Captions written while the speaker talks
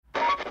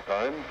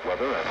Time,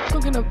 weather, and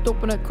Cooking up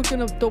dope in a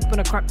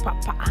crock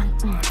pot.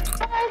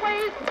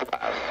 always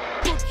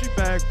Gucci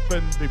bag,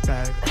 Fendi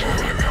bag.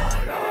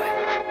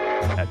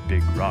 At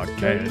Big Rock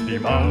Candy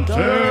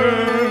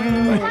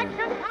Mountain.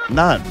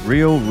 Not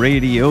Real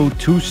Radio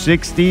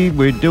 260.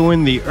 We're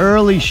doing the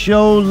early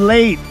show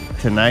late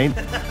tonight.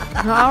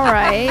 All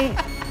right.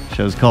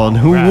 Show's called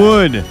Who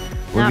Would.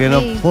 We're Not going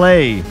me. to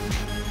play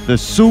the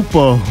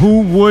Super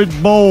Who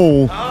Would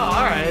Bowl Oh,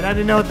 all right. I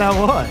didn't know what that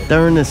was.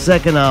 during the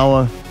second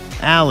hour.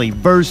 Allie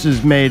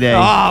versus Mayday.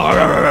 At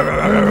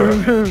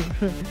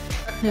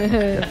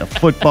the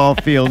football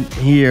field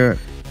here.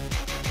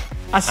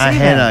 I see I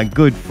had that. our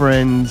good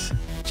friends,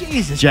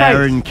 Jesus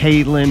Jared and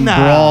Christ. Caitlin, No.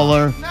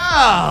 Brawler,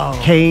 No.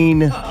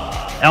 Kane,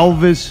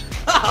 Elvis,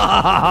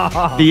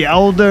 the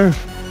Elder,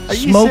 Are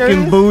you Smoking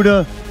serious?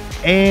 Buddha,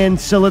 and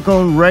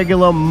Silicone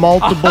Regular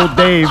Multiple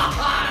Dave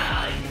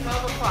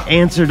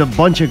answered a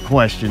bunch of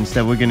questions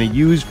that we're going to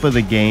use for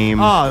the game.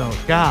 Oh,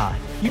 God.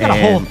 You got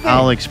a whole And thing.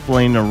 I'll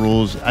explain the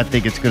rules. I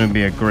think it's going to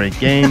be a great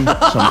game.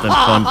 Something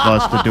fun for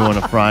us to do on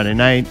a Friday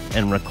night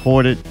and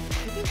record it.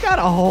 You got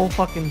a whole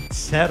fucking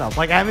setup.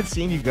 Like, I haven't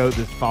seen you go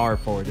this far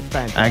forward. It's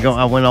fantastic.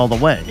 I went all the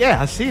way.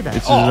 Yeah, I see that.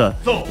 This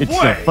is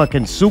the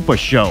fucking super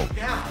show.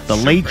 The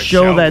late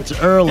show that's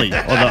early,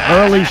 or the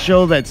early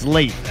show that's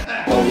late.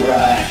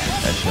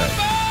 That's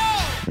right.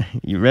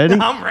 You ready?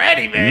 I'm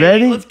ready, man. You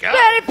ready? Let's go.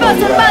 Ready for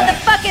some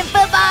motherfucking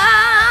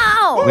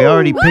football? We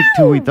already picked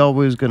who we thought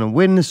we was going to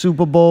win the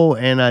Super Bowl,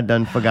 and I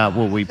done forgot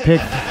what we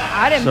picked.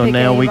 I didn't So pick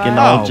now we can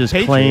anybody. all Oh, just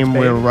Patriots, claim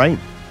we're baby. right.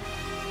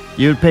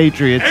 You're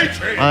Patriots.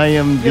 I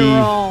am You're the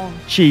wrong.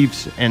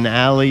 Chiefs, and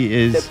Allie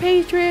The is...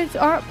 Patriots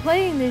aren't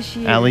playing this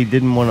year. Allie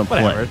didn't want to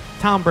Whatever. play.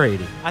 Tom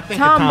Brady. I think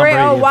Tom Brady.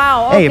 Oh,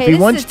 wow. Hey, Okay, if he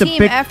this wants is a to team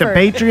pick effort. the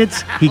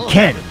Patriots, he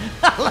can.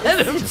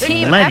 It's a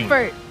team Let him.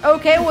 effort.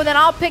 Okay, well, then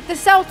I'll pick the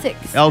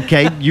Celtics.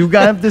 Okay, you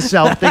got the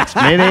Celtics.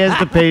 Mayday has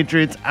the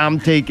Patriots. I'm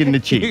taking the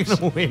You're Chiefs.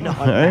 going to win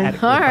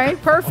automatically. All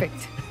right,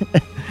 perfect.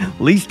 At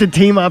least the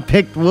team I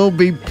picked will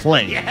be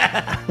playing.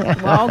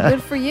 Well,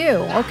 good for you.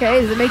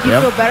 Okay, does it make you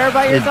Yep. feel better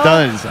about It yourself?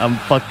 does. I'm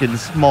fucking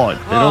smart.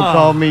 They don't Oh.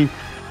 call me...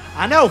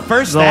 I know.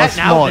 First All that,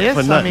 now smart this.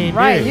 for I nothing. mean,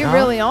 Right, dude, you're huh?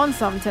 really on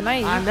something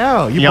tonight. I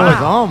know. You Yeah,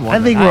 boys on one. I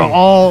think we're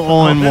all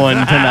on one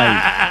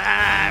tonight.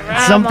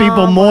 Some I'm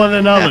people on more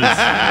than others.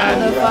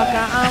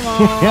 Motherfucker,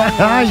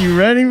 I'm on. You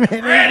ready,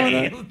 man?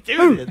 ready. Let's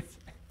do this.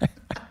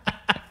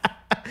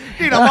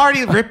 Dude, I'm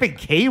already ripping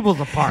cables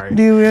apart.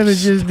 Dude, we gotta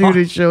just do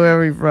this show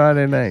every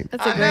Friday night.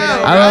 That's a great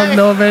know. idea. I don't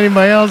know if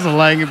anybody else will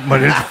like it,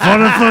 but it's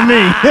funny for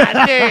me.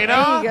 Dude, There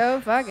huh? you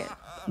go. Fuck it.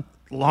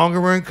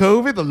 Longer we're in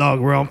COVID, the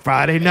longer we're on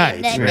Friday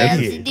nights. Nothing Right else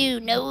here. to do,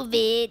 no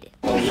vid.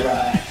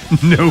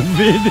 No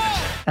vid.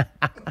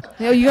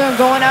 Yo, you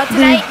going out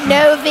tonight?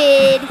 No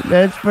vid.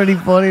 That's pretty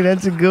funny.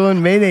 That's a good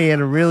one. Mayday had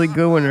a really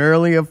good one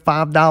earlier.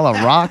 $5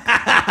 rock.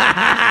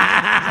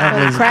 That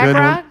was a Crack good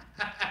rock? one.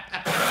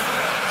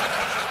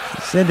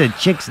 Said the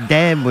chick's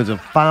dad was a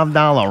 $5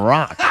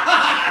 rock.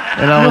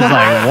 And I was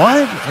like,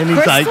 what? And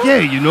he's like, Crystal? yeah,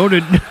 you know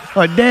that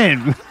her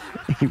dad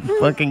he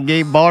fucking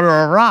bought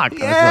her a rock. or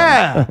something.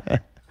 Yeah.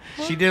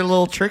 She did a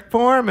little trick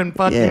for him, and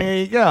fucking Yeah. there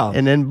you go.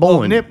 And then Little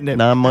boom, nip, nip.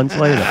 9 months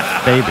later,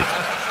 baby.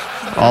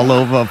 All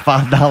over a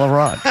 $5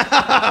 rock.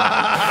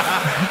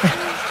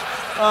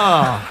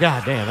 Oh,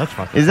 god damn, that's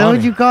fucking Is that funny.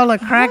 what you call a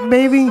crack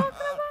baby?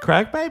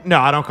 Crack baby?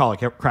 No, I don't call it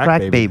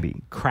crack baby.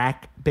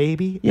 Crack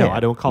baby? No, I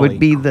don't call would it.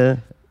 be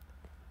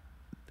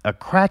a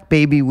crack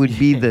baby would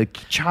be the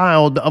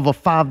child of a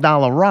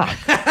 $5 rock.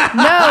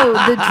 No,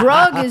 the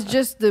drug is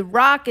just the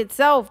rock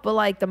itself, but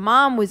like the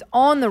mom was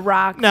on the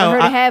rock No, for her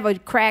to I- have a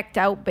cracked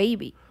out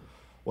baby.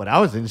 What I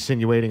was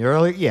insinuating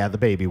earlier, yeah, the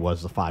baby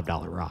was the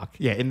 $5 rock.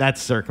 Yeah, in that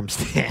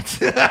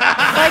circumstance.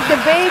 Like the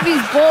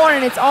baby's born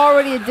and it's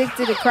already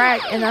addicted to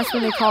crack, and that's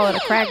when they call it a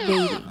crack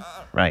baby.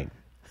 Right.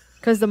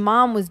 Because the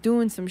mom was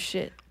doing some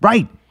shit.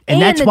 Right. And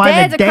that's the why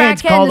dad's the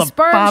dad's a crackhead called and a the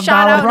sperm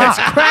shot $5 out and it's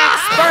rock.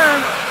 cracked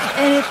sperm,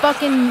 and it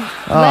fucking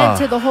led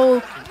to the whole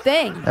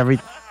thing. Every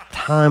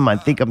time I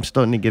think I'm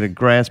starting to get a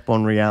grasp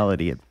on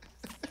reality, it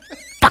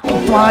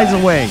fucking flies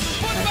away.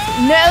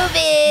 No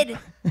vid.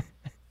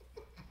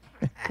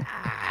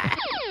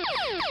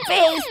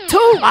 Phase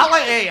 2.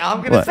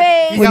 I'm gonna What?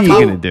 Phase What are you two.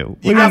 gonna do?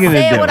 What are I you gonna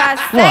said do? what I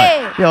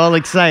said. What? You're all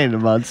excited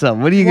about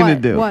something. What are you gonna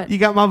What? do? What? You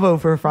got my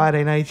vote for a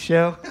Friday night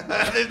show.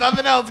 There's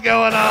nothing else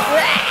going on.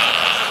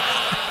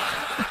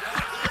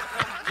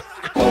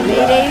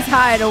 Mayday's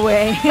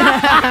hideaway.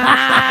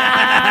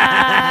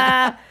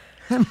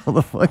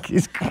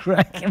 Motherfucker's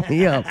cracking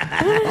me up.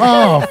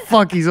 Oh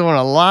fuck, he's on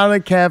a lot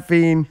of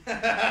caffeine. Oh,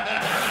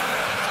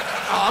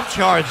 I'm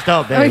charged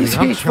up, Oh, baby. he's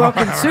I'm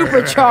fucking charged.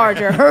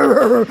 supercharger.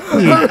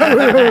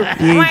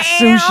 He ate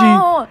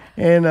sushi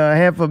and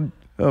half a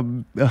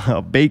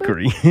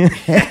bakery.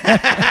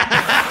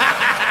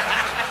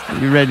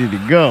 You ready to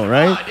go,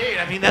 right? Oh, dude,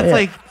 I mean, that's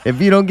like, If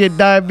you don't get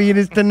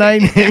diabetes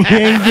tonight, you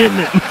ain't getting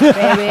it.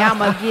 Baby,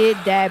 I'ma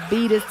get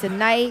diabetes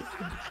tonight.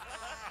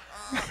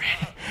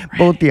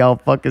 Both of y'all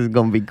fuckers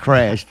gonna be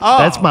crashed. Oh.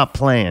 That's my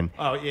plan.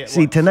 Oh, yeah,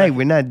 See, what, tonight second?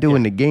 we're not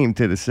doing the game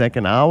to the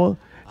second hour,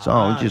 so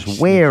I'll just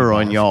sneaky wear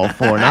on y'all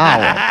for an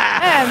hour.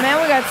 Yeah,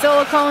 man, we got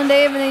Silicone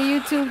Dave in the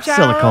YouTube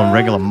channel. Silicone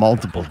regular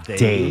multiple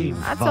Dave.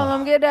 I told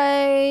him good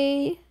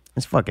day.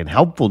 It's fucking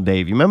Helpful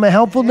Dave. You remember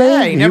Helpful Yeah,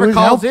 Dave? he never was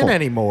calls helpful. in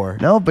anymore.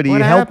 No, but he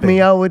What helped me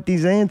happened? out with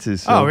these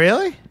answers. So, Oh,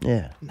 really?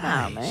 Yeah.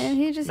 Nah, man,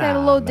 he just had a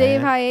Nah, little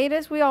Dave man.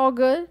 hiatus. We all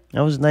good.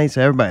 That was nice.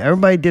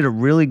 Everybody did a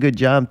really good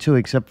job, too,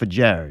 except for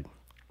Jared.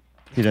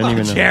 He doesn't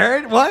even know.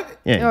 Jared? What?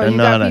 Yeah, he Oh, doesn't you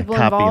know how got to people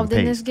copy and involved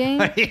in this paste.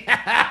 game?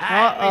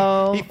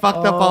 Uh-oh. He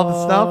fucked up all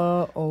the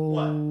stuff?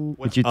 Oh.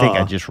 Would you think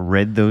I just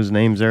read those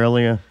names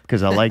earlier?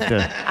 Because I like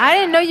to. I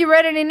didn't know you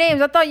read any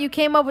names. I thought you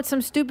came up with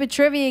some stupid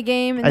trivia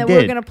game and I that we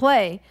were did. going to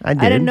play. I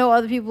didn't did. know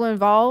other people were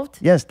involved.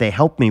 Yes, they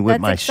helped me with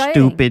That's my exciting.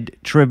 stupid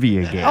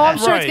trivia game. Oh, I'm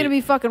sure it's Right. going to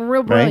be fucking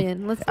real right?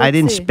 brilliant. Let's I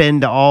didn't see.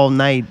 spend all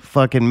night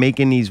fucking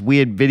making these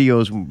weird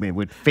videos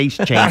with face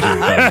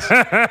changing things.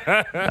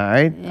 All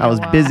right? I was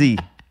wow. busy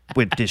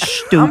with this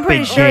stupid I'm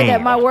pretty sure game.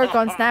 that my work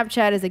on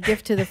Snapchat is a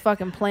gift to the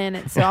fucking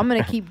planet, so I'm going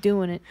to keep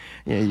doing it.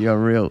 Yeah, you're a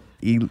real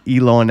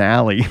Elon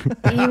Alley.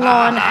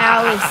 Elon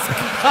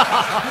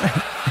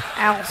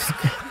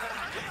Alsk.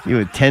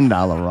 You a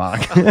 $10 rock.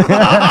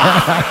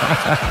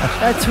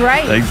 That's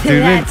right. Like,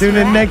 That's tune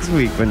in right. next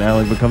week when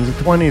Alley becomes a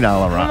 $20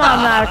 rock.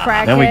 I'm not a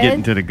crackhead. Then we get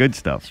into the good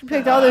stuff. She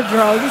picked other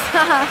drugs.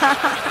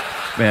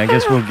 Man, I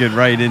guess we'll get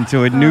right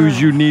into it.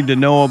 News you need to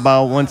know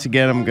about. Once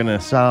again, I'm going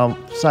to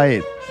say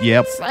it.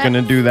 Yep, going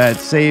to do that.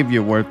 Save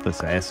your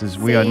worthless asses.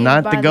 We are Saved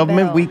not by the the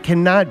government. bell. We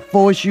cannot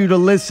force you to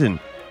listen.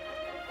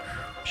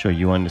 I'm sure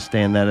you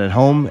understand that at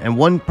home. And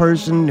one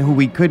person who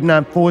we could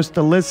not force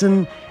to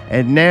listen,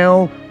 and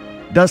now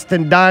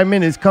Dustin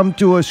Diamond has come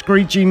to a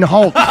screeching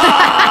halt.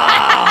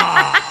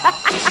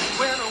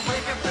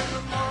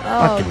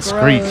 Fucking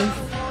Screech.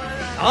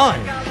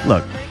 gross.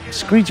 Look,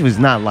 Screech was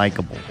not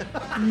likable.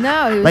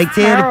 No, he was Like,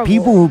 there are terrible.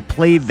 people who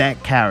played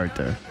that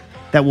character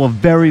that were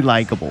very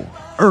likable.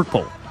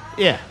 Urkel.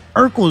 Yeah.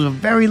 Urkel was a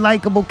very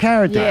likable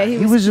character. Yeah, he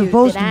he was was cute.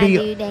 supposed Did to I be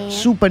do that?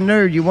 super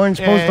nerd. You weren't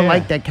supposed to yeah.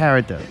 like that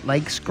character.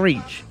 Like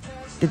Screech.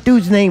 The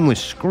dude's name was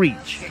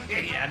Screech.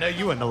 Yeah, I know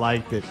you wouldn't have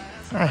liked it.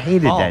 I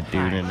hated Oh, that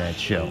dude in that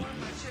show.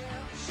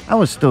 I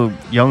was still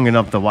young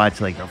enough to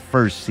watch like the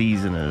first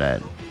season of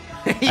that.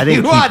 I didn't you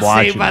keep watched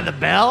watching. Saved by it. the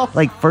Bell?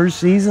 Like first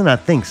season, I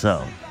think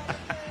so.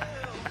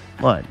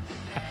 What?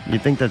 You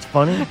think that's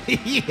funny?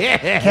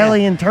 Yeah.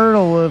 Kelly and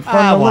Turtle were fun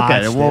I to look at.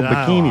 They watched wore it.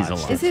 I bikinis a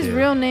watched lot. Is his too.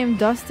 real name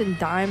Dustin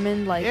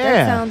Diamond? Like, that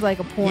Yeah. sounds like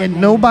a porn Yeah, name.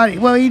 nobody.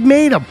 Well, he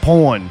made a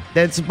porn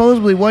that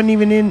supposedly wasn't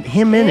even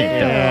him in it.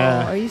 though.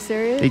 Yeah. Are you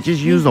serious? They just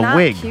He's used a not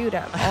wig. cute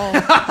at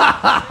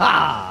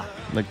all.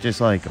 Look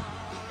just like him.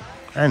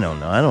 I don't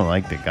know. I don't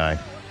like the guy.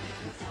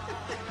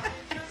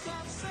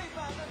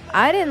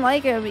 I didn't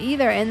like him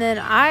either, and then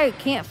I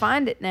can't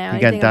find it now. He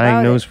got anything about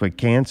diagnosed with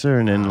cancer,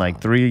 and then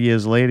like 3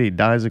 years later, he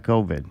dies of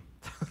COVID.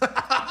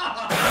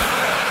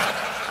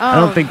 I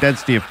don't think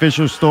that's the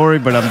official story,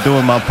 but I'm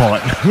doing my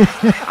part.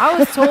 I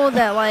was told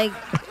that, like,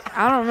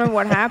 I don't remember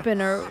what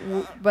happened,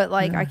 but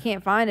like I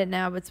can't find it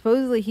now. But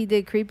supposedly he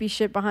did creepy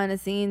shit behind the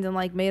scenes and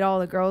like made all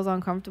the girls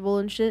uncomfortable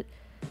and shit.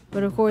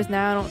 But of course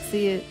now I don't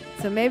see it,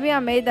 so maybe I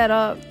made that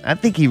up. I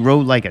think he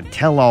wrote like a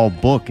tell-all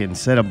book and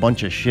said a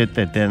bunch of shit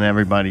that then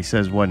everybody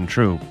says wasn't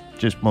true.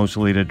 Just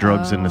mostly the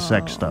drugs and the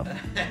sex stuff.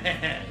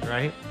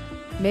 Right?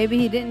 Maybe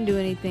he didn't do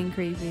anything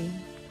creepy.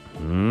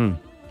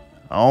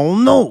 Oh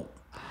no!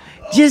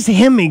 Just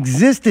him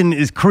existing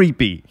is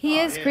creepy. He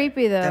is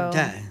creepy though.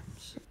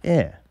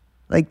 Yeah.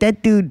 Like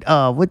that dude,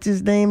 what's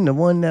his name? The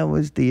one that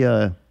was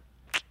the,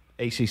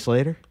 AC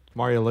Slater?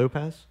 Mario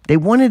Lopez? they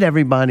wanted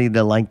everybody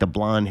to like the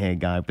blonde hair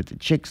guy, but the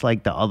chicks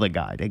like the other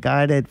guy. The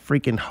guy that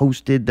freaking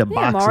hosted the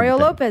boxing Mario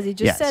thing. Lopez, he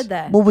just said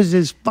that. What was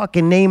his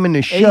fucking name in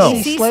the show?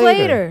 AC Slater.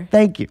 Slater.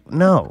 Thank you.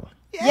 No.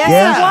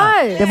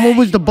 Yes, it was. Then what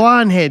was the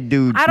blonde head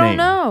dude's name? I don't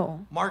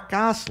know. Mark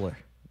Gossler.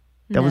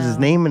 That was his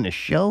No. name in the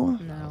show?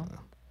 No.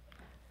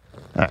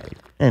 All right.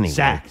 Anyway.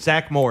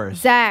 Zach Morris.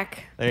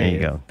 Zach. There you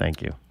go.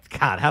 Thank you.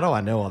 God, how do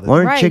I know all this?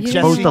 Weren't Right, chicks you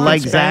supposed to didn't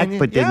like like Zach, Zach.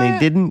 but then Yeah. they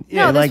didn't? No, They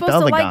they're liked the supposed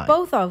other to like guy.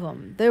 both of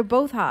them. They're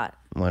both hot.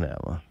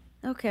 Whatever.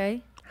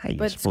 Okay. How you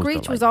But supposed to Screech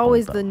like was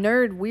always both the of 'em?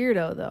 nerd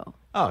weirdo though.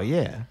 Oh,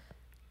 yeah.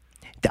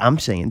 I'm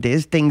saying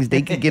there's things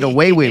they could get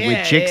away with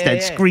Yeah, chicks yeah,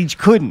 that yeah. Screech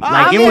couldn't.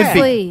 Like it would be.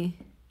 Obviously.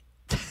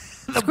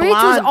 Screech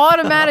was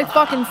automatic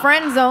fucking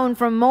friend zone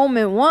from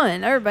moment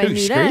one. Everybody Who, knew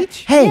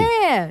Screech? that. Hey.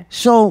 Yeah.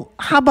 So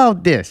how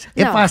about this?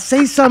 If No. I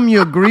say something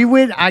you agree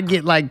with, I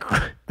get like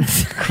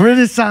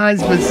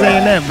criticized for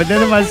saying that. But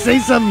then if I say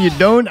something you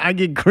don't, I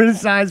get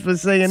criticized for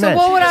saying So that.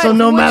 what would I- so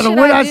no what matter should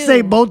what I I do?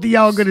 say, both of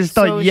y'all gonna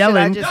start So should I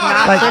yelling just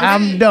not like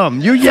criticize- I'm dumb.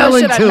 You're So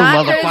yelling should I too,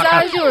 not motherfucker.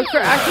 criticize you or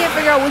I can't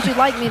figure out what you'd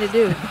like me to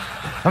do.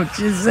 I'm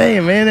just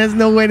saying, man. There's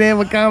no way to have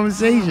a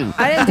conversation.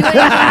 I didn't do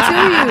anything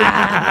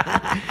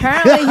to you.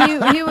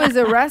 Apparently, he was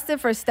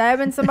arrested for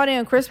stabbing somebody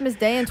on Christmas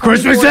Day in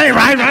 2014. Christmas Day,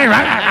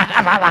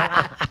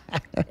 right.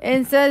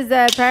 And says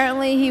that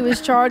apparently he was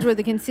charged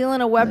with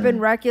concealing a weapon,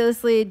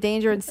 recklessly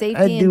endangering That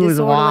safety, and dude was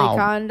disorderly wild.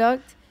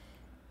 conduct.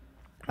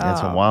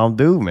 That's a wild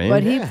dude, man.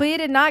 But he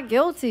pleaded not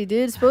guilty,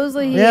 dude.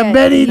 Supposedly he Yeah, I had-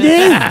 bet he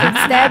did.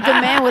 stabbed a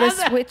man with a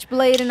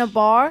switchblade in a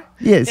bar.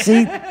 Yeah,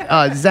 see,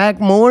 Zach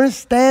Morris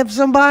stabbed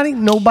somebody.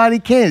 Nobody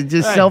cares.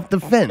 Just Right.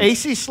 self-defense.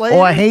 AC Slater?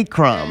 Or a hate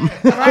crime.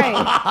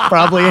 Right.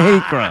 Probably a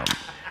hate crime.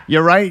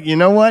 You're right. You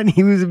know what?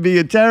 He was be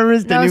a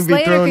terrorist No, and he'd be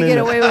Slater thrown could in. get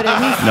away with it.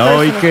 He's the No,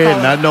 he person of couldn't.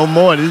 color. Not no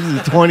more. This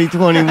is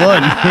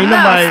 2021. Ain't No,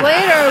 nobody.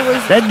 Slater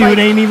was That dude like,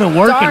 ain't even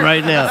working dark.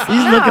 right now.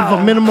 He's No. looking for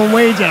minimum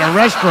wage at a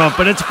restaurant,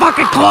 but it's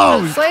fucking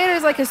closed.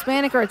 Slater's like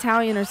Hispanic or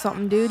Italian or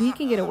something, dude. He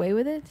can get away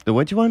with it. The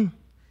which one?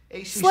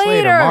 AC Slater.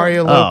 Slater,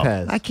 Mario Oh,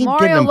 Lopez. I keep getting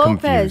Mario them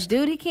Lopez, confused.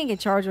 dude. He can't get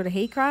charged with a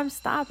hate crime.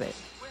 Stop it.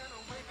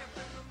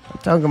 I'm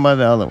talking about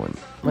the other one.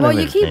 Well, Whatever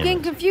you his keep name getting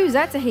is. confused.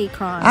 That's a hate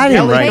crime. I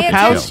didn't Kelly write Pay it.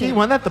 Kapowski, attention.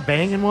 wasn't that the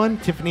banging one?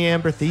 Tiffany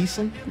Amber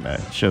Thiessen?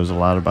 That shows a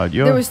lot about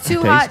your There was two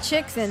taste. hot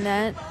chicks in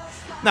that.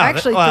 No,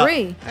 Actually,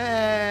 three.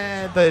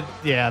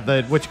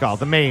 What you call it,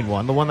 the main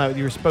one, the one that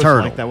you were supposed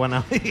Turtle. to like that one.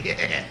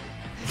 Yeah,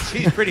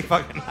 she's pretty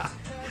fucking hot.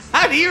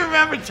 How do you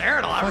remember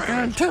Turtle? I Fuck,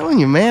 remember. I'm telling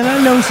you, man.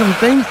 I know some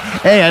things.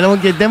 Hey, I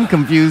don't get them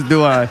confused,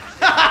 do I?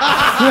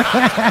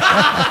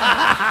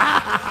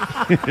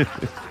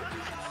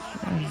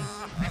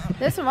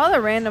 There's some other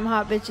random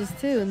hot bitches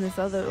too in this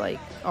other like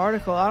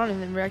article. I don't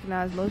even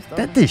recognize most of them.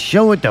 That this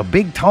show with the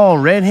big, tall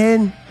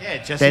redhead Yeah,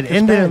 that Jessica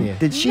ended. Spania.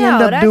 Did she no,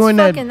 end up that's doing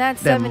fucking that?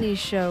 that 70s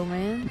show,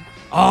 man.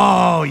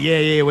 Oh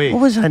yeah, wait.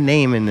 What was her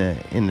name in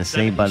the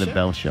Saved by the show?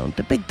 Bell show?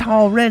 The big,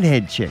 tall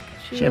redhead chick.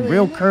 She had really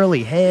real in it?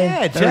 curly hair.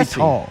 Yeah, very Jessie.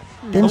 tall.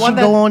 The Didn't she one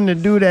go that- on to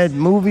do that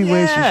movie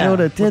where she showed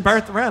her with tits?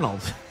 Burt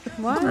Reynolds.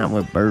 What? Not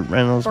with Burt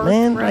Reynolds, Burt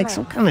man. Like Reynolds.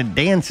 some kind of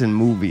dancing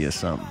movie or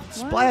something.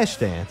 Splash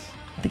Dance.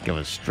 I think it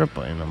was a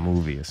stripper in a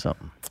movie or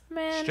something.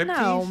 Man, Striptease?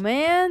 no,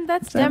 man.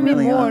 That's that Demi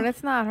really Moore. her?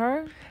 That's not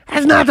her.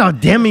 That's not a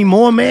Demi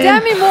Moore, man.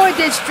 Demi Moore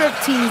did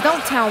striptease.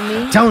 Don't tell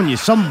me. Telling you,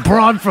 some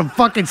broad from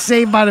fucking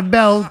Saved by the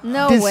Bell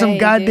No did some way,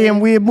 goddamn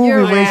dude. weird movie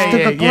You're where she right.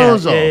 took her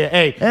clothes off.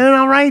 Hey. And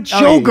all right, Oh,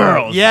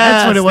 Showgirls. yeah.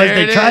 That's what it was. Yes,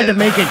 They there it tried to is.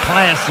 make it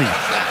classy.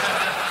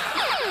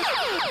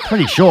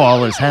 Pretty sure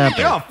all this happened.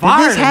 You're on fire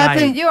Did this tonight.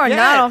 happen? You are Yeah.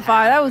 not on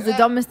fire. That was the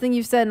dumbest thing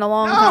you've said in a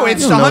long No, time.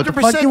 it's You don't know what the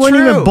fuck. 100% You weren't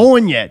true. even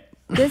born yet.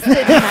 This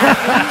didn't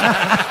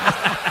happen.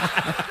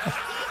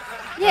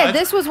 Yeah,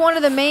 this was one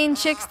of the main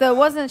chicks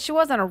that she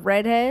wasn't a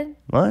redhead.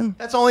 What?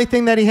 That's the only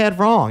thing that he had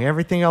wrong.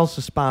 Everything else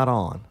is spot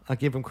on. I'll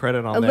give him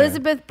credit on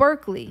Elizabeth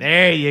Berkley. that.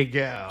 There you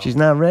go. She's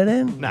not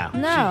redhead? no.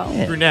 No.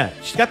 She's brunette.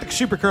 She's got the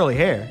super curly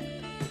hair.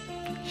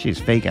 She's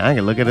faking. I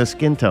can look at her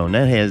skin tone.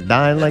 That hair's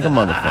dyed like a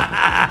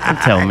motherfucker. Don't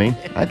tell me.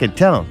 I could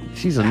tell.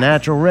 She's a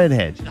natural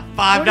redhead. $5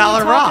 What are you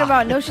talking rock.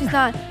 about? No, she's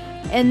not.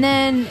 And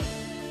then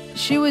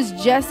she was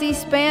Jessie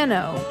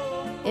Spano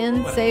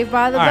in Saved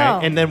by the All Bell.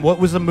 right, and then what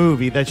was the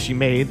movie that she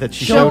made that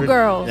she showed?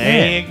 Showgirls.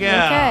 There you go.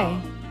 Okay.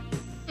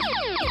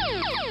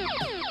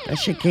 That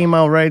shit came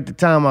out right at the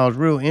time I was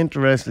real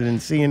interested in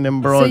seeing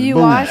them broads' you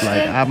boobs. watched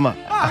Like it?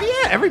 Oh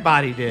yeah,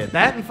 everybody did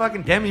that, and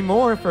fucking Demi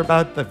Moore for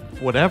about the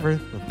 30 like,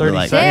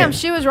 seconds. Damn,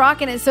 she was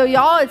rocking it. So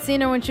y'all had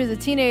seen her when she was a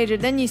teenager.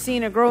 Then you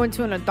seen her grow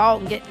into an adult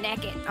and get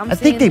naked. I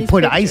think they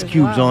put ice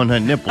cubes on her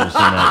nipples in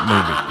that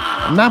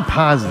movie. I'm not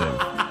positive.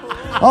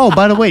 Oh,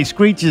 by the way,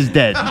 Screech is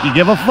dead. You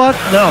give a fuck?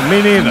 No,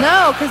 me neither.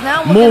 No, because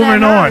now I'm looking Moving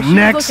at her. on. She was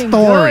Next looking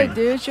story. good,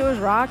 dude. She was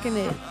rocking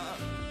it.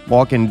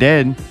 Walking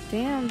Dead.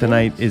 Damn.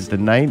 Tonight dude. is the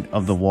night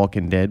of the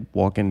Walking Dead.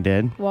 Walking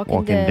Dead.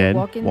 Walking Dead.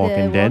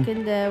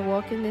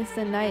 Walking this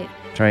the night.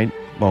 That's right.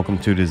 Welcome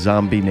to the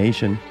zombie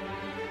nation,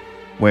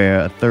 where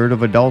a third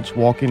of adults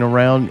walking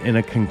around in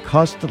a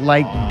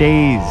concussed-like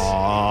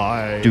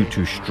daze due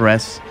to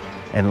stress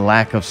and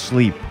lack of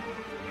sleep.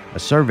 A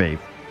survey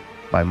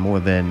by more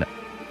than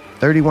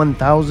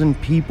 31,000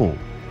 people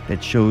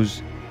that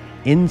shows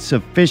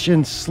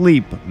insufficient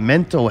sleep,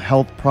 mental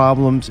health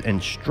problems,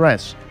 and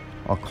stress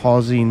are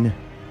causing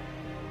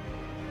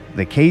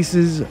the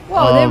cases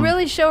Whoa, they of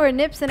really show her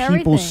nips and people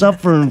everything.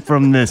 suffering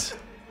from this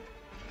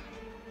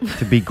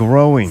to be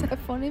growing. Is that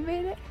funny,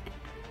 made it?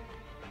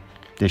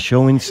 They're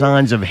showing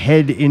signs of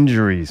head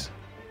injuries.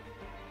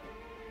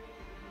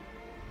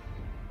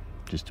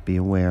 Just to be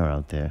aware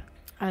out there.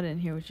 I didn't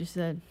hear what you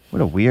said.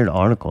 What a weird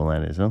article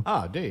that is, huh?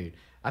 Oh, dude,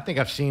 I think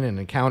I've seen and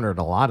encountered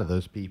a lot of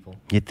those people.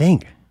 You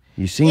think?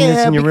 You seen Yeah,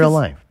 this in your real because-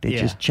 life? They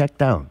yeah. just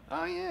checked out.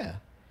 Oh yeah,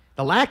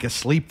 the lack of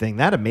sleep thing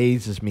that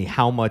amazes me.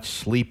 How much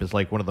sleep is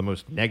like one of the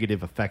most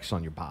negative effects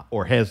on your body,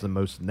 or has the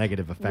most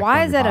negative effect.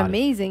 Why on is your that body.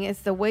 amazing?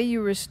 It's the way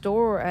you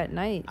restore at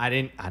night.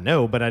 I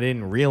know, but I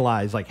didn't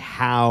realize like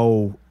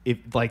how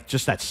it like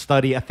just that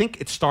study. I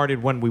think it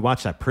started when we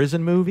watched that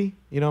prison movie.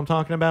 You know what I'm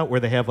talking about, where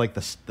they have like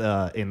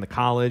in the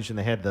college and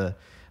they had the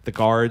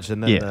guards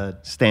and then Yeah, the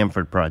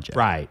Stanford Project.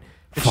 right.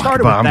 It Fuck,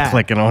 started but with I'm that.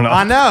 clicking on it.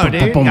 I know, Boom,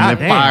 dude. boom, God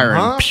they're damn, firing.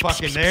 huh?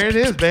 Fucking there it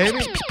is, baby.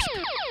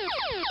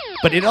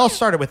 But it all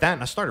started with that,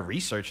 and I started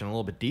researching a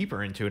little bit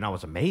deeper into it, and I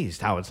was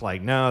amazed how it's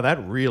like, no,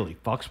 that really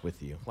fucks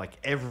with you, like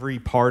every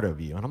part of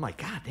you. And I'm like,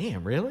 God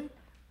damn, really?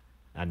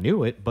 I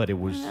knew it, but it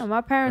was. Yeah,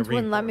 my parents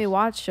wouldn't let me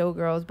watch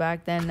Showgirls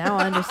back then. Now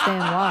I understand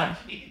why.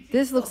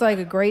 This looks like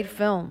a great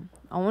film.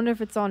 I wonder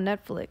if it's on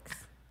Netflix.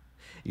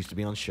 Used to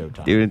be on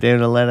Showtime. Dude, if they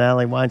would have let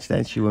Allie watch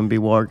that, she wouldn't be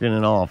working in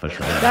an office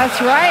right now.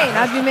 That's right.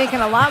 I'd be making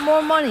a lot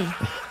more money.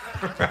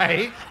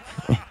 Right?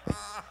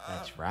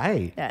 That's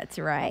right. That's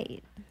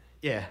right.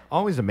 Yeah,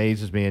 always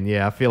amazes me. And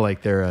yeah, I feel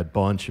like there are a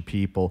bunch of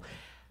people.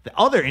 The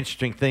other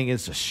interesting thing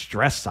is the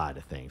stress side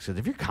of things. Because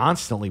if you're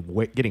constantly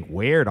getting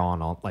weared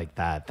on like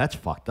that, that's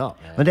fucked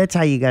up, man. But that's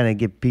how you got to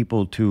get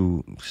people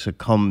to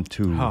succumb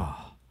to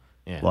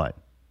Yeah. what?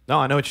 No,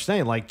 I know what you're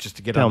saying. Like, just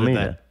to get Tell under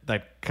me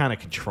that kind of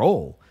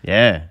control.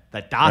 Yeah.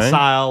 That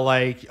docile,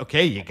 like,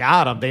 okay, you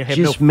got them. They have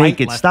Just no make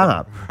fight it left in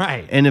stop. them.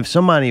 Right. And if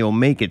somebody will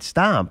make it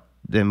stop,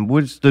 then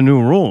what's the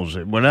new rules?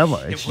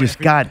 Whatever. It's just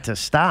got to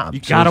stop. You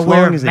gotta as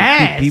wear long a as they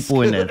mask. keep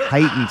people in that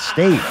heightened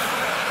state.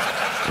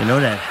 You know,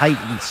 that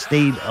heightened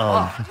state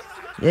of,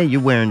 yeah,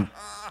 you're wearing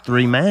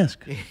 3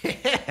 masks.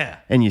 Yeah.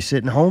 And you're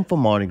sitting home for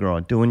Mardi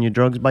Gras doing your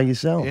drugs by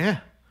yourself. Yeah.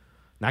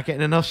 Not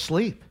getting enough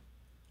sleep.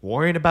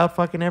 Worrying about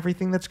fucking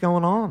everything that's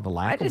going on. The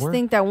lack I of just work.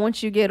 think that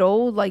once you get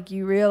old, like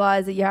you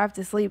realize that you have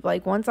to sleep.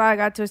 Like once I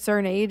got to a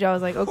certain age, I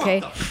was like,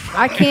 okay,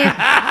 I can't.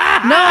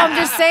 No, I'm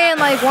just saying,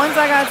 like once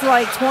I got to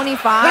like 25,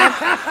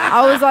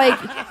 I was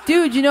like,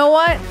 dude, you know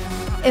what?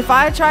 If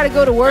I try to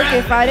go to work,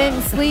 if I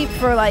didn't sleep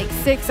for like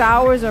 6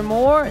 hours or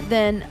more,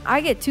 then I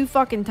get too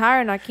fucking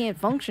tired and I can't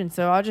function.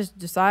 So I just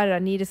decided I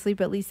need to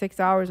sleep at least 6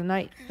 hours a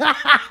night.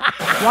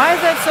 Why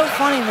is that so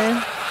funny,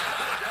 man?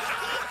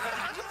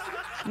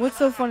 What's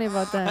so funny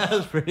about that? That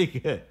was pretty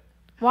good.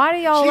 Why do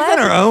y'all She's laugh? in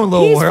her own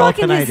little He's world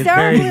fucking tonight. It's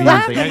very hysterically amusing.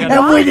 laughing. I gotta- At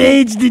what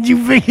age did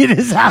you figure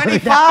this out?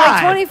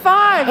 25.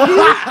 25,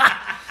 dude.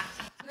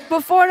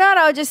 Before that,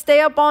 I would just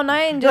stay up all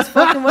night and just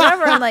fucking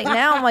whatever. And like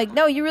now, I'm like,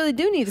 no, you really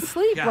do need to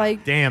sleep. God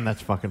Like, damn,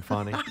 that's fucking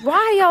funny. why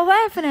are y'all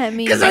laughing at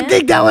me? Because I man?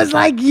 think that was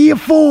like year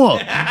 4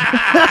 year 4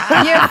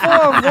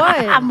 of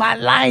what? of my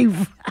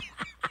life.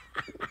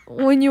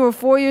 When you were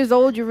 4 years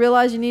old, you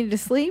realized you needed to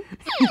sleep.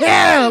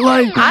 Yeah,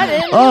 like, I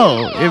didn't.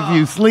 oh, if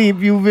you sleep,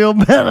 you feel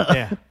better.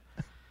 Yeah.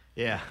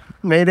 Yeah.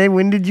 Mayday,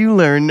 when did you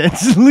learn that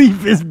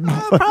sleep is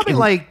Probably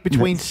like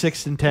between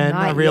 6 and 10.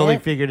 I Not really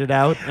yet. figured it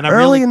out. And I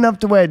early really, enough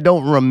to where I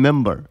don't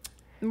remember?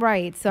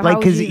 Right. So Like, how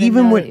would because you even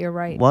even know with that you're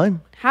right? what?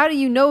 How do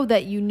you know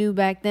that you knew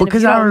back then? if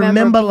Because you I don't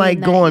remember being like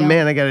that going, young?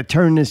 man, I got to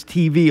turn this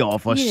TV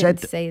off or You set.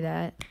 didn't say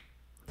that.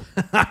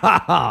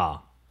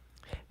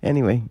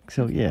 Anyway,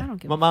 so I yeah. don't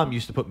give my a mom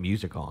used to put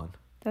music on.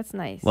 That's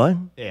nice. What?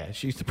 Yeah,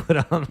 she used to put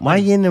on. Why are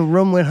you in the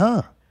room with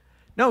her?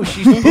 No,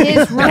 she's putting me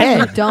His to room,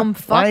 you bed. dumb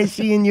Why fuck. is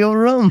she in your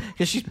room?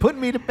 Because she's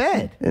putting me to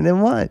bed. And then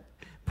what?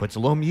 Puts a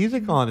little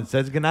music on and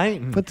says goodnight.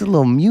 And Puts a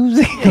little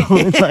music on,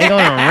 it's like on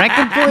a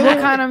record player. What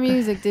kind of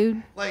music,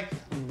 dude? like,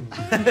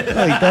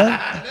 Like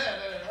that.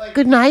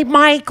 Good night,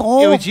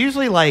 Michael. it was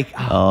usually like,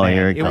 Oh, man,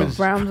 here it was. comes.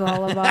 Brown's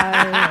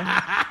Lullaby.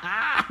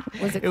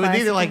 Was it It was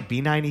either classical? like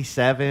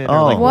B97 Oh.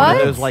 or like one What?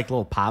 of those like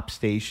little pop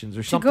stations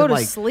or to something go to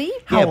like. sleep?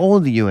 How Yeah,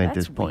 old are you at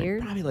That's this point?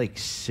 weird. Probably like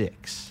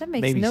 6. That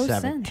makes maybe no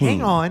 7. sense.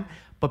 Hang on.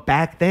 But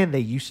back then they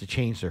used to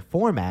change their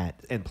format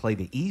and play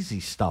the easy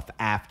stuff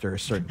after a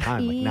certain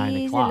time, like 9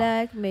 Easy o'clock.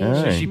 like me.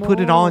 So So she put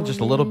it on just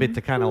a little bit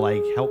to kind of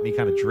like help me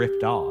kind of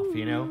drift off,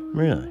 you know?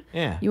 Really?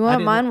 Yeah. You I want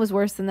didn't- mine was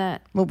worse than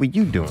that. What were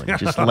you doing?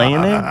 Just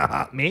laying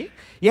there? Me?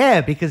 Yeah,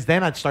 because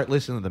then I'd start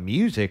listening to the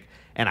music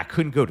and I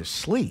couldn't go to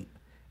sleep.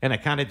 And I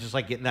kind of just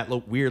like getting that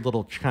little weird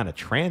little kind of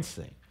trance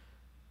thing.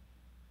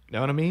 Know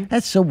what I mean?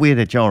 That's so weird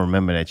that y'all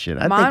remember that shit.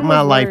 I Mine think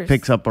my was life worse.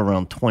 picks up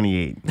around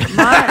 28.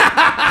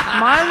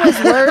 Mine was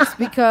worse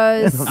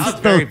because That was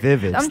very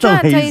vivid. I'm Still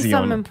trying to tell you hazy on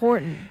something it.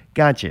 important.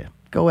 Gotcha.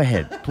 Go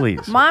ahead,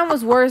 please. Mine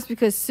was worse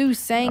because Sue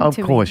sang Of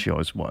to me. course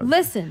yours was.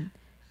 Listen,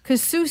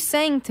 because Sue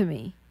sang to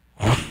me.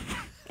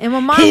 And my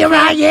mom Here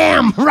I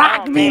can't- am.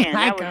 Rock Oh, me man,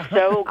 like that a...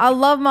 was so I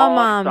love my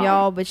mom, awesome.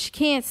 y'all, but she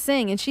can't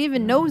sing, and she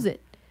even knows it.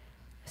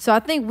 So I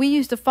think we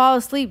used to fall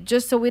asleep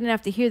just so we didn't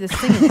have to hear the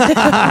singing.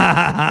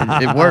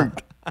 It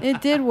worked.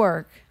 It did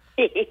work.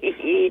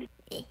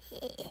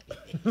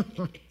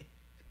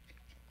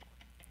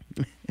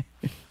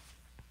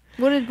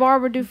 What did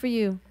Barbara do for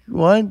you?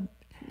 What?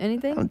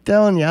 Anything? I'm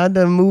telling you, I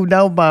done moved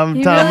out by the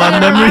You time really my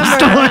didn't memory remember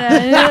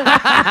started.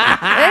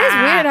 that. It is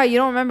weird how you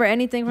don't remember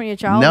anything from your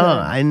childhood.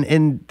 No,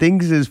 and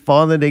things as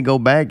farther they go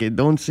back, it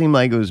don't seem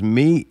like it was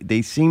me.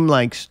 They seem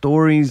like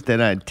stories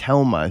that I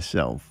tell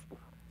myself.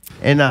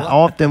 And I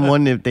often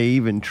wonder if they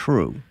even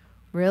true.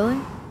 Really?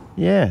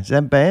 Yeah, is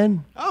that bad?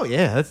 Oh,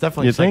 yeah. That's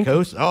definitely You think?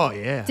 psychosis. Oh,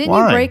 yeah. Didn't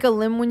Why? you break a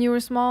limb when you were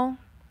small?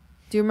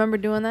 Do you remember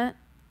doing that?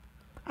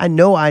 I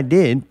know I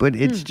did, but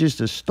it's just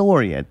a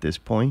story at this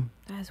point.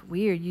 That's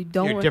weird. You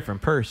don't. You're a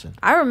different person.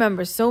 I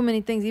remember so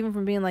many things, even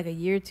from being like a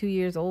year, 2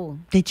 years old.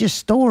 They're just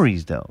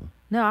stories, though.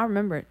 No, I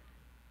remember it.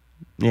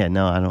 Yeah,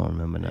 no, I don't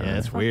remember none Yeah, of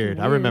it's that. weird.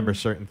 I weird. remember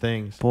certain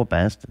things. Poor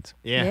bastards.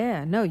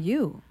 Yeah. No,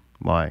 you.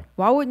 Why?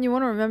 Why wouldn't you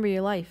want to remember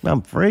your life?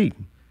 I'm free.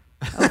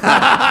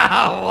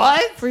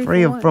 What? Free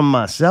Free from what? from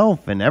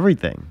myself and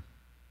everything.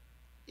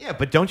 Yeah,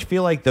 but don't you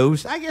feel like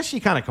those? I guess you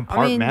kind of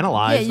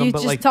compartmentalize yeah, them, you but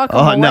just like, tuck them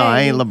Oh away. no,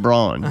 I ain't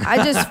LeBron.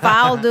 I just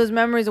filed those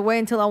memories away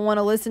until I want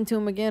to listen to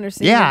them again or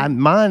see Yeah, them.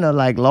 mine are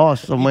like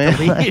lost somewhere.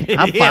 deleted it.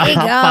 I They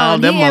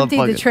filed them gone. He emptied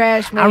the motherfuckers.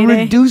 trash, I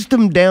Mayday. reduced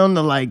them down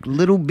to like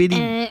little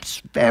bitty,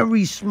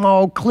 very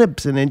small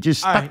clips, and then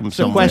just all stuck right, them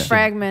so somewhere. question: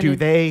 Fragmented. Do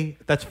they?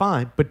 That's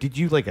fine, but did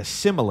you like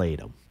assimilate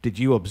them? Did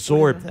you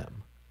absorb them?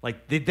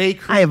 Like, did they?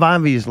 I have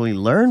obviously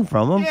learned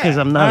from them because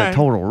Yeah, I'm not alright. a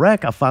total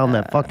wreck. I found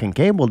that fucking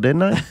cable,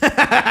 didn't I?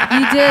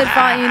 You did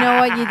find. You know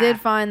what? You did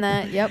find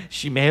that. Yep.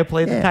 She may have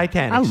played the Yeah.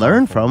 Titanic. I song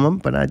learned for from you. them,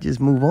 but I just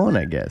move on,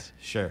 I guess.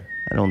 Sure.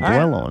 I don't All right,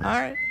 dwell on it. All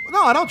right.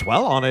 No, I don't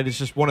dwell on it. It's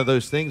just one of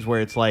those things where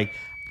it's like,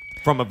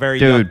 from a very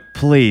Dude, young,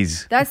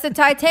 please. That's the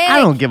Titanic. I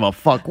don't give a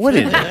fuck what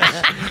it is.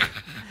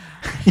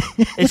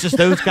 it's just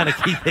those kind of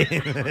key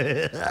things.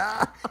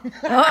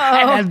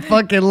 That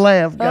fucking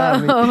laugh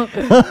got me.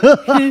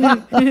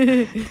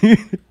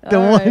 The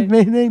one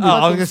man ain't Oh,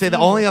 I was gonna say the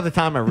only other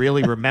time I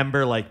really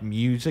remember like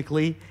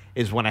musically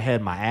is when I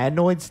had my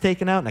adenoids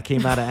taken out and I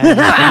came out of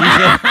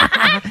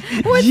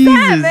anesthesia. What's Jesus.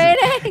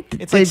 that, Mayday?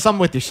 It's like something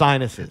with your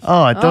sinuses.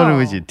 Oh, I thought it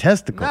was Oh. your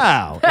testicles.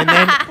 No. And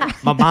then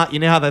my mom, you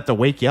know how that to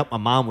wake you up? My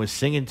mom was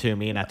singing to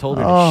me and I told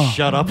her Oh. to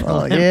shut up and Oh,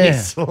 let me yeah.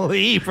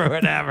 sleep or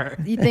whatever.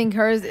 You think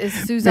hers is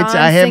Suzanne Bitch,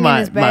 I had singing my,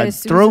 as bad my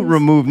as throat Susan's?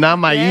 removed, not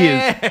my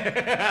ears.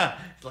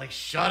 It's like,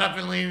 shut up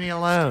and leave me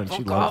alone.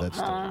 She loved that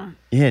stuff.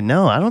 Yeah,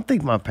 no, I don't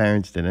think my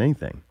parents did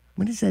anything.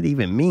 What does that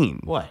even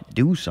mean? What?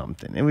 Do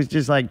something. It was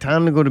just like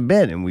time to go to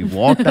bed, and we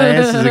walked our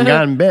asses and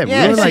got in bed.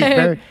 Yeah, We were like,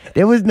 sure.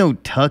 there was no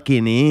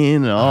tucking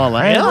in and all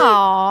that.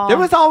 Aw. There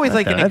was always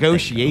like a that I think,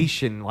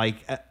 negotiation, like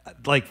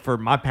for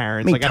my I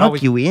parents. mean, like I'd tuck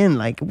always, you in.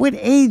 Like, what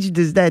age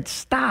does that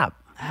stop?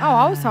 Oh,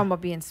 I was talking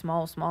about being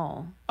small.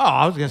 Oh,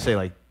 I was gonna say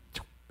like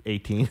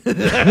 18 when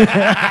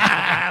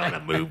I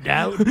moved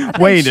out.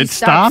 Wait, She it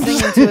stopped stops?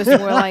 singing to us when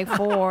we were like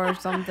 4 or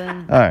something.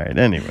 All right,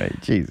 anyway,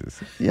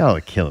 Jesus. Y'all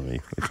are killing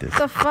me with this. What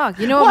the fuck?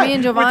 You know what, me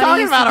and We're Giovanni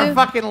talking used about to our do?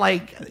 fucking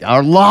like.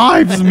 Our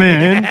lives,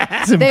 man.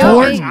 It's They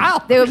would, important.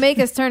 make, they would make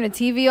us turn the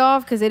TV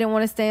off because they didn't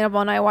want to stay up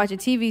all night watching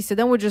TV. So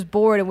then we're just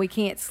bored and we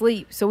can't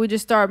sleep. So we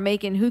just started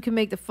making who can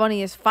make the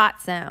funniest fart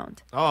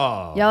sound.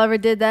 Oh, Y'all ever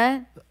did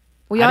that?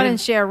 Well, I y'all didn't-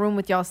 didn't share a room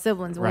with y'all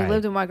siblings. When Right. we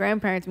lived with my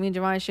grandparents, me and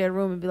Giovanni shared a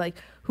room and be like,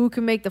 who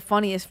can make the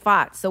funniest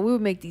farts? So we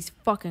would make these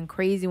fucking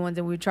crazy ones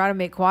and we would try to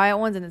make quiet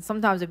ones. And then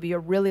sometimes it'd be a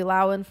really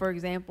loud one, for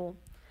example.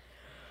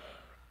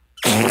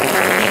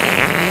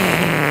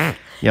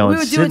 Y'all We would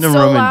would sit do in it the so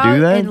room and loud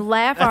do that? and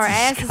laugh our That's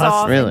asses disgusting.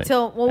 off Really?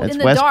 until, well, That's in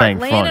the West dark,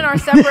 Bank laying in fun. our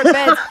separate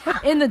beds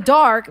in the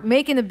dark,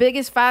 making the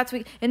biggest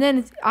farts. And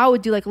then I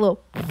would do like a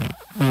little,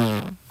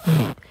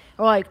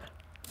 or like,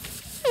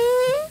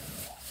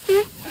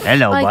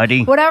 Hello, like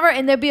buddy. whatever,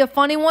 and there'd be a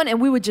funny one, and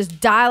we would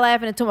just die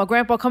laughing until my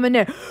grandpa come in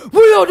there.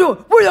 What are y'all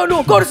doing? What are y'all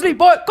doing? Go to sleep,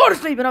 boy. Go to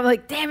sleep. And I'm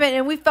like, damn it.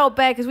 And we felt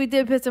bad because we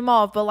did piss him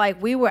off, but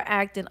like we were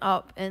acting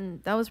up,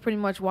 and that was pretty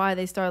much why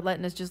they started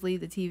letting us just leave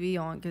the TV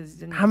on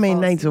because How many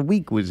nights a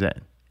week was that?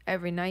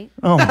 every night.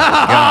 Oh, my oh,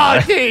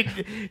 God.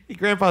 dude, your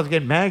grandpa's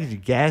getting mad because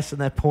you're gassing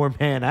that poor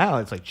man out.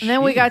 It's like, And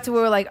then we jeez. got to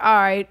where we're like, all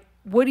right,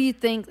 what do you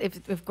think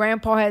if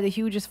grandpa had the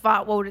hugest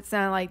fart, what would it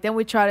sound like? Then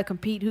we try to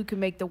compete who can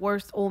make the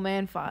worst old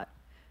man fart.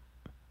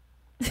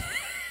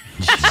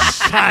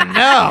 I know,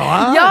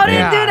 huh? Y'all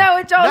didn't do that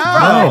with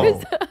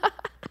y'all's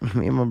brothers.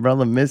 Me and my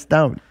brother missed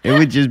out. It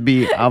would just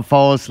be I'll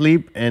fall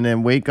asleep and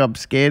then wake up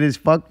scared as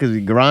fuck because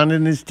he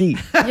grinding his teeth.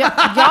 Y'all didn't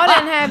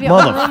have your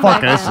own room Motherfucker,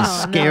 back that's then. the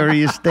Oh, no.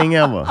 scariest thing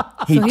ever.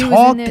 He So he was in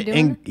talked there doing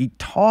and it? he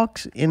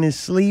talks in his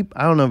sleep.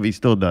 I don't know if he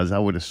still does. I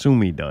would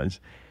assume he does.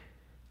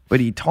 But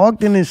he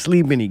talked in his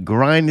sleep and he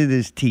grinded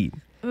his teeth.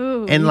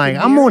 Ooh, And you like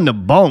can I'm hear on the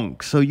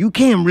bunk, so you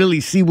can't really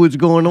see what's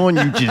going on.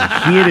 You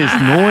just hear this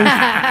noise.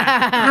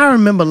 I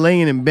remember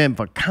laying in bed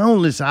for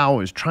countless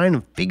hours trying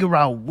to figure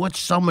out what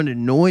some of the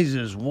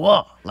noises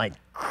were. Like,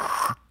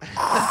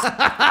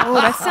 Oh,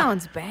 that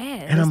sounds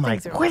bad. and Those I'm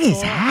things like, are what is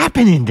sore.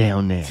 happening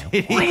down there?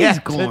 What Yeah, is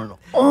going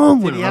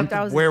on with Did he him? have That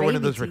to was wear his one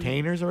of baby those teeth.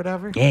 retainers or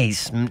whatever? Yeah,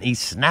 he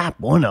snapped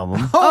one of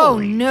them. Oh,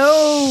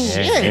 no.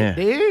 Yeah, Shit, yeah.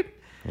 dude.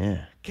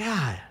 Yeah.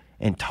 God.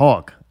 And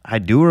talk. I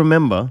do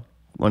remember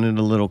one of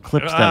the little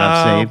clips that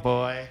I've Oh, saved.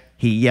 boy.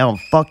 He yelled,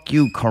 "Fuck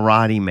you,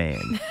 Karate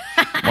Man,"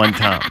 one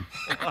time.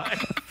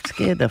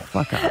 Scared the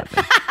fuck out of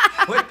me.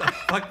 What the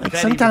fuck did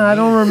that Sometimes even I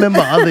don't mean? remember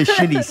other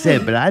shit he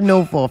said, but I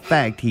know for a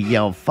fact he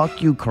yelled,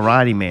 "Fuck you,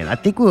 Karate Man." I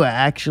think we were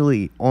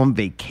actually on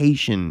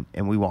vacation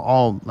and we were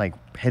all like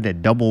had a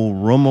double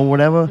room or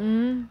whatever.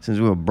 Since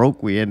we were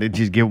broke, we had to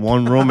just get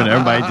one room and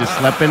everybody just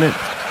slept in it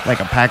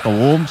like a pack of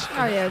wolves.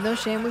 Oh, yeah, no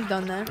shame. We've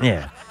done that.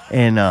 Yeah.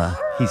 And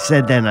he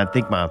said that, and I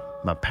think my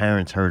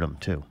parents heard him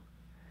too.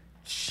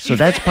 So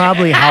that's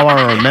probably how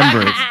I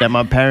remember it, that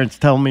my parents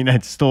tell me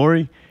that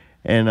story.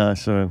 And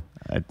so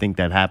I think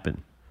that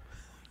happened.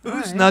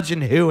 Who's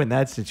nudging who in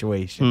that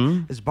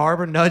situation? Hmm? Is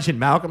Barbara nudging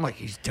Malcolm like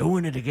he's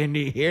doing it again? Do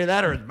you hear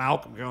that? Or is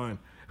Malcolm going,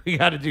 We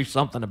got to do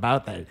something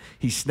about that.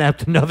 He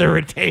snapped another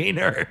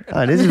retainer.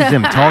 This is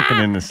him talking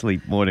in the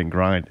sleep more than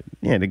grinding.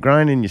 Yeah, the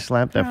grinding, you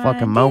slap that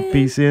fucking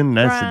mouthpiece in,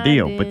 that's the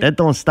deal. But that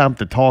don't stop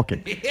the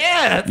talking.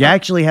 Yeah. You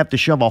actually have to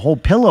shove a whole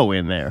pillow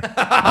in there.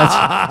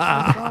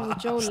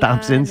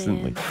 Stops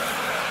instantly.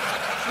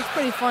 It's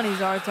pretty funny,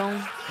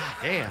 Zartone.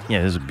 Damn.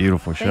 Yeah, this is a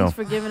beautiful show. Thanks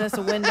for giving us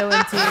a window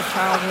into your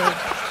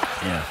childhood.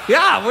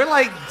 Yeah, we're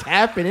like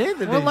tapping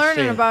into We're this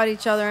learning shit. about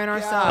each other and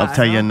ourselves. I'll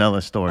tell you another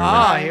story.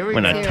 Here we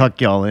when go. I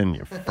tuck y'all in,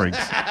 you freaks.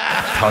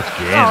 Tuck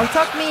you in. Oh,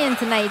 tuck me in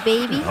tonight,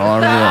 baby. All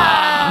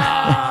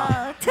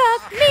right.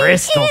 Tuck me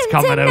Crystal's in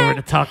coming tonight. over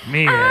to tuck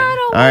me in.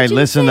 All right,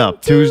 listen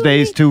up.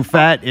 Tuesday's too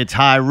fat. It's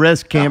high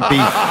risk. Can't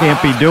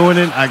be doing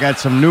it. I got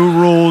some new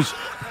rules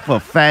for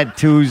Fat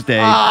Tuesday.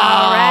 All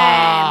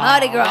right,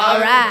 Mardi Gras.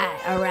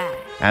 All right.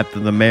 After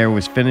the mayor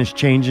was finished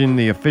changing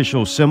the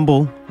official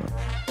symbol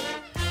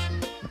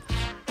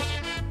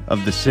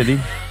of the city,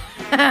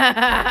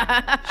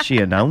 she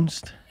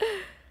announced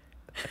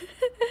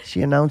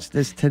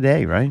this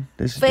today, right?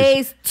 This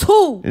Phase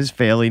 2. is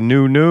fairly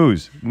new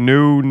news.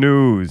 New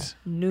news.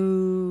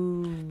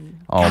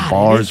 All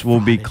bars will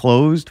be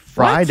closed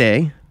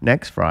Friday,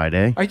 next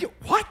Friday, Are you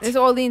what? It's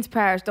Orleans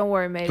Parish. Don't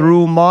worry, mate.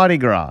 through Mardi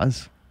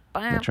Gras.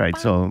 That's right.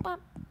 So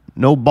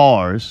no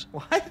bars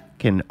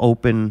can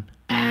open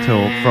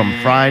from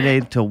Friday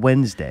till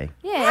Wednesday.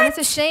 Yeah, and it's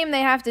a shame they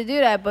have to do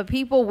that, but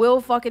people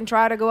will fucking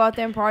try to go out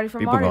there and party for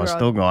People Mardi gonna Gras.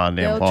 still go out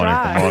there and They'll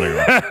party for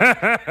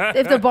Mardi Gras.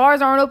 If the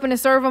bars aren't open to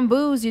serve them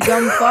booze, you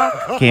dumb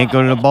fuck. Can't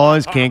go to the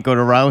bars, can't go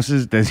to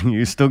Rouse's.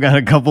 You still got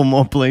a couple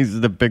more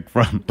places to pick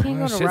from. Can't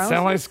go to Shit sound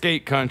like Rouse's.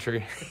 skate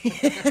country.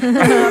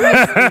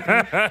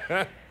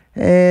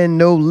 And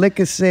no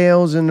liquor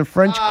sales in the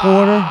French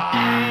Quarter.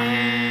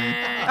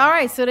 All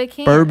right, so they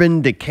can't.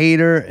 Bourbon,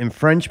 Decatur, and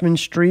Frenchman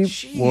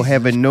Street will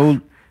have a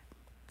no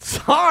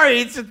Sorry,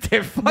 it's a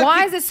different.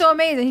 Why is it so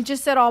amazing? He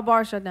just said all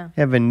bars shut down.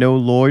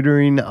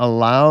 loitering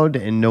allowed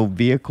and no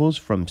vehicles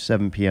from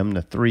 7 p.m.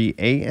 to 3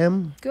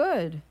 a.m.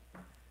 Good.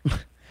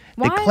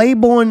 The Why?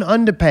 Claiborne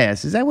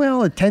Underpass. Is that where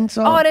all the tents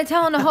are? Oh, they're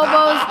telling the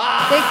hobos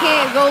they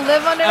can't go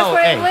live under. That's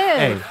where they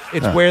live. Hey,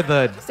 it's where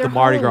the their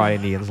Mardi home. Gras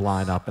Indians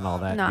line up and all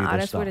that. do Nah, their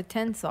that's stuff. where the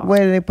tents are. Where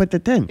do they put the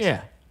tents?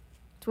 Yeah.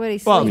 It's where they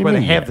sleep. Well, it's where they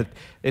mean? have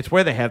it's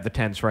where they have the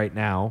tents right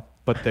now,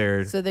 but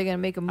they're So they're gonna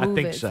make a I move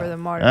think it so. for the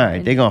Mardi All Gras.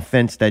 right, they're going to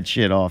fence that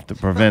shit off to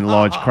prevent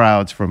large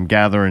crowds from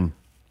gathering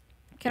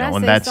Can I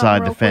on say that something side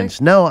of real the fence.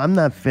 quick? No, I'm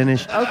not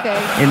finished. Okay.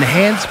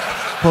 Enhanced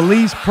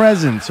police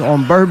presence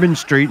on Bourbon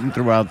Street and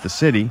throughout the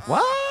city.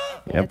 what?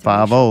 Yep,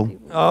 5-0.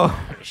 Oh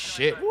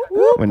shit!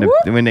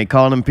 When they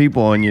call them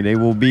people on you, they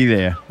will be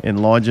there in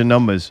larger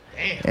numbers.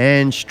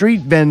 And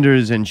street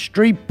vendors and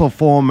street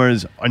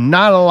performers are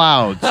not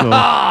allowed. So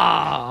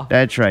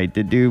that's right.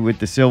 The dude with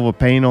the silver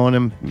paint on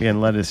him, and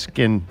let his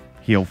skin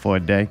heal for a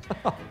day.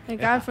 The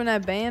guy from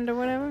that band or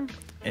whatever.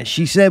 And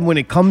she said, when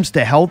it comes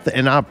to health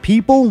and our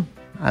people,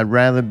 I'd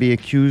rather be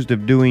accused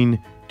of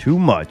doing too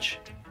much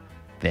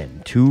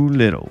than too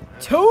little.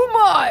 Too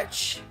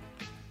much.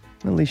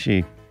 At least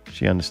she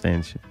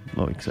understands she's a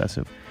little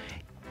excessive.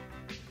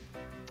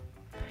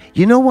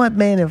 You know what,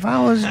 man? If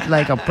I was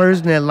like a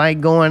person that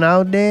liked going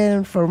out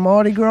there for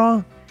Mardi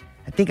Gras,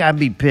 I think I'd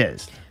be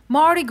pissed.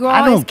 Mardi Gras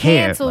I don't is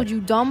care, canceled, like- you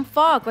dumb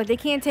fuck. Like they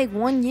can't take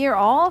 1 year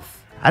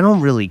off. I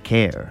don't really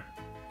care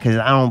because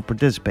I don't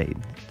participate.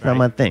 It's not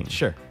my thing.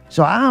 Sure.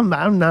 So I'm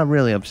not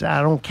really upset.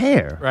 I don't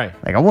care. Right.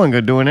 Like I wasn't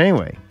gonna do it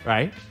anyway.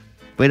 Right?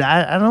 But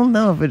I don't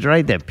know if it's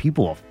right that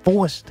people are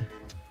forced.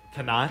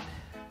 To not.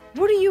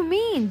 What do you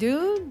mean,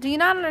 dude? Do you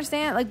not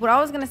understand? Like what I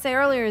was gonna say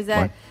earlier is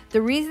that What?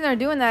 the reason they're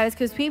doing that is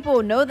because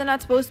people know they're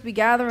not supposed to be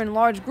gathering in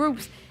large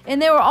groups,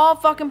 and they were all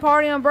fucking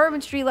partying on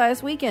Bourbon Street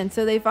last weekend.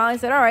 So they finally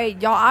said, "All right,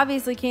 y'all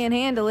obviously can't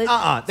handle it."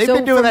 They've So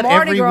been doing for that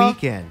Mardi every Gras-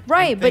 weekend,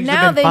 right? and But things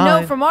have now been they know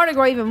fine. for Mardi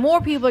Gras, even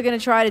more people are gonna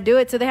try to do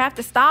it, so they have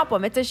to stop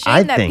them. It's a shame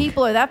I that think-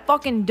 people are that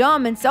fucking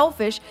dumb and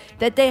selfish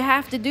that they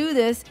have to do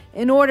this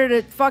in order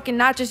to fucking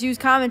not just use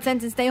common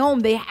sense and stay home.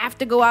 They have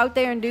to go out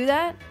there and do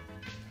that.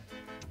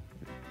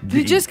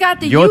 You just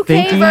got the You're UK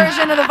thinking-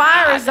 version of the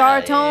virus,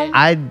 Zartome.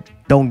 I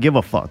don't give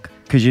a fuck.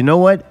 Because you know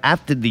what?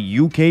 After the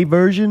UK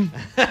version,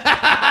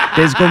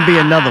 there's going to be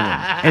another one.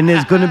 And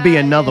there's going to be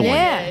another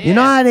Yeah. one. You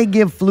know how they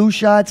give flu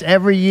shots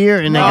every year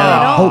and they No, got they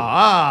to don't.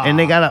 hope and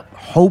they got to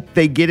hope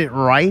they get it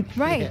right?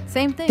 Right,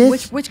 same thing.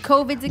 This- which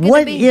COVID's it gonna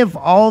What be? if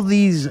all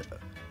these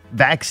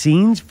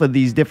vaccines for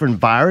these different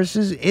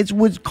viruses, it's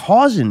what's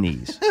causing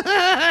these?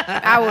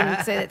 I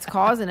wouldn't say that's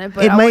causing it,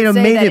 but It I might would have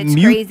say made that it it's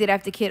mute- crazy to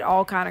have to kid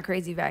all kind of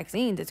crazy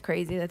vaccines. It's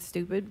crazy. That's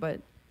stupid, but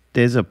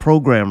There's a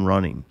program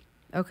running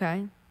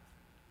okay.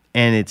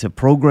 and it's a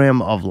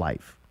program of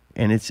life.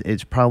 And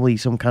it's probably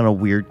some kind of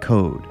weird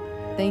code.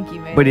 Thank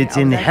you, man. But it's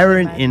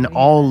inherent in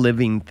all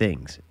living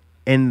things.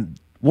 And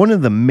one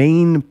of the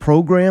main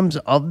programs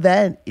of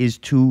that is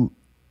to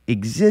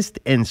exist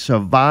and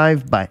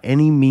survive by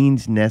any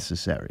means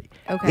necessary.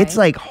 Okay. It's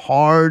like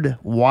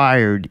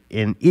hardwired,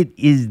 and it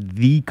is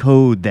the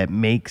code that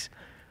makes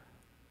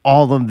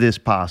all of this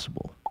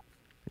possible.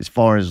 as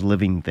far as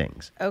living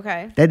things.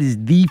 Okay. That is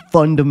the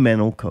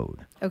fundamental code.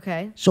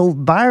 Okay. So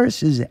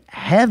viruses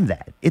have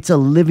that. It's a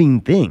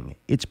living thing.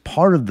 It's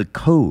part of the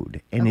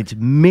code. And its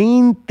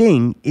main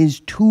thing is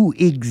to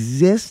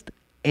exist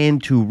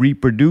and to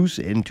reproduce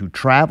and to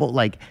travel.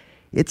 Like,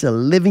 it's a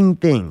living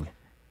thing.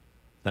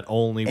 That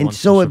only And wants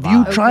so to if you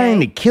survive. trying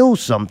to Okay. kill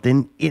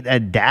something, it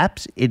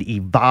adapts, it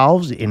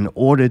evolves in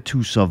order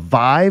to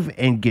survive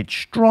and get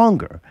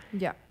stronger.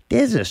 Yeah.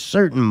 There's a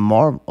certain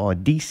Marvel or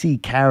DC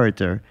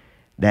character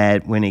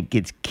that when it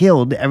gets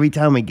killed, every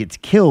time it gets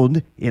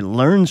killed, it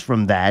learns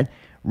from that,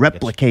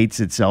 replicates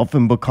itself,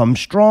 and becomes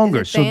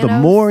stronger. Is it So the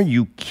Thanos? more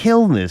you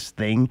kill this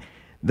thing,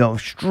 the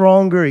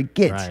stronger it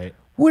gets. Right.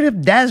 What if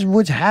that's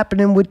what's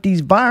happening with these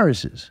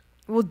viruses?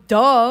 Well,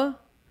 duh.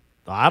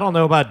 I don't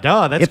know about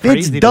duh. That's If crazy.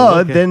 it's to duh,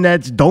 look at. then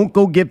that's don't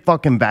go get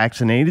fucking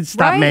vaccinated.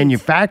 Stop Right.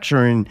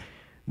 manufacturing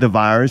the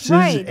viruses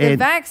Right, the and,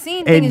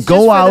 vaccine thing and is go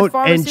just for the out and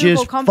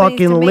pharmaceutical just companies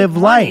to fucking make live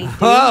money.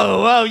 life.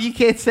 Whoa, you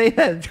can't say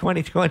that in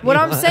 2020. What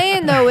I'm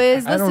saying though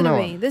is, I don't listen to know.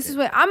 me. This is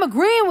what I'm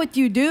agreeing with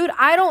you, dude.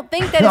 I don't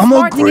think that it's I'm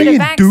smart to get a agreeing,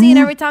 vaccine dude.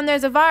 every time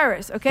there's a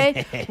virus.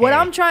 Okay. What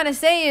I'm trying to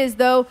say is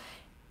though,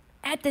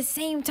 at the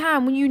same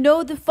time, when you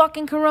know the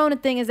fucking corona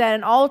thing is at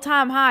an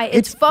all-time high,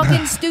 it's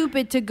fucking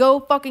stupid to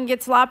go fucking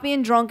get sloppy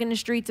and drunk in the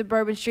streets of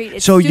Bourbon Street.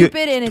 It's So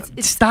stupid and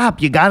it's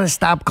stop. You got to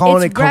stop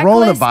calling it it's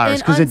reckless coronavirus and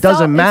because it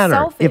doesn't it's matter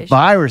selfish. if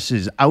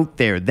viruses out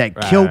there that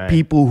kill Right.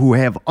 people who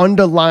have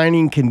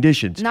underlying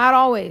conditions. not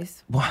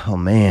always. Wow,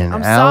 man,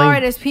 I'm Allie. sorry.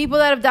 There's people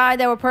that have died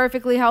that were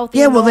perfectly healthy.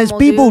 Yeah, and well, there's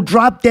normal, people dude.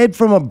 drop dead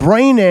from a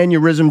brain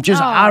aneurysm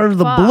just Oh, out of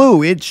the fuck.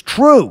 blue. It's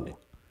true.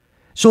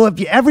 So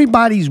if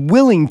everybody's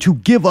willing to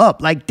give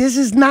up, like this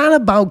is not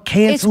about It's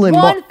canceling.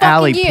 one fucking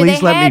Allie, year. please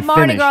they let had me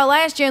Mardi finish. Gras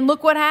last year, and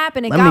look what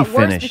happened. It Let got me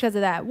worse finish. because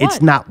of that. What?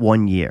 It's not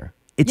 1 year.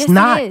 It's Yes, it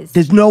not. is.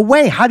 There's no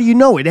way. How do you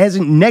know? It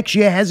hasn't. Next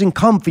year hasn't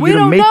come for We you to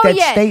don't make know that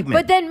yet. statement.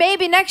 But then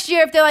maybe next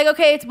year, if they're like,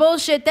 okay, it's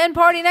bullshit, then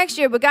party next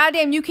year. But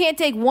goddamn, you can't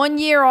take 1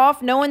 year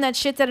off knowing that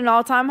shit's at an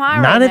all-time high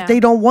not right if now.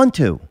 they don't want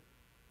to.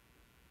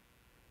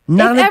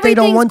 Not if if they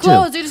don't want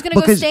closed, to. they're just gonna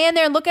go Because- stand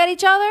there and look at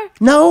each other.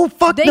 No,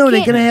 fuck They no. They're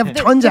can't- going to have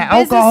the- tons the of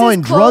alcohol business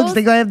and is drugs. closed.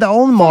 They're going to have their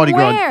own Mardi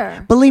Gras.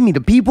 where? Believe me, the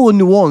people in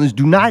New Orleans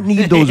do not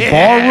need those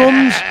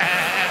ballrooms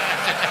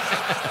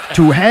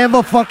to have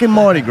a fucking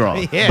Mardi Gras.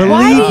 Yeah. Believe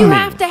Why do you me.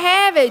 have to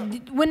have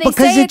it when they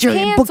Because say it's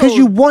canceled? because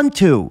you want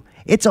to.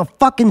 It's a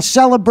fucking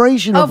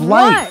celebration of, Of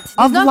life. what? There's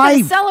Of nothing life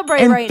to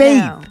celebrate and right faith.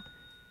 now.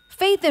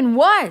 Faith in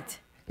what?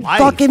 Life.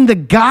 Fucking the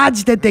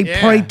gods that they Yeah.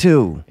 pray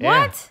to. Yeah.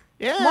 What?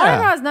 Mardi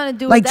Gras has nothing to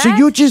do Like, with so that.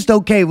 you just,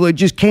 okay, we'll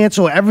just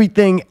cancel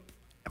everything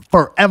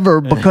forever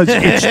because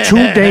it's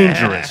too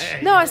dangerous.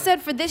 No, I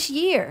said for this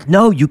year.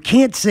 No, you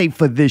can't say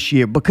for this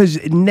year because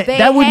They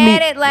that would mean.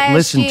 had it last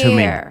listen to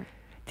me. year.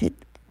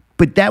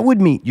 But that would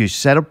mean you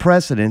set a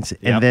precedence,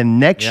 Yep. and then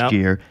next Yep.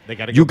 year They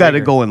gotta you go got to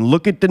bigger. go and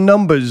look at the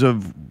numbers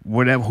of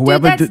whatever. Dude,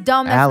 Whoever. that's did-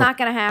 dumb. That's Alec, not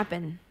going to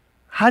happen.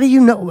 How do you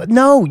know?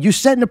 No, you're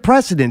setting a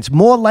precedence.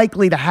 More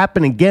likely to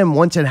happen again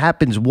once it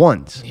happens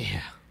once. Yeah.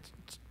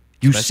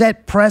 You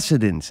set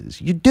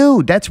precedences. You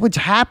do. That's what's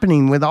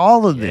happening with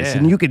all of this. Yeah.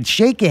 And you can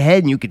shake your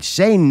head and you could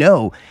say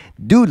no.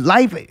 Dude,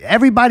 life,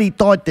 everybody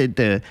thought that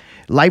the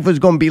life was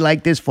going to be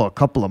like this for a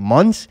couple of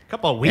months.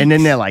 Couple of And then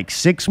weeks. they're like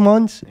 6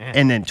 months. Yeah.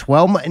 And then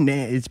 12 months. And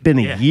then it's been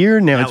a Yeah.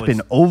 year. Now That it's been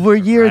was- over a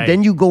year. right.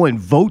 Then you go and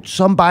vote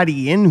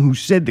somebody in who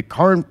said the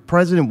current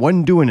president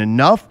wasn't doing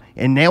enough.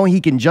 And now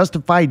he can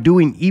justify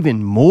doing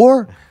even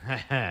more.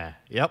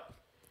 Yep.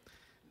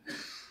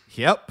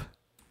 Yep.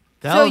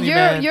 So Telling you,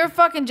 man. your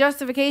fucking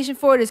justification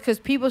for it is because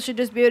people should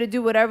just be able to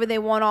do whatever they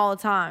want all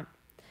the time.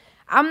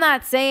 I'm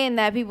not saying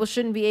that people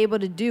shouldn't be able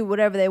to do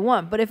whatever they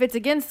want, but if it's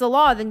against the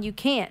law, then you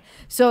can't.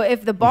 So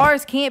if the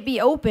bars can't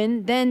be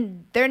open,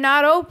 then they're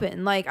not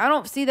open. Like, I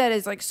don't see that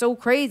as like so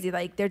crazy.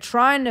 Like, they're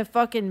trying to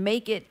fucking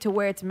make it to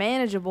where it's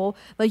manageable.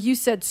 Like you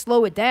said,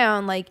 slow it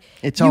down. Like,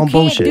 It's you all can't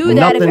bullshit. do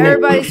that if Nothing-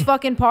 everybody's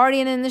fucking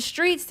partying in the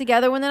streets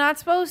together when they're not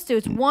supposed to.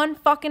 It's one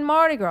fucking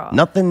Mardi Gras.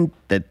 Nothing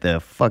that the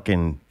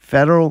fucking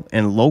federal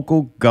and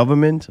local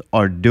governments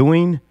are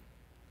doing,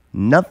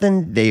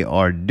 nothing they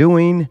are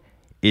doing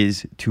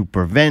is to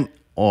prevent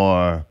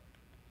or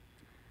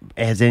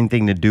has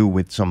anything to do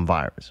with some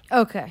virus.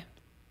 Okay.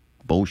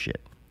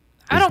 Bullshit.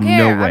 I don't There's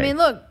care. No way. I mean,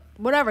 look,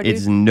 whatever, dude.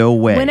 It's no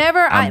way. Whenever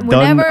I'm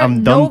done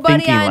nobody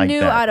thinking I like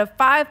knew that. out of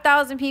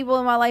 5,000 people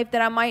in my life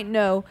that I might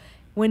know,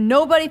 when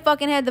nobody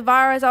fucking had the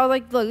virus, I was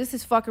like, look, this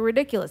is fucking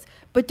ridiculous.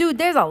 But dude,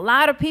 there's a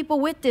lot of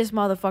people with this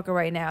motherfucker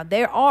right now.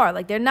 There are.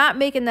 Like, they're not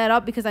making that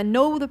up because I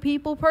know the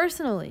people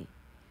personally.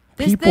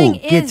 This People thing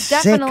get is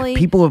definitely sick.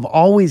 People have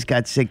always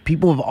got sick.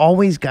 People have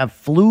always got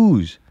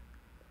flus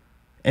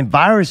and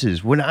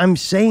viruses. What I'm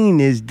saying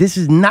is this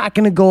is not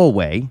going to go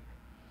away.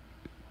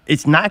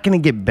 It's not going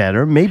to get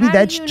better. Maybe How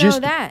that's do you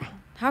just know that?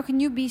 How can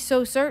you be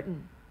so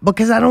certain?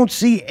 because I don't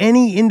see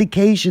any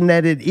indication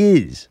that it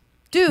is.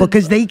 Dude,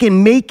 because they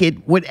can make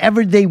it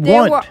whatever they there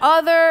want. were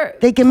other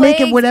They can make it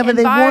plagues whatever and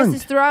they viruses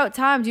want. throughout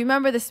time. Do you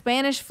remember the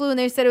Spanish flu and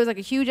they said it was like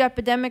a huge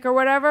epidemic or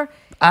whatever?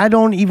 I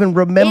don't even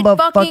remember It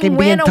fucking being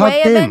went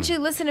away tucked in. eventually.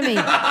 Listen to me.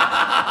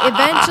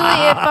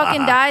 Eventually, it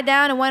fucking died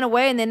down and went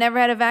away, and they never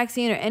had a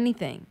vaccine or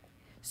anything.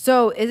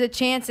 So, is a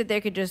chance that there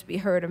could just be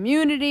herd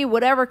immunity,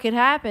 whatever could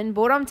happen.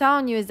 But what I'm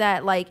telling you is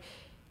that, like,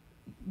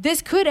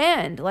 this could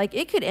end. Like,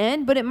 it could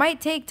end, but it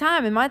might take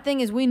time. And my thing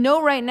is, we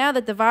know right now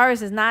that the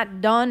virus is not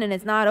done and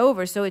it's not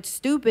over. So, it's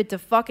stupid to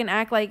fucking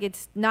act like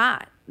it's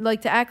not.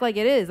 Like, to act like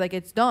it is. Like,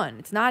 it's done.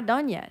 It's not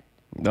done yet.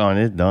 No,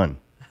 it's done.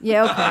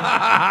 Yeah,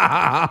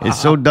 okay. It's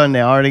so done,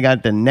 they already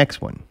got the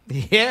next one.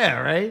 Yeah,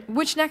 right?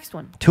 Which next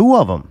one? 2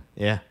 of them.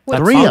 Yeah. What?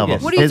 Three of fungus.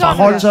 them. What are you There's talking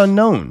parts about?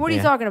 unknown. What are you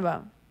Yeah. talking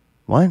about?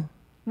 What?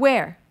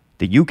 Where?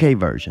 The UK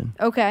version.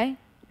 Okay.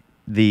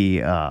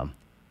 The,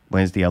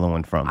 where's the other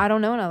one from? I don't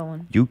know another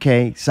one.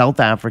 UK, South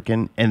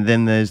African, and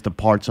then there's the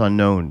parts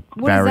unknown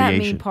What does that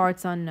variation. mean,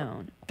 parts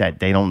unknown? That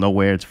they don't know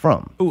where it's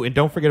from. Ooh, and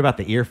don't forget about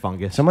the ear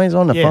fungus. Somebody's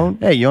on the Yeah. phone?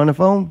 Hey, you on the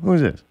phone?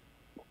 Who's this?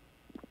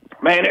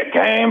 Man, it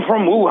came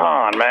from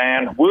Wuhan,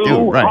 man. Wuhan,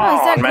 Dude, right. Oh,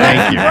 is that man.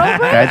 Thank you.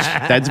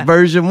 Robert? That's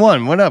version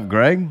 1. What up,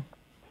 Greg?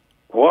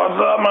 What's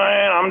up,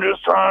 man? I'm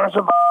just trying to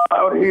survive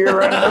out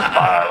here in this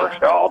virus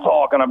y'all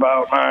talking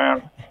about,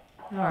 man.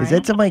 All Is right.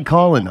 that somebody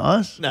calling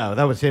us? No,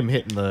 that was him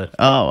hitting the.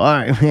 Oh, all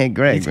right, man,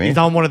 Greg, He's, man. he's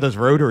on one of those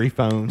rotary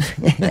phones.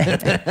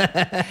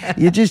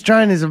 You're just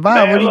trying to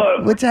survive. Man, What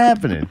look. what's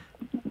happening?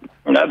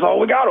 And that's all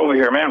we got over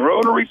here, man.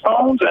 Rotary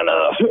phones. And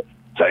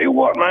tell you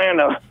what, man,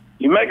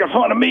 you're making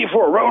fun of me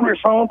for a rotary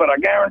phone, but I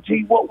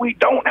guarantee what we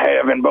don't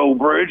have in Bow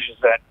Bridge is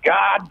that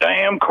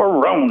goddamn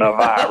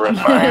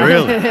coronavirus, man.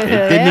 Really? It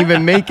didn't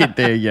even make it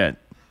there yet.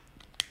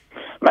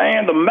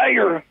 Man, the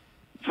mayor,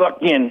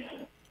 fucking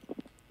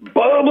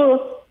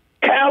Bubba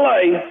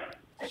Calais,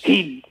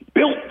 he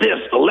built this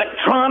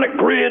electronic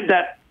grid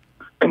that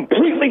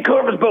completely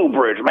covers Bow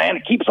Bridge, man.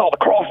 It keeps all the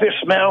crawfish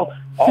smell,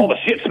 all the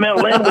shit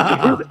smell in, which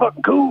is really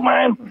fucking cool,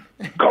 man.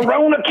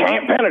 Corona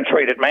can't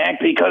penetrate it, man,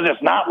 because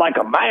it's not like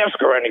a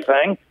mask or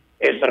anything.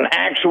 It's an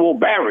actual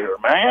barrier,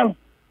 man.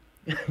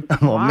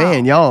 Oh,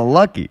 man, y'all are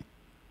lucky.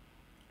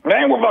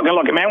 Man, we're fucking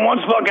lucky, man.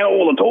 Once fucking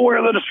old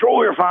Latoya the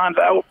Destroyer finds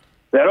out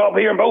that up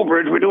here in Bow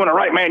Bridge we're doing it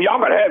right, man, y'all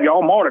gotta have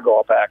y'all Mardi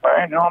Gras back,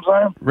 man. You know what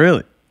I'm saying?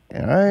 Really?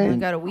 All We right.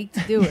 got a week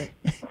to do it.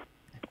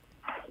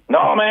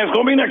 No, man, it's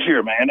gonna be next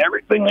year, man.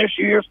 Everything this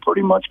year is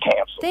pretty much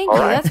canceled. Thank all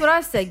you. right? That's what I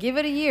said. Give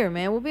it a year,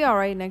 man. We'll be all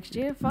right next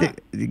year. Fuck.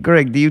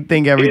 Greg, do you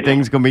think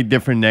everything's going to be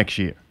different next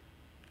year?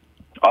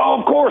 Oh,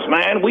 of course,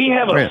 man. We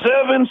have Really?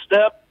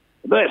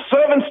 there's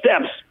 7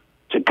 steps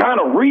to kind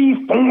of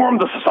reform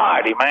the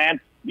society,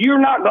 man. You're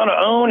not going to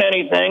own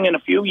anything in a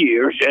few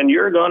years, and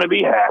you're going to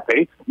be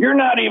happy. You're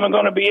not even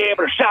going to be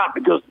able to shop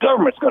because the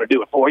government's going to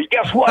do it for you.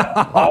 Guess what?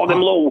 all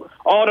them little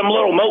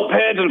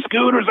mopeds and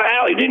scooters,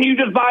 Allie, didn't you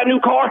just buy a new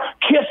car?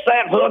 Kiss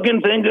that fucking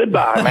thing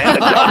goodbye, man. The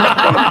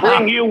government's going to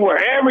bring you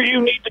wherever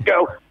you need to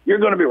go. You're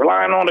going to be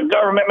relying on the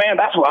government, man.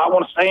 That's why I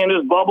want to stay in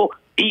this bubble,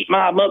 eat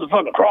my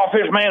motherfucking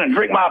crawfish, man, and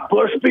drink my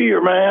Bush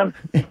beer, man.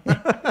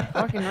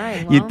 Fucking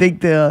right. Well, You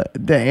think the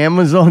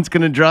Amazon's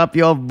going to drop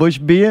you off Bush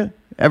beer?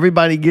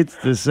 Everybody gets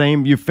the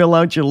same. You fill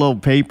out your little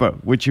paper,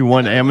 which you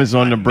want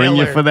Amazon to bring you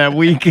Miller. for that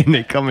week, and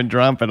they come and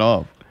drop it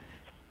off.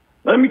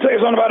 Let me tell you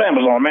something about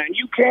Amazon, man.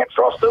 You can't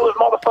trust those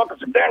motherfuckers.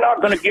 They're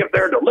not going to give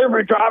their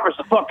delivery drivers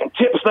the fucking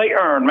tips they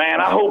earn, man.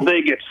 I hope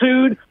they get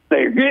sued.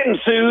 They're getting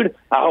sued.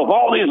 I hope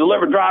all these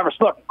delivery drivers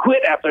fucking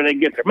quit after they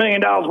get their $1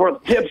 million worth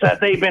of tips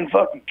that they've been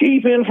fucking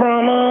keeping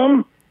from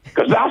them.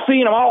 Because I've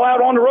seen them all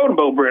out on the road in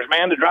Bow Bridge,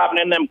 man. They're driving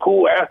in them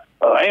cool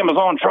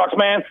Amazon trucks,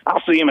 man.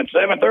 I'll see them at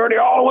 7:30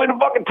 all the way to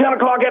fucking 10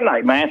 o'clock at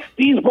night, man.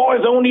 These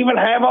boys don't even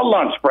have a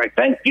lunch break.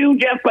 Thank you,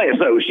 Jeff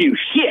Bezos, you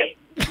shit.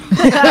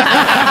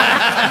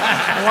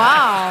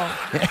 wow.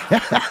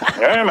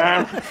 Yeah,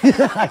 man.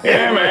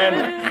 Yeah,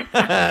 man.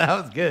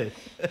 That was good.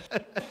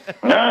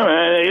 Yeah,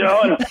 man. You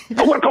know, and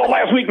I would have called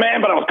last week,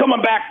 man, but I was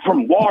coming back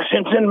from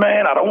Washington,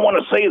 man. I don't want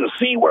to say the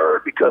C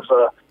word because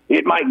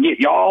it might get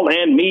y'all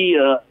and me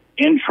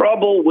in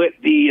trouble with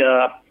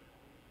the,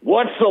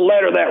 what's the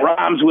letter that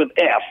rhymes with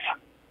F?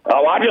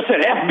 Oh, I just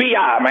said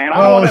FBI, man. I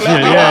don't Oh, want shit.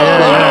 them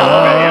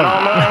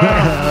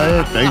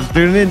Yeah. Thanks for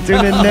tuning in.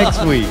 Tune in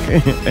next week.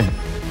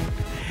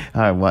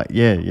 All right. Well,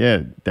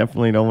 yeah.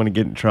 Definitely don't want to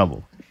get in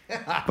trouble.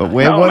 But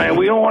No, man,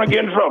 we don't want to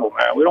get in trouble,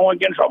 man. We don't want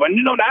to get in trouble. And,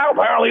 you know, now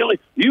apparently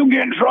you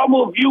get in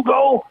trouble if you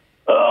go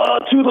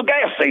to the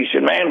gas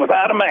station, man,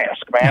 without a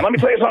mask, man. Let me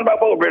tell you something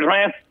about Bow Bridge,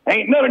 man.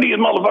 Ain't none of these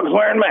motherfuckers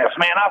wearing masks,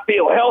 man. I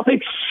feel healthy.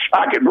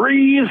 I can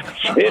breathe.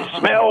 It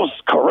smells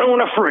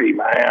corona-free,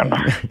 man.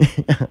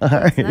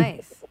 That's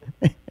nice.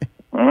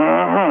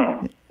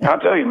 Mm-hmm. I'll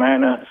tell you,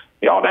 man,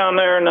 y'all down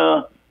there in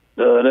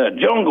the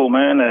jungle,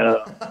 man,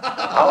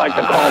 I like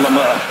to call them,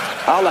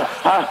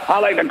 I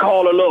like to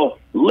call a little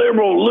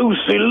liberal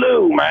Lucy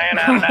Lou, man,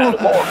 out in that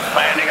forest,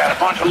 man. They got a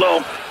bunch of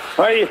little,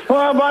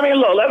 well, I mean,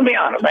 look, let's be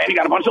honest, man. You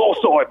got a bunch of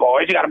little soy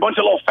boys. You got a bunch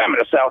of little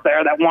feminists out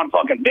there that want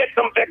fucking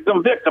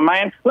victim,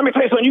 man. Let me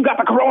tell you something. You got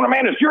the corona,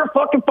 man. It's your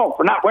fucking fault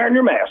for not wearing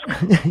your mask.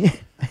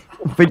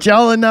 But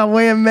y'all are not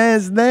wearing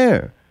masks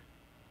there.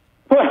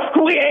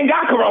 We ain't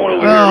got corona over Oh,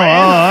 here, man.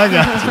 I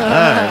got you. All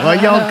right. Well,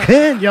 y'all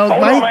could. Y'all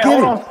Hold on, might man. get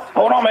Hold it. on.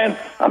 Hold on, man.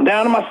 I'm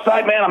down in my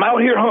sight, man. I'm out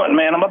here hunting,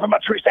 man. I'm up in my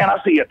tree stand.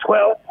 I see a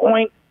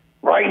 12-point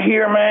right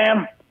here,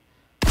 man.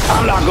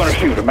 I'm not going to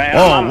shoot him, man.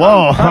 I'm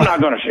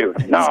not going to shoot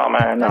him. No,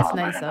 man. No, That's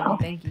nice man. of him.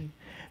 Thank you.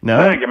 No.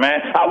 Thank you,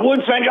 man. I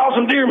would send y'all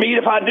some deer meat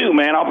if I do,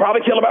 man. I'll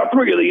probably kill about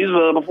 3 of these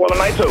before the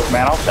night's over,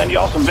 man. I'll send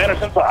y'all some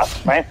venison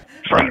sauce, man.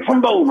 Straight from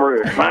Bow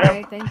Bridge, All man.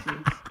 right, thank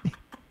you.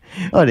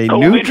 Oh, they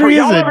COVID-free. nutrients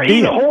Y'all or ever eat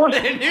a deer? horse?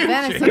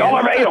 Venison. Y'all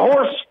ever ate a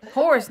horse?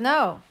 Horse,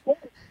 no.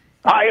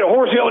 I ate a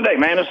horse the other day,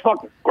 man. It's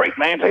fucking great,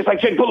 man. Tastes like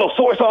chicken. Put a little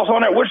soy sauce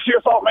on there.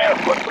 Worcestershire sauce, man.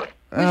 It's good.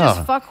 We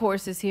just fuck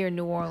horses here in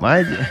New Orleans.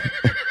 My,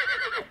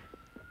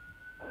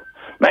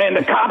 Man,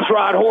 the cops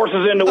ride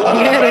horses in the woods.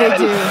 Yeah, man, they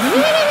do.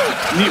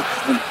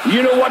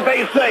 You know what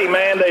they say,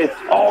 man.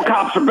 All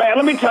cops are bad.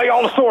 Let me tell you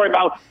all the story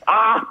about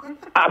I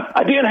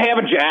didn't have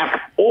a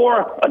jack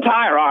or a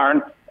tire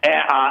iron. And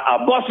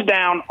I busted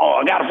down.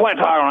 I got a flat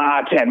tire on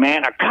I-10,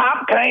 man. A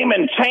cop came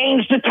and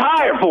changed the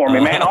tire for me,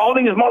 man. All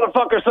these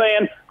motherfuckers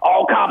saying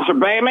all cops are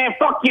bad, man.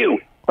 Fuck you.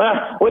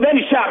 Well, then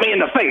he shot me in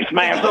the face,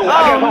 man. So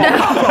I guess all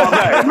cops are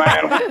bad,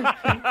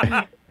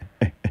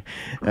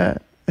 man.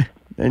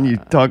 and you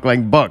talk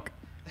like Buck.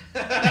 Oh,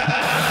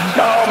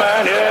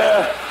 man,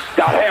 yeah.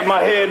 Got to have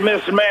my head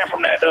missing, man,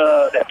 from that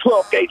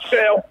 12-gauge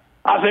shell.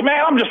 I said,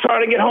 man, I'm just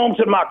trying to get home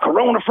to my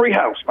corona-free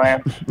house,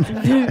 man.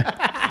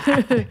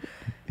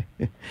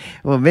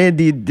 Well, man,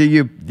 do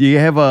you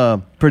have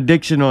a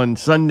prediction on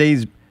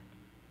Sunday's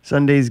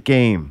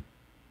game?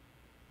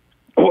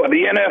 What,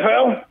 the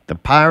NFL? The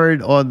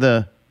Pirate or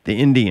the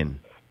Indian?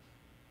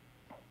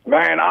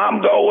 Man,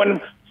 I'm going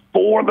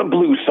for the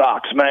Blue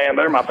Sox, man.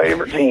 They're my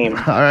favorite team.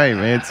 All right,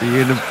 man. So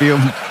you're in the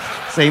field,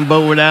 same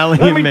boat with Allie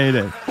and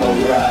Mayday. All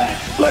right.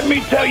 Let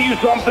me tell you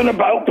something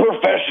about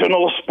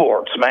professional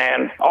sports,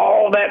 man.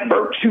 All that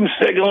virtue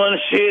signaling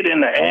shit in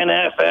the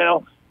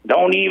NFL.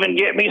 Don't even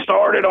get me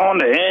started on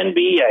the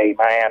NBA,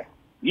 man.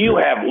 You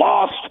have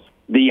lost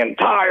the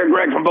entire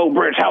Greg from Bow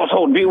Bridge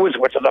household viewers,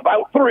 which is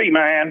about 3,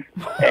 man.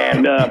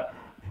 And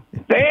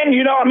then,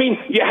 you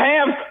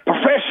have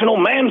professional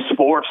men's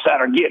sports that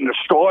are getting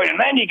destroyed, and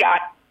then you got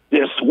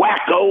this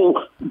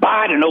wacko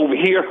Biden over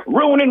here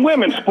ruining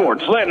women's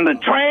sports, letting the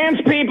trans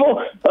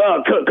people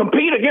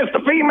compete against the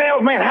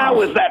females. Man,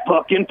 how is that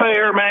fucking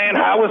fair, man?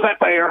 How is that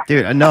fair?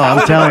 Dude, no,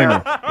 I'm telling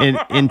you,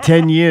 in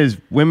 10 years,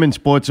 women's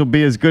sports will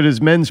be as good as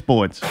men's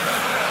sports.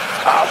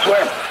 I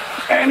swear.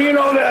 And you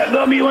know that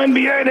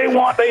WNBA, they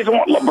want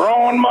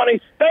LeBron money.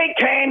 They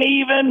can't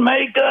even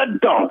make a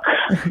dunk.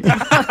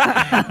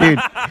 Dude,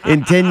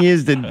 in 10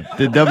 years, the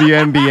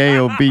WNBA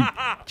will be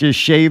just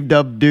shaved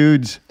up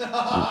dudes. Come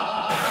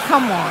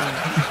on.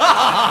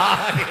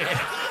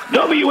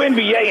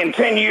 WNBA in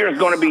 10 years is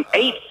going to be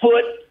 8'6"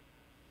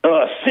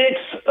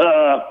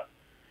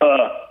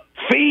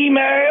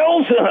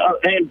 females,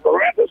 in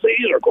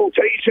parentheses or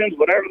quotations,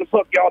 whatever the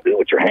fuck y'all do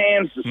with your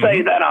hands to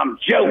say that I'm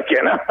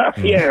joking.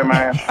 Yeah,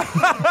 man.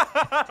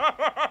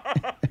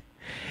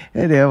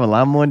 Hey, they have a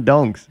lot more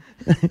dunks.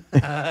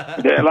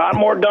 Yeah, a lot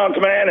more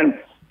dunks, man. And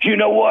you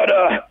know what?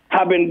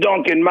 I've been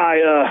dunking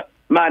my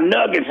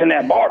nuggets in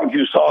that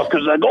barbecue sauce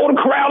because the Golden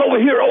Corral over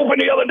here opened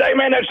the other day,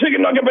 man. That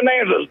chicken nugget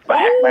bonanza is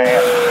back,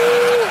 man.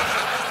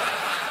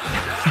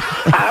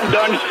 I've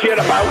done shit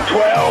about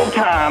 12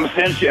 times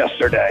since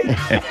yesterday.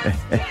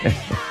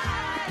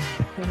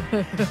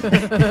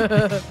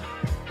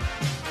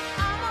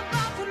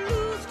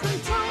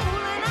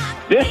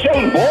 This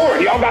show's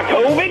boring. Y'all got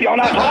COVID? Y'all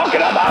not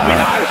talking about me.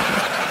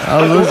 I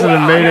was listening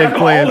to Mayday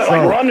play a Like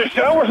song. run the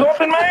show or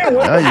something, man?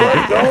 What the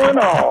fuck's going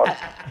on?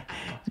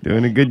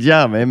 Doing a good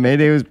job, man.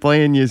 Mayday was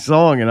playing your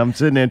song, and I'm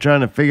sitting there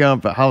trying to figure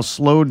out how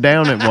slowed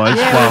down it was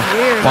Yeah, it was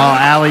weird. while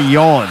Allie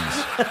yawns.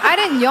 I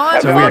didn't yawn.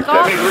 So Fuck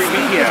off. 73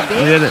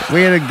 BPM.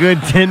 We had a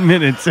good 10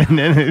 minutes, and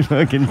then it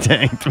fucking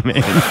tanked,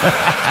 man.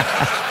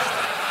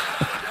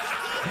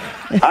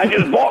 I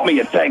just bought me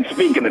a tank,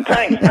 speaking of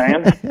tanks,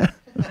 man.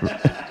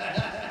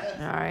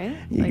 All right.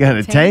 You Like got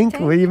a tank?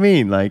 What do you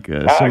mean? Like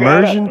a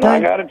submersion I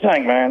tank? got a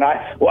tank, man.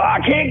 I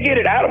can't get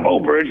it out of Bow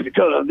Bridge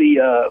because of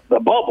the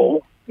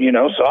bubble,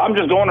 so I'm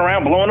just going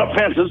around blowing up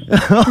fences.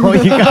 Oh,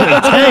 you got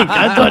a tank.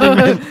 I thought he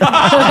meant...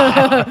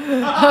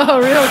 Oh,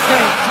 real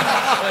tank.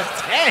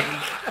 Tank.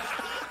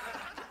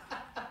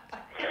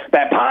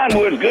 That pine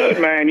wood's good,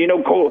 man.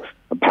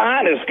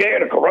 Pine is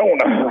scared of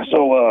corona,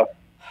 so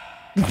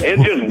it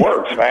just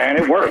works, man.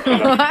 It works.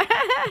 No.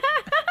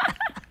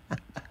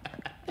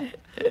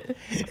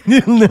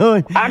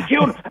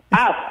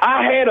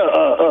 I had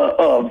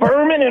a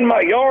vermin in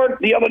my yard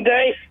the other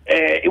day.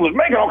 It was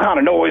making all kind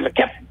of noise. It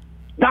kept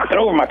knocking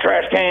over my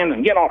trash cans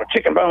and getting all the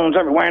chicken bones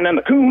everywhere. And then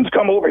the coons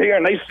come over here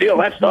and they steal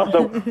that stuff.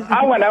 So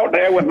I went out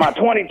there with my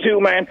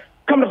 22, man.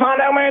 Come to find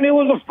out, man, it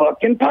was a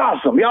fucking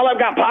possum. Y'all have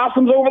got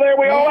possums over there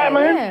where y'all at,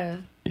 man? Yeah.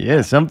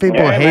 Yeah, some people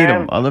Yeah, hate man.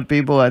 them. Other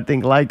people, I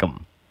think, like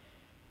them.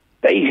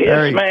 They hiss,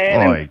 Very-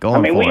 man. boy,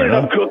 going we for it, ended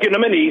up huh? cooking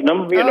them and eating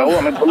them, put a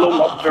little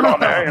mustard on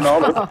there,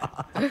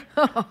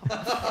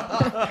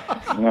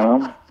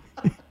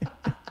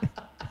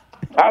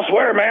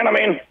 better, man. I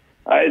mean,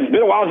 it's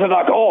been a while since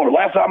I called. The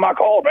last time I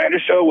called, man,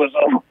 this show was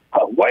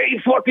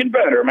way fucking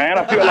better, man.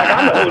 I feel like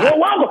I'm the host.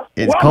 Well,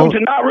 welcome to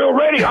Not Real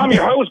Radio. I'm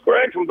your host,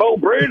 Greg from Bow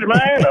Bridge,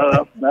 man.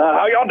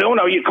 How y'all doing?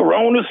 Are you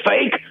Corona's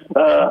fake?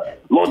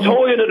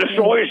 Latoya the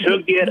Destroyer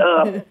should get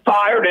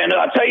fired. And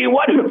I tell you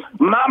what,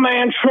 my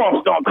man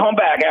Trump's gonna come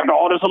back after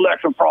all this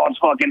election fraud's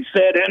fucking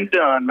said and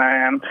done,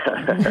 man.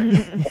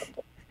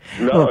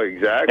 No,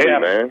 exactly,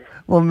 man.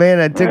 Well, man,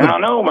 I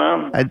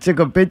took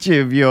a picture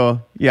of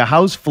your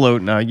house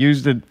float and I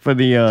used it for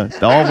the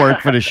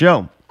artwork for the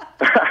show.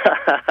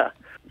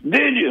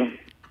 Did you?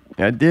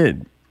 I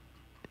did.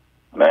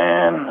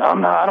 Man,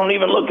 I don't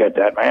even look at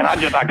that, man. I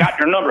got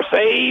your number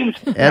saved,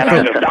 and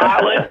I just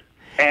dial it,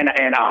 and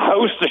I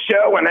host the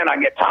show, and then I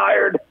get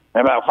tired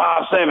in about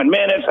 5-7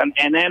 minutes,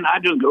 and then I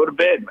just go to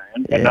bed,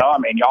 man. Yeah. You know, I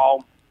mean,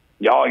 y'all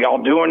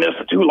doing this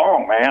for too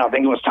long, man. I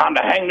think it was time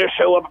to hang this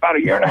show up about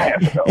 1.5 years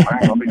ago,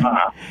 man. I'll be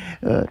lying.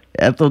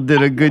 Ethel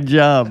did a good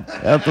job.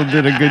 Ethel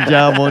did a good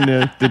job on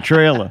the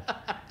trailer.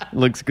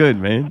 Looks good,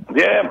 man.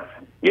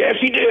 Yeah,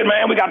 she did,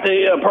 man. We got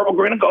the purple,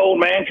 green, and gold,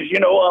 man, because, you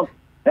know,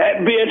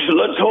 that bitch,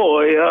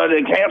 Latoya,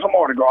 they canceled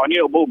Mardi Gras. And, you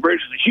know, Bow Bridge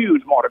is a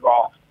huge Mardi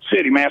Gras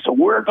city, man. So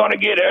we're going to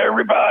get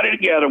everybody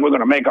together. We're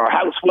going to make our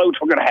house floats.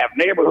 We're going to have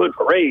neighborhood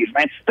parades,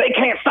 man. They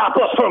can't stop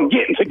us from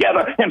getting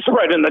together and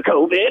spreading the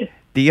COVID.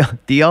 Do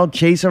y'all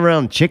chase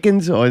around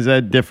chickens, or is that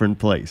a different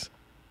place?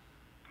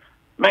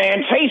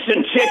 Man,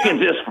 chasing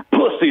chickens is for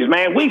pussies,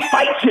 man. We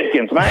fight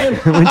chickens, man.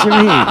 What you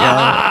mean,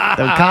 y'all?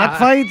 The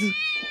cockfights?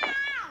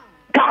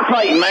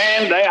 Cockfighting,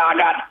 man.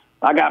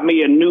 I got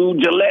me a new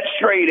Gillette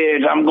straight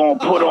edge. I'm gonna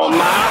put on my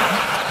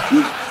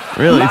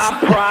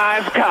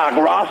prize cock,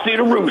 Rossi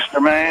the Rooster,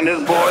 man. This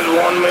boy's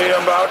won me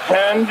about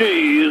 10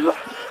 G's.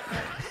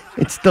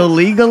 It's still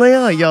legal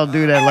there, or y'all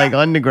do that like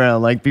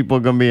underground, like people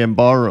are gonna be in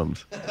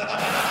barrooms?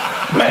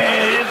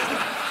 Man,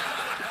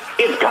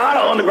 it's kind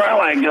of underground,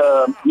 like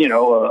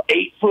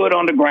 8 foot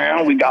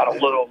underground. We got a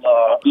little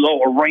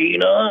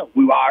arena.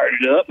 We wired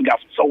it up. We got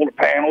some solar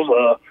panels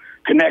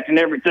connecting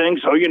everything.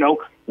 So, you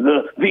know,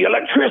 the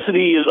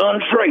electricity is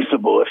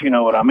untraceable, if you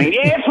know what I mean.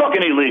 Yeah, it's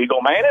fucking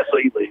illegal, man. It's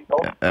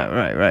illegal.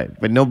 Right.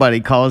 But nobody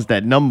calls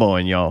that number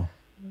on y'all.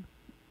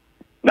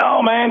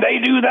 No, man, they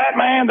do that,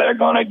 man. They're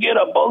going to get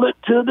a bullet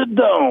to the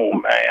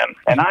dome, man.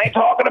 And I ain't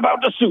talking about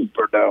the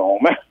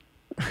Superdome.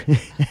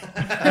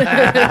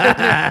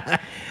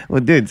 Well,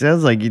 dude,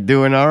 sounds like you're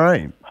doing all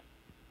right.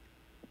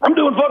 I'm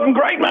doing fucking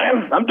great,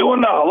 man. I'm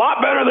doing a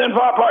lot better than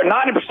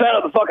 90%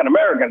 of the fucking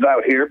Americans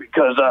out here,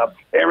 because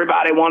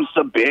everybody wants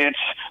to bitch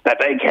that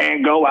they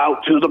can't go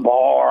out to the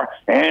bar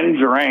and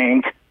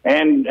drink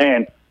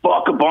and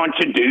fuck a bunch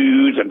of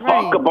dudes and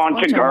fuck a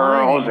bunch of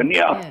girls and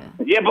a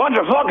bunch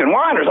of fucking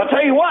whiners. I'll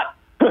tell you what.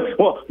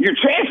 Well, your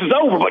chance is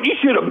over, but you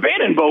should have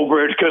been in Bow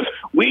Bridge, because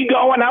we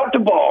going out to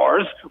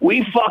bars,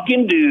 we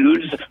fucking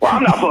dudes. Well,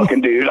 I'm not fucking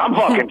dudes, I'm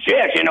fucking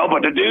chicks, you know,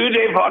 but the dudes,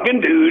 they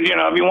fucking dudes, you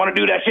know, if you want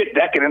to do that shit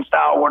decadent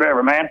style or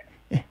whatever, man.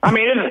 I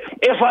mean,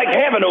 it's like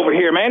heaven over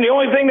here, man. The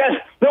only thing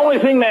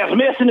that's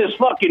missing is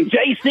fucking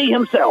JC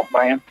himself,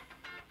 man.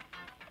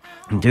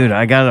 Dude,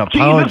 I gotta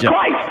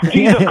apologize.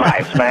 Jesus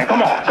Christ, man.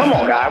 Come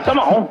on, guys, come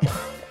on.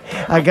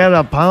 I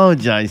gotta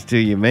apologize to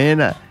you,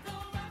 man.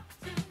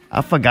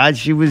 I forgot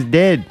she was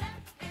dead.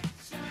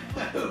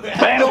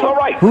 Man, it's all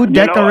right. Who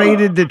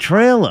decorated the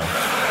trailer?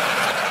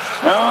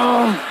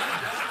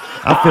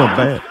 I feel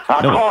bad.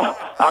 I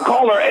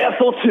call her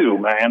Ethel too,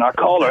 man. I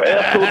call her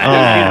Ethel too.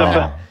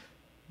 Oh.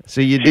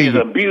 She's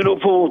a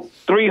beautiful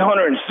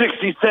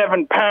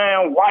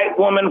 367-pound white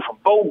woman from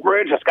Bow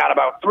Bridge that's got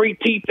about 3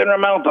 teeth in her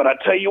mouth. But I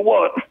tell you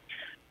what,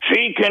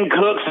 she can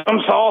cook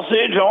some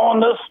sausage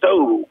on the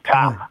stove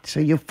top. So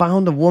you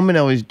found a woman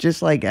that was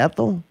just like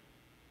Ethel?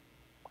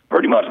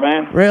 Pretty much,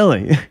 man.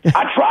 Really?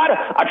 I try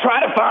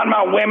to find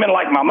my women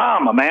like my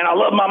mama, man. I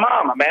love my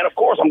mama, man. Of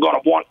course, I'm gonna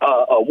want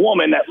a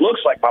woman that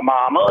looks like my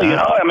mama. You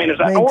know, I mean, is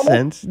that makes normal?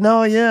 sense?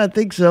 No, yeah, I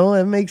think so.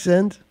 It makes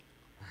sense.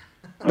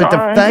 But the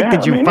fact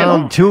that you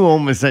found 2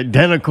 almost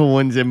identical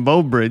ones in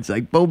Bow Bridge,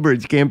 like Bow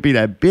Bridge can't be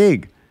that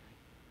big.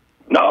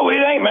 No, it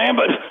ain't, man.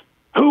 But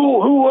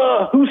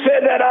who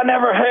said that I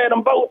never had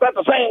them both at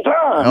the same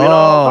time? You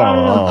know what I'm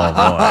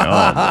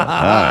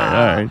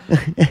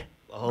saying? All right.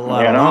 A whole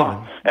lot of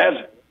loving. That's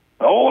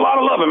a whole lot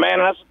of loving, man.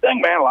 That's the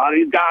thing, man. A lot of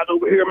these guys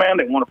over here, man,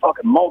 they want to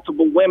fucking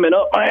multiple women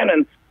up, man,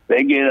 and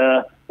they get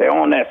they're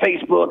on that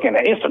Facebook and the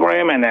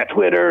Instagram and that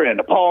Twitter and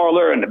the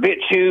Parler and the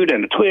BitChute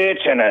and the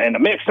Twitch and the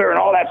Mixer and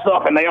all that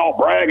stuff, and they all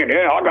bragging,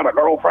 yeah, I got a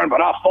girlfriend, but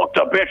I fucked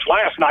a bitch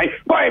last night.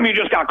 Bam, you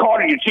just got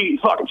caught in your cheating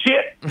fucking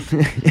shit.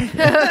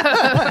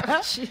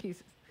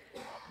 Jesus.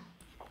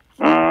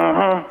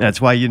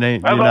 That's why you're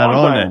not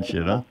on that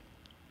shit, huh?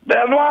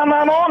 That's why I'm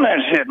not on that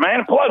shit,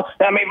 man. Plus,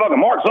 I mean, fucking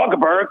Mark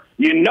Zuckerberg,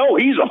 you know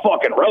he's a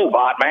fucking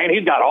robot, man.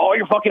 He's got all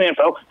your fucking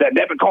info. That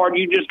debit card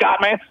you just got,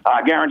 man,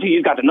 I guarantee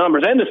he's got the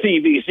numbers and the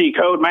CVC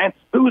code, man.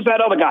 Who's that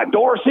other guy?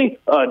 Dorsey?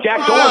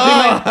 Jack Dorsey,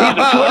 man? He's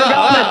a Twitter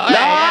guy,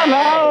 man.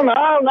 No.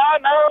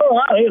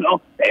 You know.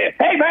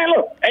 Hey, man,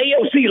 look,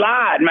 AOC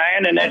lied,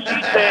 man, and then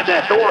she said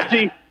that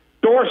Dorsey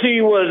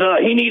was,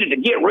 he needed to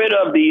get rid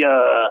of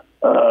the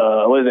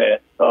what is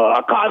it?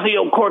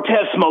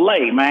 Ocasio-Cortez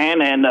Smollett,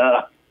 man. And,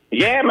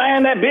 yeah,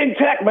 man, that big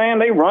tech, man,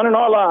 they running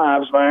our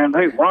lives, man.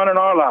 They running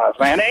our lives,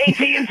 man.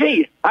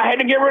 AT&T. I had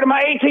to get rid of my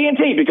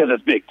AT&T because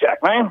it's big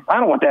tech, man. I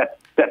don't want that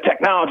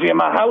technology in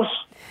my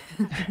house.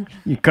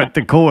 You cut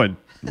the cord.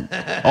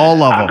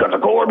 All of them.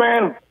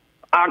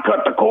 I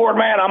cut the cord,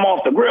 man. I'm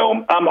off the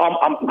grill. I'm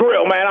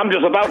grill, man. I'm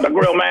just about to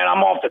grill, man.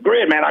 I'm off the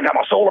grid, man. I got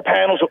my solar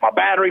panels with my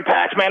battery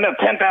packs, man. That's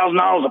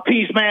 $10,000 a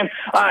piece, man.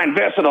 I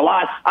invested a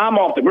lot. I'm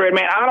off the grid,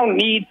 man. I'm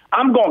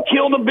going to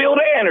kill the bill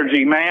to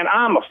energy, man.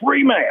 I'm a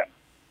free man.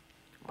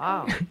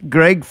 Wow.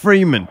 Greg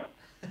Freeman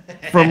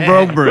from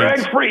Brobridge.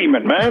 Greg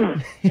Freeman,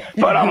 man.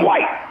 But I'm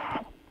white.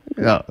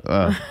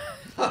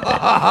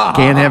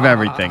 Can't have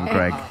everything,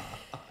 Greg.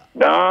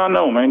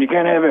 No, man, you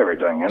can't have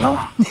everything, you know?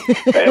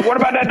 Hey, what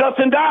about that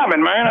Dustin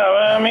Diamond, man?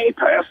 I mean, he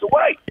passed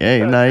away. Yeah,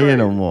 he's not here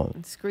no more.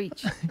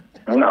 Screech.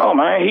 No,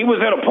 man, he was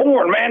in a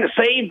porn, man,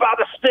 Saved by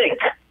the Stink.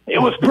 It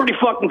was pretty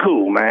fucking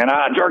cool, man.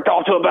 I jerked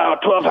off to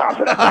about 12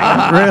 ounces.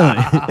 Really?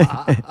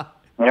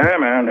 Yeah,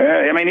 man.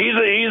 Yeah, I mean,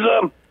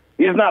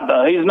 he's not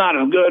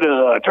as good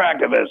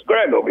attractive as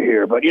Greg over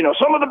here, but you know,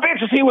 some of the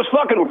bitches he was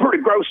fucking were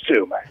pretty gross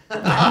too, man.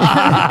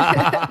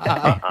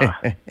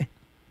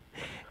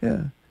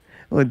 Yeah.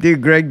 Well, dear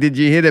Greg, did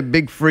you hear that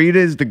Big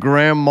Frida's the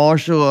Grand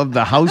Marshal of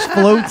the house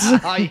floats?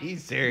 Are you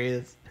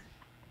serious?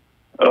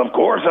 Of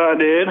course I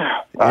did.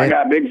 I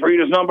got Big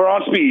Frida's number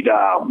on speed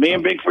dial. Me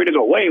and Big Frida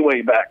go way,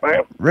 way back,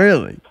 man.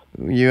 Really?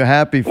 You're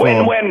happy for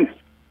him?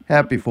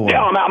 Happy for him?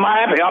 Yeah, I'm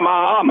happy. I'm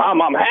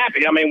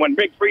happy. I mean, when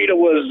Big Frida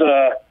was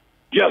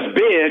just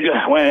big,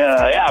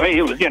 I mean,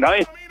 it was, you know,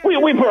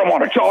 we put him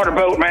on a charter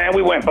boat, man.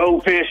 We went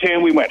boat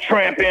fishing, we went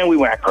shrimping, we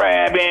went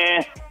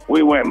crabbing.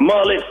 We went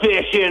mullet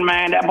fishing,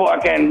 man. That boy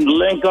can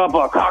link up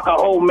a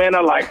cock-a-hole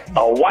minnow like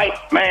a white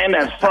man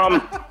that's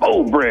from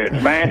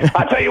Brobridge, man.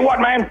 I tell you what,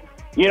 man.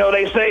 You know,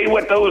 they say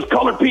with those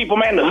colored people,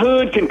 man, the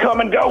hood can come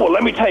and go. Well,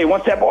 let me tell you,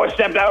 once that boy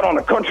stepped out on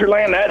the country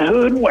land, that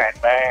hood went,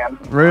 man.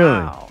 Really?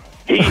 Wow.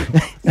 He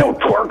no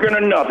twerking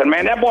or nothing,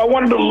 man. That boy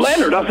wanted to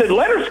Leonard. I said,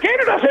 Leonard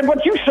Skinner? I said,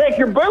 but you shake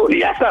your booty.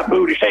 That's not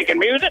booty shaking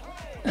music.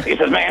 He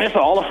says, man, it's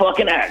all a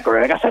fucking act,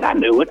 Greg. I said, I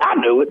knew it.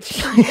 What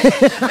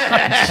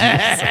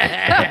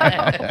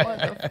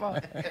the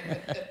fuck?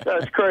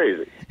 That's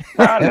crazy.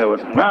 I knew it,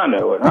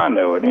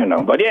 you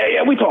know. But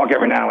yeah, we talk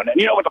every now and then.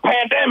 You know, with the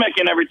pandemic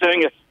and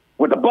everything,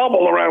 with the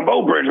bubble around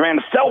Beaubridge, man,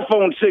 the cell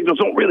phone signals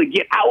don't really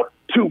get out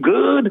too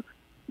good.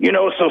 You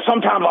know, so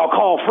sometimes I'll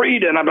call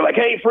Frida and I'll be like,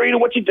 hey, Frida,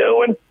 what you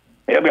doing?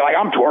 He'll be like,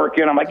 I'm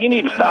twerking. I'm like, you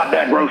need to stop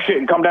that gross shit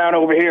and come down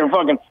over here and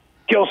fucking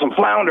kill some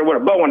flounder with a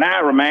bow and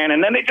arrow, man.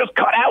 And then they just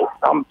cut out.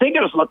 I'm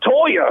thinking it's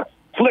LaToya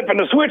flipping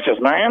the switches,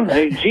 man.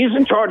 She's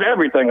in charge of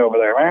everything over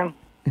there, man.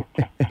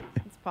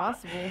 It's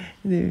possible.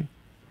 Yeah.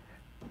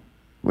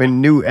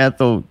 When new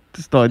Ethel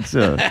starts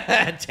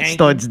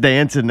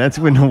dancing, that's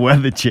when the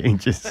weather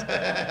changes.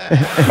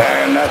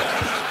 Man,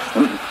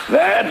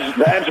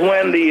 that's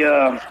when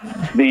the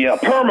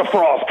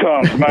permafrost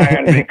comes,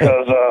 man,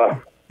 because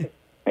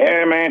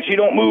yeah, man, she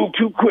don't move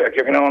too quick,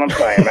 if you know what I'm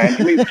saying, man.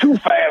 She moves too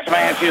fast,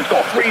 man. She's just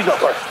going to freeze up.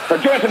 Her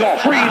joints are going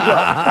to freeze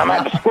up. I'm going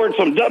to have to squirt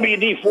some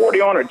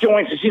WD-40 on her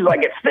joints, and she's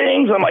like, it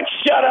stings. I'm like,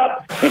 shut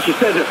up. And she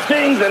says it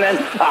stings, and then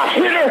I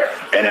hit her,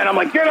 and then I'm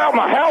like, get out of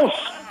my house.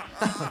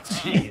 Oh,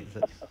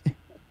 Jesus.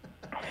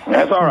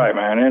 That's all right,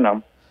 man, you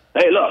know.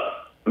 Hey, look,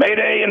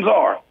 Mayday and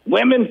Czar.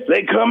 Women,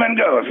 they come and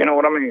go, if you know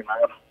what I mean,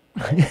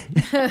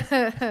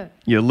 man.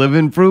 You're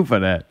living proof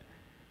of that.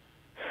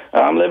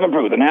 I'm living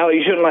proof. And Al,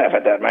 you shouldn't laugh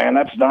at that, man.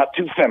 That's not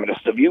too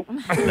feminist of you.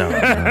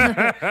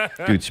 No.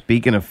 Dude,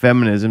 speaking of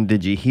feminism,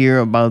 did you hear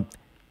about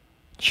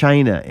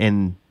China?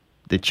 And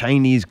the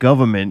Chinese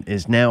government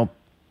is now,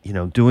 you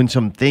know, doing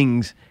some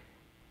things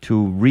to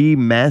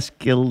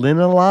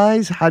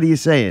remasculinize. How do you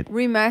say it?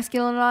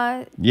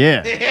 Remasculinize?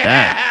 Yeah.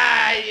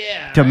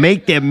 Yeah. To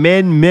make their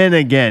men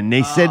again.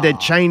 They said that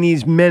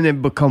Chinese men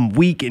have become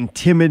weak and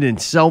timid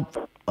and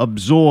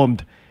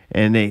self-absorbed,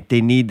 and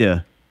they need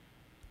to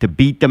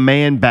beat the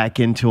man back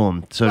into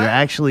them. So they're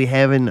actually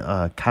having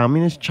a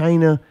communist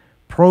China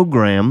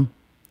program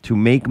to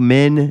make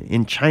men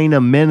in China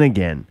men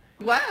again.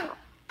 Wow.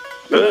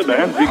 Good,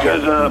 man,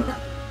 because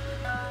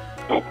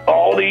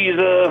all these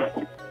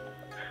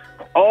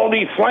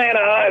slant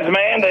eyes,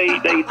 man,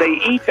 they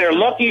eat their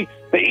lucky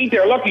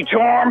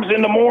charms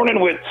in the morning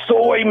with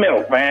soy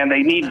milk, man.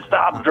 They need to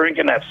stop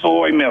drinking that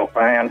soy milk,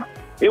 man.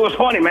 It was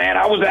funny, man.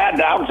 I was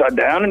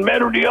down in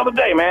Medford the other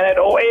day, man, at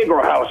old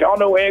Agro House. Y'all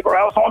know Agro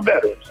House on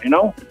Veterans, you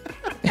know?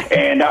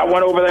 And I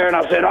went over there and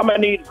I said, I'm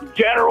going to need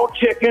General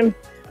Chicken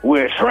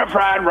with shrimp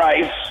fried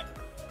rice.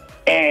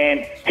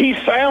 And he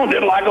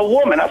sounded like a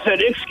woman. I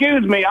said,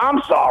 excuse me,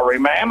 I'm sorry,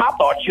 ma'am. I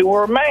thought you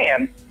were a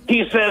man.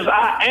 He says,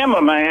 I am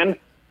a man.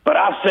 But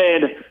I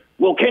said,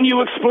 well, can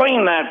you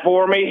explain that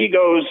for me? He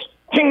goes,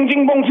 ching,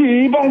 ching, bong,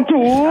 chee, bong,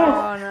 choo.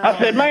 Oh, no. I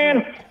said,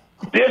 man,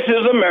 this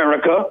is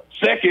America.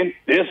 Second,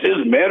 this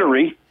is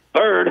Metairie.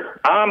 Third,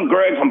 I'm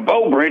Greg from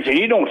Beaubridge, and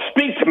you don't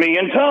speak to me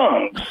in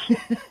tongues.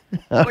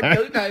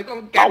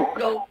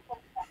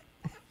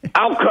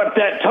 I'll cut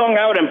that tongue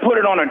out and put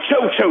it on a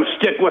cho-cho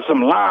stick with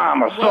some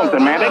lime or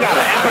something, man. They got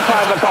an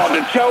appetizer called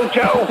the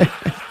cho-cho.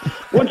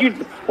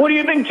 What do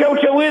you think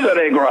cho-cho is at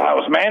Agro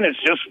House, man? It's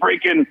just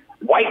freaking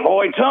white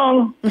boy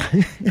tongue.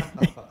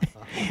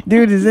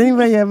 Dude, has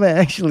anybody ever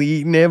actually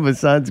eaten there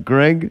besides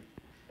Greg?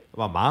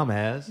 My mom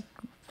has.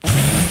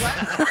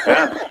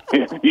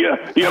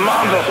 Your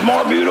mom's a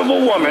smart,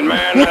 beautiful woman,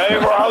 man.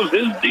 Agro House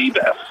is the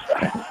best.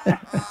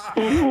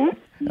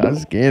 I'm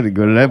scared to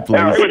go to that place.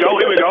 Now, here we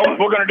go.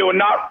 We're going to do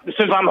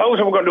since I'm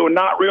hosting, we're going to do a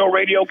not real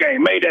radio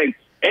game. Mayday.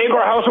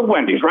 Agro House or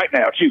Wendy's right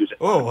now. Choose it.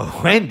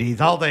 Oh,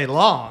 Wendy's all day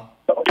long.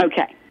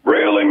 Okay.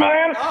 Really,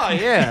 man? Oh,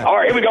 yeah. All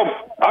right, here we go.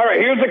 All right,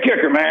 here's the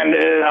kicker, man.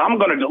 I'm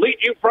going to delete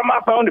you from my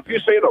phone if you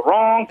say the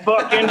wrong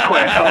fucking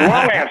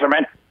wrong answer,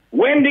 man.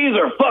 Wendy's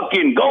or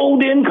fucking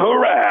Golden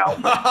Corral.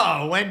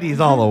 Oh, Wendy's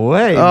all the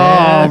way, Oh,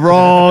 man.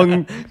 wrong.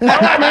 All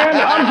right, man.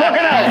 I'm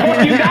fucking out.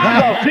 Fuck you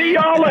guys. I'll see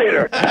y'all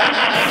later.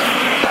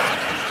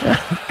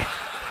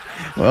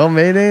 Well,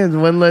 Mayday is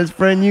one less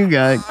friend you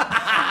got.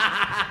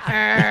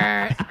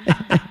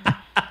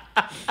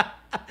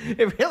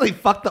 It really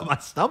fucked up my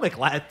stomach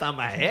last time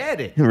I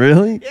had it.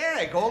 Really?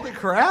 Yeah, Golden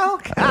Corral?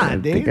 I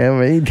God, think dude. I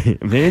made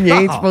it. Man, you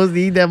ain't supposed to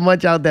eat that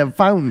much out that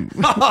fountain.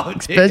 Oh,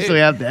 dude. Especially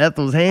after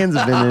Ethel's hands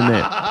have been in there.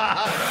 Maybe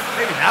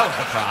that was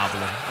the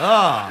problem.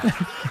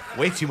 Oh,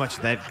 way too much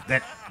of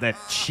that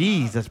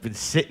cheese that's been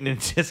sitting and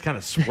just kind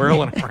of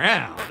swirling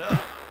around.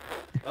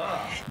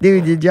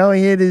 Dude, did y'all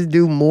hear this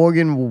dude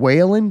Morgan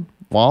Wallen?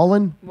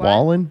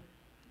 What?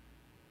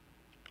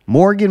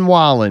 Morgan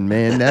Wallen,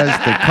 man.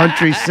 That's the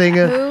country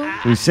singer Who?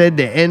 who said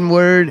the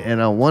N-word,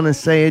 and I want to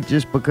say it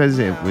just because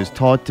it was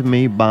taught to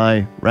me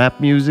by rap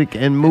music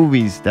and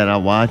movies that I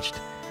watched.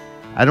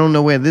 I don't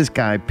know where this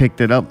guy picked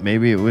it up.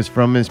 Maybe it was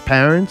from his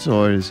parents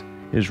or his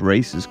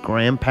racist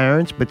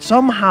grandparents, but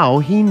somehow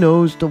he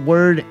knows the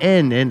word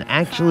N and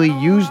actually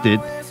used it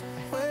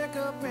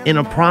in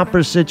a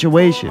proper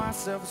situation.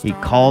 He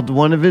called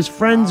one of his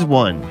friends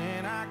one.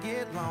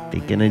 I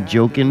think in a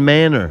joking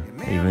manner.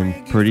 Even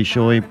pretty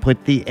sure he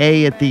put the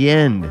A at the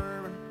end.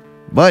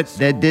 But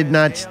that did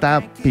not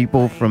stop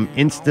people from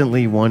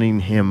instantly wanting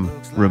him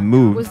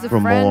removed Was the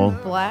from friend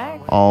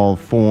black? all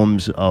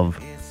forms of,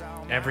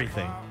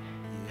 Everything.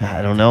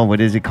 I don't know,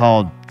 what is it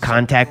called?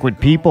 Contact with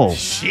people.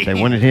 Shit, They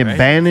wanted him right?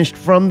 banished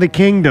from the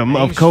kingdom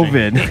of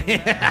Mainstream.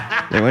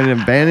 COVID. They wanted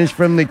him banished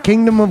from the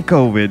kingdom of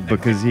COVID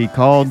because he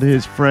called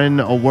his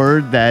friend a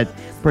word that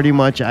pretty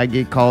much I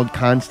get called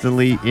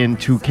constantly in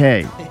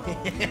 2K.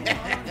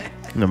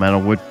 No matter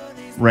what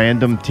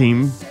random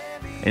team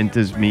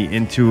enters me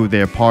into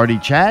their party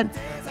chat,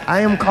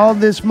 I am called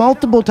this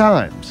multiple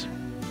times.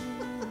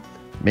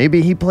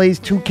 Maybe he plays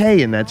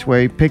 2K and that's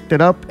where he picked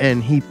it up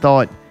and he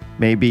thought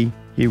maybe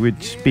he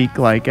would speak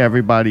like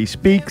everybody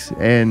speaks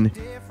and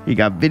he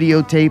got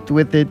videotaped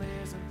with it.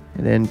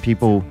 And then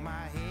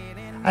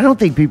I don't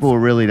think people were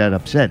really that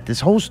upset. This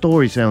whole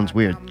story sounds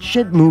weird.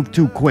 Shit moved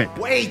too quick.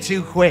 Way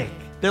too quick.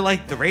 They're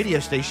like, the radio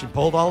station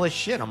pulled all this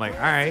shit. I'm like,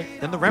 all right.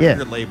 Then the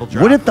record label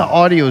dropped. What if the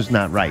audio's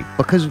not right?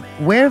 Because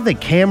where the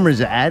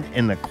camera's at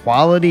and the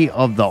quality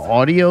of the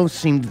audio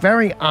seemed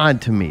very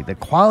odd to me. The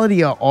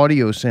quality of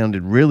audio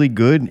sounded really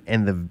good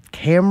and the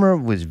camera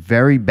was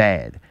very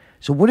bad.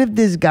 So what if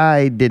this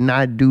guy did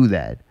not do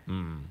that?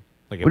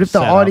 Like it What was if the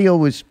set up? audio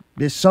was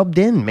subbed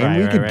in, man?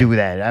 Right, We could do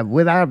that.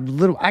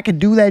 I could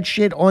do that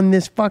shit on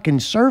this fucking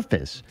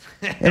Surface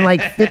in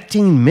like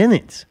 15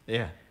 minutes.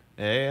 Yeah.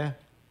 Yeah.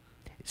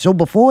 So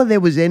before there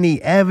was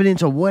any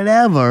evidence or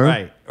whatever,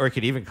 Right. Or it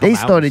could even come they out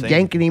started and say-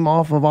 yanking him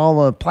off of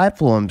all the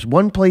platforms.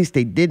 One place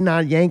they did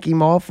not yank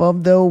him off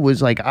of, though,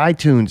 was like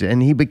iTunes,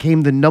 and he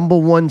became the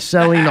 #1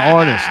 selling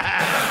artist.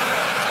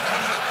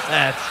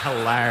 That's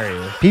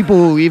hilarious. People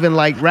who even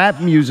like rap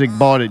music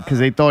bought it because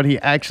they thought he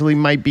actually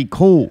might be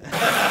cool.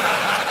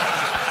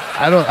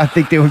 I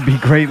think they would be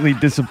greatly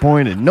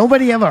disappointed.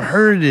 Nobody ever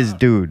heard of this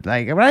dude,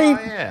 like, right?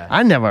 Oh, yeah.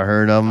 I never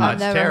heard of him. Oh,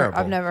 it's terrible.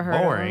 I've never heard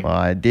of Boring. him. Well,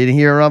 I did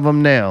hear of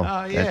him now.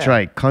 Oh, yeah. That's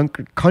right,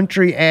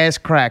 country ass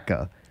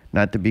cracker,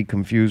 not to be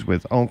confused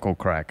with Uncle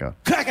Cracker.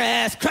 Cracker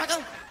ass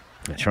cracker.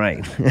 That's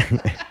right.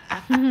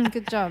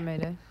 Good job,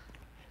 Mayday.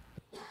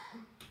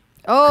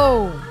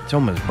 Oh, It's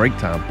almost break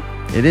time.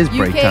 It is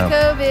break UK time.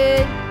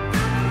 COVID.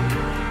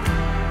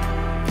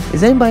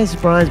 Is anybody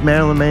surprised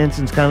Marilyn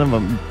Manson's kind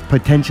of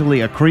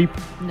potentially a creep?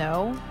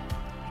 No.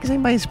 Is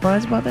anybody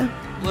surprised about that?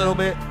 A little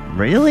bit.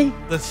 Really?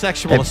 The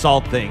sexual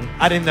assault thing.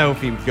 I didn't know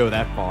if he would go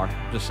that far.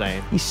 Just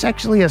saying. He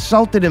sexually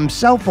assaulted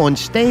himself on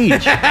stage.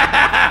 All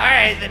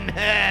right, then.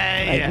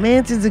 Like,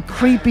 Manson's a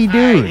creepy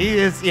dude. He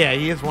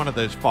is one of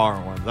those far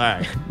ones. All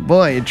right.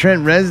 Boy, and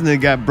Trent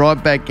Reznor got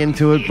brought back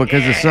into it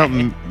because of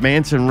something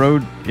Manson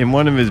wrote in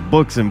one of his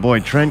books, and boy,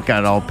 Trent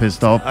got all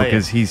pissed off Oh, yeah.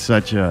 because he's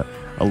such a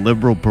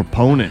liberal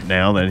proponent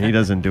now that he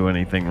doesn't do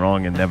anything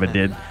wrong and never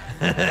did.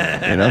 You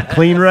know,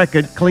 clean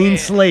record, clean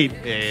slate.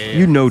 Yeah.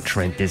 You know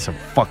Trent did some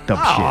fucked up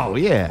shit. Oh,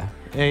 yeah.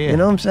 Yeah. You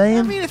know what I'm saying?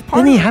 I mean, it's part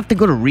Didn't he of it. have to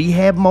go to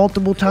rehab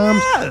multiple times?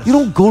 Yes. You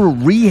don't go to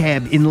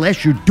rehab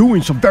unless you're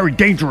doing some very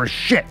dangerous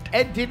shit.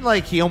 And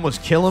didn't, he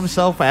almost kill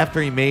himself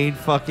after he made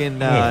fucking,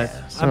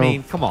 Yeah, so- I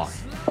mean, come on.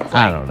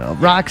 I don't know.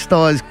 Rock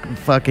stars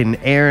fucking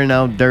airing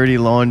out dirty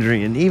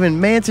laundry, and even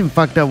Manson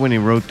fucked up when he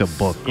wrote the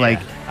book.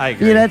 Yeah, I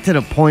agree. You're that to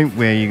the point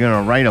where you're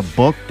gonna write a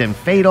book, then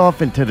fade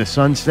off into the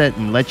sunset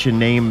and let your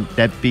name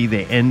that be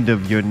the end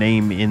of your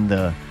name in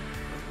the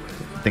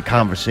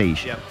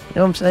conversation. Yep. You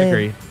know what I'm saying?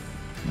 Agreed.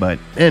 But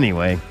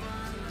anyway,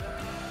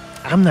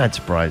 I'm not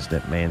surprised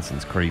that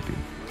Manson's creepy.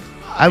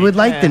 I would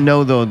like to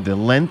know, though, the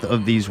length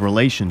of these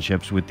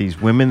relationships with these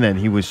women that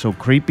he was so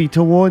creepy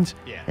towards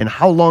and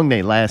how long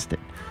they lasted.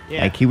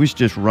 Yeah. Like, he was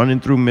just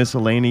running through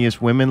miscellaneous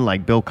women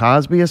like Bill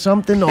Cosby or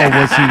something? Or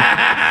was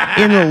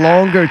he in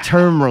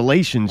longer-term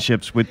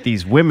relationships with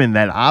these women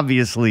that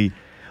obviously,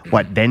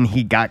 then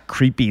he got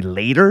creepy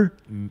later?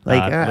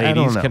 Like, I ladies,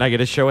 don't know. can I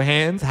get a show of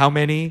hands? How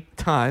many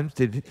times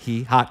did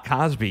he hot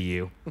Cosby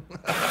you?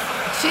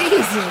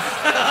 Jesus. You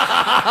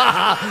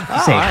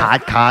say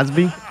hot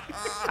Cosby?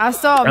 I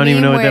saw a I don't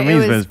even meme know what that where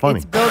means, but it's funny.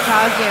 It's Bill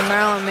Cosby and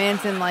Marilyn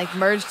Manson like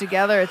merged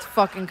together. It's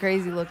fucking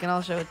crazy looking.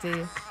 I'll show it to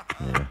you.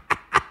 Yeah.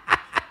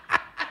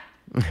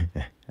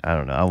 I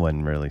don't know. I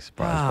wasn't really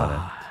surprised by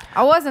that.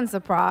 I wasn't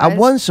surprised. I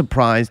was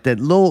surprised that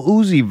Lil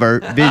Uzi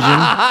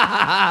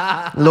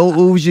Vision. Lil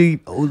Uzi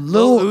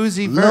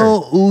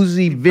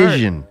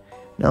Vision.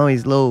 No,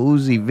 he's Lil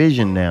Uzi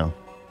Vision now.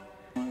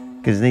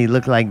 Because he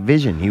looked like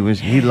Vision.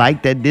 He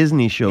liked that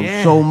Disney show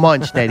so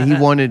much that he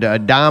wanted a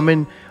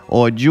diamond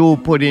or a jewel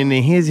put into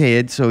his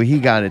head, so he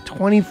got a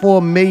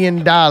 $24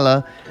 million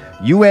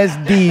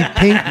USD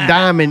pink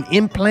diamond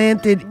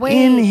implanted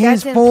in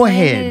his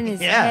forehead. In his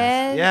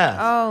head? yeah.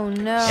 Oh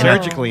no.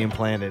 Surgically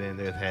implanted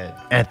into his head.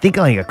 And I think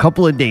like a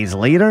couple of days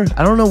later,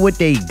 I don't know what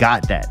day he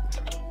got that,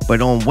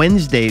 but on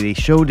Wednesday they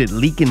showed it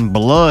leaking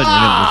blood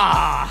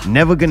and it was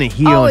never gonna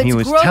heal. Oh, and he it's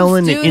was gross,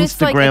 telling dude. the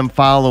It's like Instagram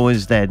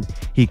followers that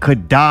he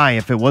could die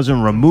if it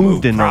wasn't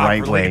removed in the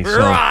right way. So,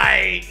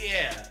 Right,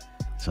 yeah.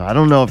 so I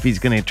don't know if he's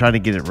gonna try to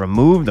get it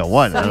removed or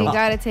what. So I don't he know.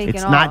 got it taken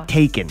It's off. not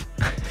taken.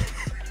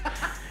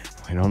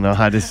 I don't know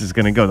how this is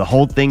gonna go. The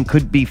whole thing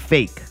could be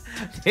fake.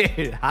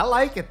 Dude, I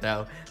like it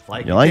though. It's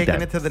like You you're like taking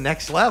that? it to the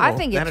next level. I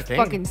think it's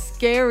entertaining. fucking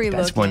scary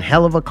That's looking. one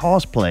hell of a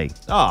cosplay.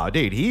 Oh,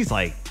 dude, he's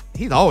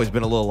always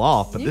been a little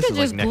off, but You this could is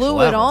like just next glue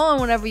level. it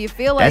on whenever you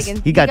feel like. That's-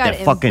 And he got it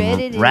that fucking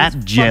embedded in rap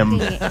his gem.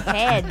 fucking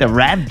head. The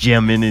rap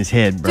gem in his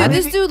head, bro. Dude,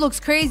 this dude looks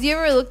crazy. You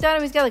ever looked at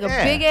him? He's got like a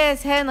Yeah. big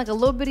ass head and like a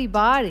little bitty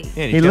body.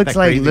 Yeah, and he's He got looks that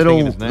like crazy thing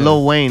in his nose.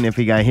 Lil Wayne if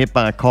he got hit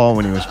by a car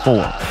when he was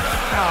 4.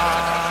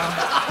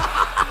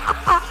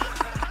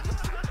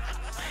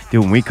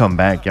 Dude, when we come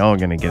back, y'all are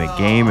going to get a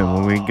game, and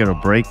when we get a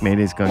break,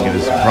 maybe it's going to get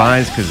a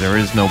surprise because there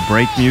is no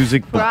break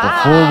music. But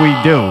before we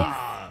do,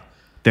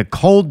 the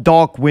cold,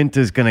 dark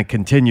winter is going to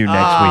continue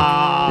next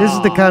week. This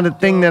is the kind of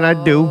thing that I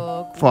do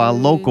for our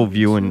local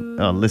viewing,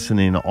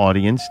 listening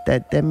audience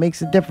that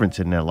makes a difference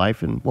in their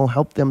life and will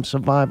help them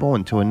survive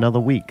on to another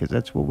week because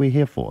that's what we're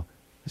here for,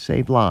 to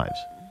save lives.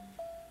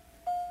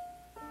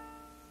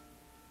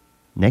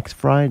 Next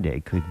Friday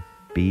could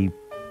be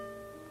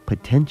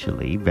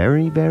potentially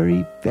very,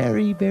 very,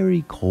 very,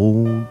 very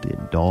cold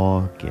and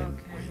dark and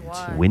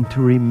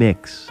wintry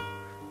mix.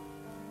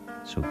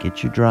 So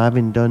get your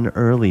driving done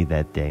early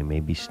that day.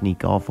 Maybe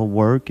sneak off of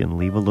work and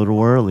leave a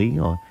little early,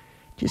 or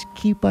just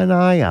keep an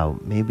eye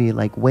out. Maybe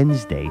like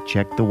Wednesday,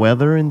 check the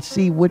weather and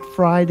see what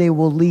Friday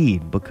will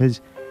lead,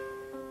 because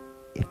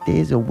if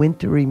there's a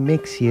wintry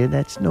mix here,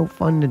 that's no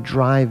fun to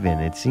drive in.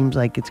 It seems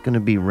like it's going to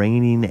be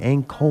raining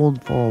and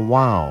cold for a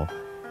while.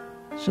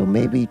 So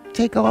maybe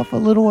take off a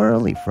little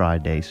early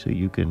Friday so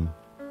you can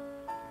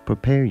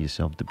prepare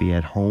yourself to be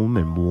at home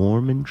and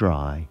warm and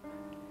dry.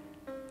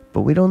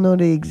 But we don't know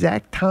the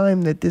exact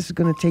time that this is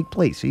going to take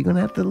place. So you're going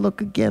to have to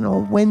look again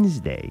on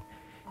Wednesday.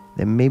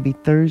 Then maybe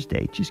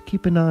Thursday. Just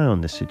keep an eye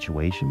on the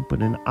situation.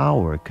 But an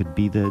hour could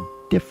be the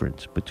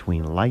difference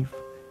between life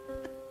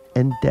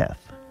and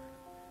death.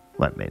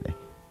 What, Mayday?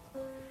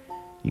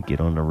 You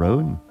get on the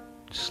road and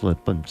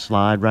slip and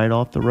slide right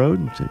off the road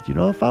and said, you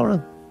know, if I would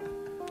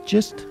have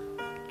just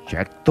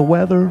checked the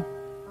weather,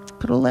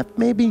 could have left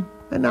maybe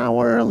an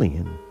hour early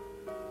and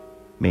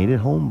made it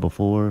home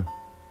before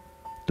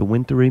the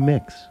wintry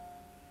mix.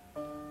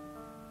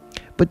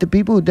 But the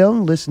people who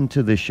don't listen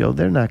to the show,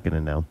 they're not going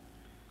to know.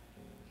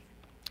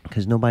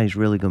 Because nobody's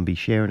really going to be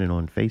sharing it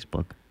on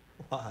Facebook.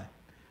 Why?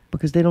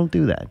 Because they don't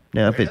do that.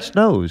 Now, if it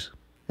snows,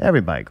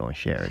 everybody going to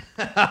share it.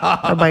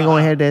 Everybody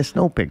going to have that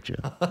snow picture.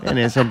 And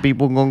then some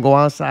people going to go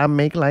outside and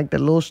make like the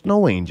little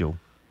snow angel.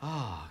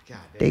 Oh, God.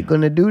 They're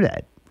going to do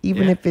that.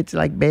 Even if it's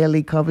like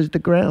barely covers the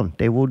ground,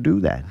 they will do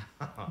that.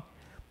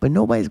 But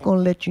nobody's going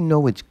to let you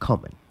know it's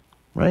coming,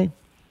 right?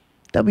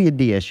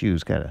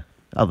 WDSU's got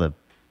other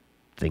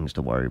things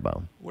to worry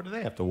about. What do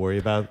they have to worry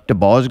about? The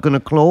bar's going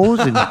to close.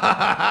 And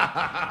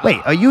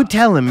wait, are you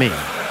telling me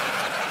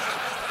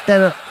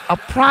that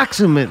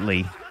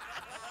approximately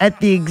at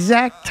the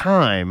exact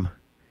time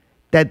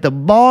that the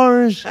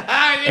bars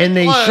and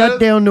they shut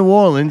down New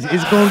Orleans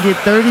is going to get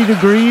 30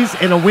 degrees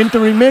in a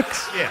wintry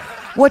mix? Yeah.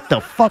 What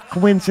the fuck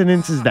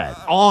coincidence is that?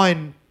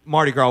 On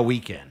Mardi Gras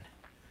weekend.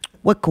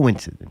 What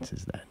coincidence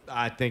is that?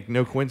 I think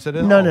no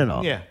coincidence. None at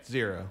all. Yeah,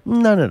 zero.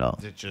 None at all.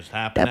 It just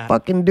happened. That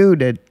fucking dude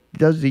that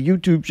does the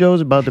YouTube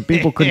shows about the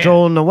people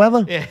controlling the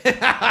weather.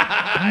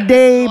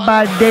 Day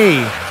by day,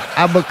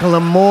 I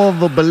become more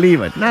of a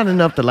believer. Not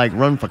enough to like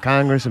run for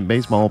Congress and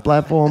base my whole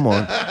platform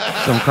on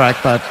some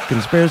crackpot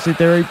conspiracy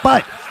theory,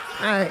 but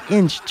I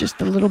inch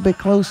just a little bit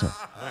closer.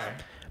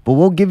 But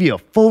we'll give you a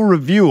full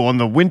review on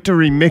the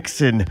wintry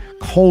mix in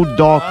cold,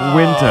 dark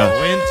winter.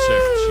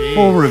 Winter,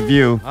 Full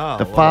review Oh,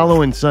 the Lord.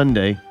 following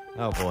Sunday,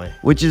 Oh, boy.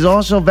 which is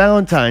also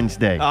Valentine's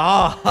Day.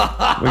 Oh,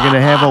 We're going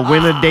to have a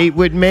winner date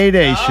with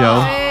Mayday show.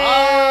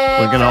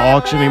 We're going to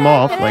auction him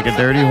off like a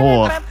dirty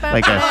whore,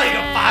 like a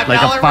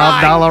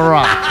 $5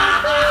 rock.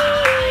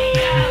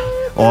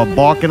 Or a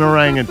barking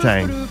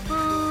orangutan.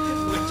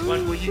 Which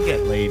one will you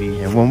get, lady?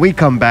 And when we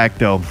come back,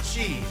 though,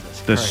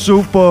 Jesus the Christ.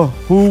 Super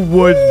Who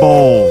Would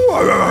Bowl.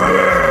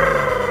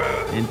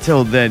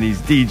 Until then, he's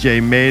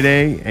DJ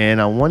Mayday,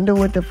 and I wonder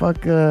what the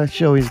fuck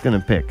show he's going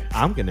to pick.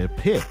 I'm going to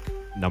pick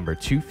number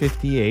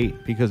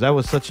 258 because that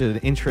was such an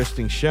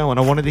interesting show, and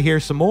I wanted to hear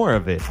some more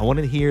of it. I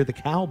wanted to hear the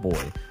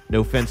cowboy.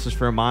 No Fences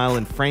for a Mile,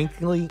 and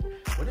frankly,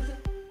 what is it?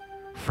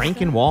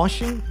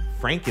 Frankenwashing?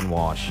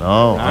 Frankenwash. Oh,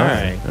 all all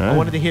right. right. I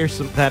wanted to hear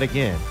that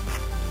again.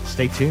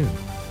 Stay tuned.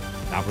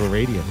 Outro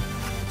Radio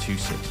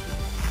 260.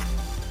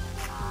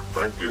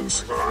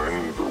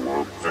 Frankenstein, the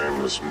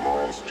world-famous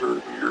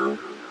monster here,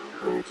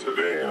 and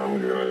today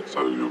I'm going to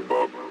tell you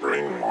about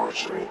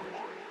brainwashing.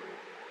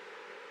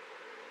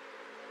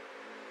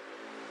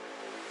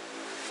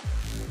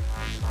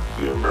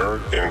 The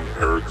American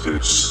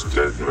Heritage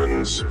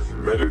Stedman's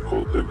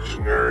Medical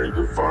Dictionary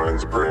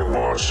defines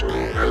brainwashing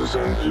as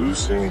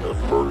inducing a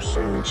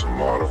person to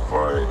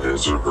modify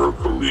his or her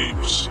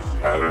beliefs,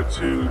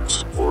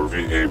 attitudes, or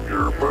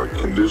behavior by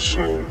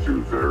conditioning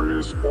through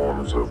various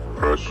forms of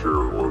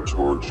pressure or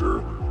torture.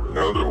 In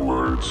other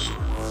words,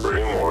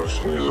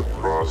 brainwashing is a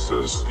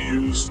process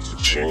used to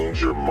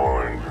change your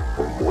mind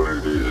from what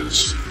it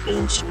is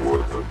into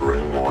what the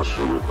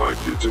brainwasher would like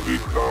it to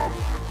become.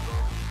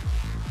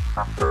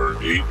 There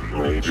are 8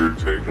 major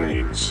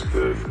techniques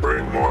that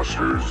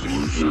brainwashers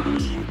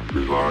usually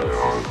rely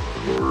on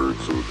in order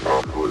to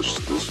accomplish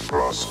this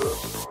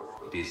process.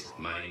 It is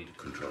mind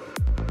control.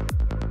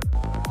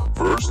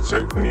 First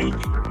technique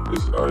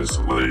is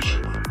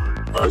isolation.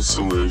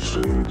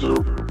 Isolation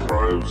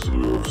deprives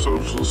you of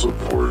social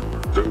support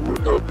that would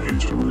help you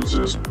to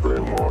resist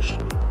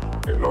brainwashing.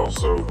 It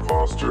also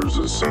fosters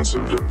a sense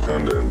of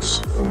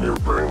dependence on your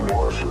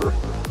brainwasher,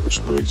 which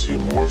makes you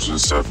more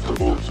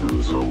susceptible to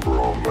his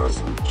overall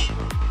message.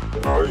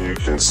 And all you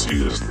can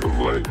see is the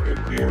light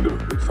at the end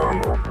of the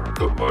tunnel.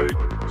 The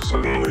light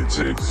suddenly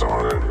takes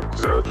on an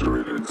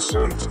exaggerated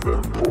sense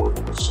of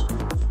importance.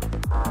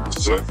 The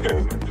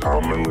second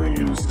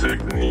commonly used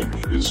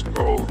technique is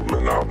called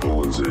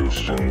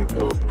monopolization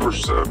of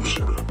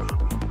perception.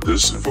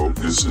 This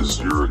focuses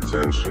your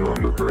attention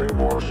on the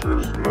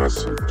brainwasher's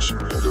message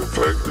and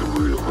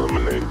effectively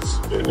eliminates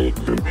any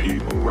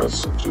competing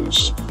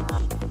messages.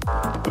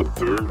 The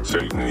third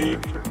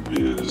technique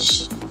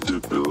is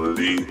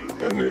debility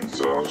and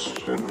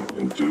exhaustion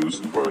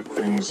induced by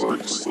things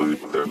like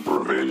sleep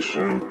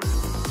deprivation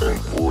and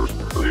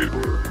forced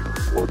labor.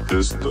 What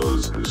this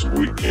does is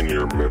weaken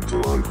your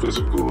mental and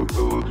physical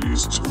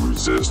abilities to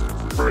resist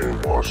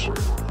brainwashing.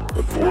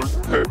 The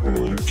fourth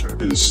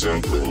technique is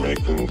simply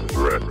making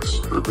threats.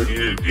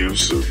 Repeated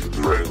use of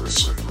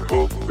threats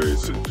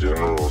cultivates a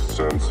general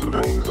sense of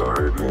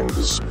anxiety and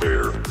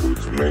despair,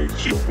 which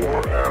makes you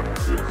more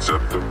apt to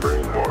accept the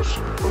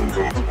brainwashing when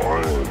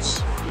compliance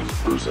is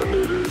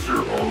presented as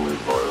your only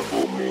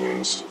viable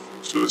means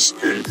to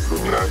escape from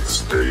that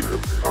state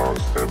of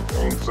constant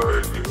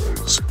anxiety and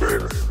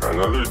despair.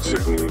 Another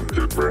technique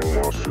that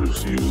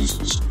brainwashers use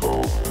is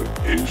called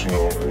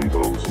occasional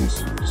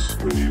indulgences.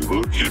 When you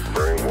look at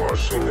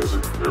brainwashing as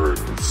a carrot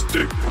and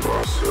stick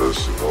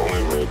process, it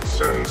only makes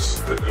sense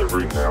that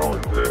every now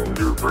and then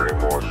your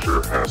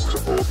brainwasher has to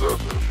hold up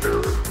the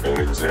carrot.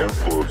 An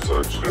example of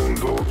such an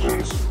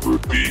indulgence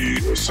would be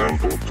a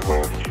simple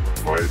Twinkie.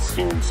 Might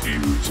seem to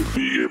you to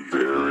be a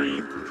very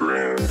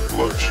grand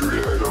luxury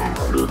item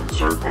under the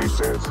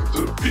circumstances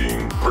of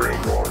being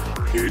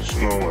brainwashed.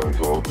 Occasional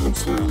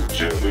indulgences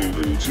gently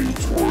lead you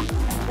toward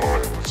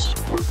compliance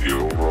with the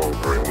overall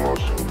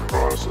brainwashing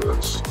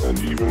process and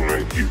even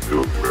make you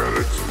feel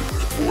gratitude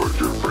toward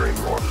your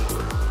brainwasher.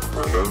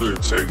 Another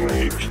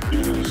technique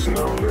is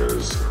known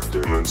as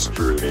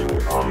demonstrating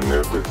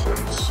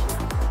omnipotence.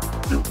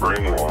 Your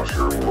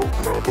brainwasher will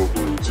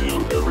probably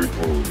do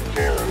everything you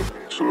can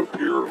to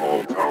appear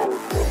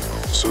all-powerful,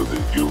 so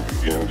that you'll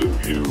begin to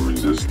view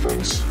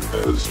resistance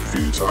as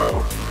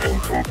futile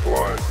and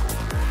comply.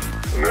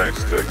 The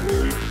next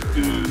technique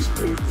is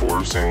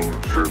enforcing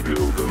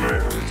trivial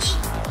demands.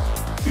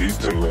 These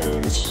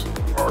demands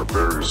are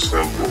very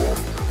simple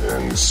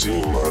and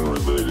seem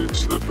unrelated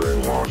to the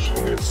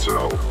brainwashing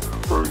itself.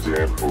 For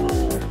example,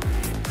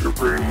 your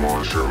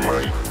brainwasher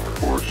might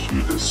force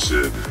you to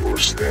sit or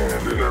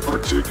stand in a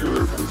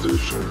particular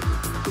position.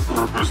 The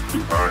purpose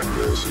behind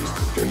this is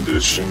to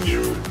condition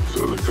you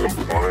so that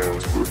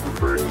compliance with the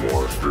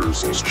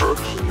brainwasher's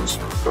instructions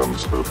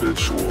becomes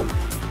habitual.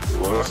 The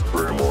last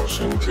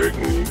brainwashing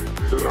technique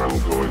that I'm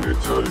going to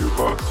tell you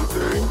about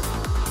today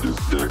is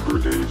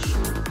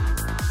degradation.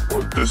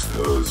 What this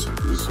does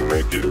is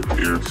make it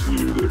appear to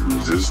you that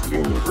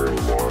resisting the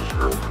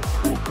brainwasher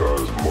will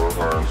cause more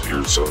harm to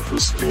your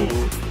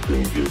self-esteem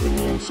than giving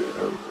in to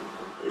him.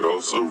 It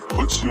also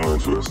puts you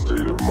into a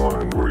state of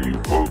mind where you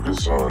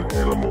focus on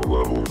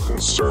animal-level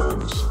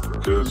concerns,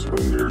 because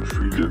when you're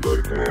treated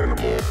like an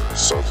animal,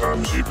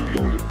 sometimes you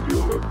begin to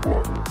feel like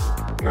one.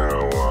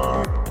 Now,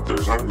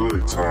 there's not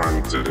really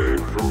time today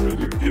for me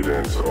to get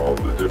into all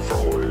the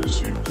different ways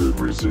you could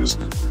resist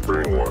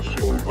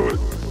brainwashing, but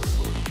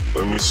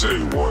let me say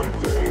one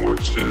thing,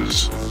 which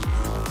is,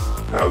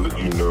 now that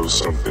you know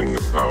something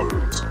about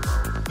it,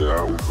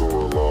 that will go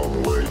a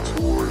long way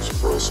towards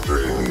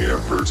frustrating the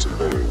efforts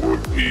of any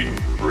would-be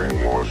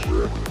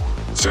brainwasher.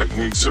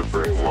 Techniques of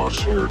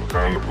brainwashing are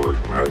kind of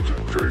like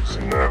magic tricks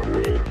in that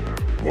way.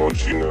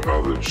 Once you know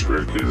how the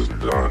trick is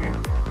done,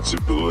 its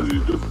ability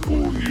to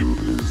fool you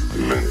is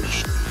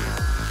diminished.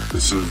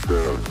 This has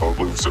been a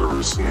public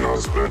service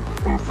announcement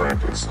from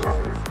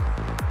Frankenstein.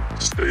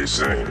 Stay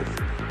sane.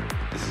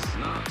 This is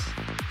not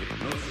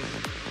hypnosis.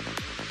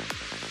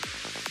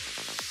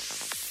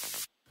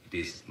 It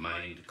is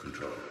mind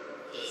control.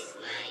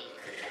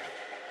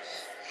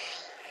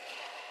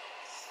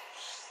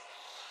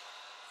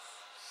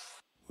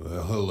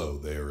 Well, hello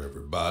there,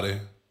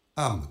 everybody.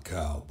 I'm the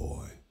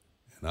cowboy,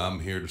 and I'm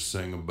here to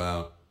sing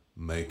about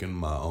making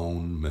my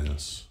own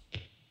mess.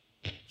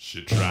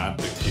 She tried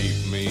to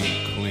keep me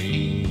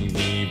clean,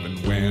 even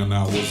when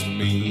I was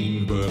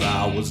mean, but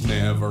I was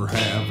never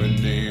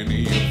having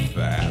any of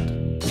that.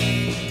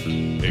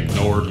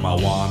 Ignored my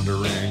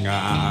wandering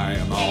eye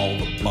and all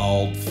the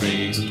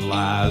bald-faced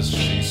lies.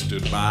 She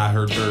stood by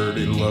her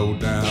dirty,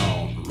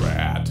 low-down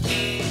rat.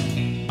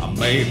 I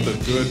made the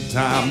good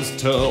times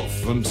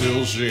tough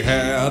until she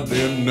had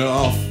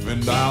enough,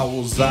 and I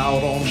was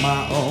out on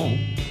my own,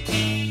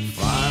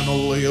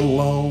 finally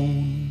alone.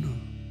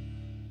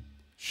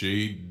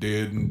 She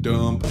didn't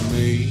dump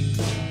me,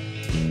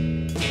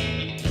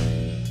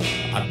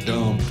 I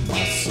dumped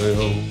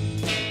myself.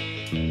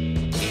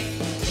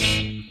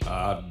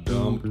 I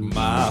dumped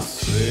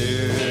myself,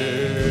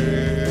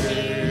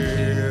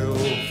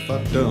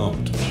 I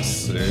dumped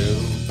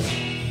myself.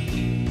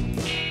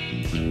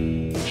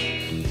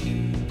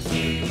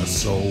 A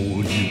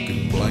soul you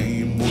can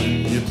blame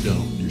when you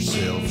dump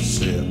yourself,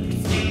 except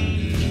for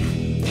you.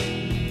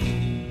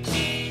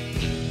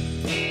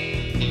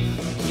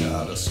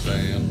 Gotta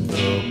stand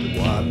up,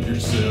 wipe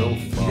yourself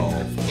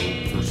off,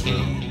 hope for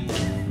something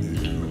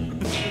new.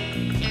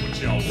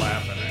 What y'all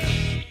laughing at?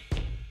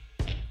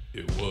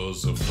 It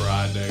was a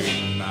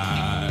Friday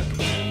night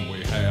when we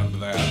had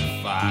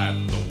that fight,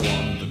 the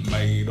one that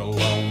made a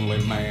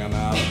lonely man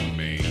out of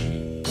me.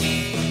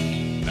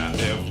 Now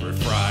every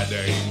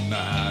Friday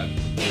night,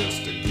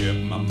 just to get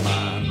my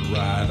mind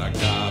right, I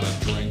gotta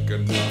drink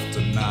enough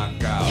to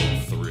knock out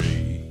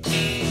 3.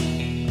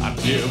 I'd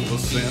give a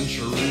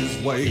century's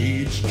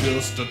wage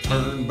just to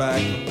turn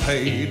back the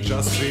page.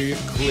 I see it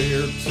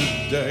clear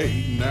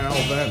today, now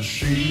that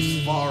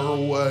she's far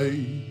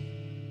away.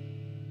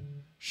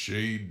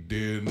 She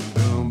didn't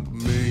dump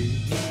me,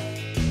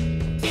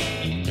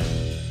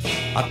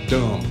 I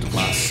dumped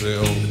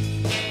myself.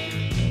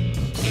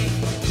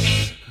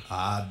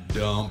 I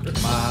dumped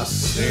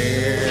myself,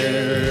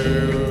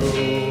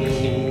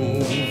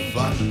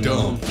 I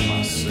dumped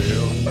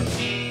myself.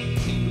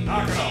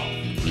 Knock it off.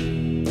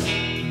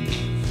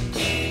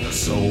 The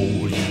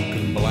soul you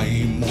can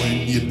blame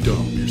when you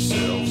dump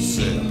yourself,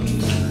 except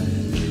for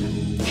you.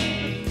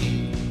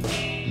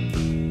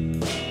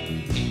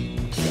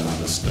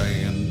 Gotta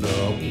stand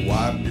up,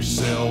 wipe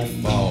yourself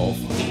off,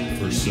 hope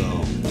for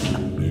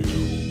something new.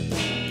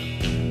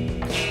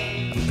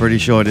 Pretty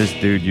sure this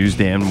dude used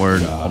the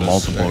N-word on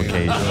multiple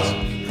occasions.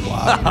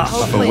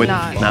 Hopefully But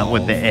not. not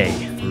with the A.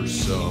 For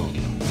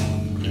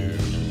something new.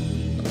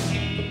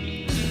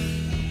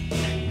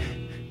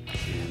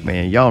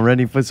 Man, y'all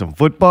ready for some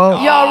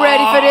football? Y'all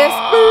ready for this?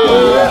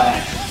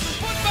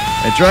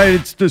 That's right,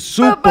 it's the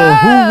Super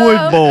Who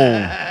Would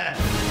Bowl.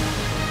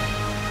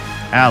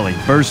 Allie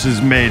versus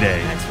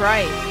Mayday. That's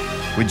right.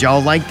 Would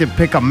y'all like to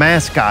pick a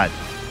mascot?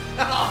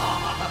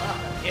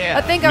 I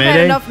think I've had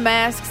Mayday? enough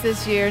masks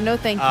this year. No,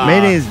 thank you.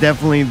 Mayday is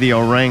definitely the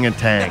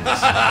orangutans. All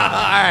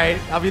right,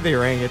 I'll be the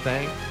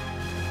orangutan.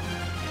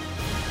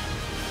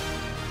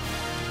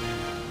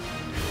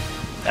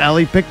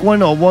 Allie, pick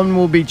one or one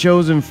will be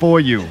chosen for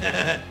you.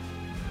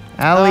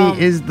 Allie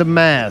is the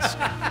mask.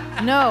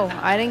 No,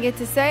 I didn't get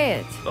to say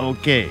it.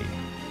 Okay.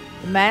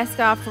 The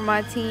mascot for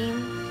my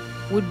team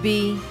would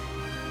be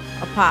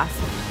a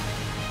possum.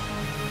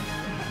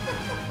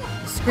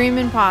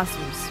 Screaming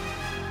possums.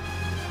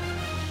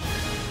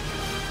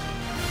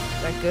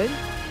 Is that good?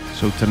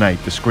 So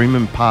tonight, the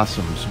Screaming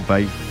Possums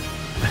fight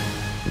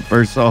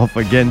first off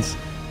against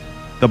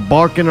the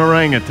Barking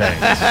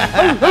Orangutans.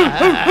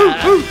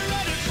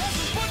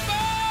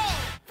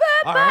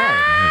 All right.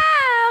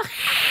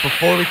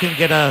 Before we can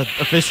get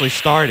officially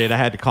started, I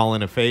had to call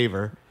in a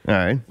favor. All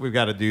right. We've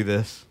got to do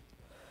this.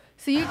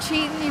 So you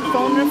cheating? You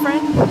phoning a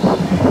friend?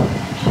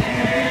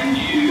 Can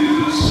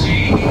you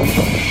see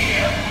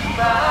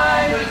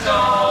by the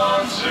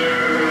dawn's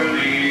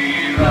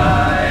early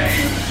light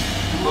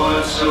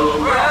what so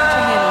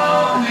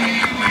proudly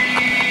we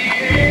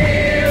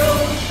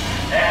hailed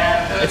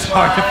at the It's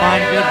hard to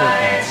find good with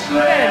that. You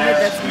gotta admit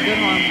that's some good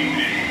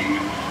harmony.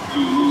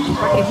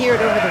 I can hear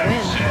it over the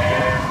wind.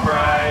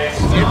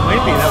 It's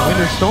windy. That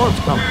winter storm's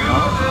coming,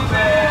 y'all.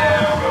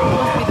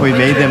 We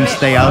made them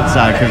stay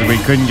outside because we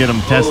couldn't get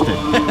them tested.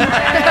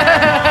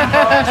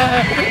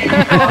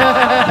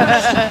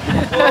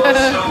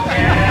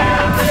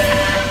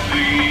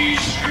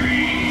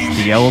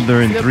 It's the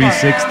Elder in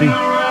 360.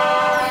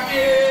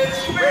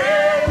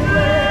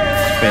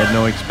 Spared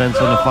no expense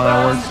on the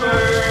fireworks.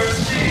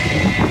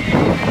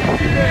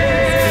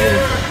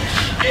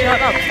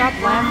 Shut up! Stop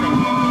laughing.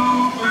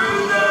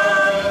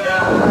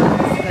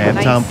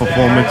 Halftime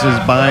performances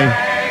by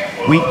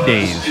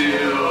weekdays.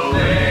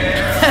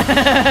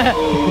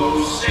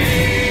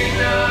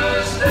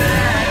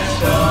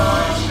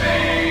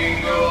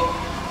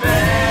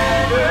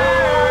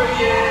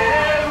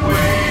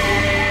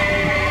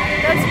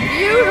 That's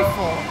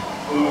beautiful.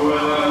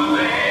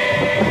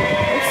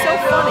 It's so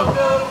funny.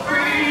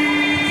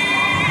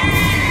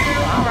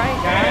 All right,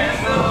 guys.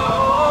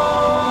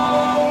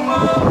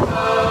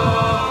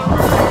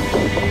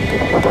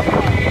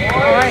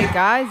 All right,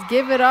 guys.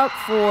 Give it up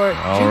for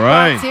All Jukebox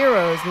right.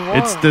 Heroes. New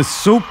It's Orleans. the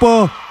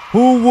Super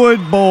Who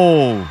Would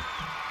Bowl.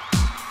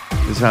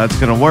 This is how it's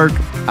going to work.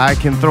 I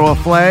can throw a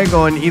flag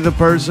on either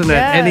person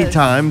at any Yes.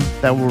 time.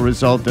 That will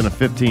result in a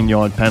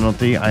 15-yard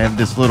penalty. I have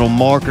this little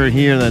marker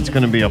here that's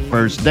going to be a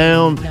first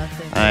down.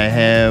 I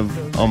have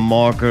a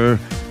marker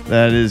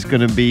that is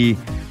going to be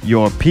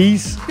your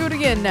piece. Do it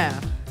again now.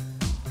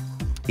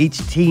 Each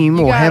team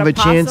You will got have a a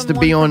chance possum to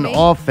be one on for me?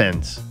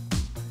 offense.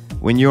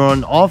 When you're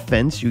on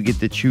offense, you get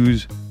to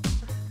choose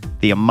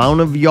the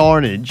amount of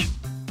yardage.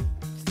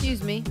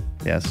 Excuse me.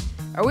 Yes.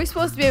 Are we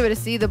supposed to be able to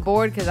see the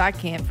board? Because I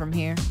can't from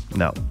here.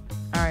 No.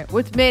 All right.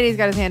 What's Mayday's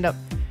got his hand up?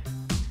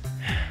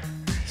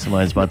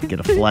 Somebody's about to get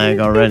a flag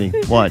already.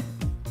 What?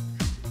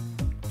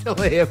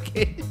 Delay of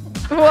game.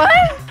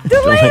 What?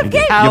 Delay of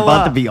game. You're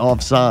about to be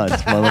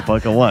offsides,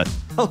 motherfucker. What?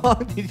 How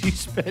long did you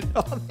spend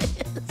on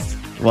this?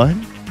 What?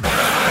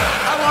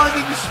 How long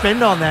did you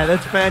spend on that?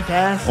 That's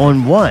fantastic.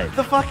 On what?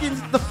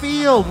 The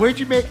field. Where'd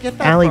you get that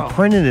Allie from?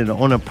 printed it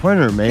on a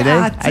printer, Mayday.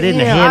 God I didn't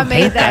damn. hand I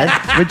made paint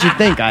that. that. What'd you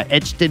think? I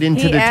etched it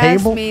into He the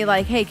asked table? me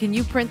like, "Hey, can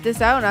you print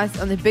this out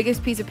on the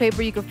biggest piece of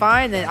paper you could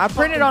find?" And I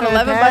printed on fucking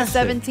 11 by fantastic.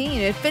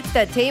 17. It fits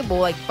that table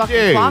like fucking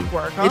Dude,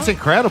 clockwork, huh? it's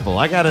incredible.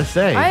 I gotta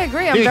say. I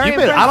agree. I'm Dude, very you've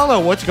been- impressed. I don't know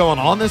what's going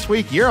on this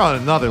week. You're on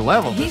another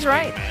level. He's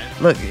right.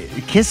 Look,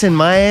 kissing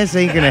my ass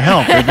ain't going to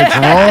help. If it's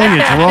wrong,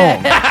 it's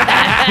wrong.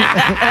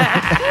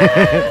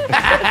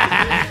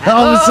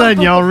 All of a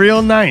sudden, y'all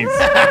real nice.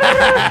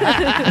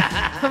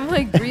 I'm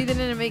like breathing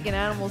in and making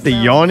animals. The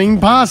yawning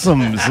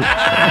possums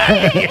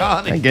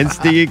Yawning.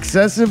 against the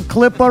excessive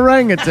clip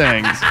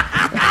orangutans.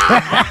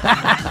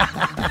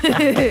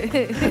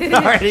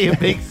 Already a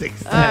big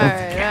success. All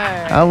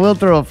right. I will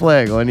throw a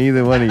flag on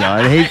either one of y'all.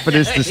 I'd hate for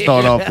this to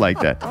start off like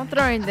that. Don't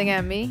throw anything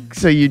at me.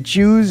 So you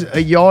choose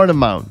a yard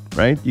amount,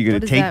 right? You're going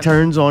What to does take that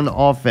turns on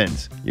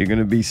offense. You're going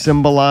to be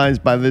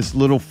symbolized by this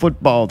little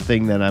football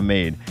thing that I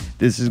made.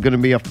 This is going to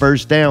be a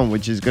first down,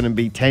 which is going to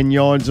be 10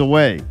 yards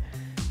away.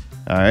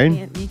 All right?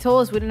 Man, you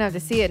told us we didn't have to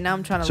see it. Now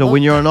I'm trying to. So look.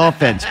 when you're on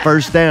offense,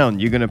 first down,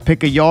 you're going to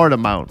pick a yard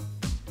amount.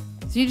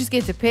 So you just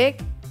get to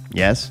pick.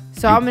 Yes?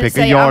 So You I'm going to pick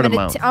say a yard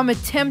amount. I'm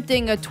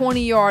attempting a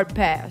 20-yard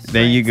pass.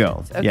 There for you go.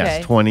 instance. Okay.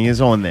 Yes, 20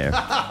 is on there.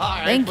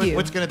 Thank you.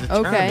 What's going to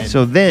determine? Okay.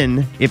 So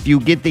then, if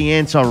you get the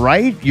answer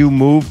right, you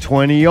move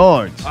 20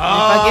 yards. If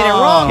I get it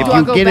wrong, If do I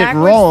you go get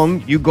backwards? it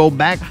wrong, you go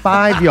back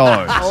 5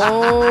 yards.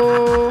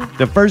 Oh.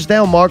 The first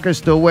down marker is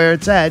still where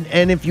it's at.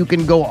 And if you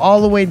can go all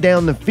the way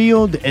down the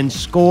field and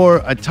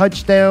score a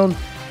touchdown,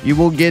 you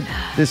will get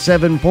the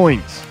 7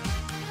 points.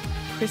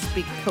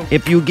 Crispy Coke.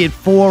 If you get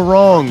 4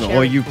 wrong or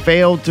Cherry you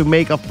fail to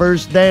make a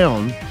first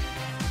down,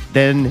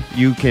 then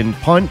you can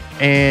punt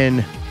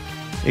and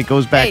it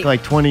goes back Hey,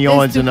 like 20 this is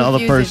yards too and the other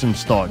confusing. person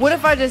starts. What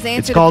if I just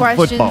answer the called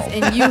questions football.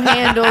 and you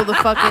handle the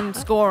fucking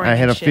scoring? I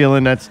had and a shit?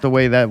 feeling that's the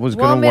way that was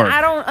Well, going to man, work.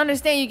 I don't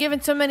understand. You're giving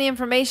so many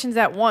informations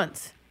at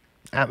once.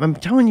 I'm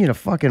telling you the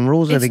fucking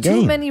rules of It's the too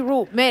game. many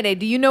rules. Mayday,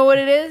 do you know what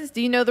it is?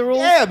 Do you know the rules?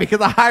 Yeah, because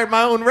I hired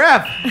my own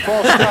ref.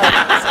 False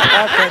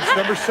start. Offense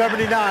number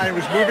 79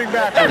 was moving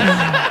backwards.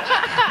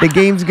 The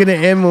game's going to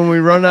end when we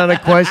run out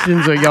of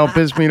questions or y'all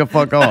piss me the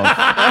fuck off.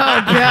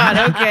 Oh,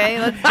 God. Okay,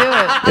 let's do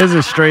it. It's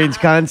a strange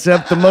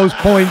concept. The most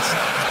points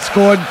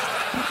scored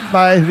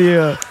by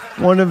the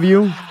one of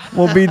you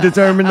will be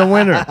determined the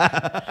winner.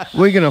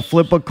 We're going to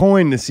flip a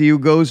coin to see who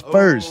goes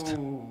first.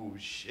 Oh,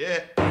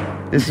 shit.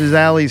 This is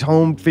Allie's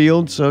home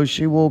field, so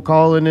she will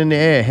call it in the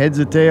air. Heads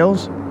or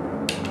tails?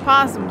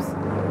 Possums.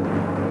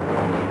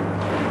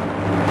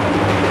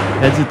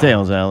 Heads or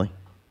tails, Allie?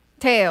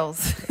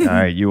 Tails. All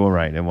right, you were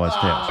right. It was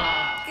tails.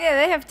 Yeah,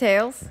 they have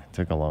tails.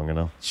 Took a long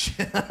enough.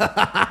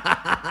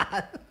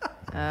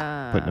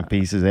 Putting the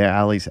pieces there.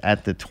 Allie's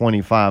at the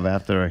 25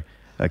 after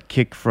a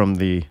kick from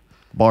the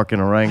barking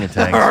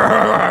orangutan.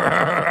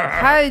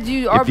 How did you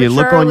If you arbitrarily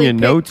look on your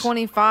pick notes-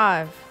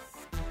 25?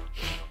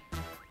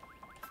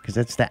 Because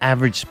that's the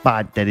average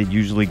spot that it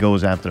usually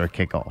goes after a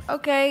kickoff.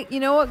 Okay, you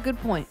know what? Good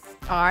point.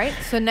 All right,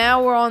 so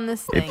now we're on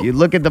this thing. If you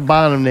look at the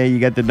bottom there, you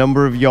got the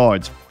number of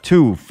yards.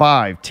 2,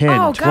 5, 10,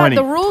 oh, 20.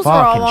 God, the rules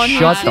are all Fucking on here,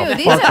 shut too. the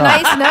These fuck are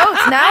up. nice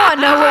notes. Now I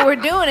know what we're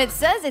doing. It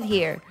says it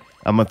here.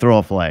 I'm going to throw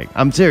a flag.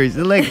 I'm serious.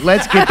 Like,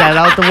 let's get that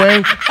out the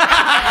way.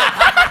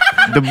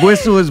 The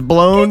whistle is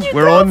blown.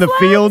 We're on the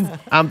field.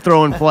 I'm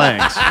throwing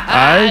flags. All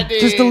right?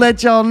 Just to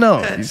let y'all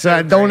know.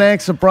 So don't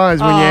act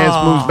surprised when your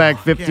ass moves back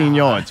 15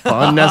 yards for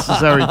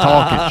unnecessary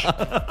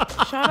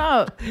talkage. Shut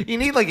up. You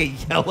need like a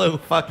yellow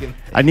fucking.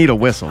 I need a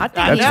whistle. I think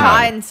That's he's right.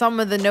 hiding some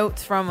of the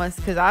notes from us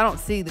because I don't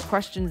see the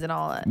questions and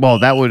all that. Well,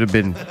 that would have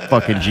been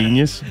fucking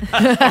genius.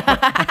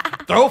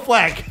 Throw a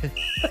flag.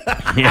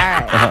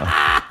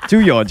 Yeah.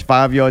 2 yards,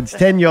 5 yards,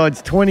 10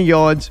 yards, 20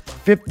 yards,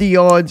 50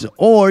 yards,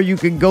 or you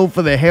can go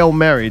for the Hail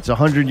Mary. It's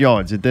 100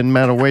 yards. It doesn't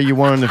matter where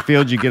you are on the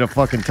field. You get a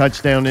fucking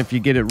touchdown if you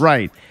get it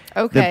right.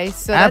 Okay,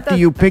 so that after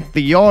you pick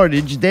the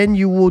yardage, then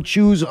you will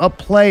choose a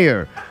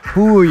player.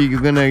 Who are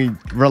you going to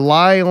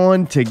rely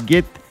on to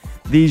get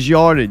these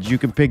yardage? You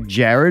can pick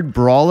Jared,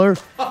 Brawler,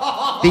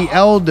 the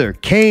Elder,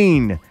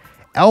 Kane,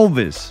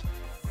 Elvis,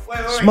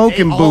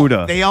 Smoking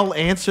Buddha. They all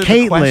answer the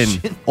Caitlin,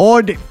 question.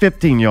 or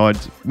 15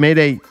 yards.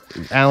 Mayday,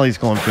 Allie's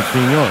going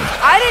 15 yards.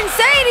 I didn't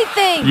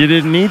say anything. You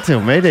didn't need to.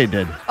 Mayday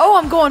did. Oh,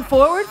 I'm going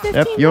forward 15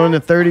 Yep, you're on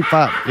the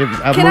 35.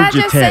 I Can I moved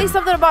you just 10. say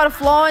something about a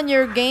flaw in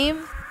your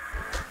game?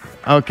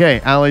 Okay,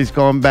 Allie's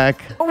going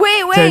back.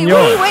 Wait, 10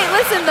 yards.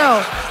 listen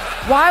though.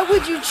 Why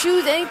would you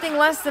choose anything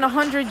less than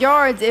 100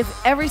 yards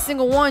if every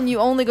single one you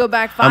only go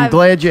back 5? I'm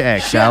glad you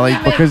asked, Shouldn't Allie, you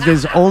make- because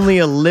there's only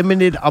a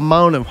limited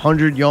amount of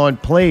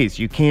 100-yard plays.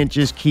 You can't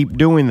just keep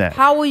doing that.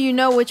 How will you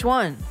know which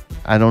one?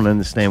 I don't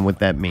understand what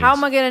that means. How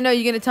am I going to know?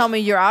 You're going to tell me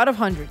you're out of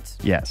hundreds?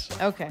 Yes.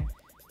 Okay.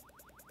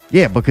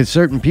 Yeah, because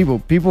certain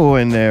people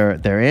in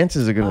their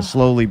answers are going to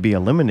slowly be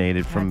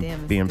eliminated from Goddamn,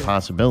 it's being good.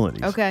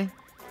 possibilities. Okay.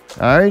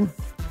 All right?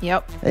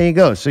 Yep. There you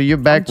go. So you're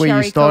back I'm where you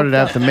cherry started coked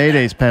after up.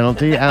 Mayday's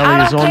penalty. I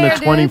Allie is don't on care, the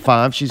dude.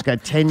 25. She's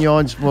got 10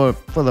 yards for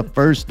the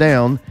first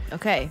down.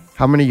 Okay.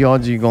 How many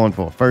yards are you going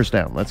for? First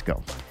down. Let's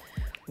go.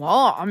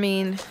 Well, I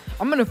mean,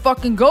 I'm going to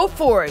fucking go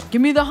for it.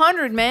 Give me the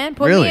 100, man.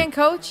 Put Really? me in,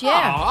 coach.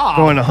 Yeah.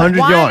 Going 100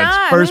 Why yards.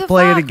 not? First Who the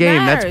play of the fuck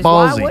game. matters? That's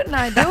ballsy. Why wouldn't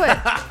I do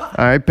it?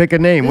 All right, pick a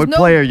name. There's What no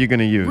player are you going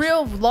to use?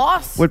 Real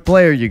loss. What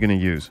player are you going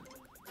to use?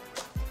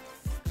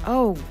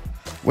 Oh.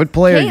 What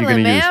player are you Caitlin, going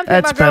to man. use? Pick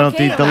That's my girl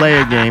penalty. Caitlin.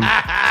 Delay a game.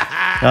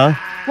 Huh?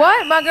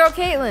 What? My girl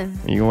Caitlin.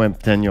 You went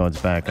 10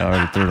 yards back. I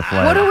already threw the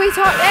flag. What are we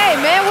talking? Hey,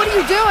 man, what are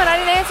you doing? I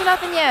didn't answer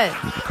nothing yet.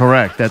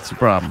 Correct. That's the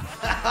problem.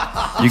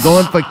 You're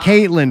going for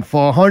Caitlin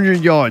for 100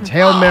 yards.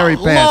 Hail Mary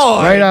pass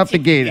Lord. right off the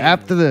gate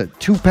after the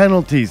 2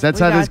 penalties.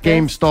 That's We how got this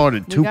game this.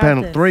 started. We 2 got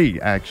penalties. this.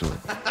 3, actually.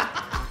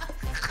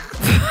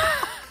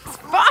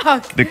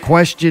 Fuck. The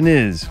question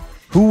is,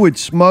 who would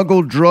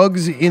smuggle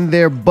drugs in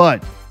their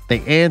butt?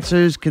 The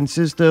answers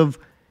consist of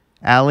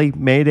Allie,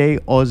 Mayday,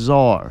 or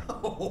Czar.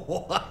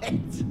 What?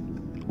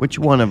 Which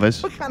one of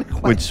us kind of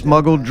would question?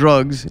 smuggle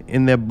drugs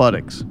in their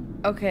buttocks?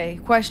 Okay,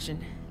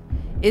 question.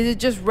 Is it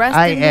just resting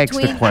I asked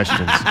between? the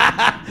questions.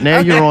 Now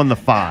you're on the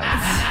 5.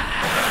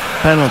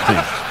 Penalty.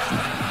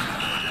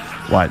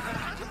 What?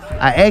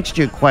 I asked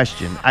you a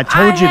question. I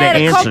told you the had a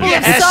answers. couple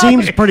of It sub-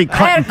 seems pretty I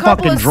cut had and a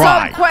couple fucking of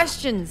dry.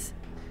 questions.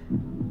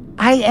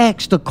 I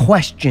asked the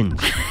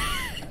questions.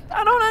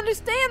 I don't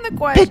understand the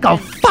question. Pick a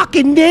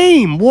fucking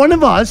name. One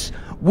of us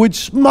would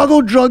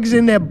smuggle drugs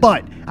in their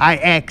butt. I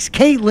asked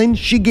Caitlin.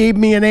 She gave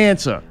me an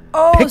answer.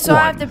 Oh, Pick so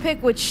one. I have to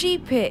pick what she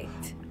picked.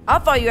 I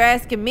thought you were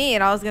asking me,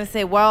 and I was gonna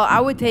say, well, I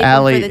would take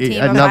Allie, one for the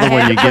team. another if I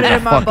one had you to put get it the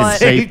in my fucking butt.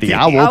 safety.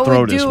 I will I throw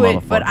would this do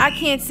it, but motherfucker. I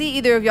can't see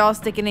either of y'all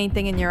sticking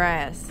anything in your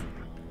ass.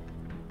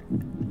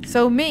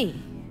 So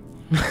me.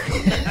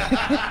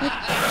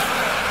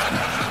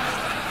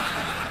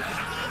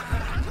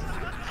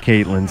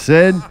 Caitlin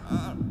said,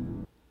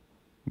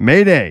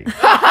 Mayday.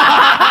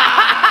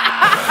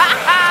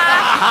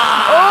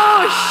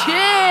 Oh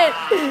shit!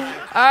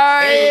 All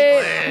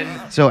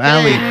right. So,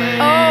 Allie,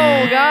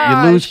 Oh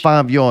god. you lose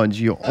 5 yards.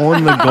 You're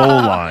on the goal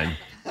line.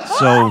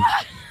 So,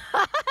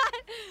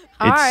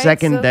 it's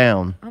second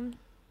down.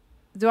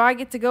 Do I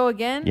get to go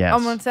again? Yes.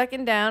 I'm on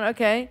second down.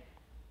 Okay.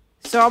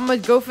 So I'm gonna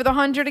go for the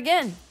 100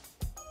 again.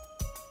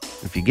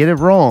 If you get it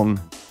wrong,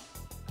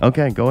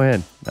 okay, go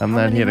ahead. I'm How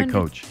not many here to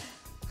hundreds? coach.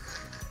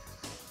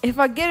 If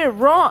I get it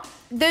wrong,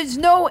 there's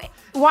no.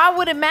 Why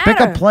would it matter? Pick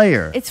a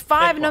player. It's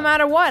 5 no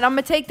matter what. I'm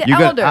gonna take the You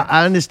got, elder.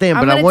 I understand,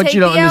 I'm but I gonna want you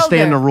to take the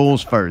understand elder. the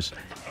rules first.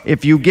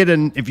 If you get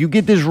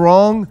this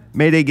wrong,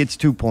 Mayday gets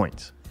 2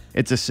 points.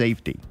 It's a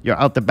safety. You're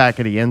out the back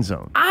of the end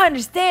zone. I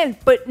understand,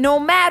 but no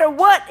matter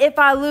what, if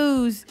I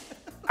lose,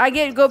 I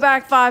get to go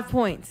back 5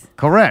 points.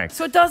 Correct.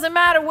 So it doesn't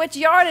matter which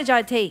yardage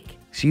I take.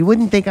 So you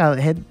wouldn't think I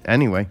had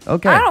anyway.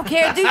 Okay. I don't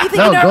care, dude. You think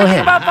No, you know go everything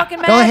ahead. about fucking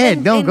math Go ahead.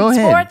 in, No, in go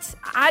ahead. sports?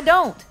 I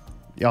don't.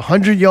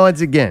 100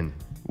 yards again.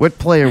 What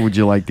player would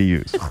you like to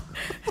use?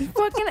 Fucking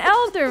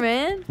elder,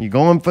 man. You're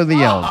going for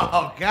the elder.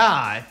 Oh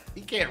God,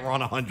 he can't run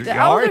 100 The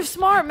yards. elder's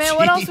smart, man.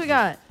 What else we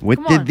got? What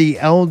Come did on. the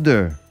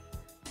elder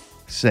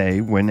say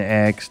when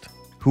asked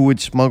who would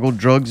smuggle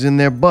drugs in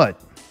their butt?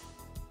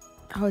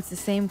 Oh, it's the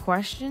same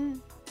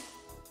question?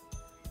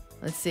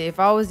 Let's see. If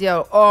I was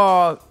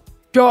yo,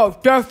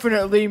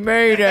 definitely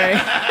Mayday.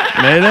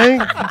 Mayday?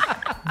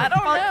 I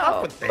don't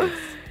know.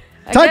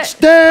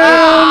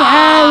 Touchdown,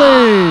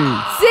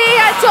 Allie! See,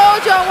 I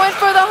told you I went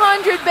for the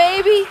 100,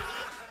 baby.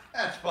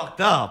 That's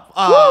fucked up.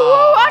 Woo, woo,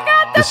 I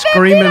got The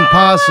screaming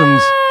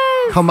possums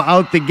come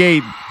out the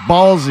gate,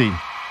 ballsy.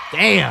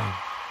 Damn.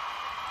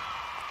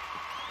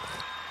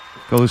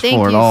 Goes Thank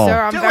for it you, all.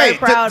 sir. I'm very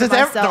proud of Do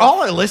myself.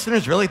 all our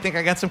listeners really think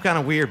I got some kind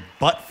of weird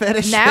butt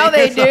fetish? Now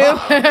thing they or do.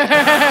 something?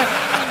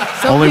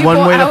 Some Only one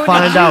people way to own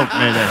find it. out,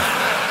 Mayday.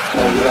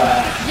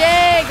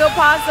 Yay, go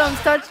Possums,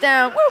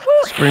 touchdown. Woo,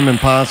 woo. Screaming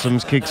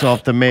Possums kicks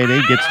off the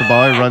Mayday, gets the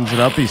ball, he runs it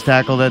up. He's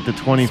tackled at the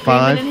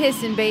 25. Screaming and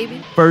hissing,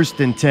 baby. First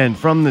and 10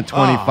 from the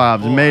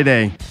 25. The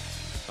Mayday.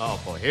 Oh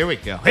boy, here we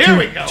go. Here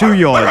we go. 2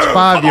 yards,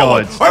 5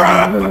 yards,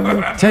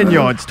 10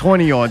 yards,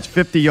 20 yards,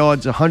 50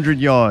 yards, 100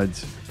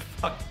 yards.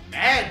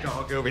 Mad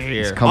dog over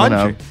here. It's coming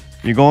 100. out.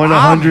 You're going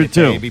Bombing 100 it,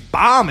 too. baby.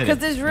 Bombing Because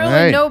it. there's really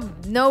Right.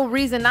 no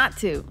reason not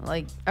to.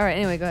 Like, all right,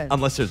 anyway, go ahead.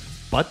 Unless there's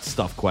butt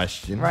stuff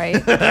question. Right.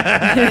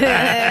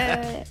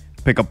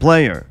 Pick a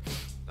player.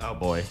 Oh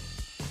boy.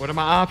 What are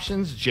my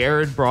options?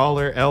 Jared,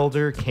 Brawler,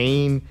 Elder,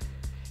 Kane.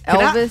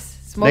 Can I- Elvis,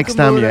 Smoking Next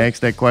time you Buddha.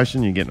 ask that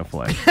question, you're getting a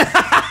flag.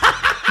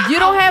 You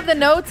don't have the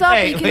notes up?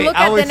 Hey, you can wait, look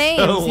I at the was names.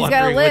 so He's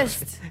got a wondering which-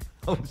 list.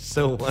 I was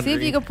so wondering. See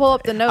if you can pull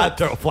up the I'd notes.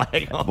 throw a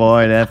flag on.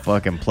 Boy, that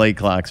fucking play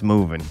clock's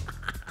moving.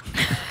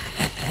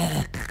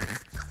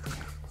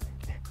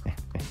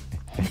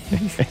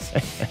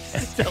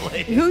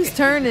 Whose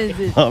turn is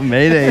it? Oh,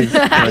 Mayday's.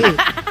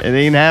 It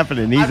ain't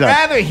happening. He's I'd up.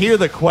 rather hear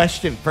the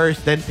question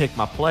first, then pick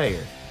my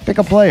player. Pick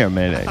a player,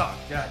 Mayday. Oh,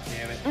 God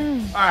damn it.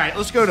 All right,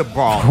 let's go to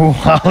Brawler.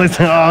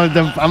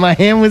 My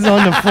hand was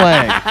on the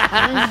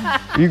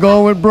flag. You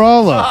going with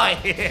Brawler? Oh,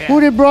 yeah.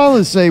 Who did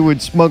Brawler say would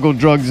smuggle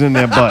drugs in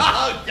their butt?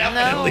 Oh,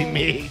 definitely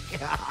me.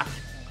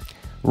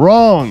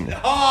 Wrong.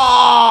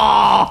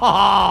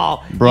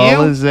 Oh,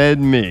 Brawler you? said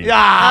me.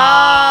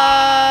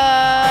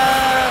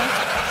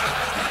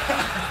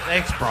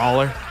 Thanks,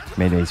 Brawler.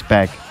 Mayday's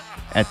back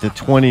at the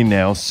 20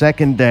 now.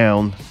 Second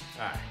down.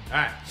 All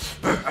right.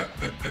 All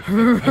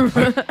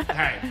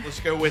right, let's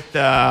go with,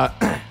 God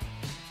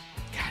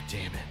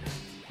damn it.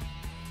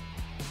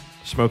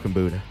 Smoking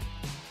Buddha.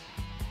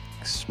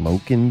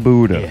 Smoking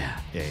Buddha.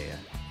 Yeah.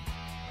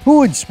 Who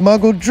would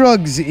smuggle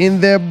drugs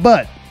in their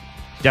butt?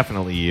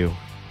 Definitely you.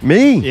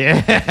 Me?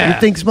 Yeah. You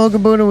think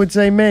Smoking Buddha would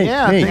say me?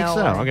 Yeah, I me. think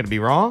so. I'm going to be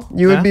wrong?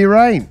 You would be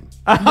right.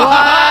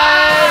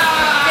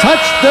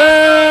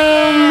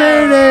 Touchdown,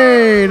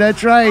 Mayday!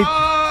 That's right.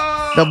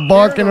 The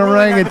barking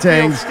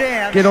orangutans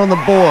get on the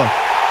board.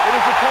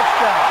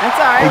 That's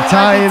all right. They We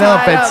tie might it be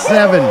up tied at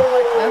 7.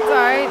 That's all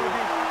right.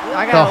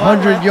 I The got one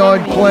left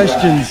 100-yard in me.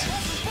 questions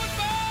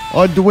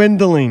are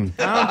dwindling.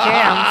 I don't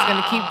care. I'm just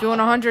going to keep doing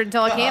 100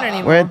 until I can't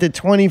anymore. We're at the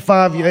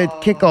 25-yard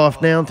kickoff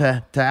now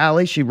to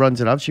Allie. She runs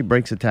it up. She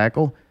breaks a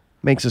tackle,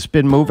 makes a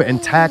spin move,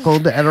 and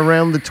tackled at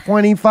around the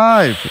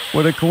 25.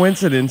 What a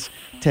coincidence.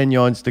 10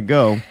 yards to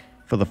go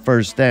for the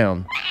first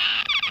down.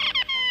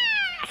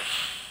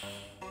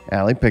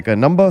 Allie, pick a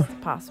number.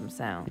 Possum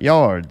sound.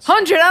 Yards.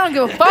 100. I don't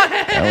give a fuck.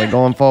 Allie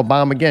going for a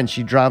bomb again.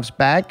 She drops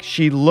back.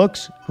 She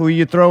looks. Who are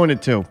you throwing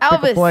it to? Pick a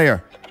Elvis.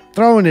 player.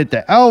 Throwing it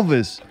to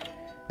Elvis.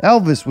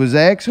 Elvis was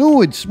asked who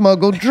would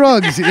smuggle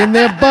drugs in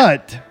their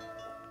butt.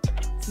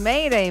 It's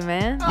Mayday,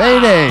 man.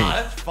 Mayday.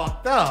 That's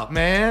fucked up,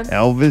 man.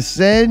 Elvis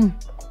said,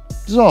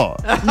 Zor.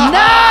 No, did he?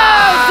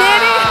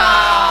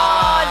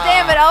 Oh,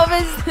 damn it,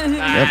 Elvis.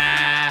 Yep.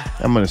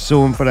 I'm going to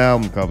sue him for the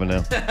album cover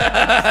now.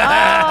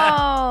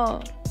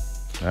 Oh.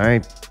 All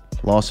right.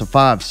 Loss of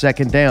 5.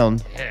 Second down.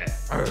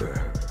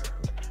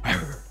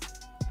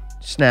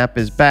 Snap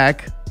is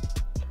back.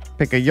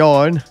 Pick a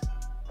yard.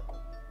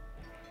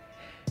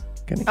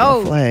 Gonna get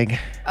a flag. Give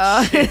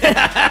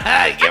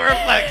her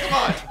a flag. Come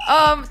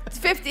on.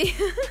 50.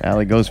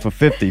 Allie goes for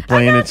 50.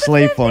 Playing it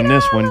safe on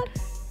this one.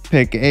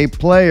 Pick a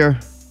player.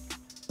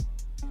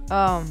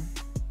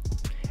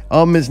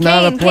 Is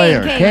not a Kane,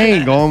 player. Kane.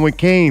 Kane going with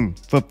Kane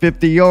for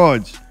 50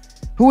 yards.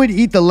 Who would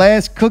eat the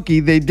last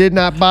cookie they did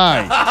not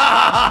buy?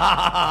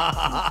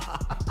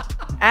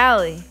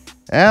 Allie.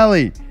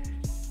 Allie.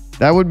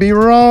 That would be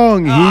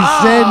wrong. He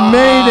said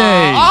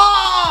Mayday.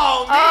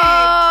 Oh, man.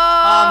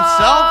 I'm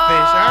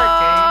selfish.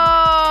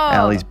 All right,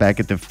 Allie's back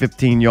at the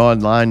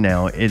 15-yard line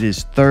now. It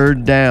is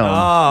third down.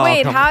 Oh,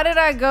 Wait, how did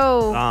I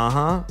go?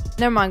 Uh-huh.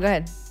 Never mind. Go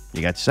ahead.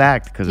 You got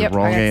sacked because of the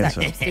wrong I got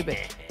answer. sacked. I'm stupid.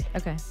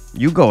 Okay.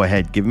 You go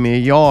ahead. Give me a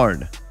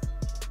yard.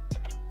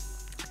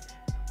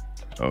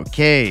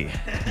 Okay.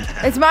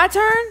 It's my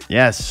turn?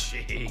 Yes.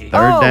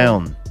 Third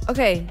down.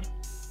 Okay.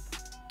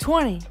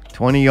 20.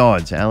 20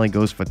 yards. Allie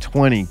goes for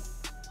 20.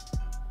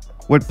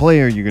 What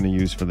player are you going to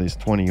use for these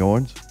 20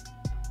 yards?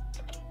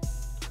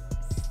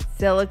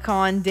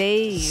 Silicon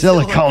Dave.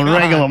 Silicon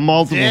regular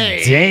multiple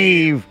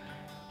Dave.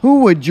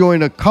 Who would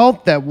join a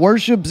cult that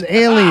worships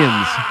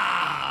aliens?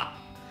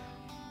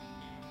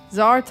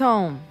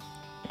 Zartone.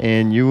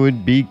 And you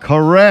would be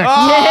correct.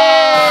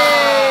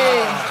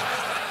 Yay!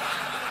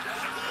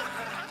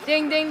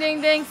 Ding, ding,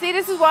 ding, ding. See,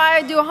 this is why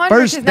I do 100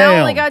 First because now I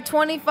only down. got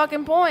 20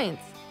 fucking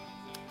points.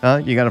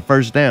 You got a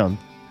first down.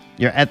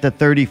 You're at the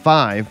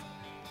 35.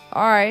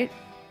 All right.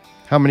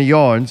 How many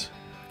yards?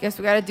 Guess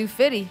we got to do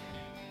 50.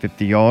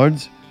 50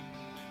 yards.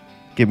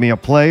 Give me a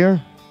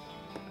player.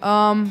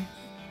 Can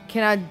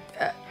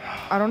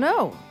I don't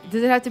know.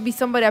 Does it have to be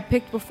somebody I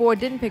picked before or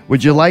didn't pick?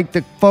 Would you like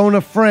to phone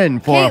a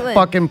friend for Caitlin. a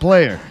fucking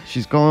player?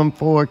 She's going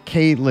for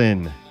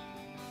Caitlin.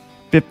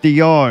 50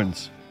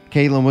 yards.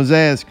 Caitlin was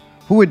asked,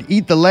 who would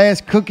eat the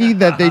last cookie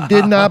that they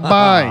did not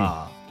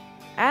buy?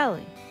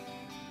 Allie.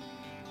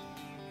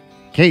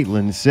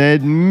 Caitlin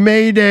said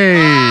Mayday.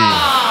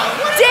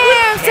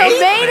 Damn, so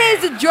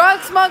Mayday's a drug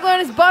smuggler in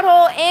his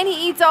butthole and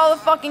he eats all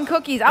the fucking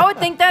cookies. I would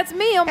think that's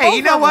me on both Hey,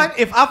 you know of what? them.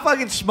 If I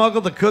fucking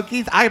smuggle the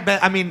cookies,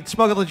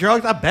 smuggle the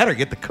drugs, I better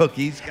get the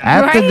cookies.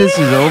 After Right? this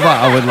is over,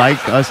 I would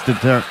like us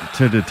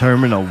to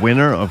determine a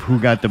winner of who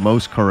got the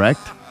most correct.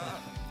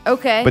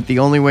 Okay. But the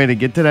only way to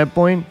get to that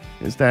point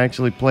is to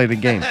actually play the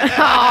game.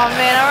 Oh,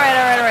 man.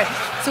 All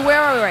right. So where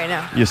are we right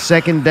now? You're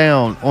second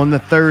down on the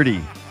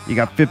 30. You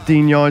got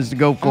 15 yards to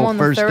go I'm for on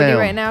first the 30 down.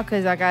 right now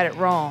because I got it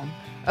wrong.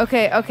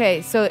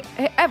 Okay. So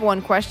I have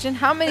one question.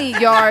 How many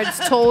yards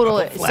total?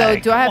 So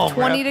Flag. do I Come have on,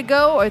 20 ref. to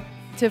go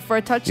or for a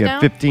You touchdown?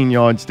 have 15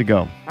 yards to go.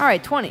 All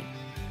right, 20.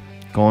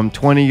 Going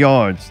 20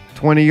 yards.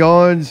 20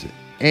 yards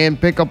and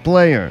pick a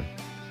player.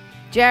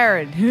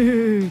 Jared.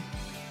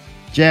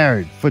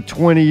 Jared for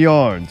 20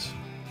 yards.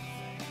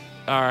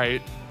 All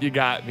right, you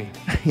got me.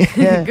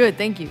 Good,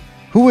 thank you.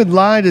 Who would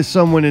lie to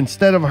someone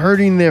instead of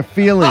hurting their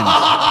feelings?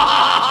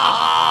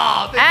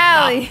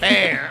 Allie.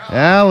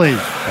 Allie. All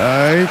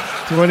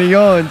right, 20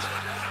 yards.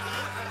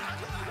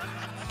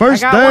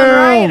 First I got down.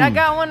 one right. I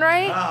got one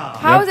right.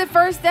 How Yep. is it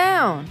first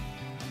down?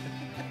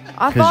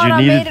 I 'Cause thought you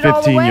I needed made it all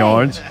the 15 way.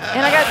 yards.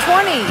 And I got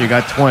 20. You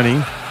got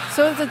 20.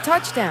 So it's a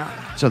touchdown.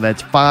 So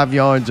that's 5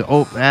 yards.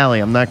 Oh, Allie,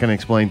 I'm not going to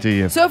explain to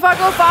you. So if I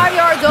go 5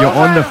 yards over, You're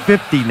on the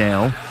 50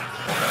 now.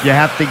 You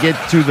have to get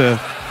to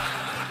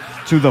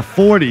the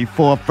 40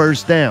 for a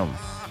first down.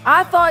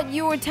 I thought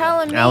you were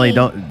telling me. Allie,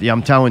 don't. Yeah,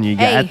 I'm telling you, you're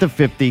Hey. at the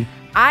 50.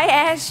 I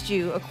asked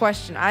you a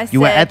question. I said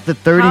You were at the How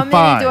 35.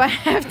 many do I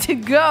have to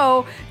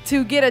go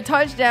to get a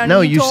touchdown?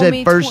 No, And you told said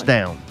me first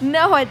down.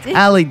 No, I didn't.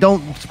 Allie,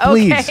 don't,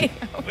 please. Okay.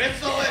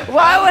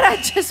 Why would I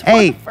just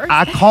Hey, want first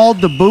I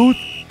called the booth.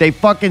 They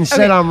fucking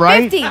said Okay, I'm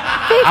right. 50, 50,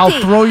 I'll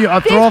throw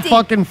a 50,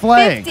 fucking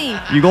flag. 50,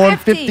 You're going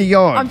 50. 50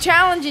 yards. I'm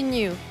challenging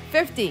you.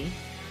 50.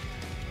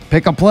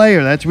 Pick a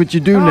player. That's what you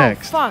do Oh,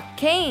 next. fuck.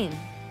 Kane.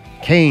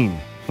 Kane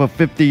for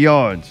 50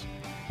 yards.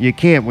 You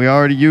can't. We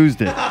already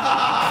used it.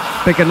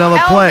 Pick another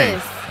play.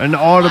 Elvis. An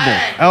audible.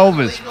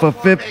 Elvis for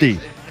 50.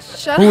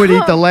 Shut Who would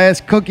up. eat the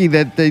last cookie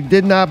that they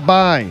did not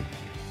buy?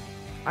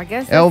 I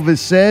guess. that's- Elvis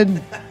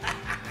said,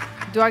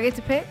 Do I get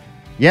to pick?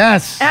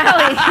 yes.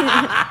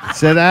 Allie.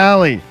 Said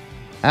Allie.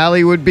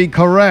 Allie would be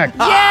correct.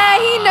 Yeah,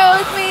 he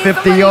knows me. 50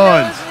 Somebody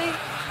yards. knows me.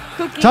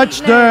 Cookie eating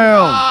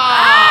Touchdown.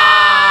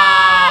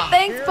 Ah,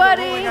 thanks,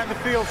 buddy. On the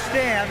field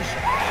stands.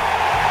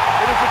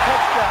 It is a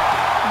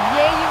touchdown.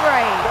 Yeah, you're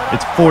right.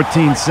 It's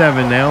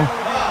 14-7 now.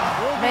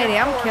 Mayday,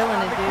 I'm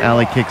killing it, dude.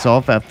 Allie kicks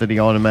off after the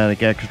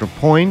automatic extra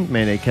point.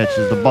 Mayday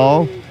catches the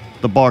ball.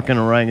 The barking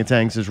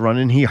orangutans is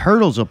running. He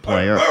hurdles a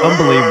player.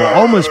 Unbelievable.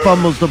 Almost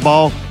fumbles the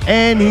ball.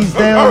 And he's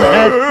down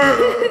at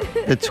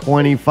the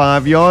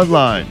 25-yard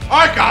line.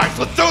 All right, guys,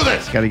 let's do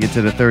this. Got to get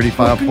to the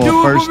 35 for Do a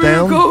it first for me,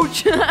 down.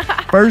 Coach.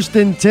 First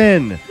and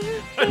 10.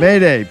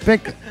 Mayday,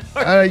 pick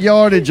a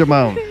yardage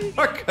amount.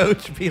 Our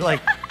coach be like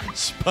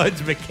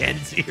Spuds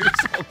McKenzie or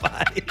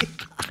somebody.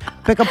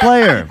 Pick a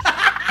player.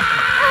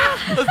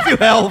 Let's do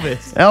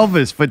Elvis.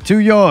 Elvis for 2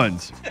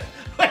 yards.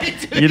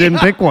 You didn't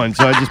pick one,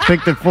 so I just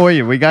picked it for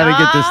you. We got to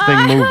get this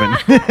thing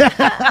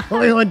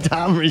moving. We on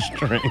time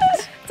restraints.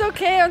 It's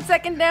okay. On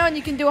second down,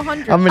 you can do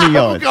 100. How many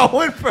yards?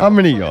 Going for How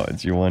many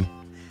yards you want?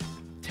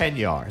 10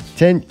 yards.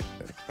 10.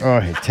 All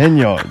right, 10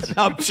 yards.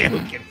 I'm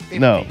joking. 50.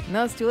 No,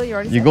 No, it's too late. You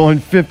already you're said going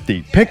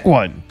 50. Pick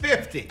one.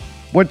 50.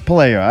 What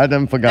player? I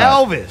done forgot.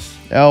 Elvis.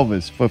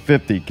 Elvis for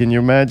 50. Can you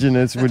imagine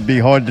this would be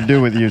hard to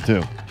do with you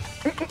two?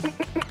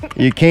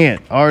 You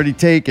can't. Already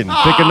taken.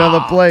 Pick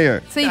another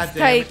player. Seats God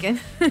damn it. taken.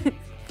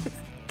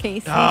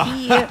 Can't see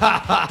You here.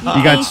 got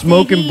can't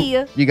smoking. see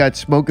here. You got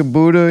smoking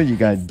Buddha. You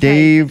got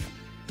Dave,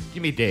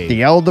 Give me Dave.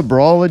 the Elder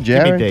Brawler, Give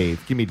Jared. me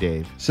Dave. Give me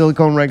Dave.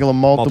 Silicone regular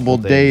multiple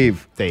Multiple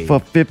Dave, Dave.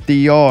 for 50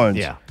 yards.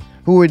 Yeah.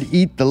 Who would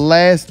eat the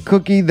last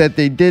cookie that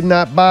they did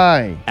not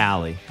buy?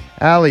 Allie.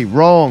 Allie,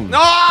 wrong.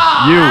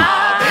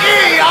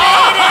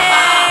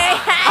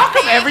 How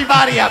come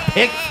everybody I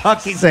picked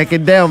fucking...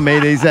 Second down,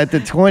 Mayday's at the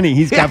 20.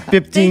 He's got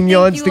 15 think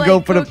yards you to go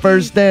like for the cookies.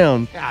 first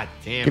down. God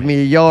damn Give it.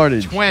 me a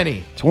yardage.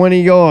 20.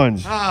 20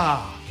 yards.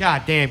 Oh,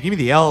 God damn. Give me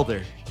the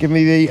Elder. Give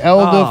me the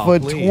Elder Oh, for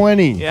please.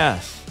 20.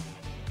 Yes.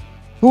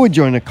 Who would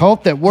join a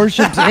cult that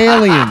worships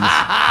aliens?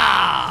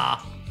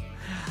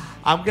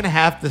 I'm going to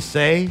have to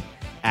say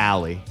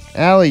Allie.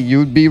 Allie,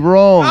 you'd be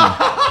wrong.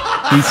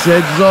 He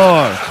said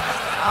Czar.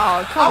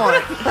 Oh, come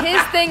on.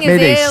 His thing is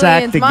Mayday aliens.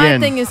 sacked My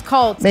again. thing is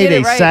cults. Mayday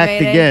Get it right, sacked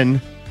Mayday.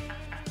 again.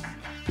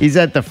 He's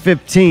at the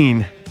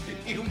 15.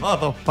 You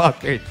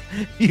motherfuckers.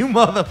 You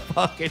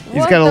motherfuckers.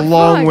 He's got a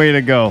long way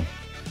to go.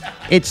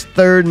 It's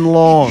third and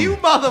long. You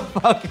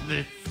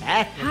motherfuckers.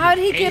 How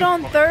did he get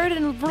on third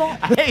and long?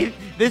 Hey,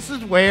 this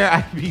is where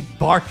I'd be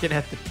barking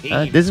at the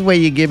team. This is where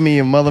you give me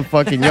a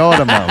motherfucking yard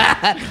amount.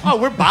 Oh,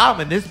 we're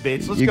bombing this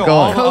bitch. Let's You go.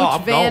 going.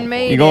 Coach Van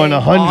Mayday. You're going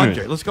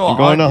 100. Let's go. You're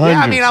going 100.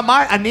 Yeah, I mean,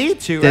 I need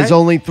to. There's right?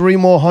 only 3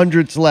 more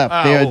hundreds left.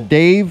 Oh. They're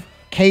Dave,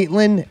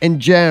 Caitlin, and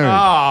Jared.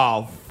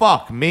 Oh,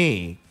 fuck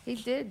me. He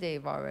did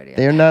Dave already.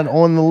 They're not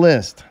on the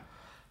list.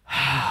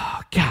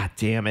 God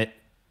damn it.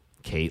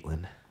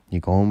 Caitlin. You're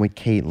going with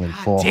Caitlin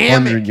for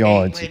damn 100 it,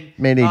 yards. Caitlin.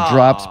 Mayday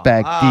drops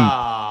back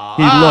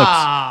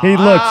deep. He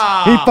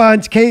looks. He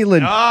finds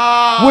Caitlin.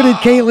 What did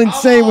Caitlin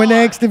say when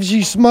asked if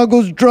she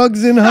smuggles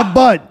drugs in her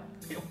butt?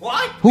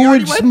 What? Who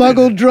would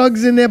smuggle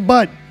drugs in their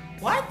butt?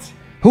 What?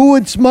 Who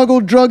would smuggle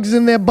drugs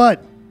in their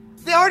butt?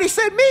 They already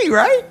said me,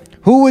 right?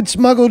 Who would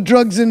smuggle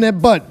drugs in their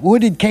butt?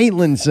 What did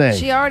Caitlin say?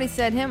 She already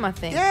said him, I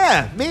think.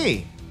 Yeah,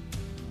 me.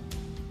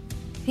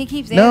 He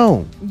keeps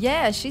No.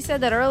 Yeah, she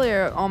said that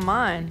earlier on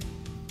mine.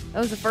 That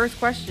was the first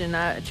question.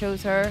 I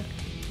chose her.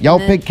 Y'all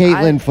And then pick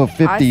Caitlin for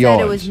 50 I said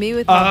yards. it was me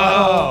with my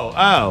butthole.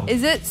 Oh.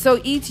 Is it so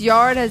each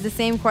yard has the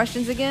same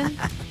questions again?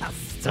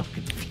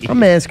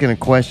 I'm asking a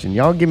question.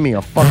 Y'all give me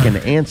a fucking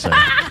answer.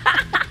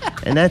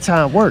 And that's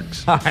how it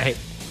works. All right.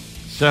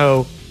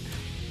 So,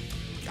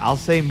 I'll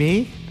say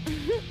me.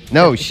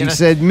 No, she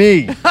said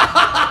me.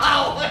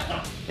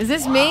 Is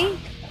this me?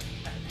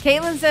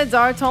 Caitlin said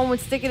Zartone would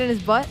stick it in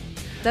his butt.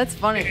 That's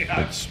funny.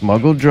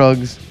 Smuggle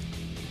drugs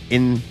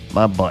in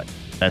my butt.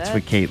 That's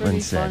what pretty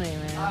Caitlin said. funny,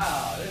 man.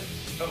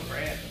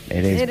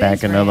 It is It back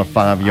is another random.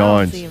 5 I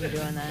yards. don't see him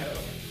doing that.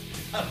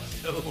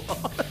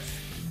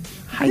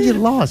 How you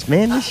lost,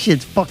 man? This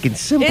shit's fucking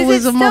simple Is it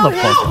as a still his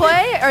motherfucker.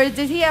 play, or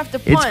did he have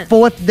to It's punt?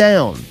 4th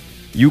down.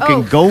 You can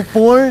Oh. go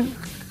for it.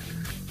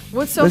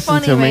 What's so Listen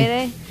funny, to me.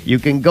 Mayday? You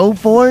can go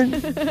for it.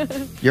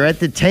 You're at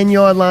the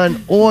 10-yard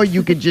line, or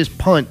you could just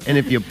punt. And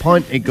if you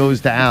punt, it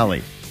goes to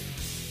Allie.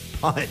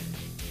 Punt.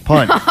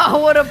 Punt.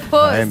 What a puss.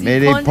 Alright, He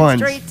Mayday punted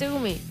punts. straight to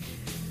me.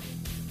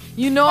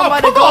 You know I'm about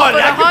to come go on, for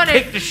the I can 100.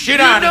 kick the shit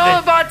you out know of I'm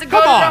it. about to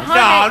go Come to on. the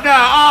 100. No.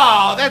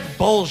 Oh, that's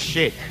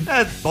bullshit.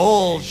 That's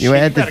bullshit. You were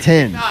at the gotta-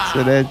 10. Nah.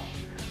 So that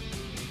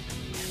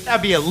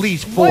That'd be at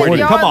least What 40.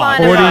 yard Come on. line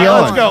 40 am I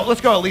yards. on?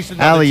 Let's go at least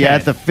another Allie, you're 10.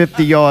 at the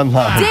 50-yard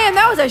line. Damn,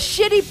 that was a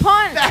shitty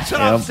punt. That's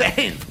what Yep. I'm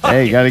saying.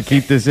 Hey, you got to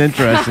keep this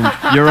interesting.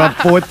 You're up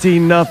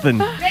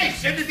 14-0. Hey,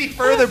 shouldn't it be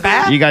further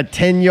back? You got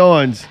 10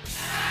 yards.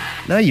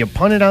 No, you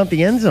punted out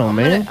the end zone,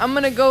 man. I'm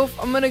gonna go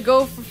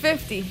for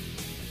 50.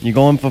 You're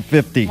going for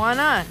 50. Why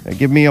not?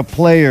 Give me a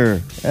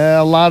player.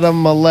 A lot of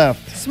them are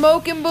left.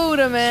 Smoking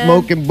Buddha, man.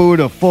 Smoking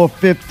Buddha,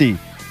 450.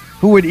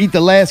 Who would eat the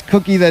last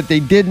cookie that they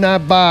did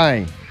not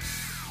buy?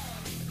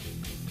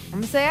 I'm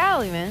gonna say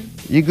Allie, man.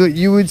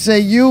 You would say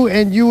you,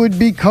 and you would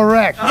be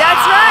correct. That's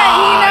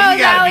right.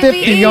 He knows Allie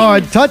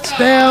 50-yard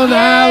touchdown,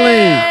 Allie.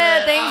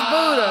 Yeah, thanks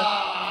Buddha.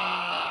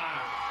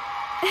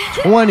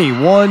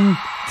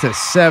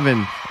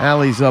 21-7.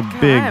 Allie's up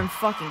God, big. I am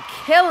fucking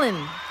killing.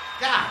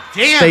 God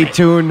damn Stay it.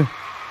 tuned.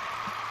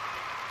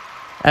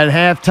 At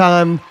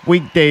halftime,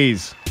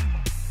 weekdays.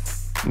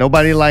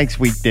 Nobody likes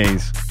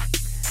weekdays.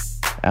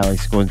 Allie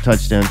scores a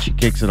touchdown. She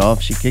kicks it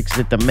off. She kicks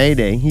it to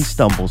Mayday. He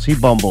stumbles. He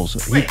bumbles.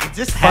 Wait, he is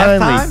this finally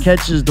halftime?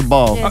 catches the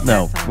ball. Yeah, it's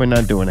No, halftime. we're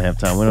not doing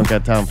halftime. We don't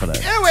got time for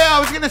that. Yeah, well, I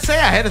was going to say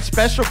I had a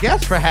special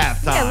guest for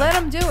halftime. Yeah, let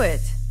him do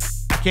it.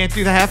 I can't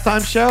do the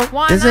halftime show?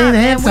 Why This not, ain't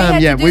man? halftime We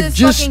had yet. To do We've this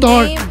just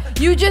fucking started.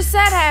 game. You just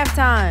said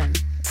halftime.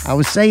 I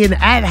was saying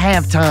at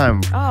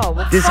halftime. Oh,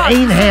 well, This fuck.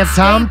 ain't Stay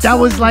halftime. That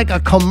was tuned. like a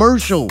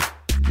commercial.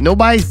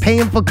 Nobody's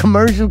paying for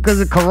commercial because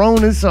of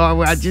Corona,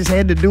 so I just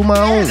had to do my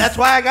own. That's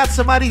why I got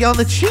somebody on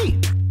the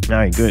cheat. All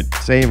right, good.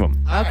 Save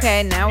them.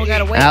 Okay, now we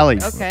gotta wait. Allie,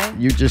 Okay.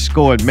 you just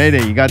scored.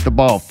 Mayday, you got the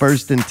ball.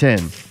 1st and 10.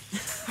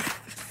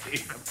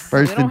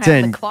 First don't and have the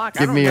 10. clock. I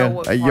Give don't me know a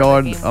what part of the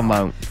yard game we're on.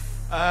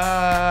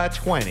 amount.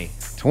 20.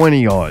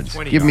 20 yards.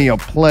 20 Give me a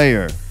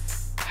player.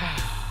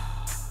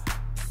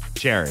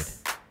 Jared,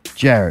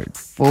 Jared,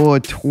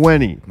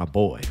 420. my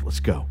boy, let's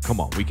go.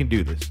 Come on, we can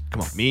do this.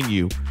 Come on, me and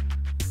you.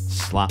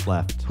 Slot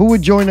left. Who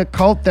would join a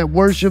cult that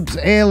worships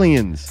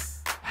aliens?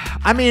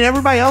 I mean,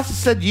 everybody else has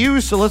said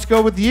you, so let's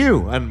go with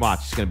you. And watch,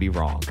 it's going to be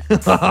wrong.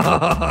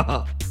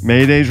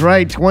 Mayday's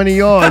right, 20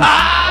 yards.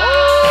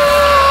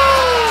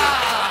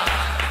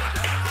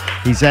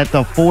 He's at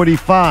the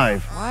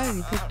 45. Why did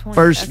you pick 20?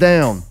 First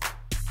down.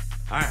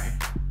 All right.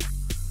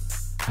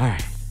 All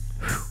right.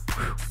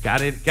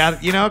 Got it.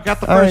 Got the All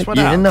first right, one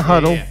you're out. in the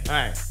huddle. Yeah. All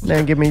right.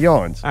 Now give me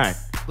yards. All right.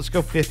 Let's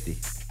go 50.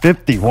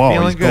 50. Whoa,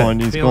 Feeling he's good. going.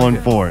 He's Feeling going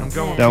good. for I'm it.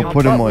 going. They'll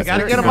put him We with. got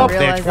to get him I up there.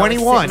 realized I was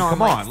 21. sitting Come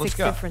like on. Let's 6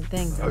 go. different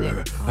things. I think,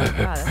 oh, God,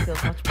 that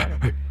feels much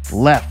better.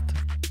 Left.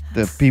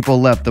 The people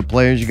left. The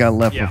players you got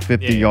left Yeah, for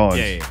 50 yeah, yards.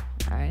 yeah.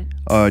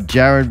 All right.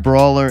 Jared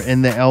Brawler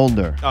and the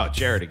Elder. Oh,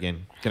 Jared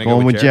again. Can I Going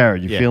go with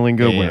Jared. You're Yeah. feeling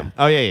good Yeah, with yeah. him.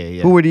 Oh,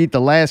 yeah. Who would eat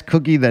the last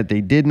cookie that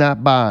they did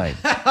not buy?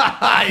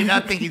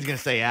 I think he's going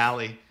to say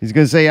Allie. He's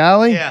going to say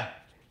Allie? Yeah.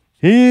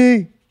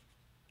 He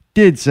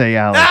did say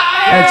Allie.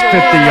 That's 50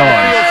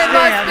 yards. It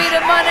must be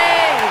the money.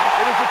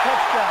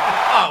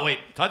 Oh, wait.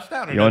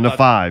 Touchdown or You're no on the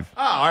touchdown? 5.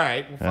 Oh, all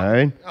right. Well, All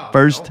right. Oh,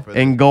 First go for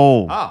and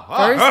goal.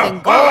 First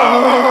and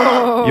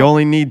goal. You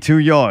only need 2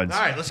 yards. All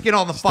right, let's get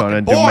on the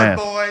Starting fucking to do board, math.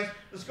 boys.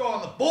 Let's go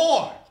on the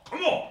board.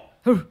 Come on.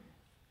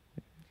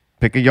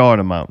 Pick a yard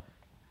amount.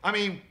 I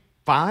mean,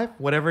 5,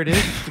 whatever it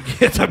is,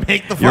 to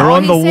make the You're five.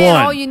 on the He's saying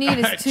 1. all you need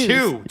is 2.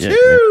 Two. Yeah,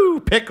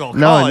 Two. Pickle.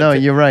 Call No,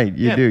 it. you're right.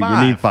 You Yeah, do. You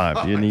 5. need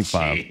 5. You Oh, need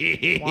 5.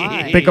 jeez.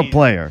 Why? Pick a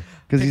player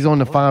because he's on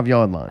the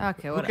 5-yard line.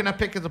 Okay, Who what? can I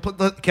pick as a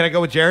Can I go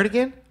with Jared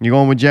again? You're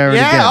going with Jared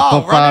again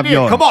Oh, for run 5 it in.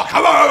 yards. Come on,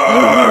 come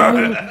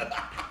on.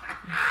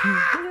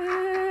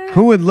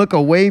 Who would look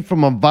away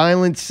from a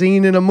violent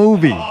scene in a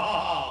movie?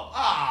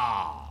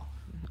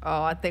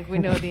 Oh, I think we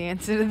know the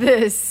answer to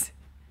this.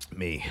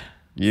 Me.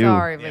 You.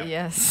 Sorry, but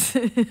yes.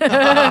 He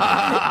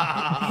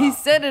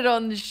said it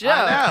on the show.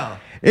 I know.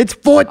 It's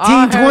I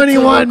had to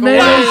 14-21. look Mayday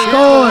away.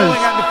 scores.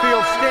 On the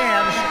field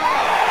stands.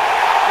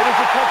 It is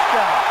a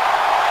touchdown.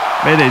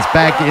 Mayday's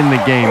back in the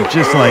game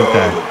just like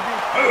that.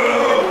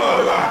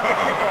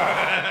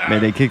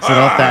 Mayday kicks it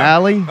off the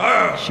alley.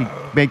 She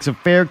makes a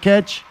fair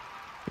catch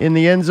in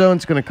the end zone.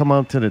 It's going to come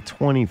out to the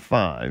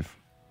 25.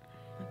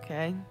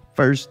 Okay.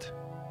 First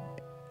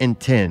and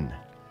 10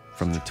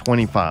 from the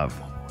 25.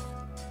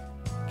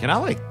 Can I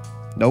like?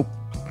 Nope.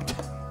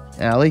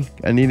 Allie,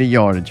 I need a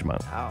yardage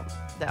amount. Oh,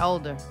 the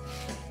elder.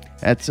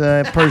 That's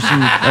a person.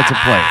 That's a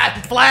player.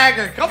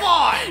 Flagger, come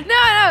on.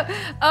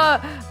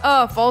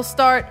 No. False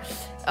start.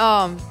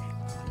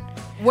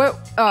 What?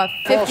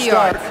 50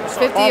 yards.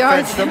 50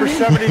 yards. Number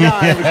 79 was moving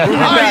Oh, you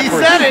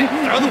backwards. said it.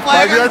 Throw the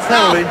flag 5-yard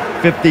penalty.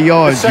 50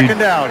 yards. Second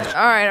down. All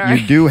right.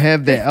 You do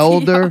have the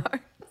elder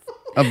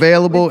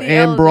available With the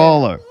and elder.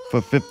 brawler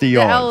for 50 The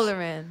yards. elder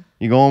man.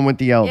 You're going with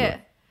the elder. Yeah.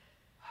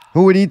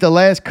 Who would eat the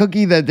last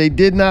cookie that they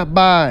did not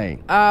buy?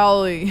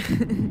 Ollie.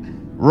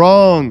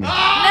 Wrong. No.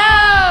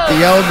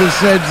 The elder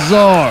said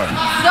Czar.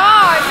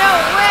 Czar, no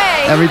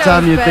way. Every He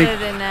time knows you better think,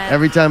 than that.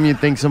 every time you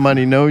think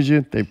somebody knows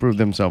you, they prove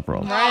themselves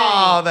wrong.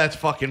 Oh, that's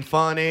fucking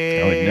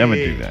funny. I would never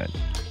do that.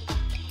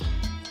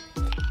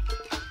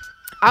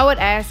 I would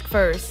ask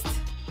first,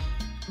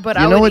 but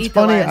I You know would what's eat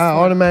funny? the last I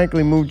one.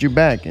 automatically moved you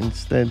back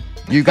instead.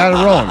 You got it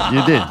wrong.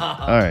 You did.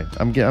 All right.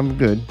 I'm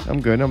good.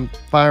 I'm good. I'm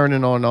firing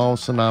it on all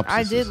synopses.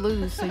 I did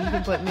lose, so you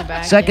can put me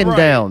back. Second in.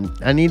 down.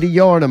 I need a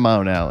yard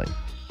amount, Allie.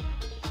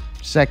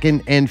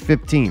 Second and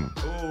 15.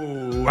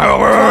 20.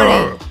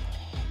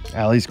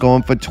 Allie's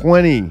going for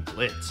 20.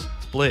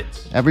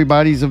 Blitz.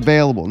 Everybody's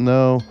available.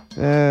 No.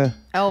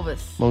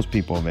 Elvis. Most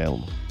people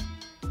available.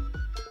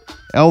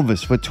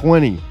 Elvis for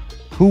 20.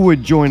 Who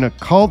would join a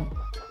cult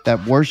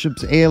that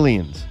worships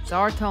aliens?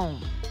 Zartone.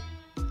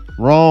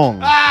 Wrong.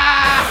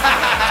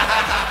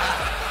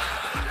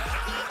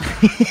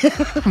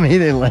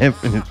 Mayday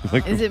laughing.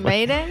 Is it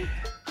Mayday?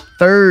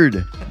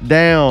 Third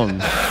down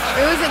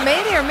Was it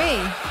Mayday or me?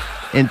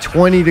 and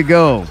 20 to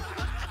go.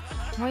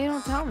 Why you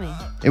don't tell me?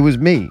 It was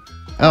me.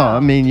 Oh, I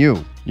mean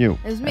you. You.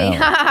 It was me. Oh, All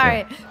yeah.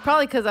 right.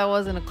 Probably because I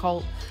wasn't a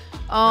cult.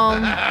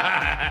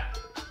 I've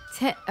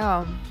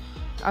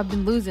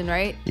been losing,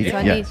 right? Yeah. So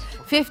I Yes. need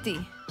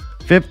 50.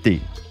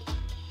 50.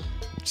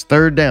 It's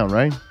third down,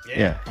 right?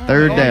 Yeah.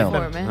 Third Going down.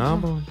 for it, man. Oh,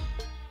 boy.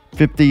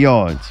 50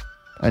 yards.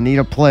 I need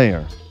a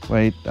player.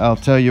 Wait, I'll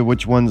tell you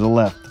which ones are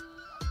left.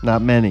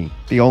 Not many.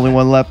 The only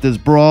one left is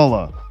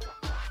Brawler.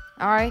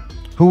 All right.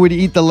 Who would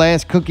eat the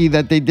last cookie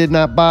that they did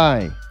not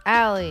buy?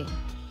 Allie.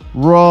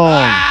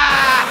 Wrong.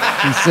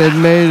 He said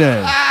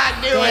Mayday.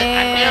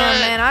 Damn,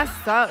 man, I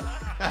suck.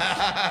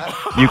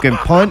 You can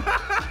punt.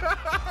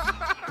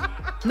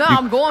 No,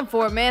 I'm going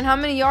for it, man. How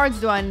many yards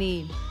do I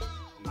need?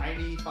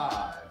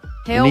 95.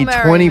 Hail You need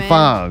Mary,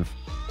 25. Man.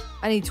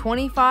 I need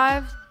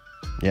 25?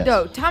 Yes.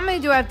 No, how many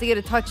do I have to get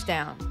a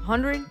touchdown?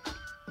 100?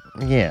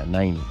 Yeah,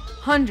 90.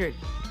 100.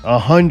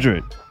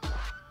 100.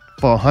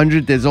 For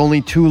 100, there's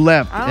only 2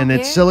 left. I don't And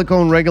it's care.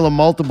 silicone, regular,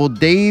 multiple.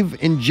 Dave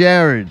and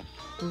Jared.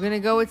 We're going to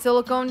go with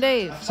Silicone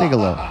Dave.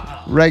 Singular,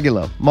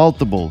 regular,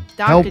 multiple,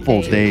 Dr.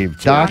 helpful Dave.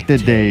 Dave. Dr.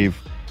 Dave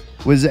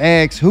was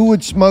asked who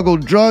would smuggle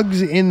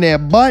drugs in their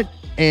butt,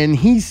 and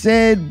he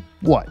said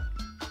what?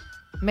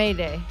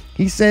 Mayday.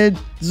 He said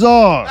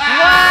Czar.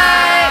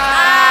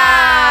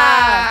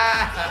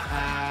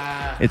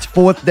 It's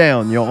 4th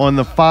down. You're on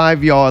the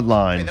 5-yard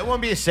line. That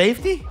won't be a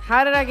safety?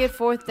 How did I get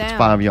 4th down?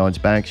 5 yards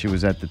back. She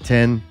was at the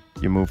 10.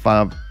 You move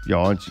 5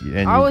 yards,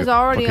 and I you was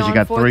already because on you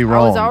got 4th 3 I was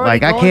wrong. already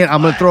Like I going can't.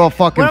 I'm gonna throw a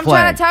fucking What I'm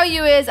flag. trying to tell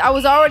you is I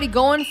was already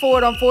going for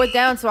it on 4th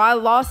down, so I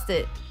lost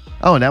it.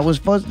 Oh, that was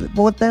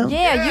 4th down.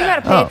 Yeah, you got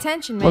to pay Oh.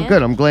 attention, man. Well,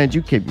 good. I'm glad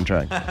you keeping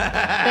track.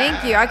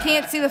 Thank you. I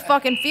can't see the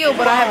fucking field,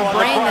 but I have a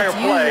brain that's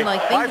using,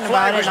 like, thinking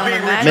about it. And I'm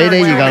imagining. Mayday,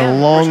 you where got I a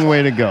am. long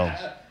way to go.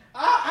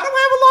 I don't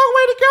have a long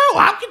way to go.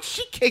 How can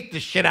she kick the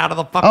shit out of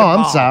the fucking Oh,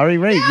 I'm ball? sorry.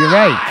 Right, you're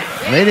right.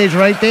 Mayday's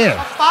right there.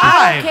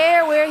 I don't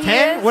care where he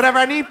 10? whatever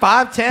I need.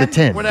 5, 10, The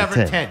 10, whatever.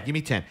 the 10. 10. Give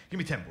me 10. Give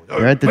me 10.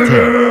 You're at the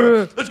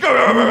 10. Let's go.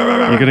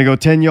 You're going to go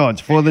 10 yards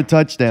for the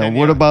touchdown. 10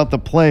 What yards. about the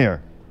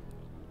player?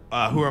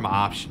 Who are my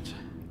options?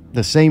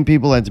 The same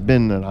people that's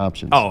been an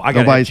option. Oh, I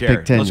got Nobody's Jared.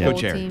 picked 10 Let's yet. go,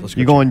 Jared. Let's go,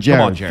 You're going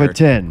Jared. Jared, Come on, for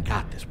 10.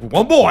 Got this.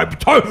 One more. I'm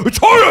tired.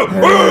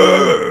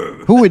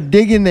 Who would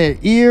dig in their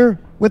ear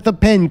with a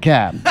pen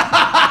cap?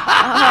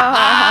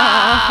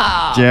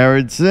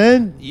 Jared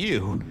said.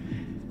 You.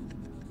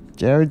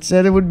 Jared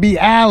said it would be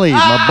Allie,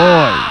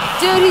 my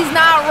Dude, he's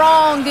not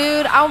wrong,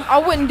 dude. I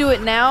wouldn't do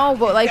it now,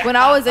 but like when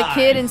I was a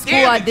kid in school,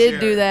 I did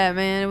do that,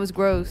 man. It was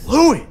gross.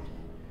 Louis.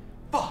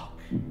 boy.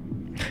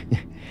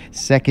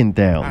 Second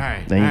down. All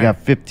right, Then you all got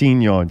right.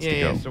 15 yards Yeah, to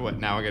go. yeah. So what?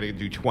 Now I got to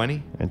do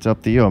 20? It's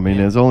up to you. I mean,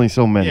 there's only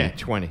so many. Yeah,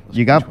 20.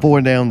 You got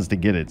 4 downs to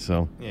get it,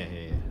 so. Yeah.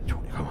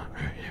 20. Come on.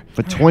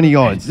 For 20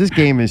 yards. This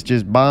game is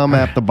just bomb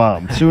after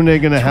bomb. Soon they're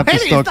going to have to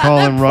 20 is start not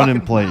calling that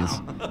running fucking plays.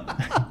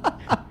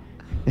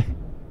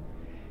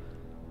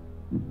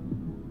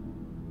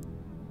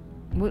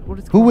 What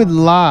is Who would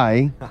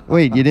lie?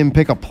 Wait, you didn't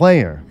pick a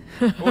player.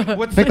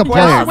 What's Pick the a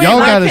player. question? Y'all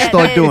Wait, got to wait,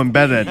 start wait. doing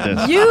better at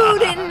this. You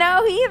didn't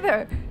know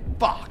either.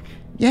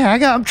 Yeah,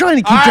 I'm trying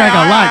to keep track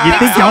of a lot. You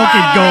think y'all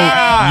could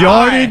go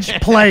yardage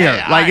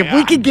player? Like, if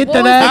we could get to What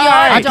was that, the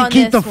I yardage could on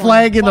keep the this one?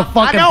 flag in the I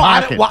fucking know.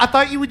 pocket. I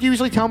thought you would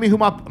usually tell me who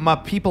my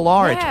people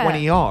are at Yeah.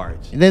 20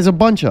 yards. There's a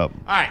bunch of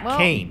them. All right, Well-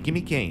 Kane. Give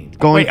me Kane.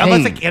 Going Wait,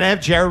 unless Kane. can I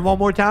have Jared one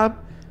more time?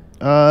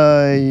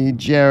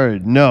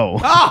 Jared, no.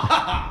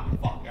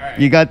 All right.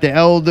 You got the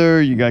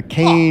Elder, you got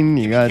Kane,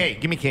 you got Kane.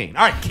 Give me Kane.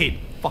 All right, Kane.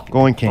 Fucking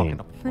Going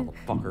Kane.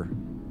 Motherfucker.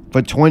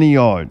 for 20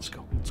 yards.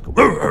 Let's go.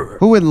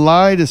 Who would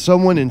lie to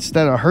someone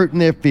instead of hurting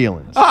their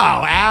feelings? Oh,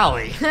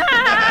 Allie.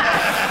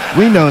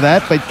 We know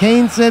that, but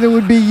Kane said it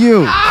would be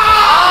you.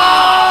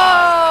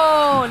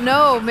 Oh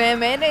no, man!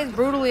 Mayonnaise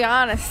brutally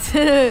honest.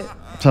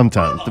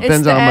 Sometimes. Depends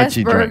it's the on how much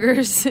you drink.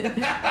 Asperger's.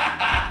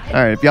 All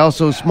right, if y'all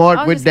so smart,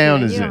 I'm what just down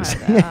kidding. is You don't this?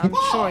 have that. I'm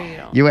sure you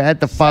don't. You were at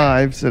the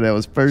 5, so that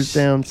was first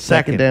down,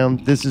 second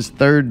down. This is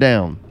third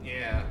down.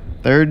 Yeah.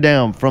 Third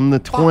down from the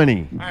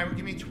 20. All right, well,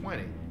 give me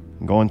 20.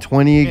 I'm going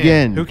 20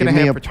 again. Who can Give I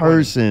me have a for 20?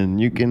 person.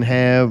 You can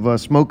have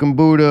Smoking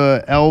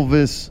Buddha,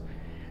 Elvis,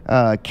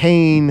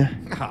 Kane,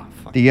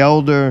 The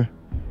Elder,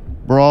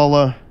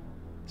 Brawler,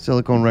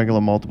 Silicone Regular,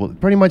 Multiple.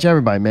 Pretty much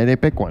everybody, man. They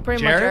pick one.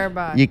 Pretty much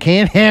everybody. You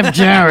can't have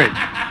Jared.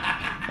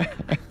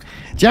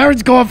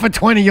 Jared's going for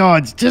 20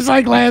 yards, just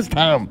like last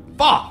time.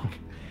 Fuck.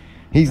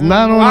 He's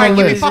not on All right, the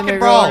give me list. fucking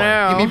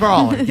Brawler. Give me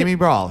Brawler. Give me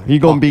Brawler. He's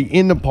going to be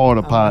in the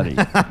porta potty.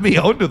 I'll be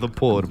under the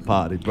porta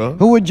potty, bro.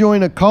 Who would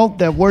join a cult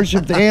that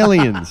worshipped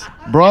aliens?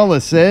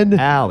 Brawler said.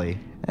 Allie.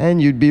 And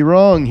you'd be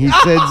wrong. He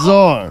said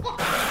Zor.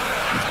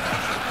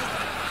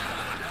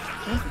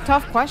 That's a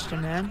tough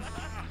question, man.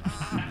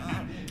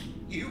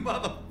 You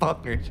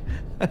motherfuckers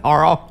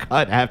are all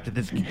cut after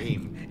this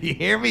game. You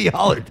hear me?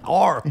 Y'all are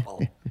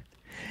horrible.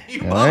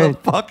 You All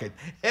right. motherfuckers.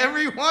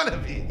 Every one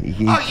of you.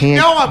 He oh, can't, you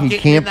know I'm he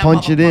getting can't in that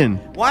punch it in.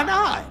 Why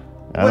not?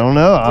 I don't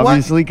know. what-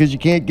 Obviously, because you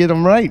can't get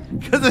them right.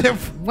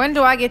 When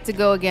do I get to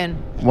go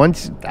again?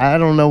 Once, I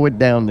don't know what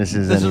down this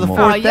is This is the anymore.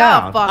 fourth Oh, yeah,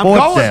 down. fuck. I'm Fourth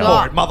going down.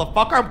 for it,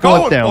 motherfucker. I'm going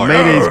Fourth down. for it.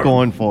 Mayday's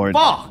going for it.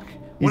 Fuck. What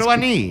He's- do I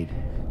need?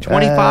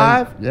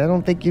 25? I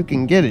don't think you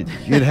can get it.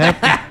 You'd have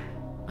to.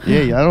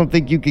 Yeah, I don't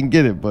think you can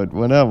get it, but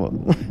whatever.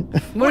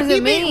 What does do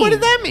you it mean? What does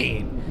that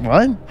mean?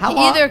 What? How He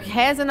long? either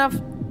has enough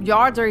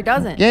yards or he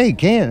doesn't. Yeah, you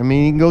can. I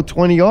mean, you can go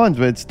 20 yards,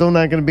 but it's still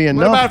not going to be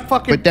enough. about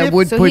fucking but that 50?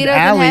 would So put he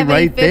doesn't Allie have right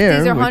any 50s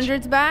there. or which-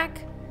 100s back?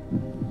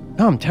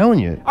 No, I'm telling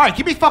you. All right,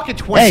 give me fucking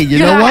 20. Hey, you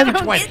know I what?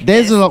 don't get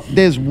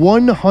There's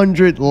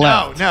 100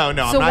 left. No. So I'm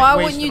not why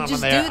wouldn't wasting you them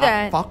just there. do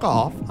that? Fuck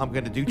off. I'm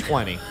going to do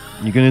 20.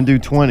 You're going to do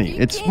 20.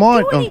 It's can't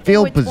smart do on anything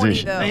field with 20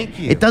 position. though. Thank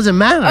you. It doesn't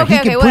matter. Okay, He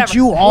can okay, put whatever.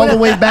 you all the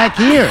way back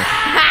here.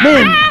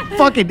 Man,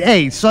 fucking,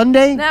 hey,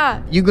 Sunday,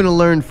 Nah. you're going to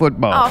learn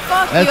football. Oh,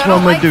 fuck you. That's I what don't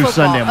I'm going like to do football.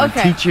 Sunday. I'm going to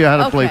Okay. teach you how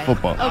to play Okay.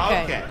 football.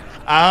 Okay. Okay.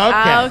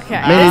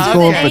 Okay. Maybe This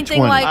going isn't for anything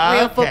 20. like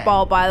real Okay.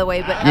 football, by the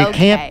way, but You okay.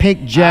 can't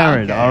pick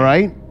Jared, Okay. all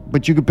right?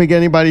 But you can pick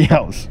anybody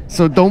else.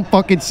 So don't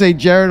fucking say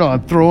Jared or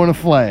I'm throwing a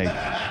flag.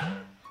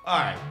 All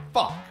right.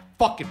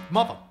 Fucking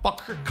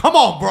motherfucker. Come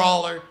on,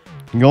 Brawler.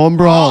 Going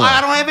Brawler.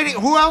 I don't have any.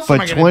 Who else For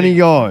am I going to 20 do?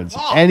 yards.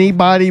 Oh.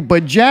 Anybody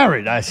but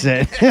Jared, I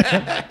said.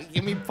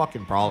 Give me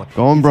fucking Brawler.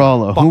 Going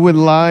Brawler. Who would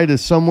lie to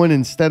someone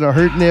instead of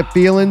hurting their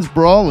feelings?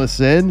 Brawler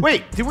said.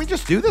 Wait, did we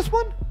just do this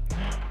one?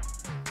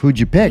 Who'd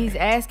you pick? He's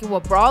asking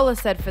what Brawler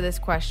said for this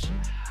question.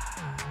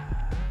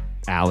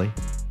 Allie.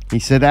 He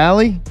said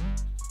Allie?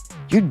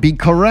 You'd be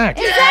correct.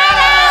 Is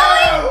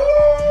that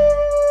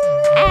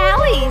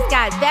Allie? Allie's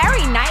got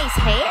very nice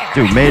hair.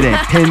 Dude, Mayday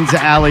pins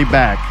Allie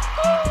back.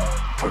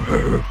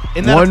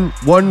 Isn't that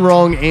One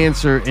wrong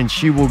answer and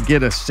she will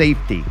get a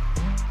safety.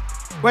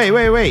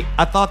 Wait.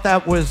 I thought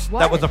that was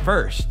a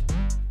first.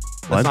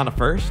 What? That's not a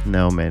first?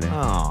 No, Mayday.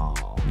 Oh.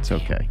 It's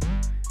okay.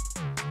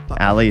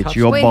 Allie, it's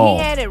your Wait, he ball.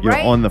 had it You're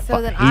right, on the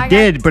so then He I got-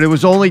 did, but it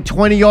was only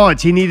 20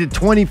 yards. He needed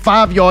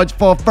 25 yards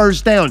for a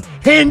first down.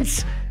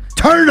 Hence,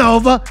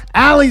 turnover.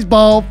 Allie's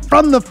ball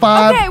from the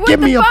 5. Okay, what Give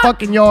the me a fuck?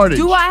 fucking yardage.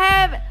 Do I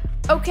have...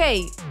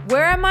 Okay,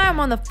 where am I? I'm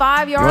on the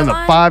 5-yard You're on the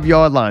line.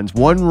 5-yard lines.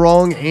 One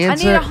wrong I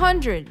answer. need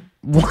 100.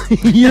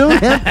 You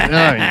don't have to.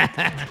 All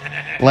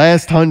right.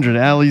 Last 100.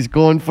 Allie's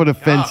going for the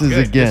fences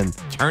good. again.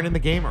 Just turning the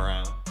game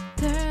around.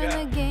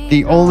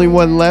 The only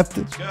one left,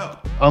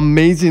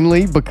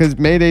 amazingly, because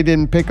Mayday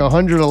didn't pick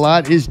 100 a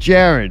lot, is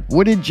Jared.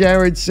 What did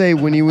Jared say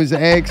when he was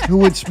asked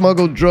who had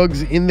smuggled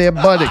drugs in their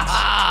buttocks?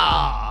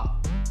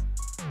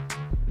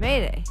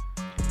 Mayday.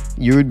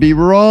 You would be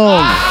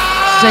wrong.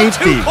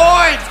 Safety. 2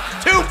 points.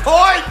 2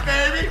 points,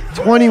 baby.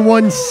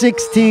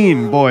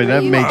 21-16. Boy,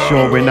 that makes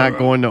sure we're not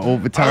going to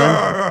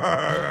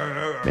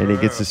overtime. Mayday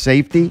gets the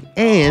safety,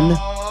 and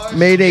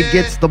Mayday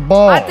gets the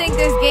ball. I think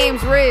this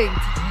game's rigged.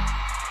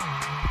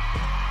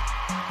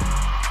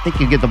 I think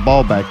you get the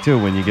ball back,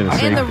 too, when you get a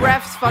safety. And the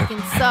refs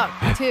fucking suck,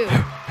 too.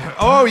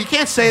 Oh, you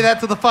can't say that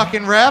to the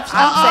fucking refs.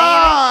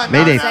 I'm saying it.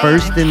 Mayday, I'm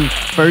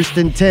first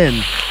and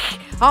 10.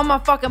 All my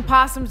fucking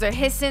possums are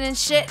hissing and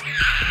shit.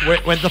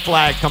 When's the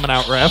flag coming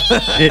out, ref?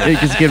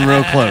 It's getting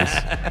real close.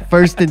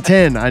 First and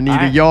 10. I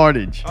need a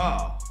yardage.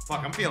 Oh,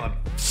 fuck, I'm feeling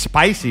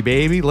spicy,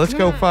 baby. Let's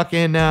go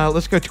fucking,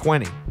 let's go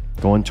 20.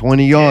 Going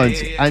 20 yards.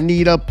 I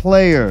need a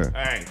player.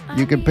 All right.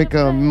 You can pick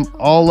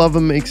all of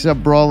them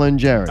except Brawler and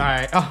Jared. All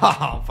right.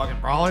 Oh, fucking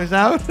Brawler's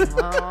out?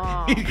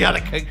 You got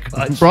a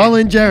concussion. Brawler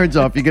and Jared's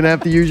off. You're going to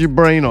have to use your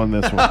brain on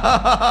this one.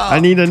 I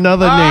need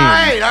another name.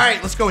 All right.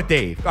 Let's go with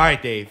Dave. All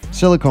right, Dave.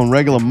 Silicone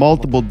regular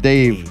multiple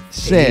Dave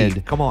said,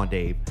 Dave. Come on,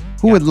 Dave.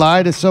 who would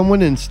lie to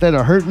someone instead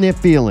of hurting their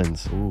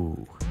feelings?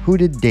 Ooh. Who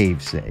did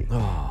Dave say?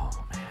 Oh,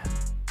 man.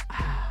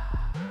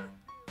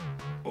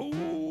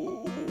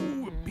 Ooh.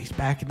 He's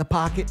back in the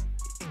pocket.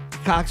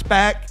 Cock's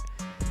back.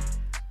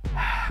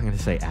 I'm going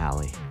to say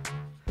Allie,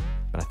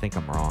 but I think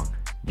I'm wrong.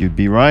 You'd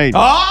be right.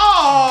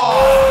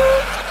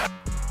 Oh!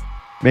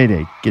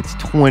 Mayday gets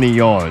 20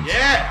 yards.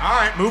 Yeah, all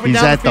right, moving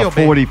He's down at the field,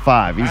 the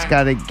 45. baby. He's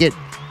got to get...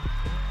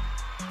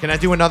 Can I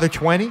do another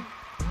 20?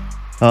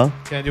 Huh?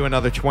 Can I do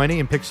another 20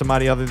 and pick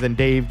somebody other than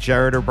Dave,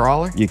 Jared, or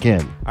Brawler? You can.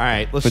 All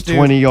right, let's For do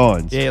 20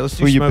 yards. Yeah, let's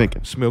do Who you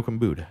picking? Smoking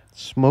Buddha.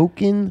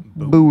 Smoking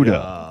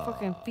Buddha.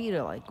 Fucking feet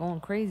are like going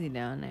crazy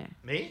down there.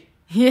 Me?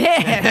 Yeah,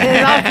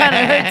 it all kind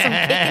of hurt some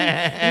kicking.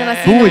 And then I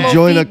seen Who the would little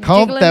join a feet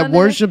cult jiggling that under there.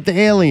 worshiped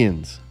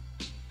aliens?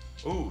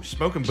 Ooh,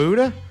 Smoking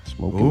Buddha?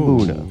 Smoking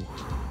Buddha.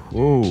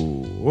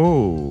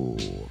 Ooh,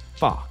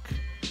 fuck.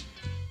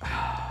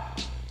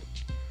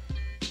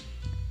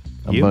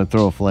 I'm You? going to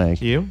throw a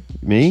flag. You?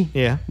 Me?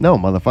 Yeah. No,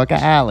 motherfucker.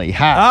 Allie.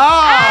 Ha.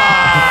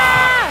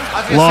 Ah!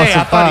 I was going Loss to say,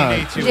 I of thought five.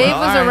 he did too Dave well.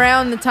 was All right.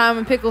 around the time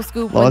in Pickle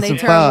Scoop when Loss they of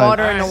turned five.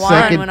 water into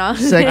wine. Second- When I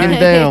second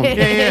down.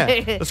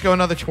 Yeah. Let's go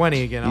another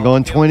 20 again. You're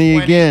going 20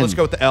 again. Let's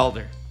go with the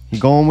Elder. You're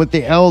going with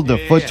the elder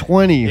for Yeah.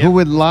 20. Yep. Who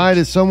would lie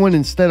to someone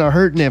instead of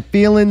hurting their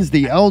feelings?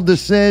 The elder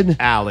said.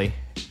 Allie.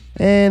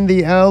 And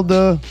the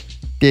elder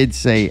did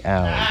say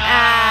Allie.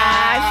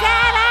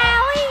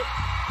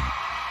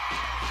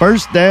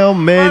 First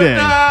down, Mayday.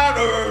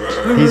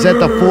 He's at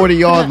the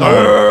 40-yard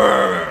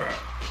line.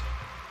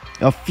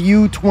 A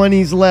few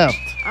 20s left.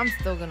 I'm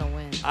still gonna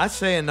win. I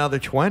say another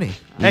 20.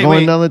 You're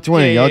going another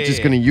 20. Yeah, Y'all just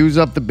going to use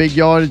up the big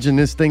yardage, and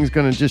this thing's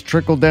going to just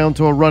trickle down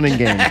to a running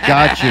game.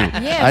 Got you.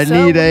 Yeah, I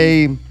so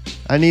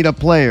need a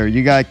player.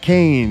 You got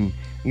Kane.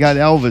 You got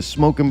Elvis,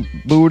 Smoking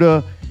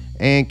Buddha,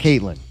 and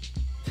Caitlin.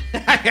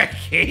 I got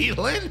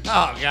Caitlin?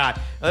 Oh, God.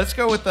 Let's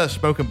go with the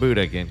Smoking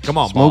Buddha again. Come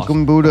on,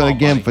 Smoking boss. Buddha Come on,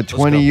 again buddy. for Let's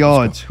 20 go, let's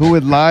yards. Who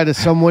would lie to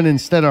someone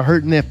instead of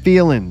hurting their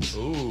feelings?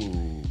 go.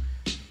 Ooh.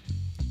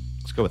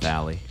 Let's go with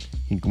Allie.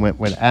 He went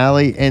with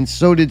Allie, and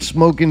so did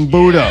Smoking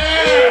Buddha.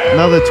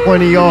 Another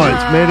 20 yards.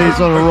 Mayday's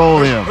on a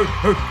roll here.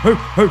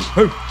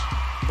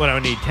 What do I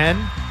need, 10?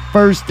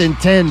 First and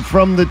 10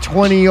 from the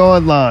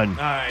 20-yard line. All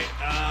right.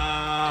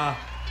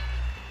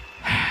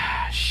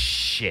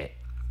 Shit.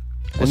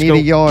 I need a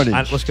yardage.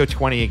 Let's go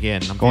 20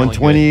 again. I'm Going feeling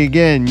 20 good.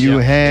 again. You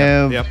Yep,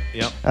 have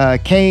Yep.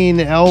 Kane,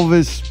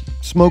 Elvis,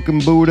 Smoking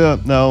Buddha.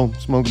 No,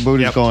 Smoking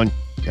Buddha's Yep. gone.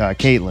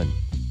 Caitlin.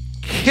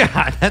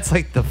 God, that's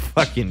like the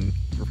fucking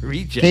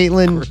reject.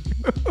 Caitlin,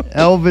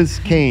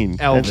 Elvis, Kane.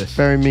 Elvis. That's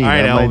very mean. All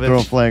right, I might Elvis. throw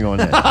a flag on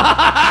that.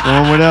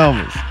 Going with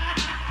Elvis.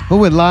 Who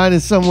would lie to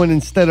someone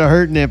instead of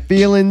hurting their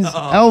feelings?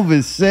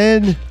 Elvis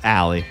said.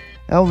 Allie.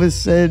 Elvis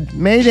said,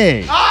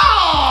 Mayday.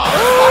 Oh,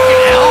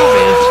 fucking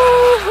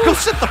Elvis. Go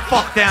sit the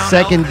fuck down.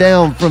 Second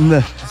down from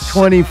the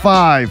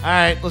 25. All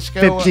right, let's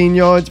go. 15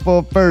 yards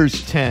for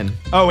first. 10.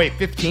 Oh, wait,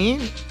 15?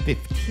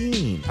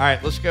 15. All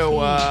right, let's go.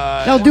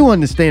 Now, do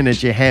understand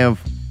that you have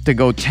to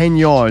go 10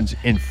 yards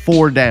in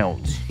 4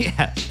 downs.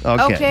 Yeah.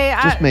 Okay.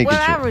 Just making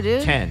whatever, sure.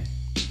 dude. 10.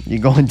 You're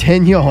going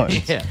 10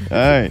 yards. Yeah. All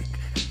right.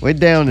 What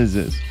down is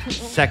this?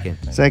 Second.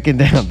 Second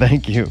down.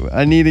 Thank you.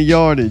 I need a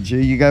yardage.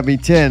 You got me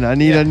 10. I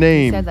need a You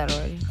name. said that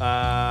already.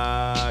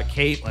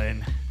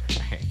 Caitlin.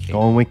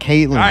 Going with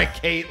Caitlin. All right,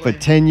 Caitlin. For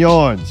 10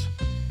 yards.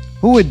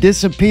 Who would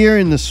disappear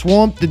in the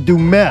swamp to do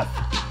meth?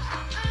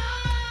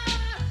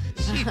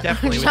 She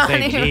definitely would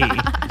say me.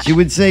 She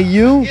would say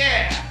you?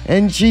 Yeah.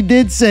 And she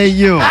did say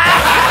you. Fuck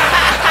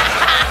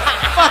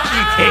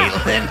you,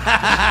 Caitlin.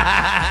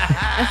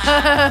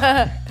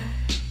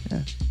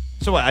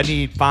 So what? I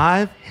need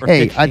 5 or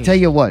Hey, 15? I tell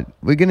you what,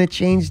 we're gonna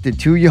change the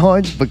 2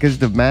 yards because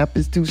the map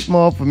is too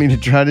small for me to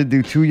try to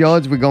do 2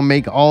 yards. We're gonna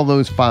make all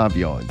those 5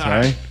 yards. All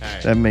right?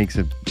 That makes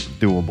it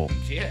doable.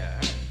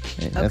 Yeah.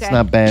 Hey, that's Okay.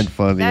 not bad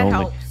for the That only.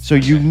 helps. So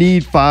you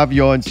need 5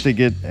 yards to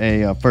get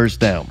a first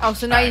down. Oh,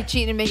 so now you're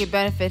cheating to make it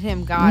benefit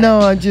him. Got it.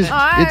 No, I just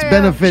it's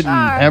benefiting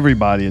Alright.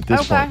 everybody at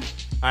this Okay. point.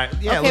 All right.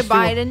 Yeah. Okay, let's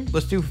Biden.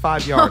 let's do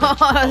 5 yards.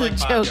 That I was like a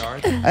 5 joke.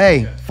 yards.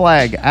 Hey,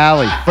 flag,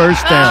 alley,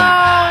 first down.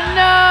 Oh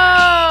no!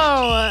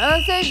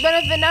 I say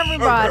benefit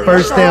everybody.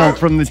 First down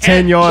from the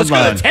 10-yard Let's go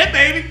line. to 10,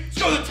 baby.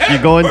 Let's go to 10.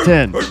 You're going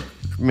 10.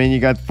 I mean, you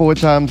got 4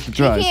 times to You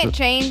try. can't So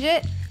change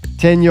it.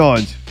 10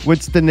 yards.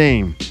 What's the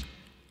name?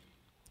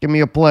 Give me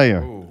a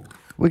player.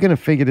 We're going to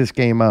figure this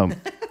game out.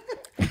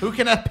 Who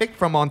can I pick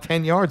from on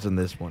 10 yards in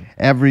this one?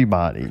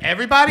 Everybody.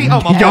 Everybody?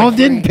 Oh, my Y'all boy.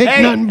 didn't pick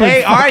Hey, nothing but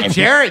Hey, all right, fucking-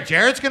 Jared.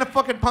 Jared's going to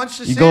fucking punch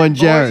this You in, going boy.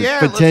 Jared Yeah,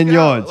 for let's 10 go.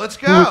 yards. Let's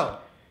go.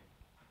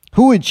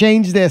 Who would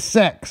change their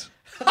sex?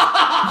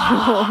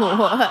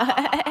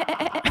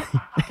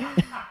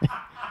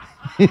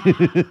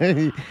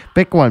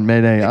 Pick one,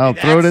 Mayday. I'll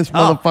throw this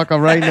tough. motherfucker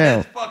right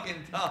now.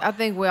 I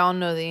think we all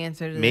know the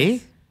answer to this.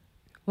 Me?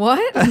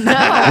 What? No. Is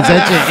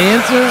that your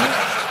answer?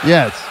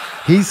 Yes.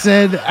 He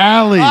said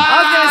Allie.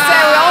 I was gonna say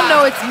we all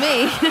know it's me.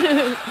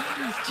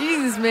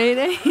 Jesus,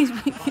 Mayday.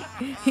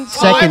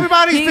 Well,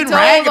 everybody's he been told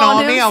ragging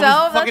on me. I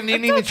himself. was fucking That's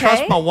didn't even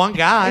trust okay. my one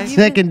guy.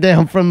 Second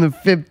down from the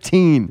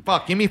 15.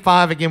 Fuck, give me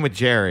 5 again with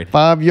Jared.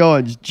 5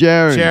 yards.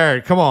 Jared.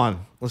 Jared, come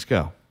on. Let's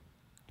go.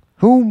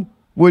 Who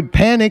would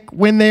panic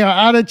when they are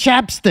out of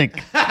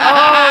chapstick?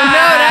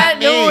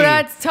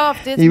 That's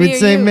tough. It's He me would or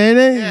say, you.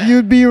 Mayday,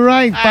 you'd be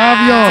right. 5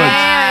 yards.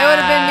 Damn, it would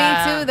have been me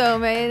too, though,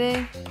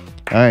 Mayday.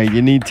 All right,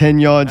 you need 10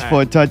 yards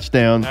for a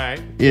touchdown. All right.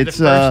 Is it It's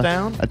first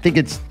down? I think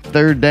it's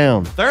third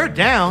down. Third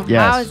down?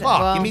 Yes. How is it? Fuck,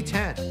 Well- give me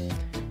 10.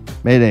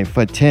 Mayday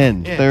for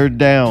 10. Yeah. Third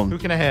down. Who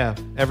can I have?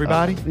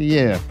 Everybody?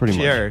 Yeah, pretty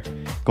Jared.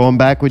 much. Going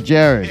back with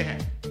Jared.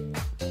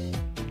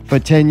 For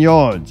 10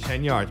 yards.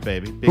 10 yards,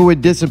 baby. Big Who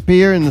would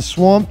disappear in the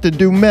swamp to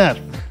do meth?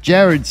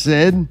 Jared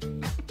said.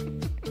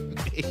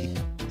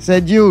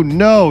 Said you.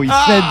 No, he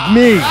said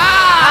me.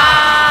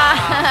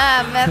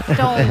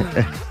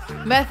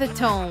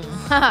 Methadone.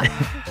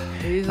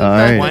 He's a All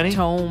right.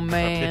 methadone,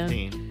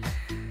 man.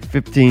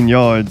 15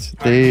 yards.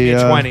 They, give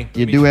me 20.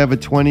 You do have a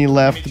 20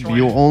 left.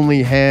 You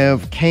only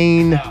have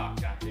Kane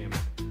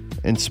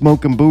and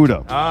Smoking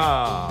Buddha.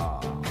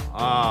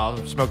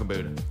 Oh, smoking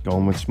Buddha.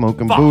 Going with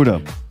Smoking Fuck.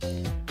 Buddha.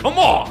 Come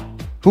on.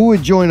 Who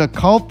would join a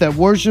cult that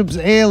worships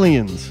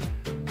aliens?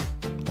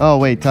 Oh,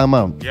 wait, time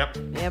out. Yep.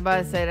 Yeah,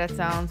 about to say that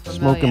sounds familiar.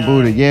 Smoking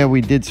Buddha. Yeah,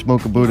 we did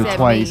Smoking Buddha said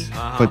twice me.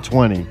 for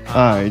 20. All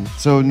right.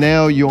 So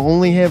now you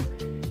only have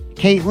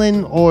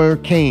Caitlyn or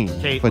Kane for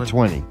Caitlyn.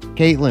 20.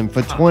 Caitlyn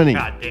for 20.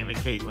 God damn it,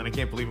 Caitlin. I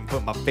can't believe I'm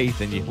putting my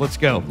faith in you. Let's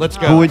go. Let's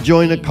go. Who would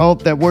join a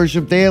cult that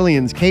worshipped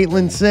aliens?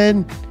 Caitlyn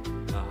said.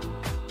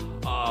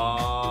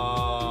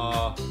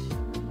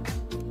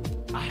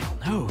 I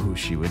don't know who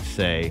she would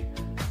say.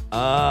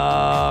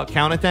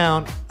 Count it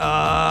down.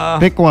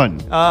 Pick one.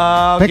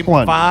 Pick give me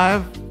one.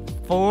 5,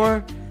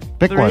 4,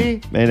 Pick 3,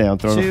 one. Mayday, I'll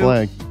throw the 2,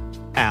 flag.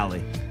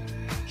 Allie.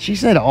 She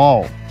said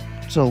all.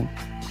 So,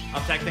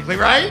 I'm technically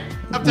right?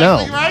 I'm No.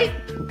 technically right?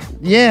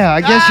 yeah,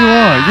 I guess you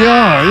are. You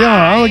are.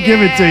 I'll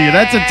give it to you.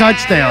 That's a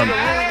touchdown.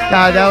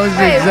 God, that was the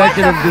Wait, what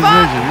executive the fuck?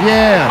 decision.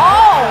 Yeah. Oh!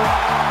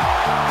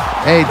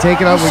 Hey, take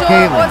it up You with sure it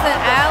Caitlyn.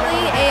 wasn't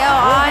Allie,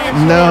 A-L-I? and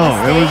she No,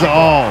 made a it was mistake?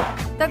 all.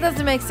 That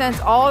doesn't make sense.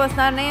 All, that's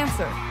not an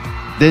answer.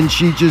 Then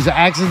she just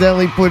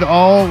accidentally put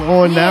all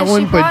on that Yeah,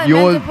 one, she but probably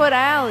yours. meant to put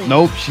Allie.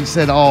 Nope, she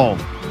said all.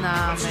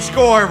 Nah, What's the man.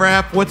 score,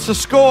 Rap? What's the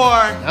score?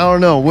 I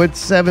don't know. What's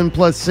 7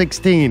 plus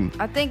 16?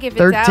 I think if it's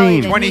 13. Allie,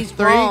 then 23? he's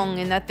wrong,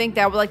 and I think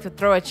I would like to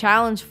throw a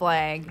challenge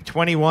flag.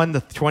 21 to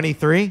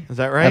 23? Is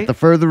that right? At the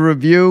further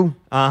review,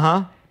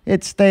 Uh-huh.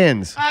 it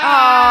stands.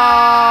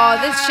 Oh,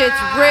 this shit's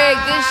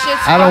rigged. This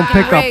shit's I don't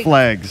fucking pick up rigged.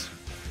 flags.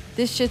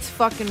 This shit's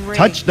fucking rigged.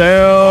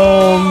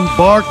 Touchdown,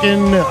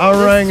 barking This is fucking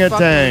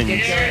orangutan.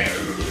 ridiculous.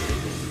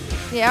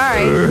 Yeah, all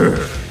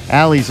right.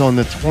 Allie's on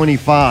the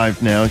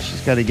 25 now. She's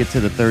got to get to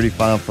the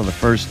 35 for the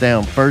first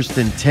down. First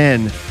and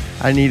 10.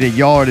 I need a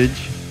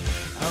yardage.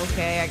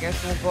 Okay, I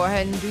guess we'll go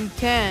ahead and do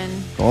 10.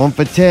 Going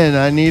for 10.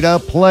 I need a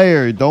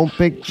player. Don't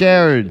pick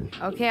Jared.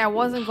 Okay, I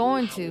wasn't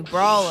going to.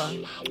 Brawler.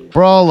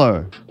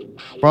 Brawler.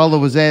 Brawler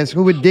was asked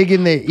who would dig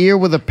in their ear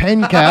with a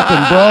pen cap,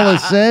 and Brawler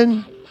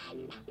said,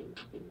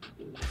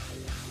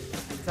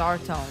 It's our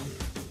tone.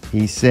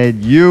 he said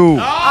you. Oh,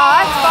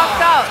 that's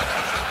fucked up.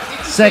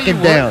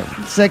 Second down.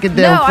 Second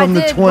down no, from I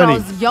the did 20. when I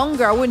was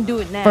younger. I wouldn't do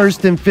it now.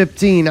 First and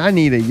 15. I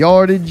need a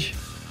yardage.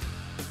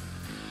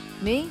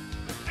 Me?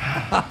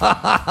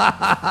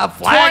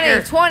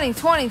 Flagger.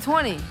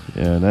 20.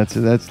 Yeah, that's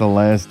the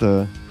last.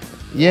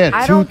 Yeah,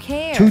 I don't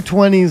care. 2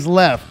 20s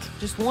left.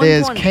 Just one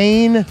There's 20.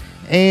 Kane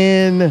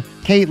and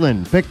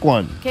Caitlyn. Pick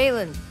one.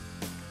 Caitlin.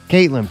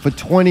 Caitlyn for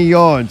 20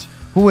 yards.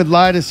 Who would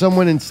lie to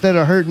someone instead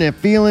of hurting their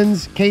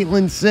feelings?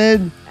 Caitlyn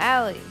said,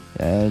 Allie.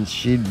 and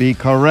she'd be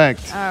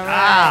correct. All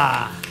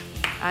right.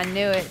 I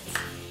knew it.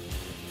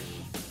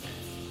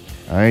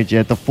 All right, you're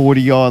at the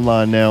 40-yard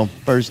line now.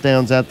 First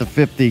down's at the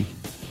 50.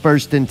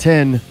 First and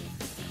 10.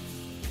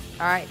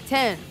 All right,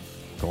 10.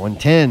 Going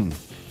 10.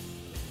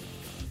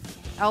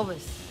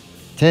 Elvis.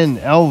 10,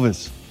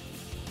 Elvis.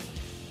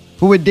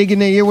 Who would dig in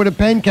their ear with a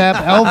pen cap?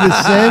 Elvis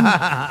said.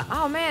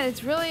 Oh man,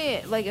 it's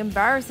really like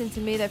embarrassing to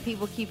me that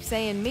people keep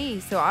saying me.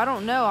 So I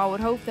don't know. I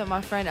would hope that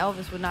my friend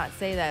Elvis would not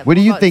say that. What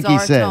do you But think he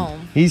said?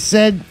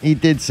 Zartome. He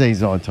did say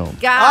Zartome.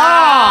 God.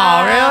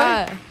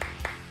 Oh, really?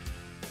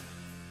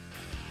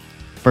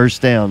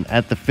 First down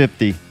at the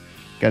 50.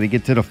 Got to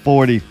get to the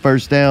 40.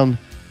 First down,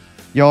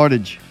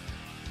 yardage.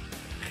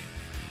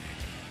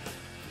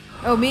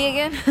 Oh, me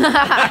again?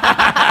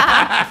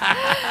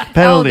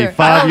 Penalty, Elder.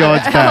 5 Elder.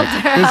 yards back.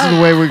 Elder. This is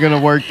the way we're going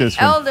to work this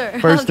one. Elder.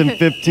 First and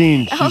Elder.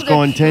 15. She's Elder,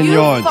 going 10 you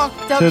yards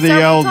fucked up to the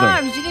several elder.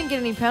 times. You didn't get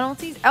any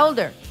penalties.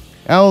 Elder.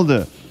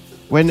 Elder,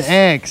 when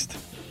asked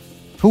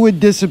who would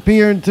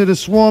disappear into the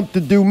swamp to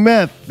do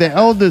meth, the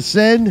elder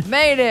said,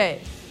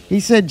 Mayday.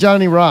 he said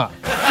Johnny Rock.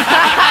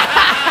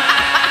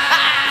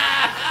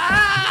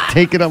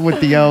 Take it up with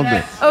the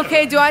elder.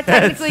 Okay, do I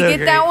technically so get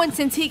great. that one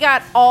since he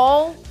got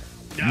all?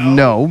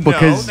 No,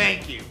 because No,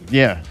 thank you.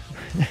 yeah.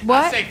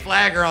 What? Say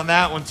flagger on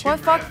that one, too. Well,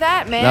 fuck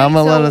that, man. Now I'm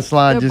gonna let it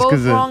slide they're just both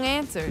because wrong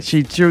answers.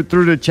 she threw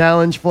the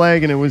challenge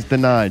flag and it was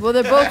denied. Well,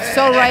 they're both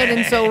so right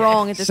and so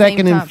wrong at the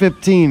Second same time. and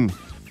 15.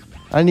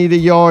 I need a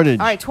yardage.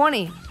 All right,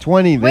 20.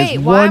 20. There's Wait,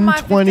 why am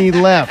I 120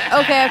 left.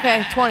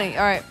 Okay, 20.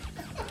 All right.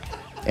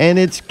 And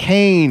it's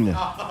Kane.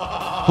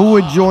 Who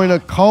would join a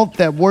cult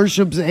that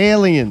worships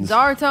aliens?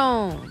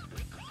 Zartone.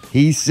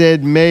 He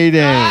said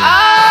Mayday.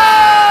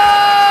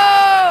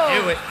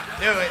 Oh! Do it.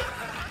 Do it.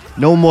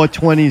 No more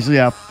 20s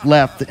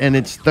left, and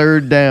it's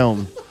third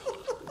down.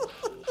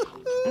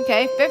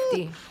 Okay,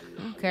 50.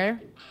 Okay.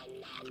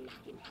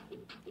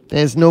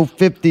 There's no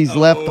 50s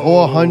left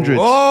or 100s.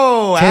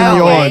 Oh, 10 Allie.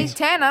 yards.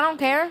 10, I don't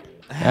care.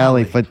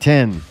 Allie for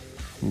 10.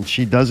 And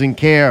she doesn't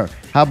care.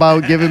 How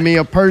about giving me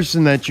a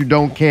person that you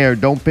don't care?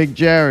 Don't pick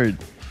Jared.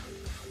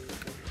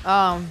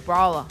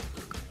 Brawler.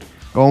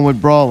 Going with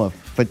Brawler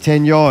for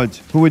 10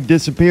 yards. Who would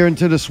disappear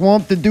into the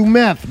swamp to do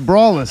meth?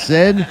 Brawler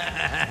said.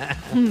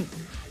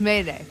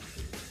 Mayday.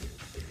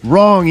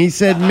 Wrong. He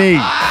said me.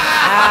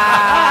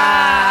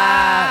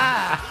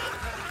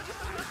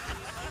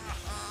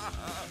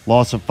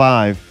 Loss of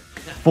 5.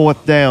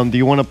 Fourth down. Do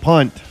you want to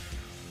punt?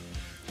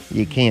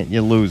 You can't.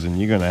 You're losing.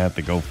 You're going to have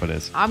to go for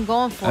this. I'm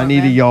going for it, I need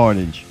a man.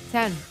 yardage.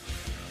 10.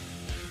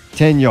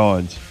 10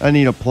 yards. I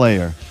need a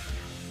player.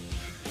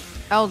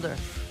 Elder.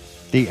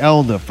 The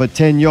elder for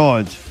 10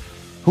 yards.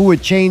 Who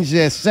would change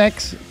their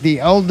sex? The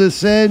elder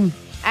said.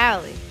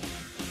 Allie.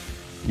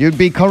 You'd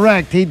be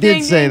correct. He did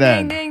Ding, say ding, that.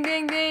 Ding, ding,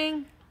 ding,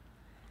 ding.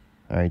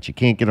 All right, you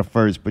can't get a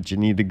first, but you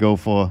need to go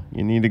for it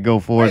Wait,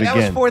 again. that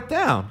was fourth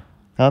down.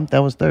 Huh? That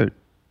was third.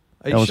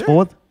 Are you That was sure?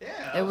 fourth?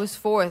 It was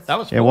fourth. That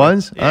was It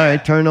was? All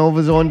right,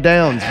 turnovers on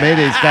downs.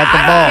 Mayday's got the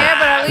I ball. don't care,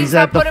 but at He's least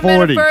I at the put him in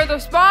 40. a further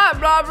spot.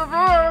 Blah, blah,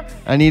 blah.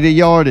 I need a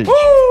yardage.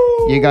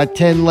 You got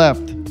 10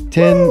 left.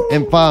 10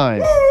 and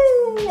 5.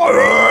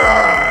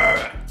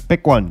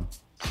 Pick one.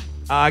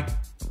 5.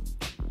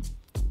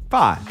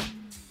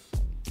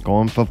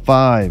 Going for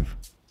 5.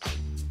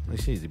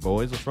 It's easy,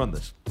 boys. Let's run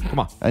this. Come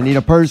on. I need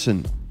a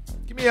person.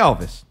 Give me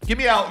Elvis. Give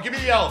me the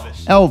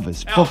Elvis.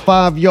 Elvis for Elvis.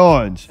 5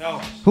 yards.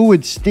 Elvis. Who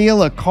would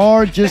steal a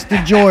car just to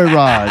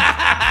joyride?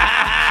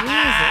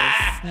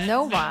 Jesus.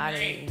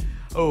 Nobody.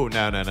 Oh, no.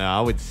 I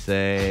would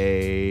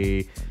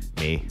say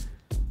me.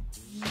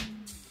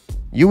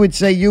 You would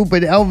say you,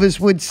 but Elvis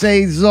would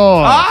say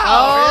Zor.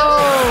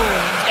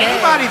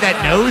 Anybody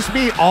that knows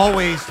me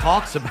always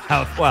talks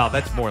about, well,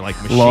 that's more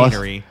like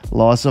machinery.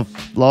 Loss of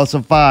 5.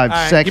 All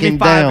right, Second give me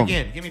 5 down.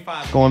 again. Give me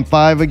 5 Going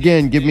 5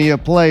 again. Give me a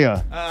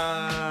player.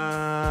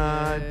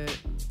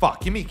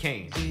 Fuck. Give me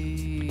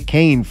Kane.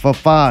 Kane for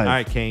 5. All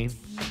right,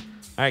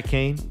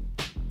 Kane.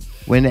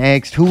 When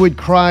asked who would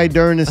cry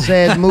during a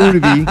sad movie,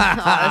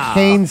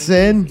 Kane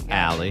said.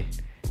 Allie.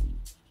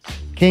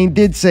 Kane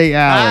did say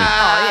Allie.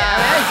 Oh, yeah.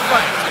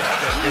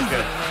 That's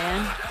Good.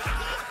 man.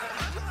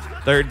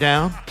 Third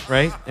down,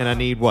 right? And I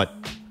need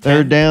what? 10?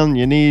 Third down,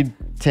 you need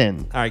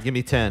 10. All right, give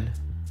me 10.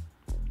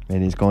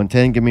 And he's going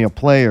 10. Give me a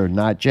player,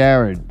 not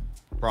Jared.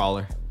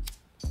 Brawler.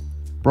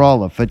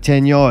 Brawler for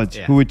 10 yards.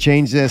 Yeah. Who would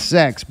change their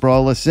sex?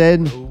 Brawler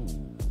said.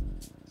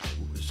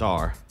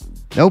 Czar.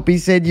 Nope, he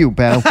said you,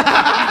 pal.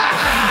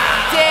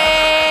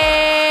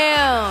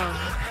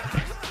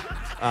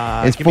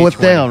 Damn. It's give me fourth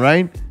 20. down,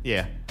 right?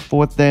 Yeah.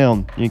 Fourth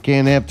down. You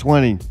can't have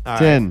 20. All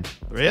 10. right.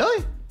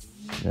 Really?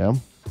 Yeah.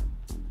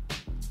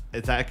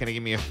 Is that going to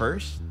give me a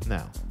first?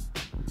 No.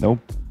 Nope.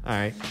 All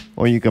right.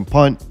 Or you can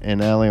punt,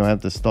 and Allie will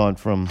have to start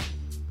from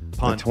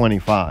Punt. the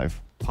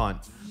 25. Punt.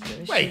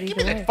 Wait, shitty give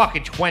me delay. that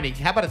fucking 20.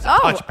 How about it's a Oh,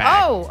 touchback?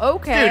 oh,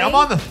 okay. Dude, I'm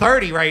on the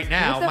 30 right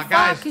now. What the My fuck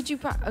guys. could you...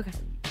 Okay.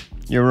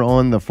 You're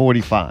on the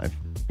 45.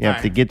 You have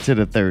All to right. get to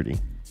the 30.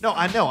 No,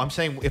 I know. I'm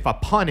saying if I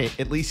punt it,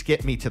 at least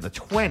get me to the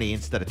 20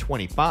 instead of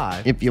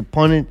 25. If you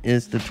punt it,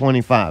 it's the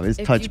 25. It's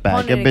If you touchback.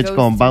 punt That it, it bitch goes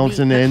going to to bounce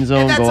me. in the end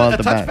zone, and that's go out a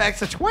the back.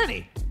 touchback's a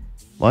 20.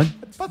 What?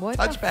 What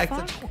Touchback's the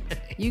a fuck?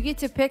 20. You get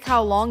to pick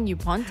how long you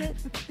punt it?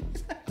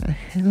 I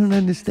don't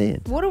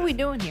understand. What are we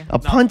doing here? A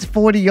punt's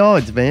 40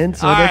 yards, man.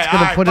 So that's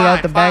going to put it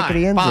out the back of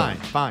the end zone.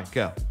 Fine,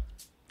 go.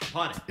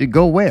 Punt it. You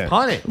go where?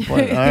 Punt it. All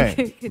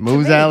right. To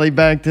Moves me. Allie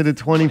back to the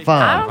 25.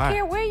 I don't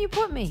care where you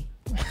put me.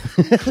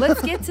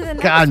 Let's get to the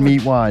next God, one.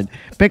 meat wide.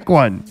 Pick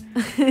one.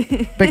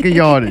 Pick a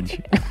yardage.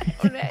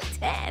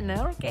 10. I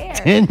don't care.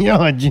 10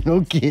 yards. You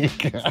don't care.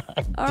 God.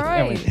 All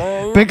right.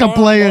 Pick a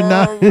player,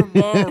 not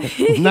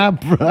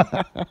bro.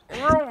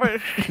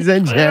 Is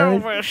that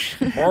Jared?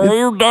 Oh,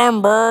 you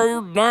damn, bro.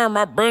 You damn.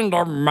 I've been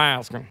to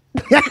masking.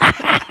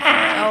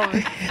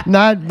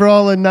 Not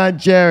Brawler, not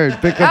Jared.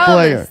 Pick a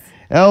player.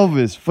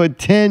 Elvis for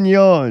 10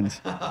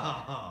 yards.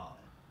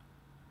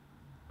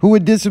 Who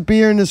would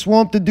disappear in the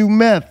swamp to do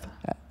meth?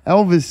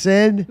 Elvis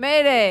said.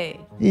 Mayday.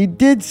 He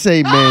did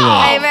say Mayday.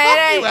 Hey,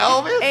 Mayday. you,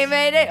 Elvis. Hey,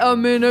 Mayday.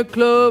 I'm in a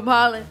club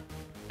hollering.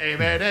 Hey,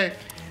 Mayday.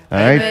 All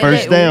right, Mayday.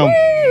 first down.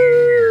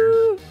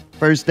 Woo!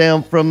 First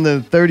down from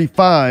the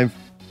 35.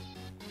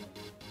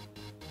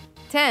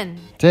 10.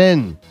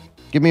 10.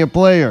 Give me a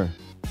player.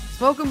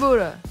 Smoking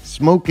Buddha.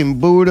 Smoking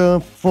Buddha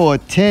for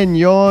 10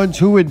 yards.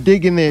 Who would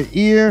dig in their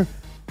ear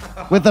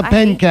with a I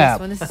pen hate cap? This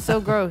one. This is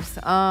so gross.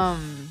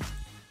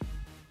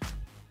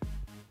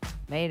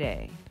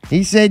 Mayday.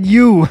 He said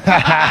you.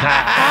 Stop,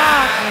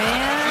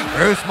 man.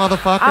 Gross,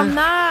 motherfucker. I'm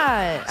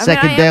not.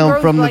 Second I am down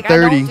gross, from but, the like,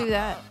 30. I don't do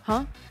that.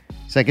 Huh?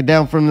 Second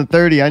down from the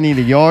 30. I need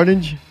a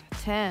yardage.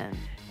 10.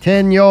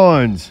 10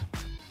 yards.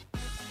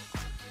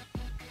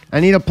 I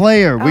need a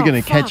player. We're Oh,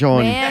 going to catch fuck,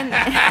 on man.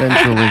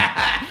 eventually.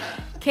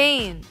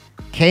 Kane.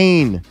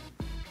 Kane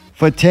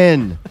for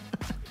 10.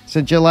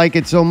 Since you like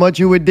it so much,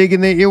 you would dig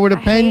in the ear with a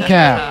pen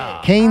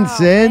cap. Kane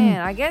said.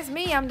 Man, I guess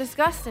me. I'm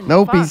disgusting.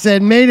 Nope, he Fuck.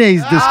 said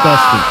Mayday's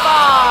disgusting.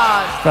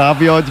 Fuck.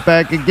 5 yards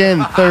back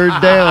again. Third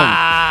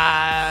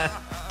down.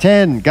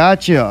 10.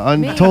 Gotcha.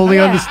 Me, Totally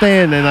yeah.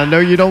 understand. And I know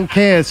you don't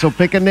care, so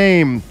pick a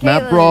name.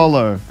 Not Caitlin.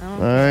 Brawler. All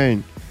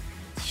right.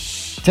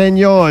 10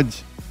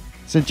 yards.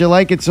 Since you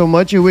like it so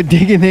much, you would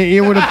dig in the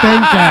ear with a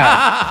pen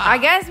cap. I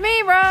guess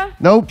me, bro.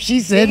 Nope, she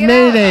said Dig it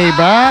Mayday,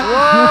 bruh.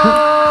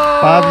 Whoa.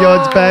 5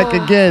 yards back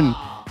again.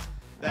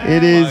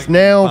 It is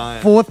now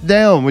fourth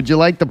down. Would you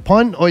like to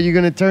punt, or are you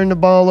going to turn the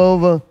ball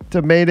over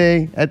to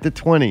Mayday at the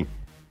 20?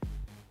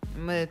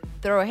 I'm going to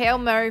throw a Hail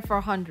Mary for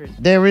 100.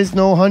 There is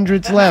no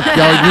hundreds left.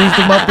 Y'all used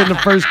them up in the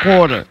first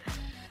quarter.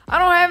 I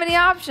don't have any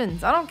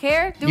options. I don't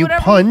care. Do You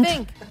whatever punt. you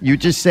think. You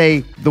just say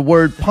the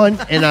word punt,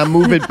 and I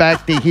move it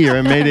back to here.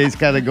 And Mayday's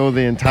got to go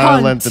the entire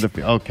Punt. length of the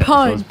field. Okay,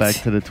 Punt. goes back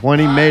to the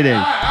 20. Mayday,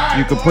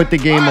 you can put the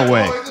game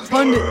away.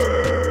 Punt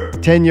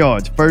it. 10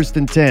 yards, first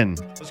and 10.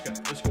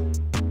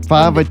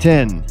 5 or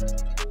 10.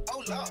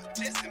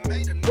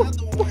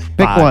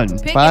 Pick one.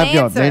 Pick 5 an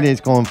yards. answer.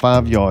 Mayday's going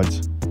 5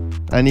 yards.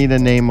 I need a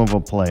name of a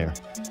player.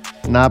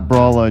 Not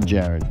Brawler or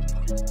Jared.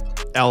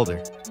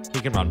 Elder. He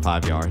can run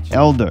 5 yards.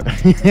 Elder.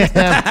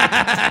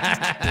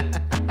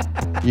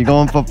 You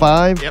going for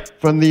 5?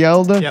 Yep. From the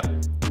Elder? Yep.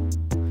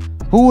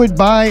 Who would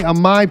buy a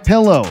My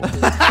Pillow?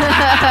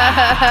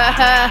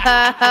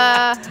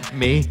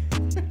 Me.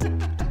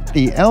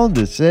 The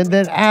Elder said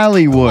that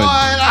Allie would.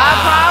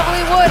 I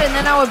probably would, and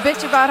then I would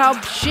bitch about how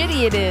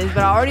shitty it is,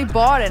 but I already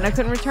bought it and I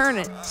couldn't return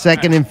it.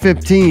 Second and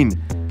 15.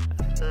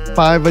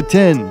 5 or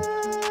 10.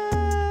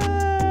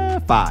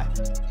 5.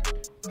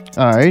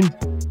 All right.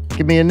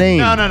 Give me a name.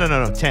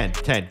 No. 10.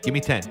 Give me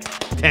 10.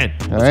 10.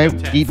 All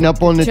right. Eating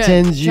up on the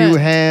 10, 10s, you 10.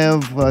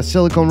 have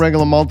Silicone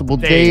Regular Multiple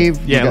Dave.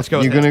 Dave. Yeah, let's go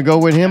with You're him. going to go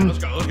with him? Let's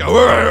go.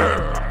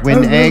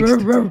 When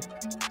asked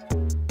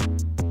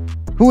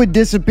who would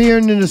disappear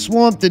into the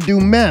swamp to do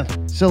meth?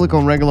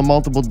 Silicone Regular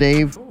Multiple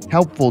Dave,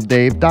 Helpful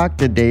Dave,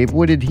 Dr. Dave.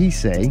 What did he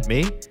say?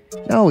 Me?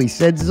 No, he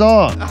said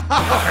Zaw. Really?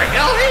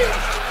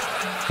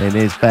 It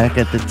is back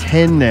at the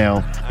 10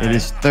 now. It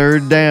is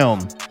third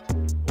down.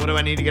 What do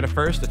I need to get a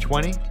first? A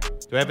 20? Do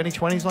I have any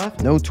 20s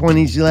left? No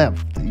 20s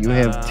left. You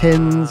have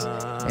 10s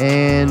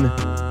and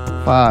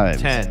 5s.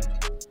 10.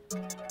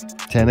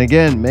 10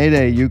 again.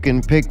 Mayday, you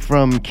can pick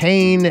from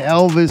Kane,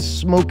 Elvis,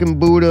 Smoking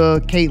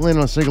Buddha,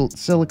 Caitlin, or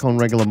Silicone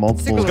Regular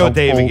Multiple. Let's go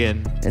Dave Helpful,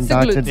 again. And Siglet.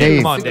 Dr. Yeah, Dave.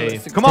 Come on,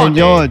 Dave. Come 10 on, Dave.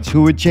 yards.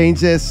 Who would change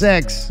their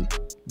sex?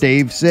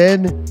 Dave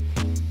said.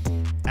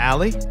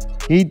 Allie?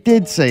 He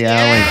did say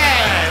Allie.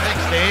 Yeah,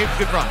 thanks, Dave.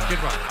 Good run.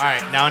 All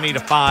right, now I need a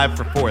 5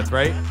 for fourth,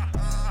 right?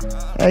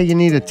 Hey, you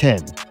need a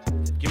 10.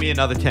 Give me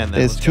another 10 then.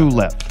 There's Let's 2 go.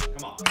 left.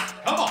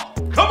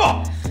 Come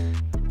on.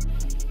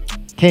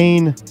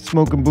 Kane,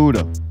 Smoking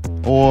Buddha,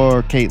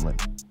 or Caitlin.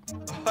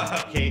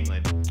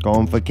 Caitlin.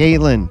 Going for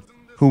Caitlin.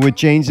 Who would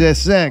change their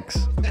sex?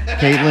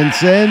 Caitlin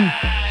said.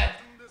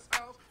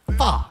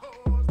 Fuck.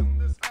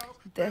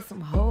 There's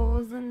some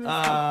holes in this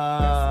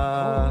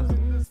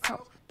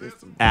cup.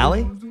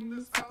 Allie?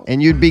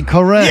 And you'd be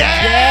correct.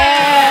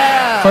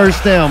 Yeah.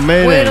 First down, Wait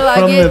Mayday, till I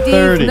from get the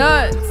 30. these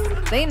nuts.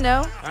 They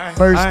know.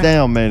 First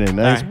down, Mayday.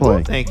 Nice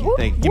play. Thank you.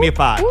 Give me a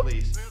 5,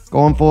 please.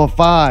 Going for a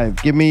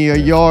 5. Give me a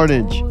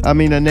yardage. I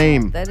mean, a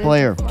name. That is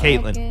Player.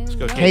 Caitlin. Let's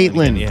go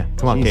Caitlin. Yeah.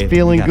 Come on, He's Caitlin.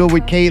 feeling You got good it.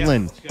 with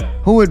Caitlin.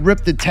 Who would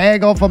rip the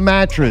tag off a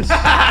mattress? You.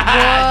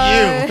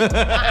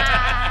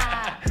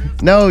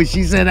 No,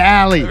 she said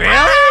Allie.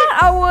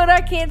 I would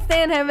I can't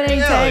stand having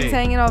any tags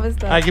hanging off his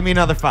stuff. All right, give me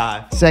another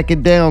 5.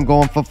 Second down,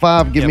 going for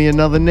 5. Give me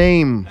another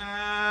name.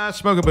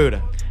 Smoking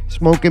Buddha.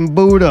 Smoking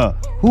Buddha.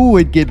 Who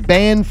would get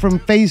banned from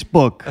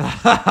Facebook?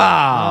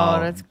 Oh,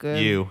 that's good.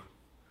 You.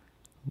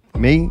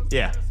 Me?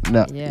 Yeah.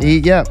 No.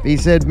 Yeah. He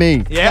said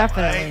me. Yeah.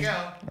 Definitely.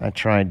 I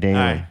try daily.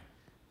 All right.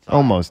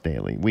 Almost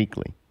daily,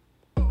 weekly.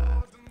 All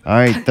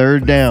right,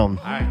 third down.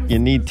 All right. You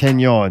need 10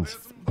 yards.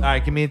 All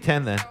right, give me a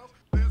 10 then.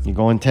 You're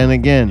going 10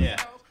 again. Yeah.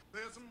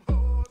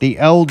 The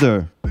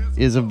Elder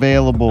is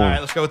available. All right,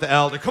 let's go with the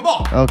Elder. Come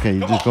on. Okay, you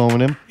just going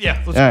with him? Yeah,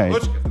 let's All go. right.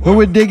 Let's go. Who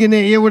would dig in the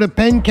ear with a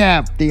pen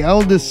cap? The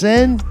Elder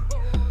said?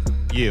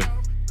 You.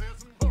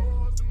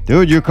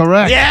 Dude, you're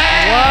correct.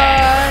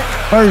 Yeah.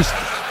 First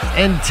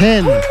and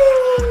 10.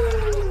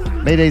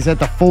 Mayday's at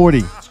the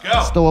 40. Let's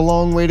go. Still a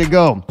long way to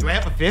go. Do I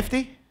have a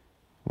 50?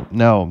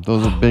 No,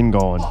 those have been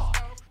going.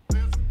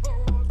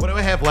 What do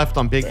I have left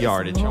on big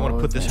yardage? I want to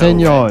put this 10 over.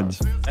 yards.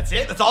 That's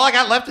it? That's all I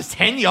got left is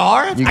 10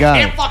 yards? You got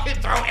I can't it. fucking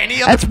throw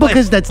any other That's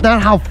because that's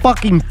not how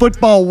fucking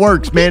football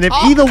works, man. If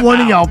either one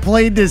of y'all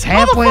played this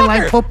halfway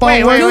like football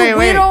works, Dude,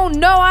 we don't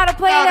know how to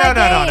play that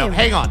game. No.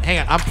 Hang on.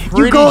 I'm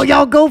pretty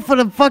y'all go for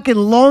the fucking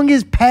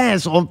longest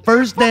pass on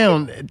first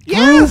down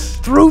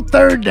through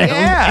third down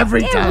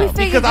every time.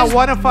 Because I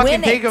want to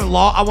fucking take I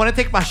want to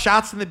take my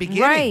shots in the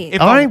beginning. Right.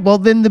 All right, well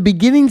then the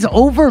beginning's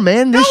over,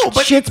 man. This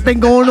shit's been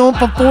going on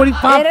for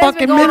 45 It has fucking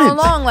been going minutes. on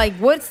long. Like,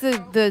 what's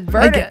the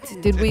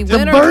verdict? Did we The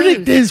win or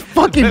verdict lose? is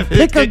fucking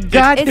pick a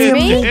goddamn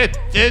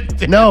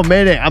It's me? No,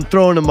 Mayday, I'm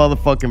throwing a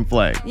motherfucking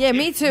flag. Yeah,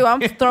 me too. I'm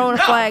throwing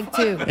a flag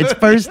too. It's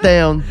first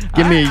down.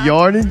 Give me a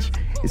yardage.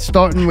 It's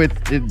starting with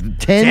 10.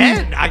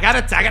 10? I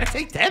gotta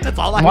take 10. That's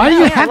all I Why have.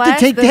 do you have to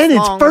take 10?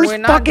 It's first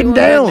fucking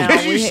down.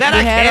 Because you said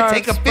I can't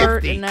take a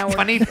 50.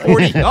 I need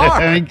 40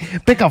 yards.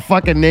 Pick a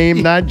fucking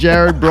name, not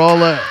Jared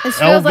Brawler. This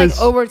feels like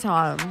Elvis.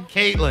 overtime.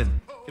 Caitlin.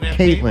 Can I have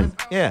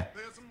Caitlin. Yeah.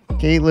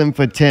 Caitlin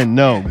for 10.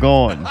 No,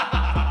 gone.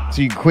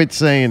 So you quit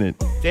saying it.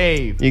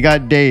 Dave. You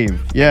got Dave.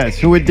 Yes.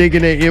 Who would dig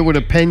in their ear with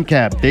a pen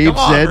cap? Dave Come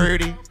on, said.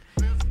 Rudy.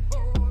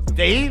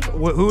 Dave?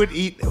 Who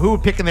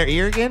would pick in their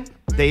ear again?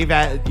 Dave,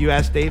 you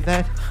asked Dave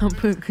that? I'm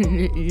picking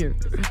your ear.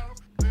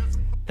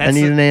 I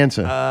need an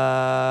answer.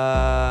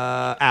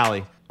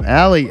 Allie.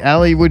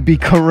 Allie would be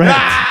correct.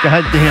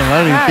 God damn,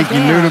 I don't even think you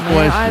knew the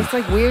Man, question. it's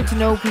like weird to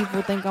know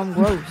people think I'm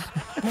gross.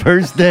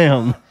 First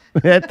down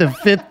at the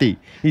 50.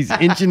 He's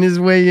inching his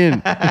way in.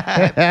 He's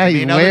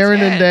another wearing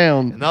 10. it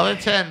down. Another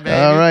 10, baby.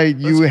 All right,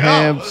 you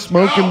have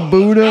Smoking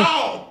Buddha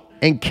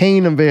and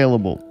Kane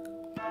available.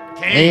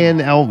 Kane.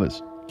 And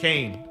Elvis.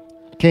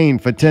 Kane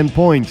for 10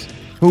 points.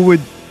 Who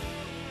would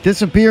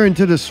disappear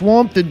into the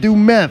swamp to do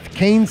meth?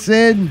 Kane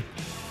said.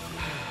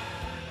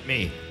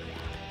 Me.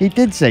 He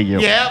did say you.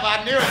 Yeah, but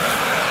I knew it.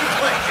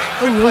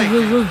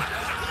 Good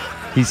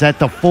play. He's at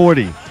the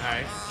 40. All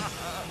right.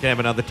 Can I have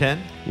another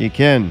 10? You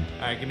can.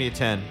 All right, give me a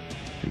 10.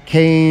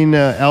 Kane,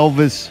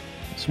 Elvis,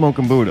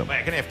 Smoking Buddha.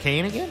 Wait, can I have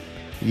Kane again?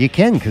 You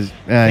can, because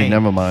Kane.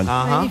 never mind.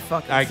 Uh-huh. you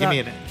fucking All right,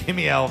 give suck.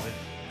 me Elvis.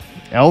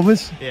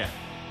 Elvis? Yeah.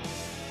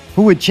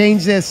 Who would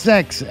change their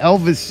sex?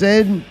 Elvis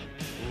said.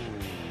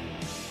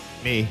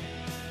 Me.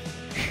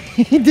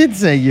 He did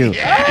say you.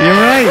 You're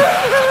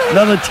right.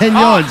 Another 10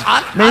 yards.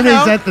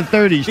 Mayonnaise at the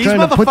 30. He's These trying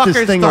to put this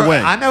motherfuckers thing throw- away.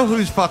 I know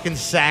who's fucking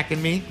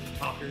sacking me.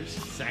 Fuckers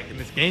sacking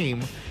this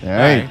game. All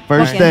right,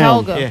 first Fucking down.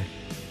 Helga. Yeah.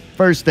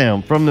 First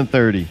down from the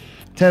 30.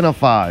 10 or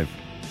 5.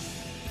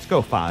 Let's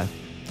go 5.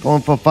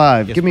 Going for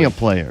 5. Yes, Give me a please.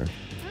 player.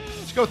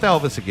 Let's go with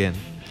Elvis again.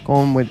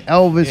 Going with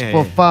Elvis Yeah,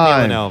 for yeah.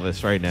 5. Feeling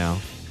Elvis right now.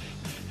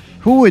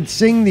 Who would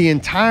sing the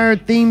entire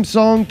theme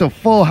song to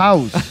Full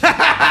House?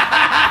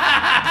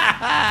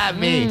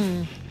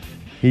 Me.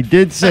 He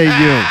did say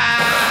you.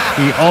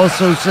 He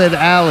also said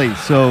Allie,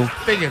 so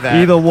Figure that.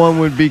 either one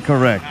would be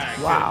correct.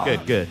 Wow.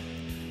 Good.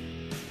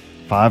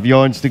 5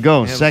 yards to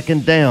go. Yeah.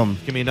 Second down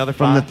Give me another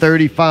from the 5.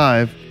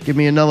 35. Give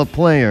me another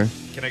player.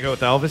 Can I go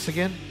with Elvis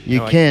again? You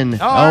No, can.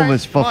 Oh, all right.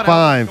 Elvis for Come on,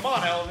 5. Elvis. Come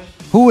on,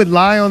 Elvis. Who would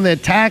lie on their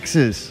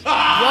taxes?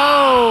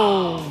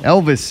 Whoa.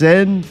 Elvis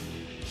said.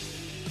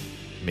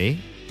 Me?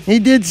 He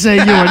did say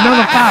you.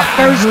 Another 5.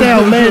 First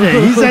down,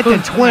 Mayday. He's at the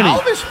 20.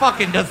 Elvis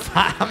fucking does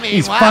not. I mean,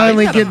 He's wow,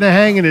 finally got getting the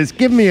hang of this.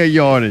 Give me a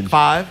yardage.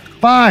 5.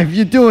 5.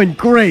 You're doing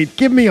great.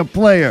 Give me a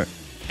player.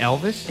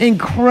 Elvis?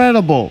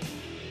 Incredible.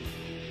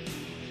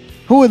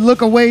 Who would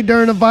look away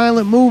during a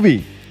violent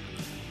movie?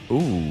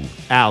 Ooh.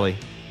 Allie.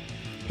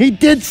 He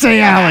did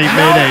say Allie.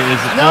 Mayday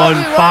is No, on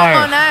you're wrong fire.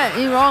 on that.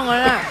 You're wrong on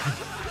that.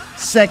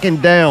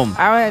 Second down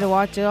I had to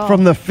watch it all.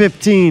 from the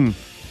 15.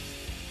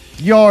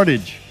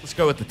 Yardage. Let's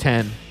go with the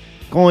 10.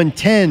 Going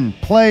 10.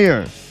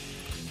 Player.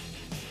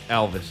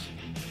 Elvis.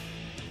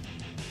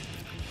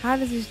 How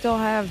does he still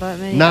have that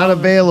many? Not Elvis?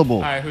 available.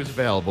 All right, who's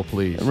available,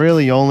 please?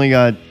 Really,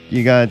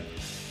 you got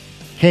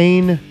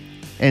Kane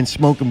and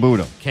Smoking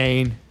Buddha.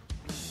 Kane.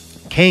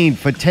 Kane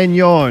for 10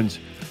 yards.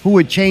 Who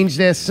would change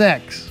their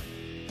sex?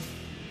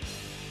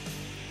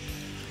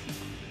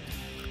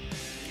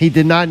 He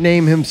did not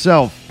name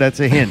himself. That's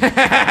a hint.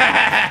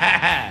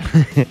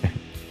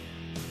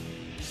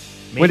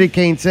 What did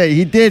Kane say?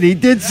 He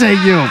did say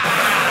you.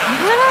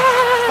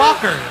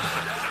 Fucker.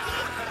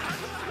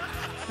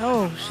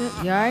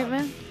 shit. You all right,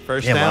 man?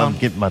 First Yeah, well,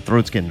 down. my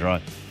throat's getting dry.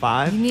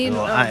 5. You need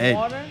I-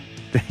 water?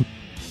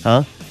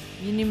 Huh?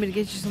 You need me to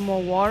get you some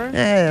more water?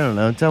 I don't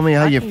know. Tell me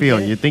how I you can feel.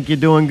 get it. You think you're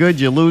doing good?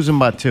 You're losing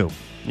by 2.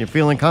 You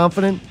feeling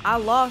confident? I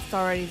lost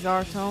already,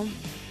 Zartome.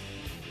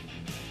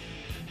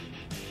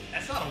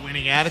 That's not a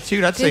winning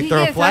attitude. I'd Did say he throw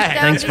get a a flag.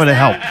 touchdown? Thanks for the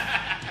help.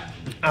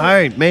 All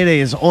right, Mayday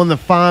is on the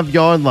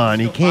 5-yard line.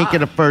 He can't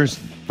get a first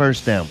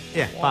down.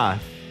 Yeah, 5.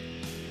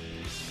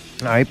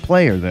 All right,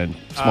 player then.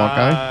 Smart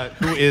guy.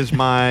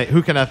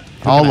 Who can I?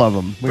 All of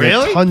them. We got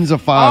Really? tons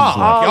of 5s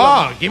left.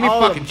 Oh, give me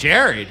fucking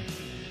Jared.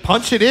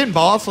 Punch it in,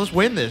 boss. Let's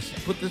win this.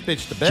 Put this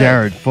bitch to bed.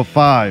 Jared for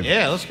 5.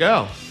 Yeah, let's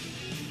go.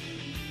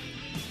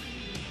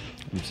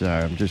 I'm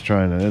sorry. I'm just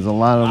trying to. There's a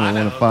lot of them I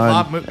want to a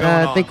lot find. going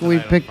I on think we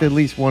tonight. picked at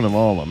least one of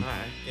all of them. All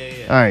right.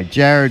 Yeah. All right,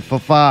 Jared for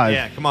 5.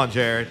 Yeah, come on,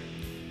 Jared.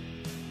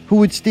 Who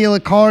would steal a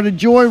car to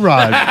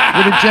Joyride?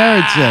 What did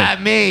Jared say?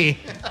 Me.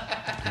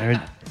 Jared,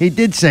 he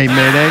did say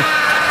Mayday.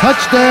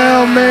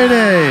 Touchdown,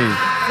 Mayday.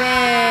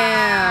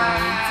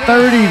 Damn.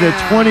 30 to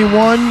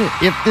 21.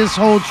 If this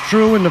holds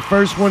true and the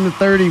first one to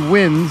 30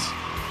 wins,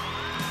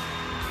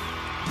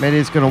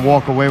 Mayday's going to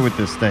walk away with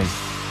this thing.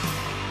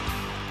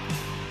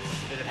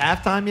 Is it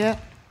halftime yet?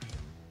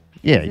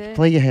 Yeah, Is you it?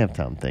 play your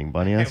halftime thing,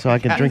 buddy, so I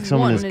can drink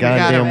some of this wanting to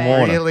goddamn get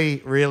water.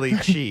 Really, really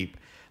cheap.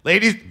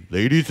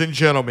 Ladies and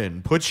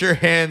gentlemen, put your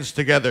hands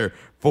together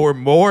for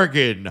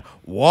Morgan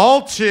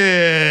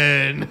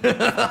Walton. Wake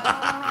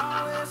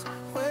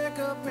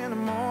up in the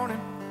morning,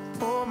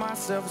 pour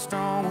myself a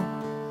strong one.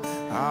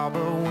 Oh,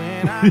 but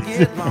when I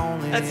get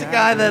lonely, That's the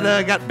guy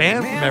that got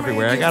banned from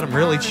everywhere. I got him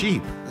really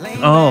cheap.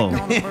 Oh,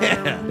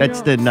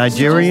 that's the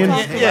Nigerian?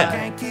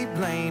 Yeah.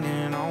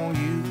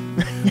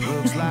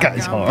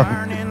 Guy's hard.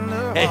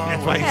 Hey,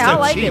 that's why he's Hey, so I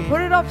like cheap. it.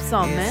 Put it up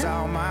some, man.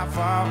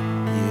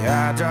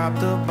 Yeah, I dropped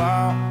the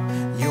ball.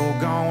 You're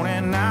gone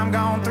and I'm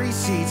gone. 3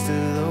 sheets to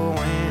the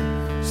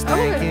wind.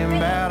 Thinking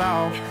about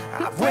all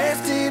I've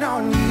wasted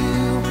on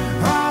you.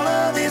 All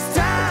of this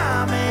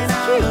time and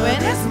It's cute, man.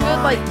 That's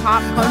good, like,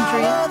 pop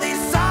country. all these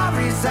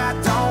sorries I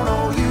don't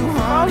owe you. If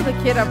I was a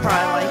kid, I'd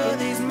probably like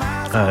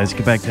it. Let's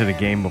get back to the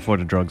game before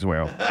the drugs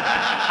wear off.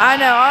 I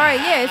know. All right,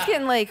 yeah, it's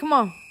getting late. Come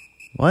on.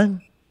 What?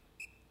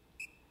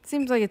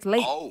 Seems like it's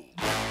late. Oh,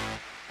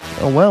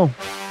 well.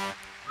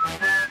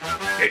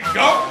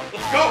 Go.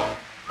 Let's go.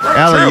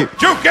 Allie,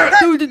 Drew, get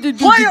it.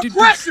 Play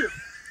aggressive.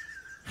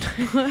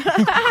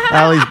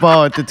 Allie's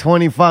ball at the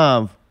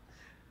 25.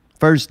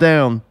 First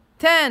down.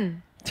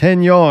 10.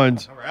 10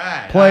 yards. All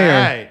right.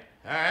 Player.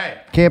 All right.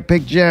 Can't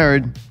pick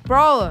Jared.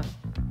 Brawler.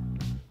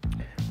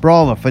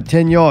 Brawler for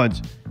 10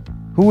 yards.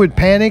 Who would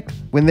panic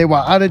when they were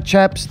out of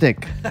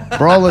chapstick?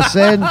 Brawler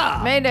said.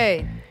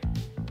 Mayday.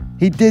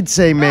 He did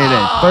say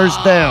Mayday.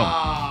 First down.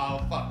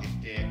 Oh, fucking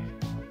dick.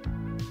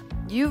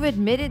 You've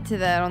admitted to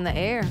that on the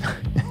air.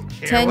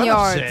 Care 10 what I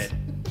yards. said.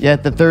 Yeah,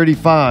 at the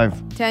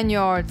 35. 10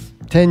 yards.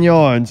 10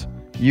 yards.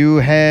 You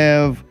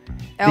have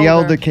the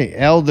Elder.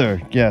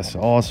 Elder. Yes,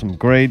 awesome.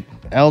 Great.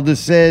 Elder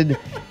said,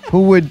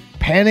 who would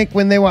panic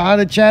when they were out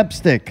of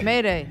chapstick?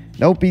 Mayday.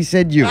 Nope, he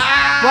said you.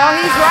 Well,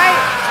 he's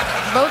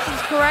right. Both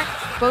is correct.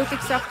 Both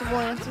acceptable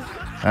answers.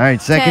 All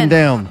right, second 10.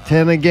 down.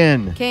 10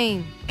 again.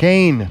 Kane.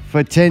 Kane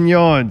for 10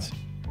 yards.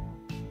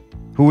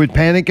 Who would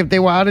panic if they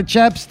were out of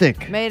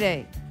chapstick?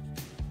 Mayday.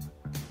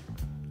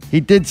 He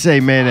did say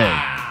Mayday.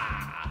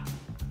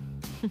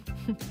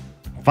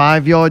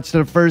 5 yards to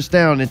the first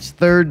down. It's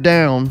third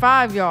down.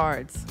 5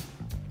 yards.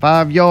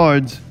 5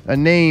 yards. A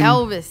name.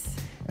 Elvis.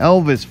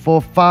 Elvis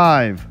for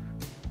 5.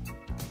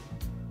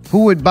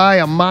 Who would buy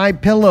a My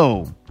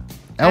Pillow?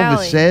 Elvis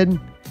Allie. said.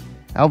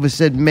 Elvis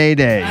said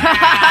Mayday.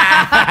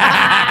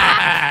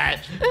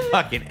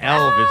 Fucking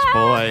Elvis,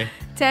 boy.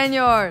 10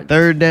 yards.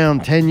 Third down,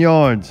 10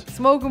 yards.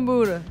 Smoking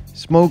Buddha.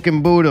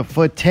 Smoking Buddha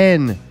for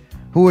 10.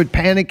 Who would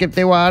panic if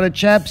they were out of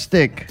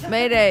chapstick?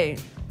 Mayday.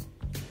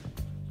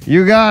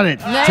 You got it.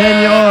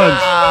 10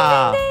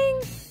 yards. Ding,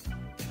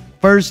 ding,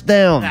 First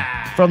down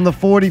from the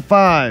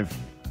 45.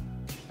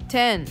 ding.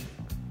 10.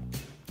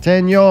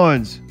 10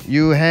 yards.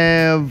 You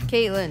have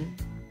Caitlin.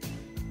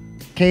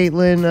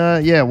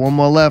 Caitlin. Yeah, one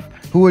more left.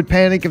 Who would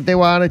panic if they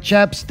were out of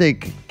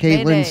chapstick?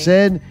 Caitlin Mayday.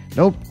 said.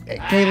 Nope.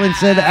 Caitlin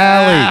said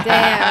Allie.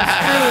 Damn,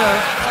 screw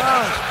her.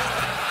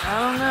 Oh, I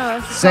don't know.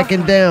 That's a tough Second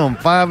one. down,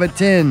 5 of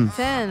 10.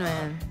 10,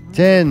 man.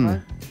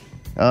 10.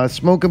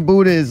 Smoking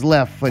Buddha is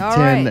left for All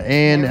 10. right.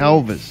 And There we-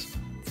 Elvis.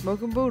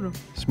 Smoking Buddha.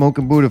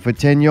 Smoking Buddha for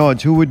 10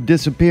 yards. Who would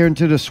disappear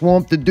into the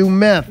swamp to do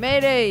meth?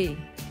 Mayday.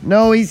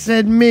 No, he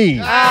said me.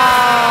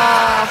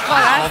 Ah, fuck.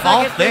 I Of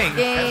all suck at this things,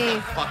 game.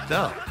 that's fucked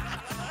up.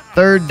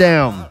 Third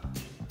down.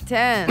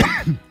 10.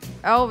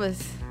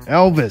 Elvis.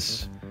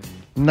 Elvis.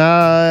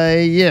 Nah,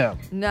 yeah.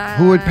 Nah.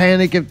 Who would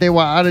panic if they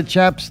were out of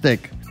chapstick?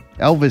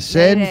 Elvis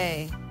said.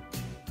 Mayday.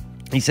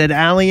 He said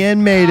Allie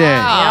and Mayday.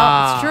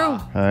 Yeah, it's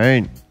true. All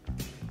right.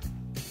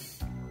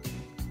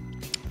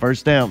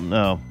 First down.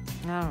 No.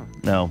 No.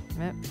 No.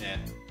 Yep.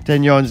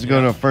 10 yards to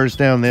go to a first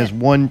down. There's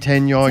one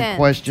 10-yard 10,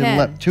 question 10.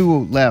 left.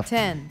 2 left.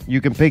 10.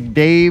 You can pick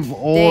Dave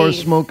or Dave.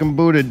 Smoking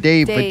Buddha.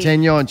 Dave for Dave.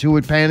 10 yards. Who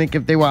would panic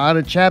if they were out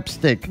of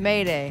chapstick?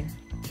 Mayday.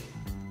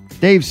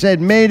 Dave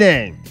said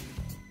Mayday.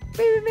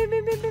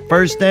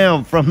 First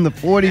down from the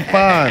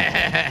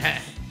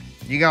 45.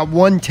 You got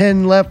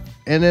 110 left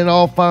and then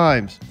all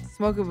fives.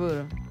 Smoke a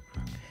Buddha.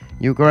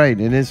 You're right.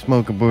 It is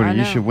Smoke a Buddha. I You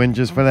know. should win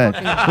just for that.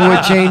 Who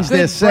would change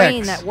their Good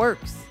brain sex? that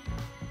works.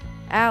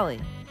 Allie.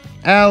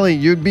 Allie,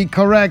 you'd be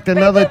correct.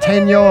 Another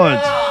 10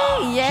 yards.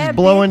 Yeah, She's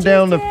blowing bitches,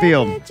 down the yeah,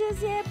 field.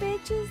 Bitches, yeah,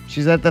 bitches.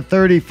 She's at the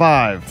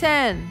 35.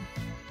 10.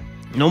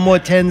 No more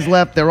 10s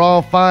left. They're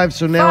all 5,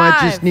 so now I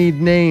just 5.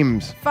 need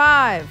names.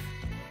 5.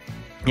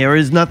 There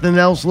is nothing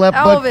else left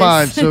but Elvis.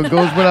 5, so it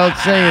goes without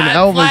saying.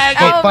 Elvis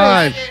for Elvis.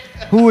 5.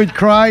 Who would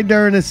cry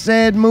during a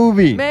sad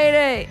movie?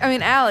 Mayday. I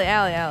mean, Allie.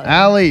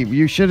 Allie,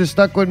 you should have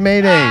stuck with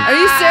Mayday. Are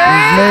you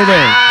serious?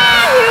 Mayday.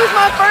 He was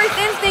my first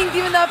instinct,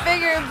 even though I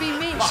figured it'd be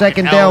me.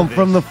 Second down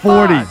from the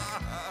 40.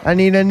 I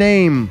need a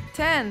name.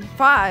 10.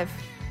 5.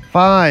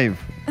 5.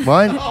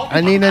 What? I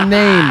need a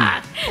name.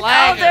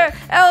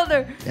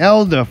 Elder.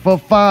 Elder for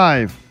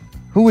 5.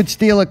 Who would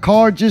steal a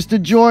car just to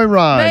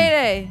joyride?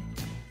 Mayday.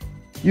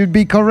 You'd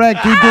be correct.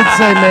 He did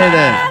say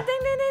Mayday. Ding,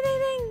 ding, ding,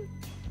 ding,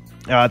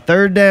 ding.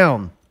 Third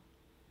down.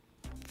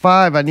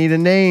 5. I need a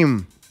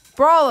name.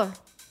 Brawler.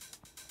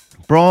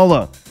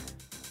 Brawler.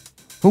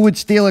 Who would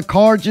steal a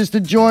car just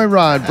to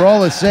joyride?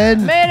 Brawler said.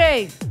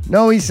 Mayday.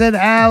 No, he said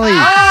Allie. Oh, no,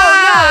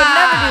 I'd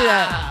never do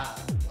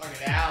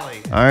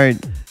that. All right.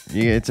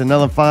 It's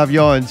another 5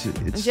 yards.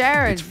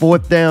 Jared. It's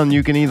fourth down.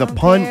 You can either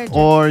punt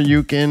or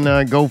you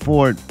can go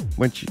for it,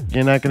 which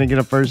you're not going to get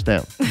a first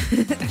down.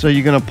 So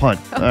you're going to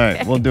punt. All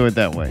right. We'll do it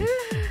that way.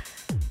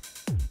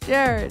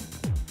 Jared.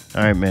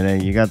 All right,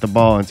 man. You got the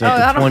ball. It's at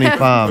I the don't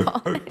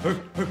have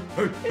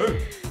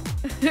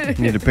 25.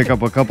 Need to pick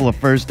up a couple of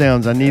first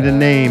downs. I need a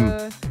name.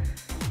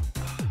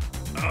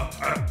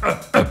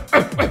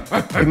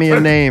 Give me a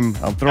name.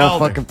 I'll throw a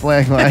fucking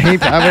flag.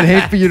 I would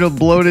hate for you to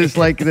blow this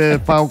like the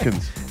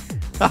Falcons.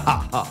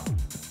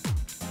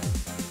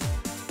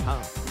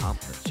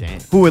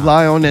 Who would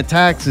lie on their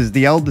taxes?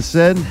 The elder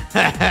said.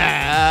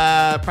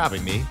 Probably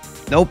me.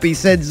 Nope, he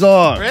said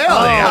Czar. Really?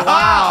 Oh,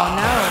 wow,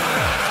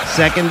 no.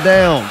 Second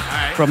down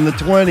from the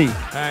 20. All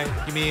right,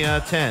 give me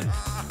 10.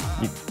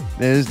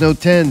 There's no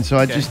 10, so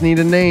I just need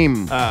a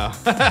name.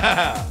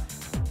 Oh.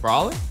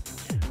 Brawler?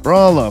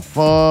 Brawler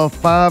for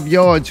 5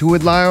 yards. Who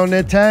would lie on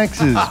their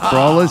taxes?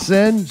 Brawler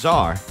said.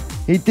 Czar.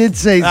 He did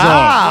say Czar. All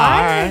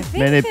right.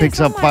 Man, it picks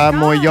up 5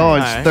 more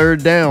yards. All right.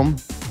 Third down.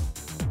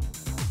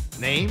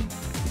 Name?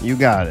 You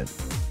got it.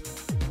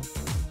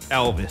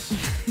 Elvis.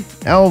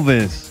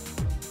 Elvis.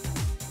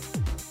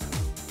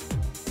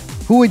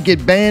 Who would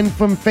get banned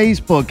from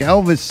Facebook?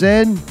 Elvis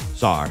said.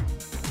 Czar.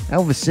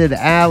 Elvis said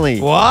Allie.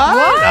 What?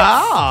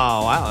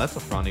 Oh, wow, that's a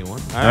funny one.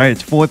 All right,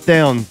 it's fourth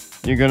down.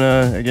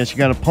 I guess you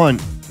got to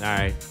punt. All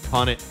right,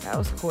 punt it. That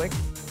was quick.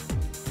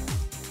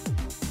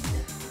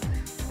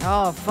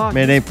 Oh, fuck.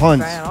 Man, they he's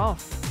punts. ran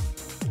off.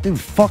 Dude,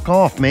 fuck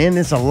off, man.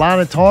 There's a lot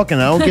of talking.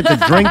 I don't get to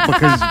drink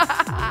because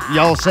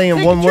y'all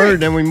saying one word,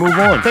 then we move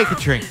on. Take a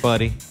drink,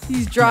 buddy.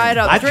 He's dried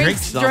up. I drink drink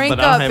some, drink but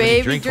I don't up, have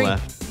any baby. drink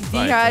left.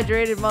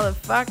 Dehydrated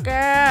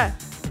motherfucker.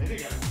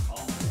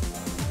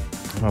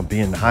 I'm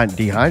being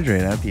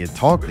dehydrated after you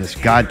talk this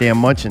goddamn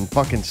much and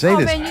fucking say Oh,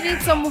 this. man, you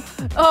need some.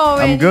 Oh,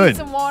 man, I'm you good. need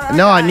some water.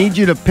 No, I need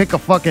you to pick a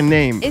fucking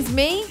name. It's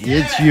me?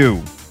 It's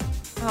you.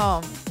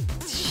 Oh,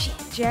 shit,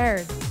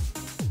 Jared.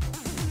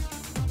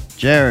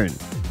 Jared.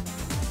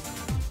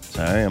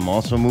 Sorry, I'm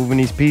also moving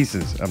these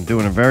pieces. I'm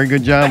doing a very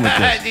good job with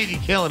this. Dude,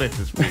 you're killing it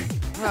this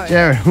week.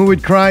 Jared, who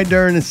would cry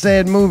during a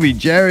sad movie?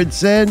 Jared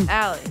said.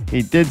 Allie.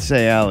 He did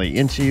say Allie.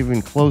 Inch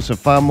even closer.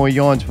 5 more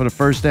yards for the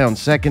first down.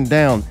 Second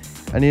down.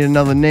 I need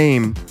another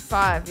name.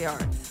 5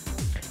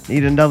 yards.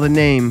 Need another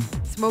name.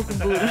 Smoking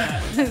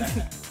Buddha.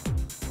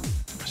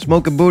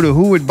 Smoke a Buddha.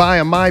 Who would buy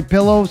a My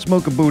Pillow?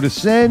 Smoke a Buddha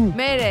said.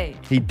 Mayday.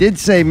 He did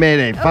say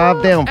Mayday.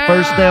 5 down.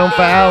 First down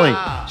for Allie.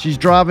 She's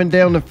driving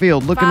down the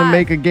field, looking to 5.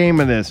 make a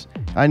game of this.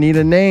 I need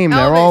a name.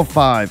 They're all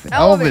 5.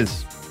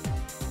 Elvis.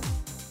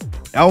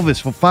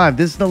 Elvis for 5.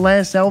 This is the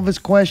last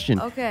Elvis question.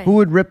 Okay. Who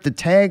would rip the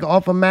tag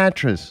off a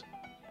mattress?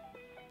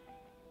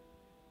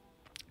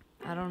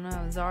 I don't know.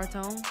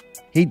 Zartone?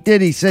 He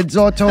did. He said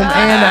Zartone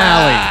and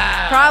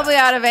Allie. Probably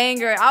out of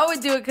anger. I would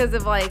do it because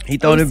of like He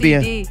thought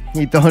OCD.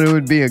 he thought it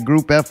would be a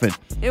group effort.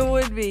 It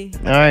would be.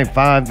 All right,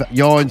 5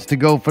 yards to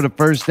go for the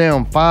first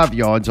down. 5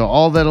 yards are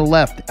all that are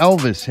left.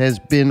 Elvis has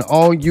been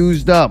all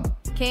used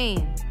up.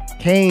 Kane.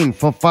 Kane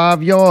for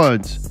 5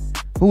 yards.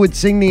 Who would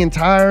sing the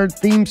entire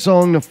theme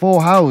song to Full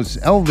House?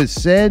 Elvis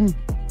said.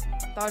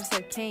 Thought it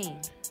said Kane.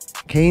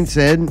 Kane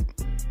said.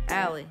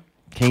 Allie.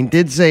 Kane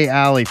did say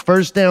Allie.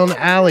 First down,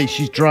 Allie.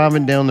 She's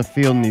driving down the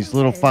field in these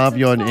little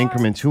 5-yard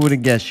increments. Who would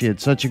have guessed she had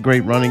such a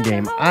great running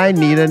game? I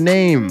need a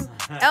name.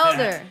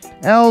 Elder.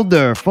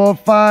 Elder for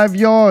 5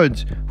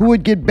 yards. Who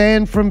would get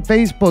banned from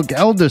Facebook?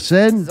 Elder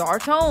said.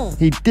 Zartone.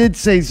 He did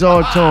say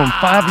Zartone.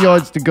 5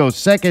 yards to go.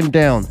 Second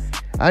down.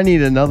 I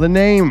need another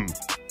name.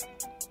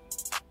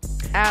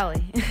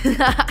 Allie.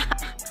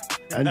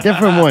 A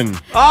different one.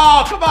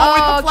 Oh, come on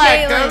with the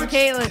flag, coach.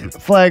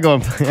 Caitlin. Flag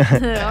on.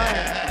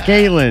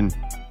 Caitlin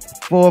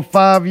for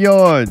 5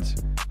 yards.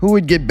 Who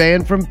would get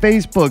banned from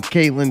Facebook?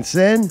 Caitlin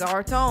said.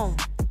 Zartone.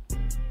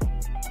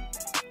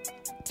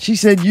 She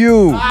said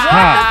you. What the fuck?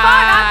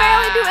 I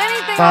barely do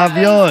anything 5 on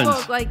Facebook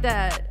yards. like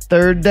that.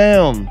 Third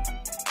down.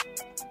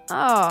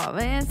 Oh,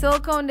 man.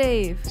 Silicone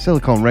Dave.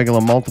 Silicone,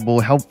 regular, multiple,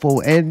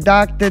 helpful, and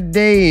Dr.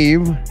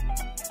 Dave.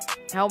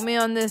 Help me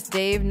on this,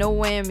 Dave. No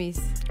whammies.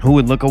 Who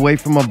would look away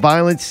from a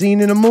violent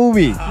scene in a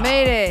movie?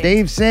 Mayday.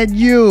 Dave said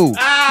you. Me?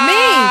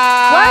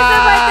 Why does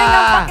everybody think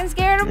I'm fucking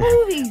scared of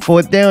movies?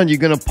 Fourth down, you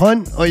gonna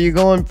punt or you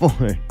going for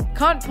it?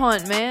 Cunt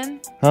punt, man.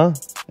 Huh?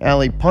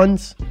 Allie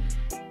punts.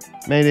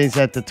 Mayday's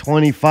at the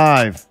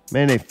 25.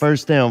 Mayday,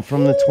 first down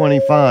from the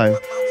 25.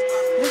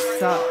 This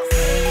sucks,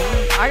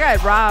 man. I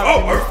got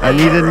robbed. I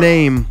need a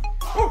name.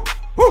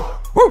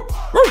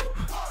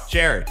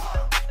 Jared.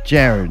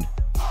 Jared.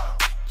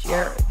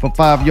 Jared. For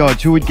 5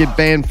 yards. Who would get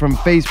banned from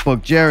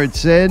Facebook? Jared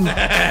said.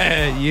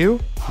 You?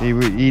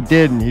 He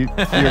didn't. You're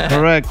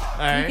correct.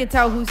 You can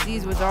tell who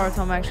sees what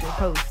Zartone actually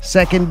posts.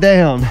 Second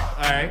down. All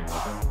right.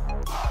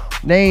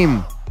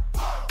 Name.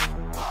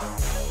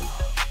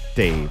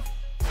 Dave.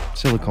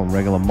 Silicone,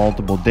 regular,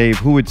 multiple. Dave.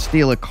 Who would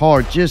steal a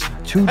car just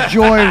to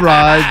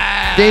joyride?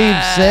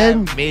 Dave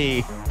said.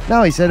 Me.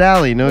 No, he said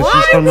Allie. No, Why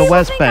she's do from the people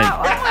West think Bank.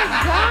 Oh my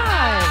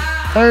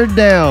god. Third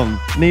down.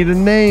 Need a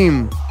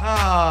name.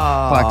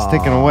 Clock's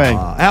ticking away.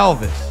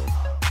 Elvis.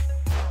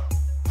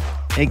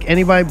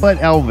 Anybody but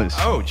Elvis.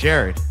 Oh,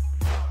 Jared.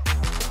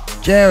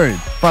 Jared,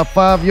 for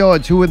 5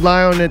 yards. Who would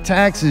lie on their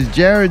taxes?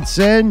 Jared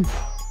said.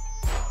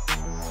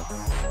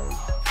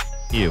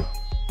 You.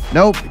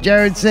 Nope.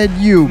 Jared said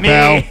you,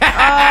 pal.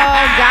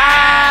 Oh,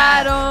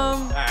 got him.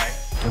 All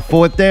right.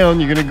 Fourth down.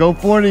 You're gonna go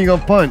for it or you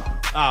gonna punt?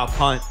 Oh,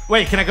 punt.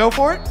 Wait, can I go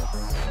for it?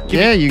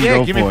 Yeah, you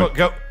can go for it.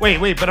 Go.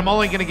 Wait, but I'm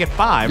only gonna get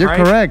 5. You're right?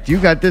 correct. You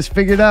got this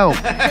figured out.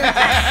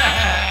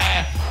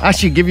 I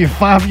should give you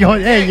 5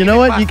 yards. Hey, you know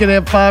what? You can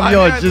have 5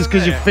 yards just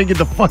because you figured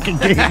the fucking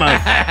game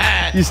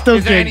out. You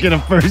still can't get a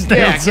first down.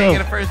 Yeah, I so. can't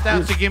get a first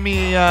down. So give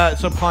me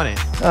some punting.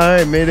 All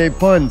right, Mayday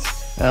punts.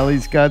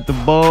 Allie's got the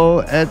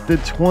ball at the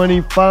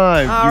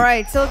 25. All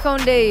right,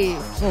 Silicone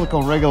Dave.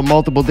 Silicone regular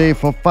multiple Dave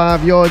for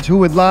 5 yards. Who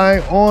would lie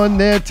on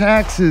their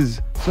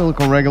taxes?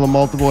 Silicone regular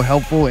multiple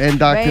helpful and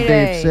Dr. Mayday.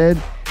 Dave said.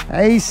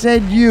 He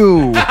said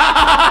you.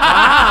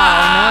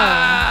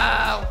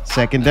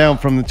 Second down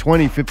from the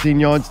 20, 15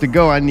 yards to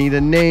go. I need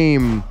a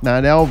name,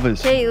 not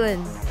Elvis.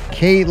 Caitlin.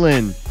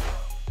 Caitlin.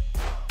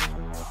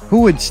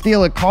 Who would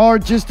steal a car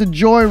just to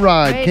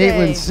joyride? Mayday.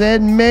 Caitlin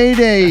said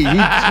Mayday.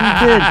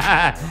 She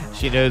did.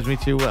 She knows me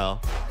too well.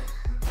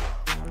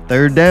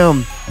 Third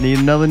down. Need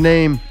another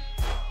name.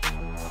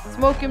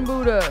 Smoking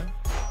Buddha.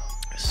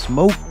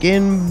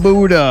 Smoking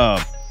Buddha.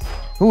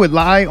 Who would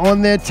lie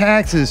on their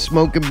taxes?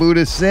 Smoking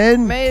Buddha said.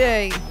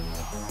 Mayday.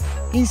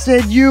 He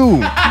said you. What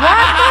the fuck?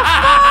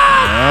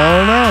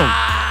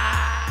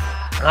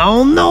 I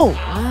don't know.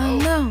 I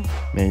don't know.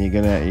 Man, you're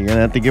gonna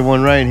have to get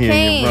one right here.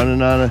 Kane. You're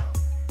running out of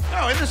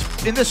No,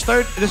 in this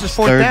third, this is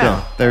fourth third down.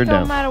 down. Third Don't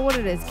down. matter what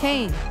it is.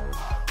 Kane.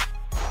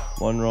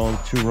 1 wrong,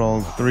 2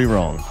 wrong, 3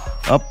 wrong.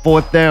 Up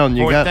fourth down.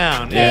 You Fourth got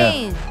down. Yeah.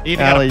 Kane. You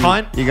either got Allie, a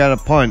punt. You got a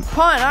punt.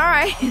 Punt. All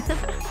right.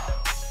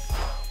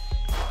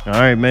 All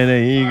right,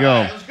 Mayday. Here you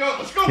go. Let's go.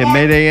 Let's go. Can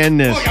Mayday end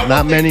this? Look, I got Not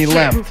one thing many to say.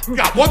 left.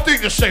 Got one thing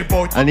to say,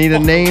 boy. I need a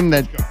name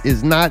that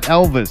is not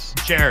Elvis.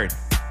 Jared.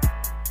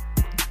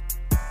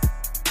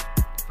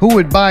 Who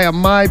would buy a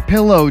My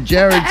Pillow?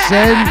 Jared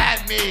said.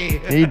 Me.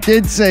 He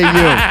did say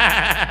you.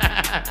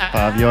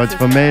 5 yards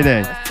for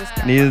Mayday.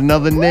 Need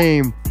another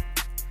name.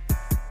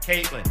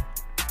 Caitlin.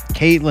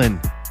 Caitlin.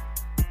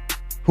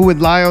 Who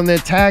would lie on their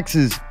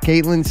taxes?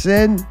 Caitlin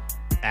said.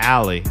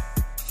 Allie.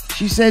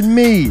 She said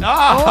me.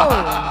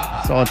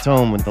 Oh. Saw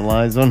Tone with the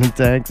lies on the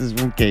taxes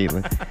from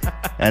Caitlin.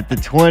 At the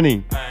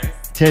 20.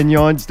 10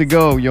 yards to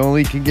go. You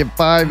only can get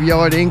 5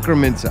 yard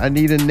increments. I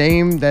need a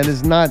name that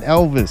is not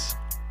Elvis.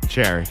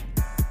 Jared.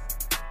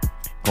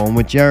 Going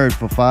with Jared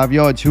for 5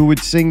 yards. Who would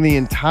sing the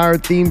entire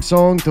theme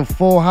song to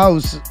Full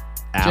House?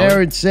 Allie.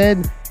 Jared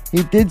said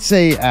he did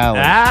say Allie.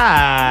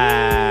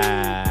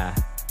 Ah.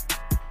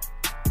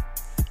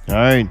 All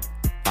right.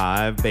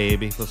 5,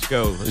 baby. Let's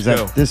go. Let's Is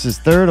go. that this is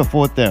third or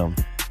fourth down?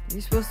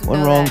 You're supposed to 1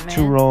 know wrong, that, man.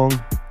 2 wrong,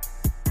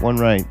 1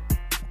 right,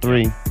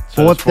 3. So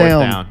Fourth it's fourth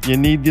down. down. You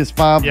need this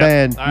 5 Yep.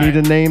 bad. All Need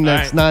a right. name All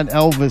that's right. not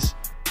Elvis.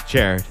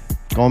 Jared.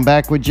 Going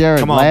back with Jared.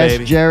 Come on, Last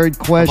baby. Jared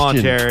question. Come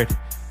on, Jared.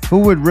 Who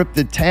would rip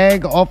the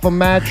tag off a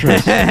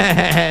mattress?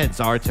 It's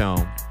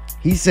Zartone.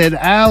 He said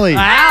Allie.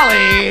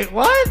 Allie.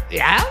 What?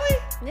 Allie?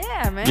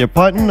 Yeah, man. You're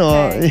punting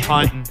or? Okay.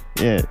 Punting.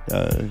 Yeah.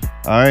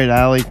 All right,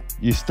 Allie.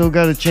 You still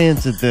got a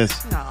chance at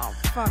this. No,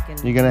 fucking.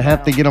 You're going to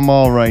have to get them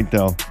all right,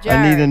 though. I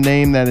Jared. need a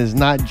name that is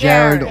not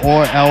Jared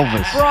or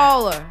Elvis.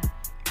 Brawler.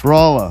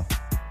 Brawler.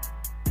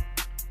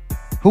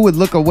 Who would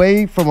look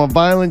away from a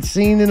violent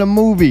scene in a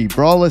movie?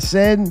 Brawler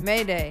said.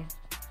 Mayday.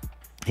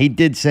 He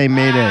did say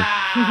Mayday.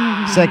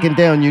 Second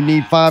down, you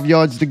need 5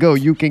 yards to go.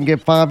 You can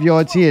get 5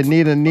 yards here.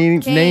 Need a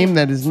name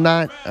that is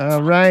not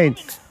right.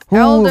 Who?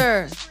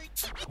 Elder.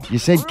 You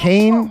said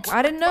Kane?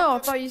 I didn't know. I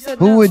thought you said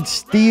Who no. would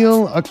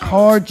steal a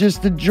car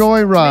just to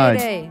joyride?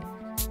 Mayday.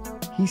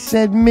 He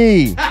said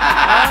me.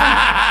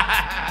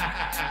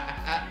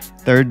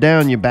 Third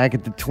down, you're back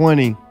at the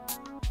 20.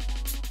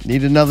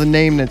 Need another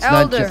name that's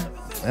Elder.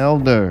 not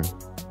Elder.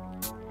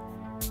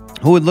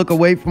 Who would look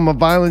away from a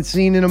violent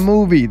scene in a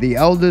movie? The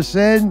Elder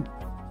said...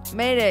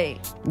 Mayday.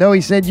 No,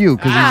 he said you,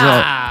 because he's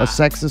a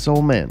sexist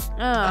old man.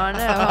 Oh,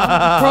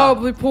 no.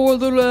 Probably poor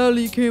little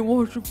Allie can't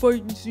watch the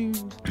fighting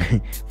scenes.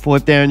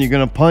 Fourth down, you're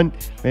going to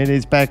punt.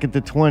 Mayday's back at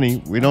the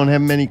 20. We don't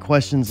have many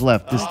questions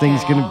left. This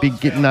thing's going to be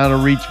getting out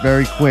of reach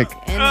very quick.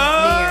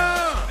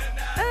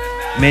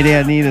 Mayday,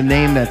 I need a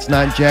name that's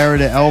not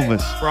Jared or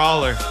Elvis.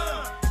 Brawler.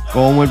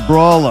 Going with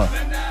Brawler.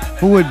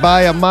 Who would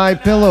buy a My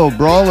Pillow?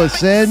 Brawler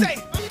said...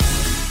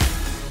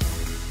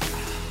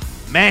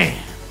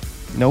 Man.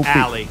 Nope.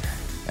 Allie.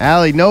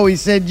 Allie, no, he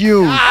said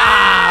you.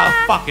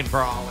 Fucking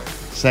Brawler.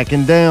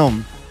 Second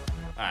down.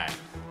 All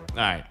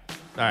right.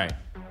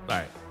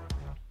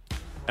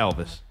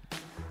 Elvis.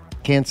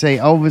 Can't say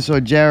Elvis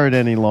or Jared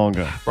any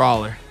longer.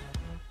 Brawler.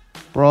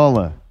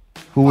 Brawler.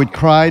 Who would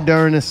cry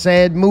during a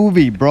sad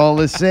movie?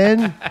 Brawler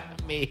said...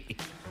 Me.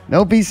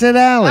 Nope, he said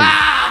Allie.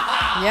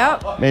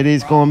 Yep.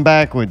 Mayday's going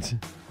backwards.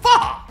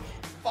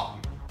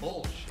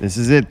 This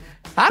is it.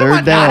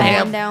 Third down.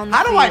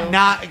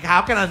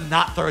 How can I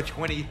not throw a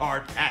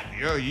 20-yard pass?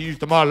 You used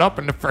them all up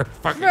in the first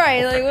fucking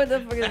Right, like what the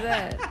fuck is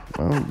that?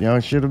 Well, y'all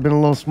should have been a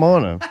little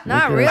smarter.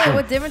 Not really.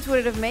 What difference would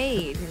it have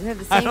made? We had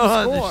the same I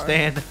don't score.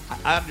 understand.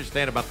 I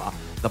understand about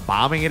the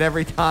bombing it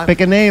every time.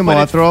 Pick a name or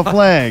I'll throw a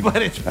flag.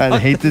 But it's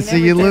I'd hate to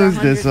see you lose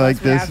this like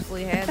this.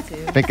 Absolutely had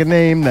to. Pick a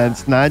name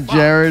that's not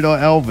Jared or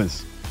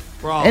Elvis.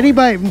 Brawler.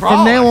 Anybody from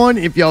Brawler. now on,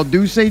 if y'all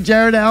do say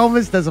Jared or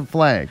Elvis, there's a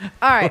flag.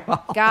 All right,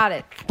 got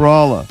it.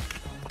 Brawler.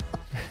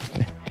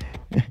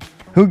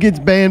 Who gets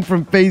banned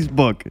from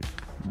Facebook?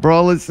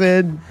 Brawler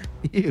said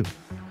you.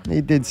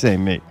 He did say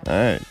me. All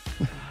right.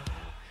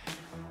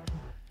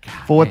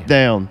 Fourth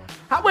down.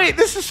 Wait,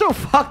 this is so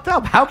fucked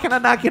up. How can I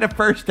not get a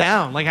first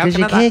down? Like, how Because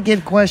can you I can't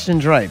get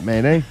questions right,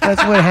 man.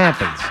 That's what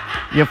happens.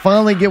 You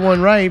finally get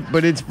one right,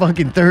 but it's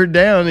fucking third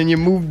down and you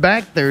move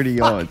back 30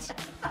 yards.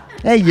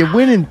 Hey, you're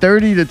winning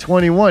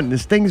 30-21.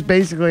 This thing's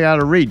basically out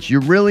of reach.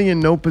 You're really in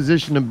no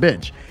position to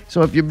bitch.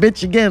 So if you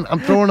bitch again, I'm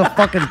throwing a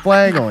fucking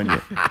flag on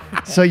you.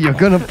 So you're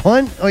going to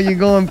punt or you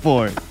going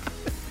for it?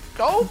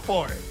 Go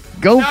for it.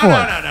 Go for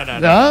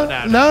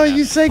it. No,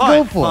 you say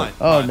go for punt, it.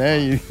 Oh, now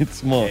you it's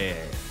small. Yeah.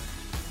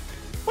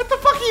 What the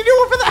fuck are you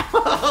doing for that?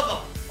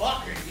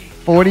 Motherfucker.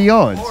 40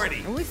 yards.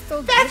 40. Are we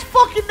still That's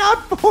fucking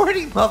not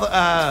 40,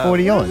 mother.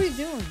 40 yards. What are we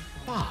doing?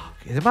 Fuck.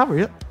 Am I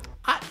real?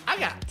 I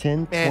got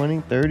 10, man.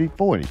 20, 30,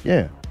 40.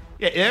 Yeah.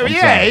 Yeah. All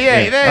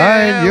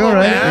right, you're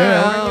right.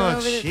 Yeah. Oh,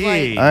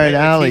 jeez. All right, Keep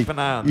Allie. an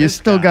eye on You this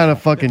still guy. got a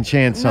fucking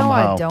chance No,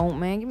 somehow. I don't,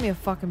 man. Give me a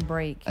fucking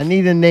break. I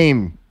need a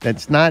name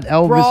that's not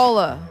Elvis.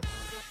 Brawler.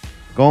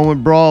 Going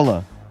with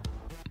Brawler.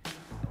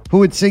 Who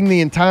would sing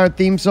the entire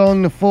theme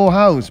song to Full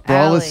House?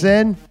 Brawler Allie.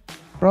 said.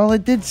 Brawler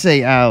did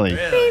say Allie.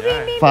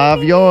 Really?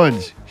 5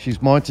 yards.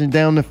 She's marching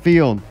down the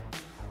field.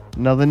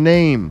 Another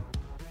name.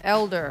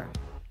 Elder.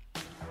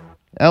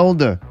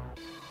 Elder.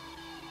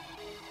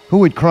 Who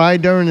would cry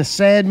during a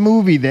sad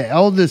movie? The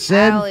Elder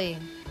said. Allie.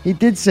 He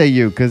did say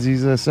you because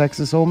he's a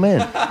sexist old man.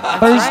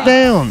 First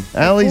down.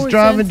 Allie's Poor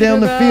driving down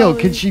the sensitive field.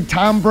 Allie. Can she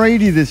Tom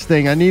Brady this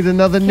thing? I need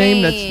another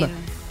name that's not.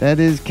 Kane. That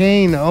is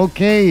Kane.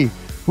 Okay.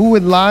 Who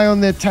would lie on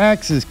their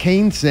taxes?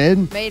 Kane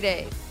said.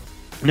 Mayday.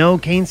 No,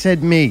 Kane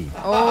said me.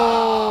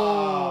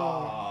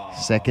 Oh.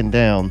 Second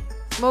down.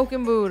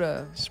 Smoking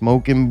Buddha.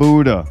 Smoking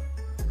Buddha.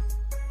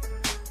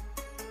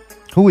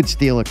 Who would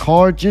steal a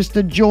car just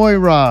a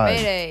joyride?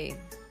 Mayday.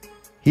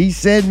 He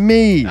said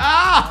me.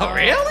 Oh,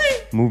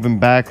 really? Moving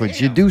backwards.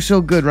 You do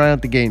so good right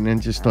out the gate and then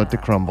just start to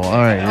crumble. All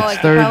right, it's like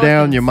the third down.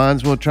 Pelicans. You might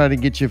as well try to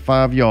get you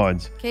 5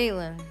 yards.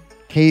 Caitlin.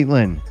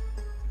 Caitlin.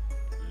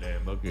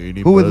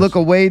 Who would look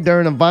away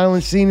during a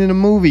violent scene in a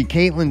movie?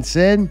 Caitlin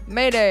said.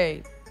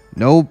 Mayday.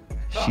 Nope.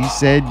 She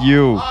said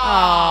you.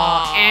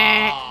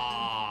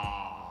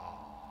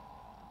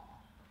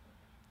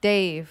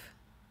 Dave.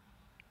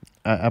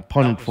 I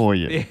punted for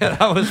you. Yeah,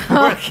 that was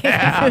fourth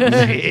down.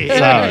 Jeez.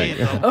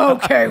 Sorry.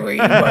 Okay, well, you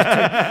must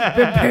have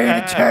been paying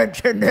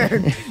attention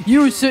then.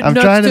 You were sitting I'm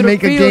next trying to the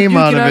make a field, game you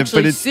out can of it,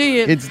 actually but it's see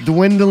it. it's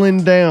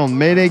dwindling down.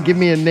 Mayday, give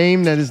me a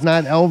name that is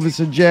not Elvis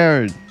or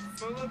Jared.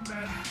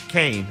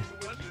 Kane.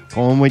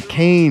 Going with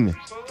Kane.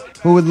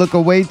 Who would look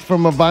away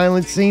from a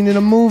violent scene in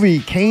a movie?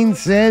 Kane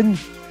said.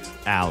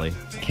 Allie.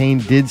 Kane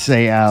did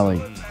say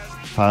Allie.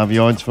 5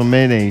 yards from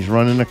Mayday. He's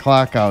running the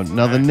clock out.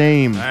 Another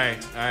name. All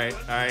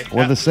right.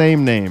 Or the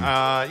same name.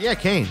 Yeah,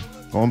 Kane.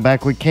 Going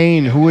back with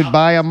Kane. Who would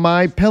buy a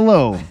My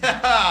Pillow?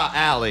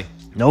 Allie.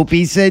 Nope,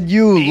 he said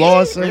you. Me?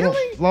 Loss Really?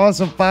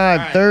 of 5.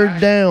 All right,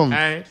 Third down. All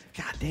right.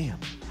 God damn.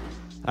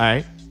 All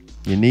right.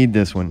 You need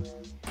this one.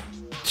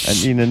 I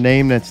need a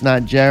name that's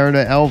not Jared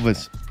or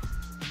Elvis.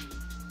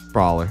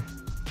 Brawler.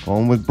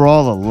 Going with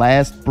Brawler.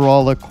 Last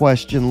Brawler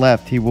question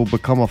left. He will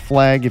become a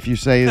flag if you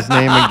say his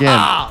name again.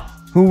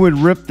 Who would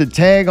rip the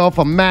tag off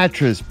a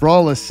mattress?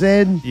 Brawler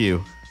said.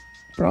 You.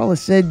 Brawler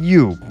said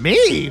you.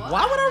 Me?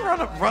 Why would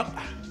I run?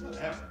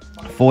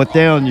 Fourth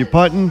down. You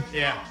putting?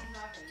 Yeah.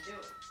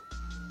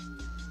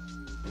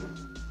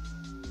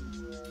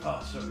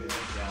 Oh, so good.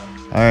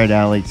 All right,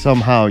 Allie.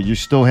 Somehow you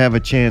still have a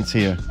chance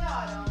here.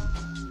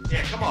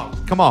 Yeah, come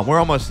on. Come on. We're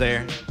almost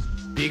there.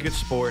 Be a good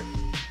sport.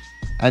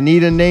 I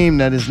need a name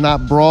that is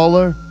not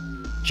Brawler,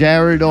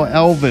 Jared, or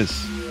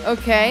Elvis.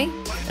 Okay.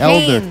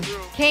 Elder.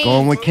 Kane.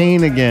 Going with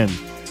Kane again.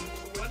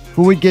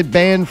 Who would get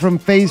banned from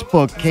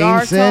Facebook?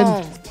 Kane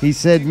said. He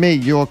said me.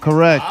 You're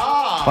correct.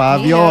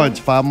 5 yards.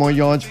 5 more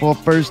yards for a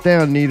first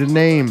down. Need a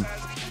name.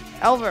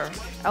 Elder.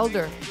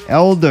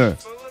 Elder.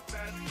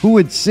 Who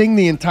would sing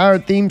the entire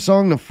theme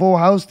song to Full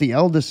House? The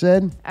Elder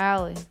said.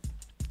 Allie.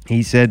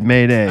 He said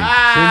Mayday. Dude,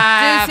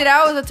 see,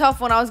 that was a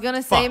tough one. I was going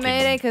to say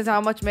Mayday because how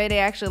much Mayday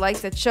actually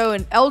likes that show.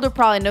 And Elder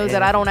probably knows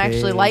that I don't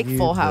actually like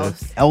Full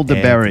House.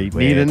 Elderberry.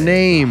 Need a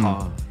name.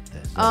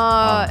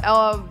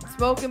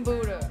 Smoking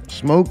Buddha.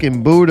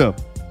 Smoking Buddha.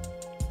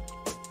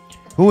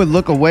 Who would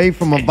look away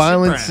from a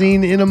violent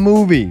scene in a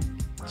movie?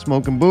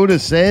 Smoking Buddha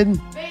said.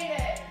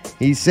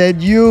 He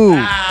said you.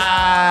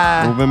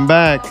 Moving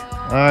back.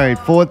 All right,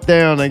 4th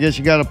down. I guess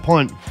you got a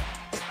punt.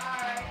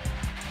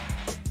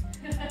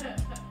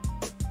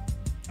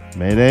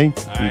 Mayday,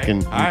 you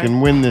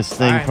can win this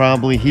thing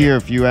probably here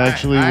if you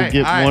actually would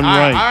get one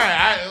right. All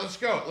right,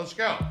 let's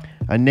go.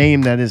 A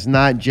name that is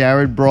not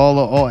Jared,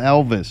 Brawler, or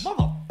Elvis.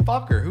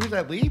 Motherfucker, who's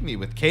that leave me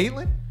with?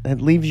 Caitlin?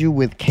 That leaves you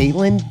with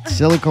Caitlin,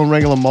 Silicone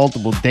Regular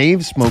Multiple,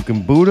 Dave,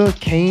 Smoking Buddha,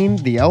 Kane,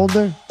 the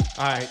Elder.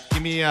 All right,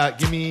 give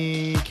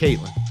me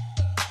Caitlin.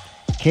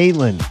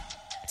 Caitlin.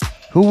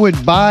 Who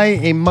would buy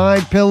a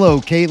My Pillow?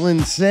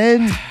 Caitlin said.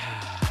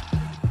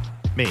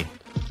 Me.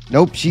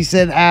 Nope, she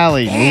said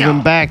Allie.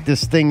 Moving back,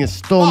 this thing is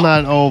still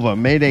not over.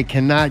 Mayday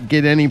cannot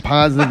get any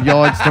positive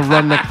yards to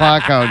run the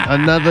clock out.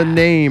 Another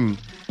name.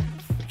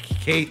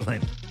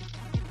 Caitlin.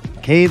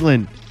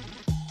 Caitlin.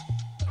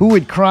 Who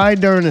would cry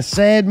during a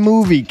sad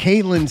movie?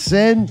 Caitlin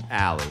said.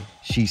 Allie.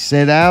 She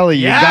said Allie.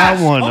 You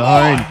got one. All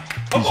right.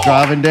 He's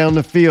driving down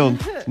the field.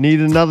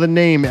 Need another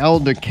name.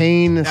 Elder.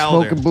 Kane.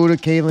 Smoking Buddha.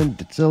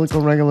 Caitlin.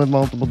 Silicone Regular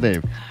Multiple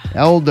Dave.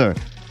 Elder.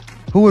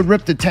 Who would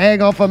rip the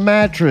tag off a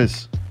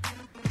mattress?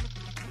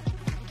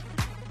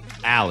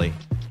 Allie.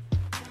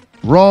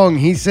 Wrong.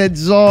 He said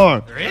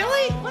Czar.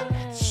 Really?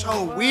 What?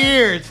 So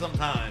weird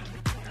sometimes.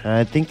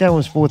 I think that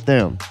was 4th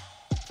down.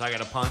 So I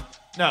got a punt?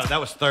 No, that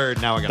was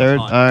 3rd. Now I got Third? a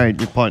punt. All right,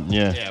 you're punting,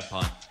 yeah. Yeah,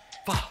 punt.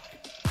 Fuck.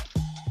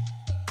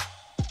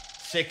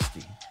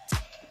 60.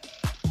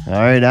 All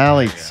right,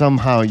 Allie.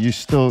 Somehow you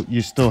still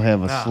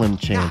have a slim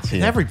chance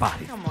here.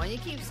 Everybody. Come on, you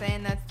keep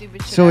saying that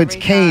stupid shit. So it's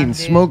every Kane, time,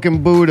 dude.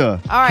 Smoking Buddha.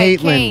 All right,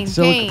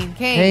 Caitlin,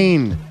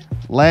 Kane.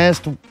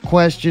 Last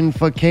question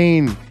for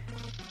Kane.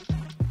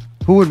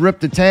 Who would rip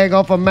the tag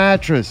off a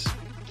mattress?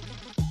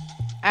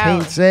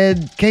 Kane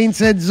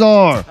said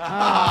Czar.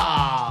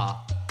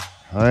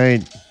 All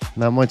right,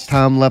 not much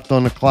time left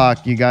on the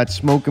clock. You got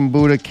Smoking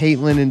Buddha,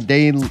 Caitlin, and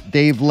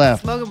Dave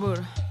left.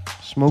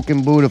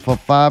 Smoking Buddha for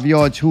 5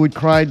 yards. Who would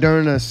cry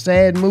during a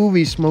sad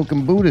movie?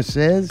 Smoking Buddha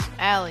says.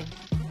 Allie.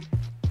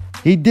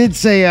 He did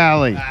say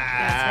Allie.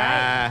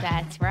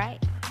 That's right.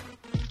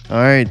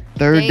 All right,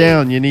 3rd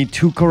down. You need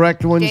 2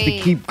 correct ones to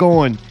keep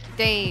going.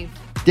 Dave.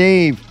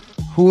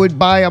 Who would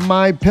buy a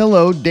My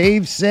Pillow?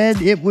 Dave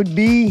said it would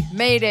be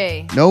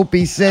Mayday. Nope,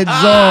 he said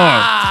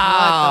Czar.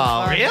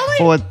 Oh, really?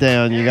 4th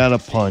down. You got a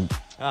punt.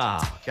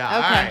 Oh,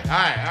 God. Okay. All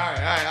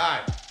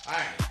right.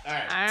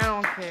 I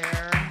don't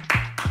care.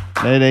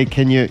 Mayday,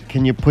 can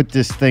you put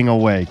this thing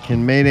away?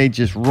 Can Mayday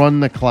just run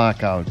the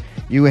clock out?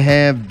 You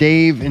have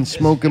Dave and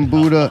Smoking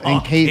Buddha and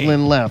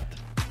Caitlin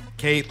left.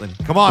 Caitlin.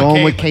 Come on, Going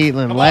Caitlin. with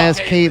Caitlin. Come Last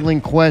on,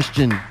 Caitlin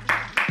question.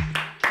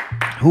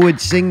 Who would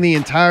sing the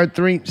entire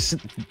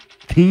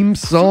theme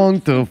song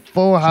to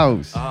Full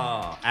House?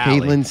 Allie.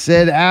 Caitlin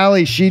said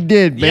Allie. She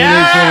did.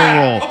 Mayday's on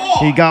a roll.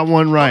 He got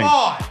one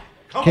right.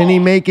 Can he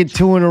make it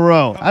 2 in a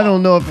row? I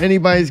don't know if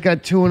anybody's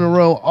got 2 in a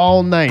row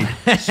all night.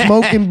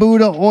 Smoking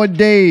Buddha or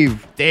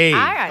Dave? Dave.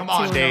 I got Come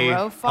on, 2 in Dave. a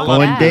row. Fuck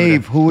Going that.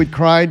 Dave. Who would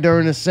cry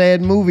during a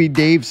sad movie?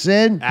 Dave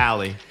said.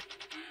 Allie.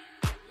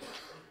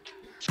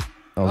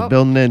 I was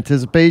building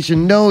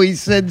anticipation. No, he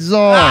said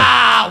Czar.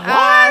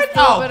 What?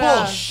 Oh,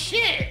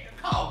 bullshit.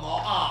 Come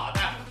on.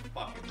 That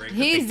was fucking rigged.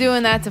 He's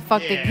doing that to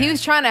fuck the. He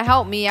was trying to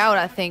help me out,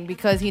 I think,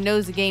 because he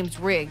knows the game's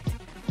rigged.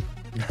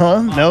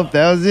 Huh? Nope,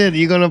 that was it.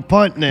 You're going to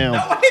punt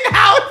now.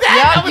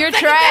 Yup, you're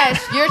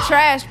trash. You're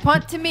trash.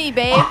 Punt to me,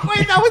 babe.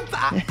 Wait, that was.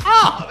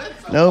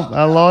 Nope,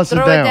 I lost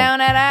Throw it down. it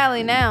down at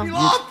Allie now.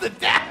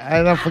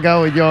 I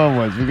forgot what y'all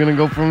was. We're going to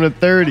go from the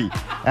 30.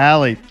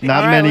 Allie, not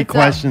All right, many what's up?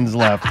 questions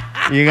left.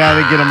 You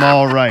got to get them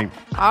all right.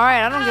 All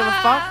right, I don't give a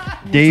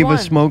fuck. Which Dave or one?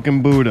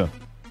 Smoking Buddha?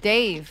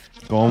 Dave.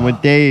 Going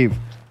with Dave.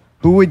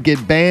 Who would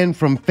get banned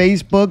from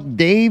Facebook?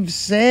 Dave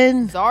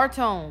said.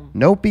 Zartone.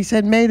 Nope, he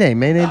said Mayday.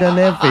 Mayday doesn't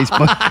have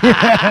Facebook.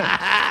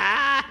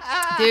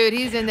 Dude,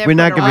 he's in there. We're for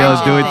not the going to be able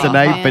to do it right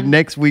tonight, thing, but man.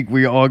 next week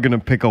we are going to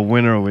pick a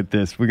winner with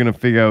this. We're going to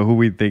figure out who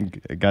we think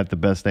got the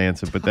best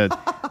answer, but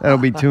that'll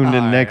be tuned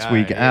in next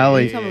week.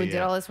 Allie, Tell me we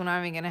did all this when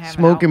I'm even gonna have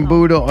Smoking an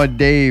Buddha or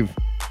Dave?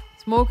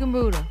 Smoking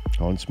Buddha.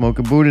 On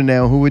Smoking Buddha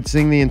now. Who would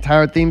sing the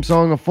entire theme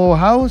song of Full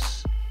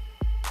House?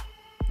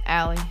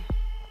 Allie.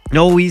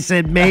 No, he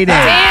said Mayday.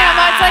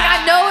 Damn, it's like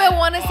I know it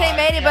want to say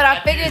Mayday, but I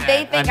figured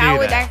they think I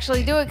would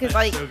actually do it because,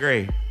 like, So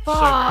great.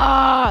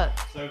 fuck.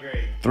 So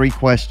great. 3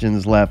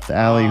 questions left.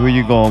 Allie, who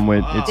you going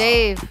with? It's,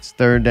 Dave. It's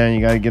third down.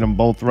 You got to get them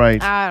both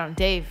right. I don't know,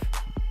 Dave.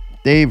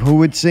 Dave, who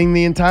would sing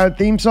the entire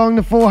theme song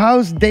to Full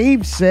House?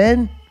 Dave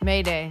said.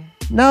 Mayday.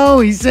 No,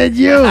 he said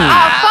you. Oh,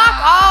 fuck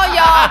all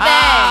y'all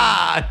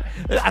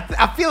then.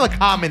 I feel a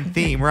common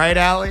theme, right,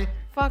 Allie?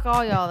 Fuck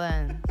all y'all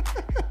then.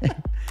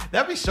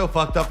 That'd be so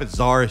fucked up if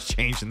Zara's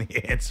changing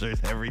the answers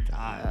every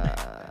time.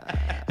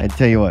 I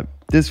tell you what,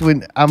 this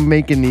one, I'm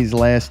making these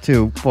last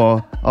 2 for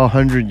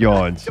 100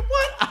 yards.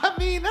 What? I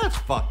mean, that's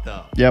fucked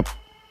up. Yep.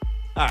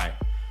 All right.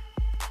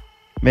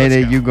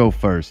 Mayday, you go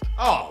first.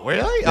 Oh,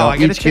 really? No, I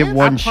get a each get chance?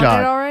 one I shot.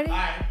 punted already? All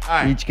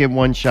right. Each get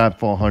 1 shot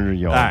for 100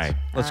 yards. All right.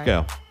 Let's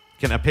go.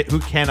 Can I pick? Who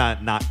can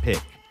I not pick?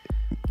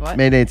 What?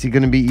 Mayday, it's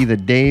going to be either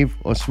Dave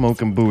or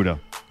Smoking Buddha.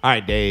 All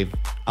right, Dave.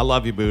 I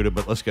love you, Buddha,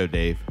 but let's go,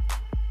 Dave.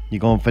 You're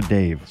going for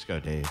Dave. Let's go,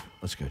 Dave.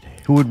 Let's go, Dave.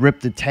 Who would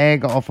rip the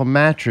tag off a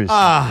mattress?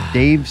 Ah.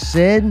 Dave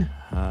said.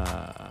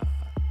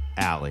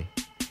 Allie.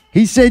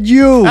 He said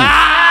you. You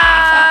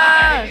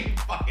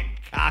fucking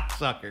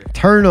cocksucker.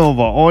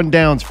 Turnover on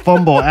downs,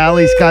 fumble.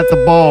 Allie's got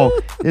the ball.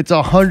 It's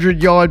a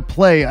 100-yard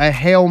play, a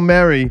Hail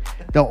Mary.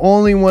 The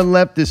only one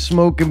left is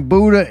Smoking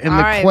Buddha, and All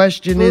the right,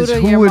 question Buddha,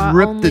 is, who you're would my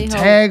rip only the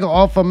hope. tag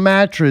off a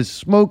mattress?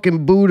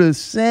 Smoking Buddha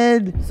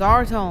said.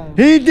 Zartone.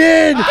 He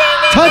did.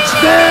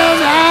 Touchdown,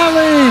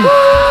 Allie.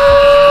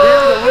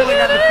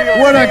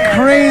 What a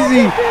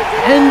crazy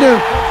end of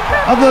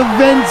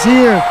events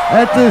here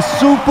at the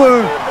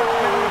Super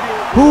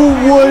Who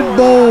Would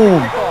Bowl.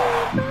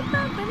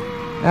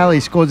 Allie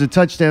scores a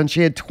touchdown.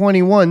 She had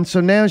 21, so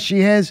now she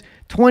has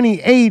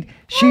 28.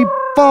 She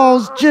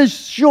falls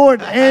just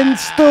short and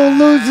still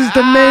loses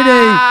to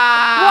Mayday.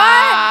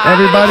 What?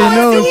 Everybody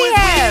knows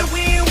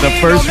the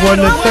first one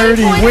to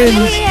 30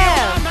 wins.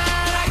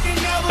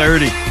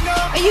 30.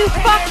 Are you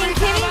fucking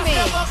kidding me?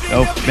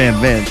 Oh,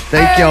 man.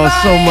 Thank y'all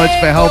so much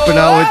for helping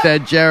out with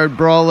that. Jared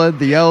Brawler,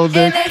 The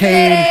Elder,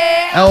 Kane,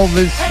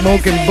 Elvis,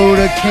 Smoking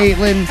Buddha,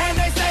 Caitlin,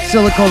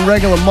 Silicone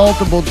Regular,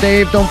 Multiple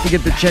Dave. Don't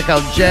forget to check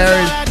out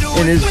Jared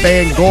and his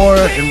band Gore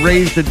and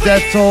Raise the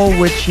Death Toll,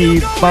 which he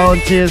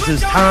volunteers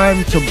his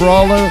time to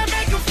Brawler.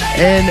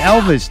 And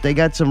Elvis, they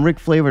got some Rick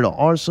Flavor to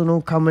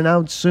Arsenal coming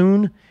out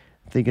soon.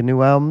 I think a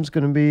new album's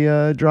going to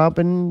be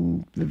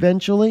dropping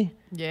eventually.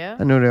 Yeah.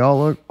 I know the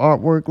all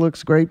artwork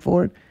looks great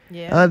for it.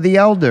 Yeah. The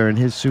Elder and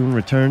his soon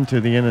return to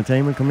the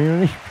entertainment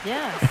community.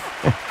 Yes.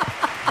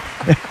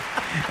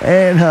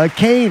 And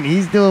Kane,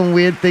 he's doing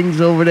weird things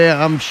over there,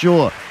 I'm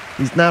sure.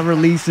 He's not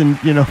releasing,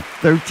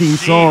 13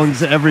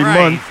 songs every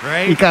month.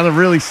 Right. He kind of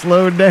really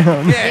slowed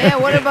down. Yeah,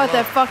 what about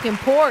that fucking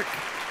pork?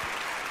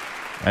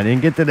 I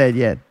didn't get to that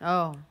yet.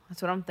 Oh,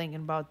 that's what I'm thinking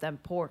about,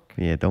 that pork.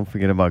 Yeah, don't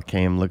forget about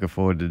Cam. Looking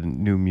forward to the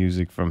new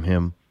music from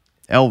him.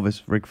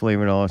 Elvis, Rick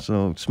Flavor, and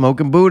also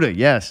Smoking Buddha.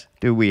 Yes,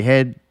 dude, we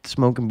had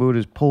Smoking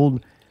Buddha's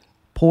pulled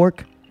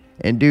pork.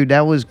 And, dude,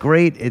 that was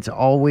great. It's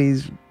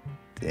always,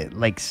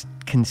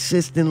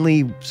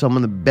 consistently some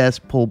of the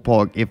best pulled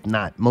pork, if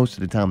not most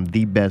of the time,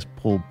 the best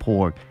pulled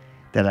pork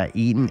that I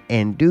eaten.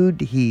 And, dude,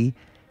 he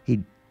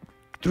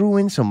threw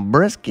in some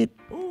brisket.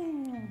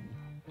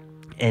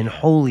 And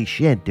holy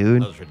shit,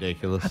 dude. That was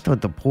ridiculous. I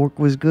thought the pork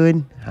was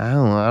good. I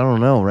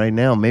don't know right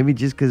now. Maybe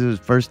just because it was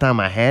the first time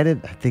I had it,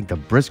 I think the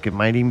brisket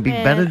might even be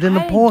better than the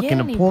pork, and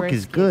the pork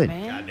is good.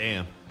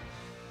 Goddamn.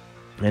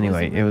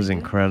 Anyway, it was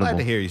incredible. Glad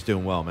to hear he's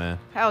doing well, man.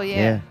 Hell yeah.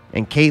 Yeah.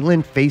 And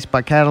Caitlin, Faced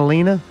by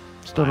Catalina.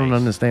 Still don't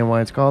understand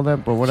why it's called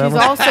that, but whatever.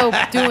 She's also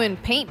doing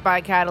Paint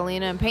by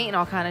Catalina and painting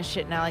all kind of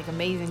shit now, like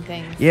amazing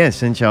things. Yeah,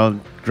 since y'all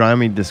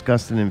grimy,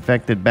 disgusting,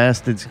 infected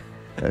bastards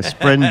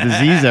spreading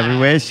disease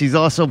everywhere, she's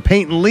also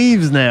painting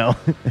leaves now.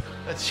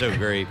 That's so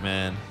great,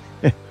 man.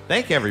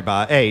 Thank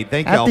everybody. Hey,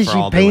 thank y'all After for she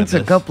all paints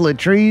doing a this. couple of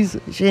trees,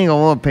 she ain't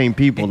gonna want to paint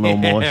people no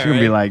more. She'll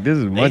be right. like, this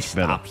is much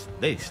better.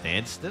 They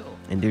stand still.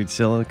 And dude,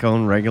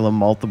 Silicone, Regular,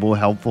 Multiple,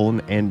 Helpful,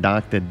 and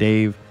Dr.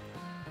 Dave.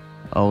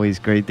 Always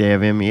great to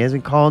have him. He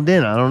hasn't called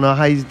in. I don't know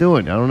how he's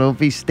doing. I don't know if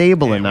he's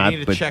stable or We not. need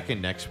to but check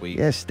in next week.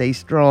 yeah, stay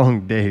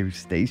strong, Dave.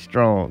 Stay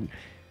strong.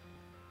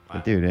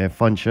 But dude, had a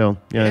fun show.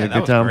 You Yeah, had a that good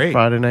was time great.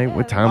 Friday night.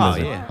 What time Oh,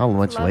 is it? yeah. How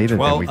much later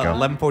did we go?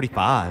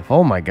 11:45.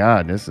 Oh my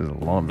God, this is a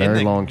long,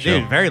 very long show.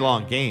 Dude, very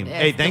long game. Yeah,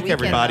 hey, it's the thank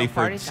weekend, everybody though. for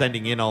Party time.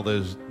 sending in all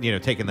those, taking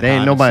the There time. ain't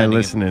and nobody sending in-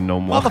 listening no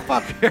more.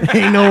 Motherfucker.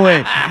 Ain't no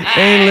way.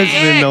 They ain't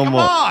listening no come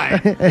more. on. They're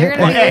going to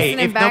Well, be hey,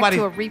 listening if back nobody-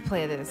 to a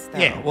replay of this. Though.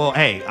 Yeah, well,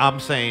 hey, I'm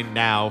saying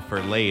now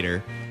for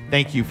later,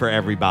 thank you for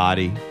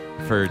everybody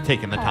for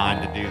taking the time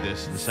to do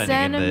this and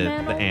sending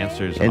in the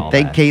answers and And all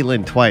thank that.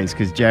 Caitlin twice,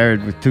 because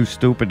Jared was too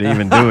stupid to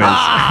even do it. Caitlin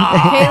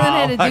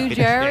had to do fucking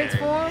Jared's shit.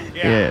 for him?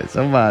 Yeah,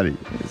 somebody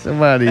That's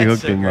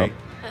hooked so him great.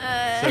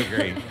 up. So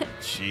great.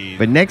 Jeez.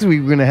 But next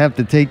week we're gonna have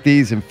to take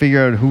these and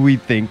figure out who we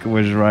think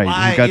was right.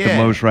 Who got the yeah.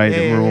 most right, Yeah,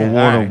 and we'll yeah,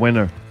 award all a right.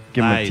 winner.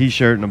 Give him a Nice.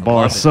 T-shirt and a bar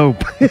Love of it.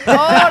 soap. Oh, the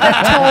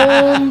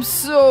Tom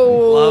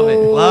Soul. Love it.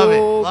 Love it.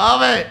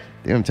 Love it.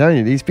 Dude, I'm telling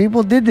you, these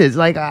people did this.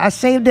 Like, I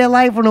saved their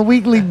life on a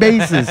weekly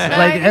basis.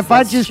 Like, if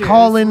I just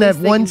call in that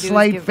one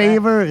slight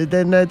favor,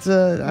 then that's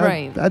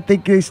Right. I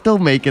think they're still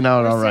making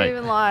out all right.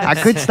 saving lives.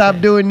 I could stop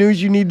doing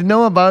news you need to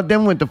know about.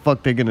 Then what the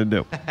fuck they gonna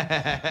do?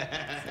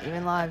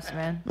 Saving lives,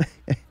 man.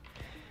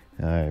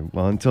 All right.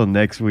 Well, until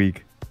next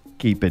week,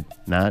 keep it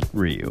not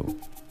real.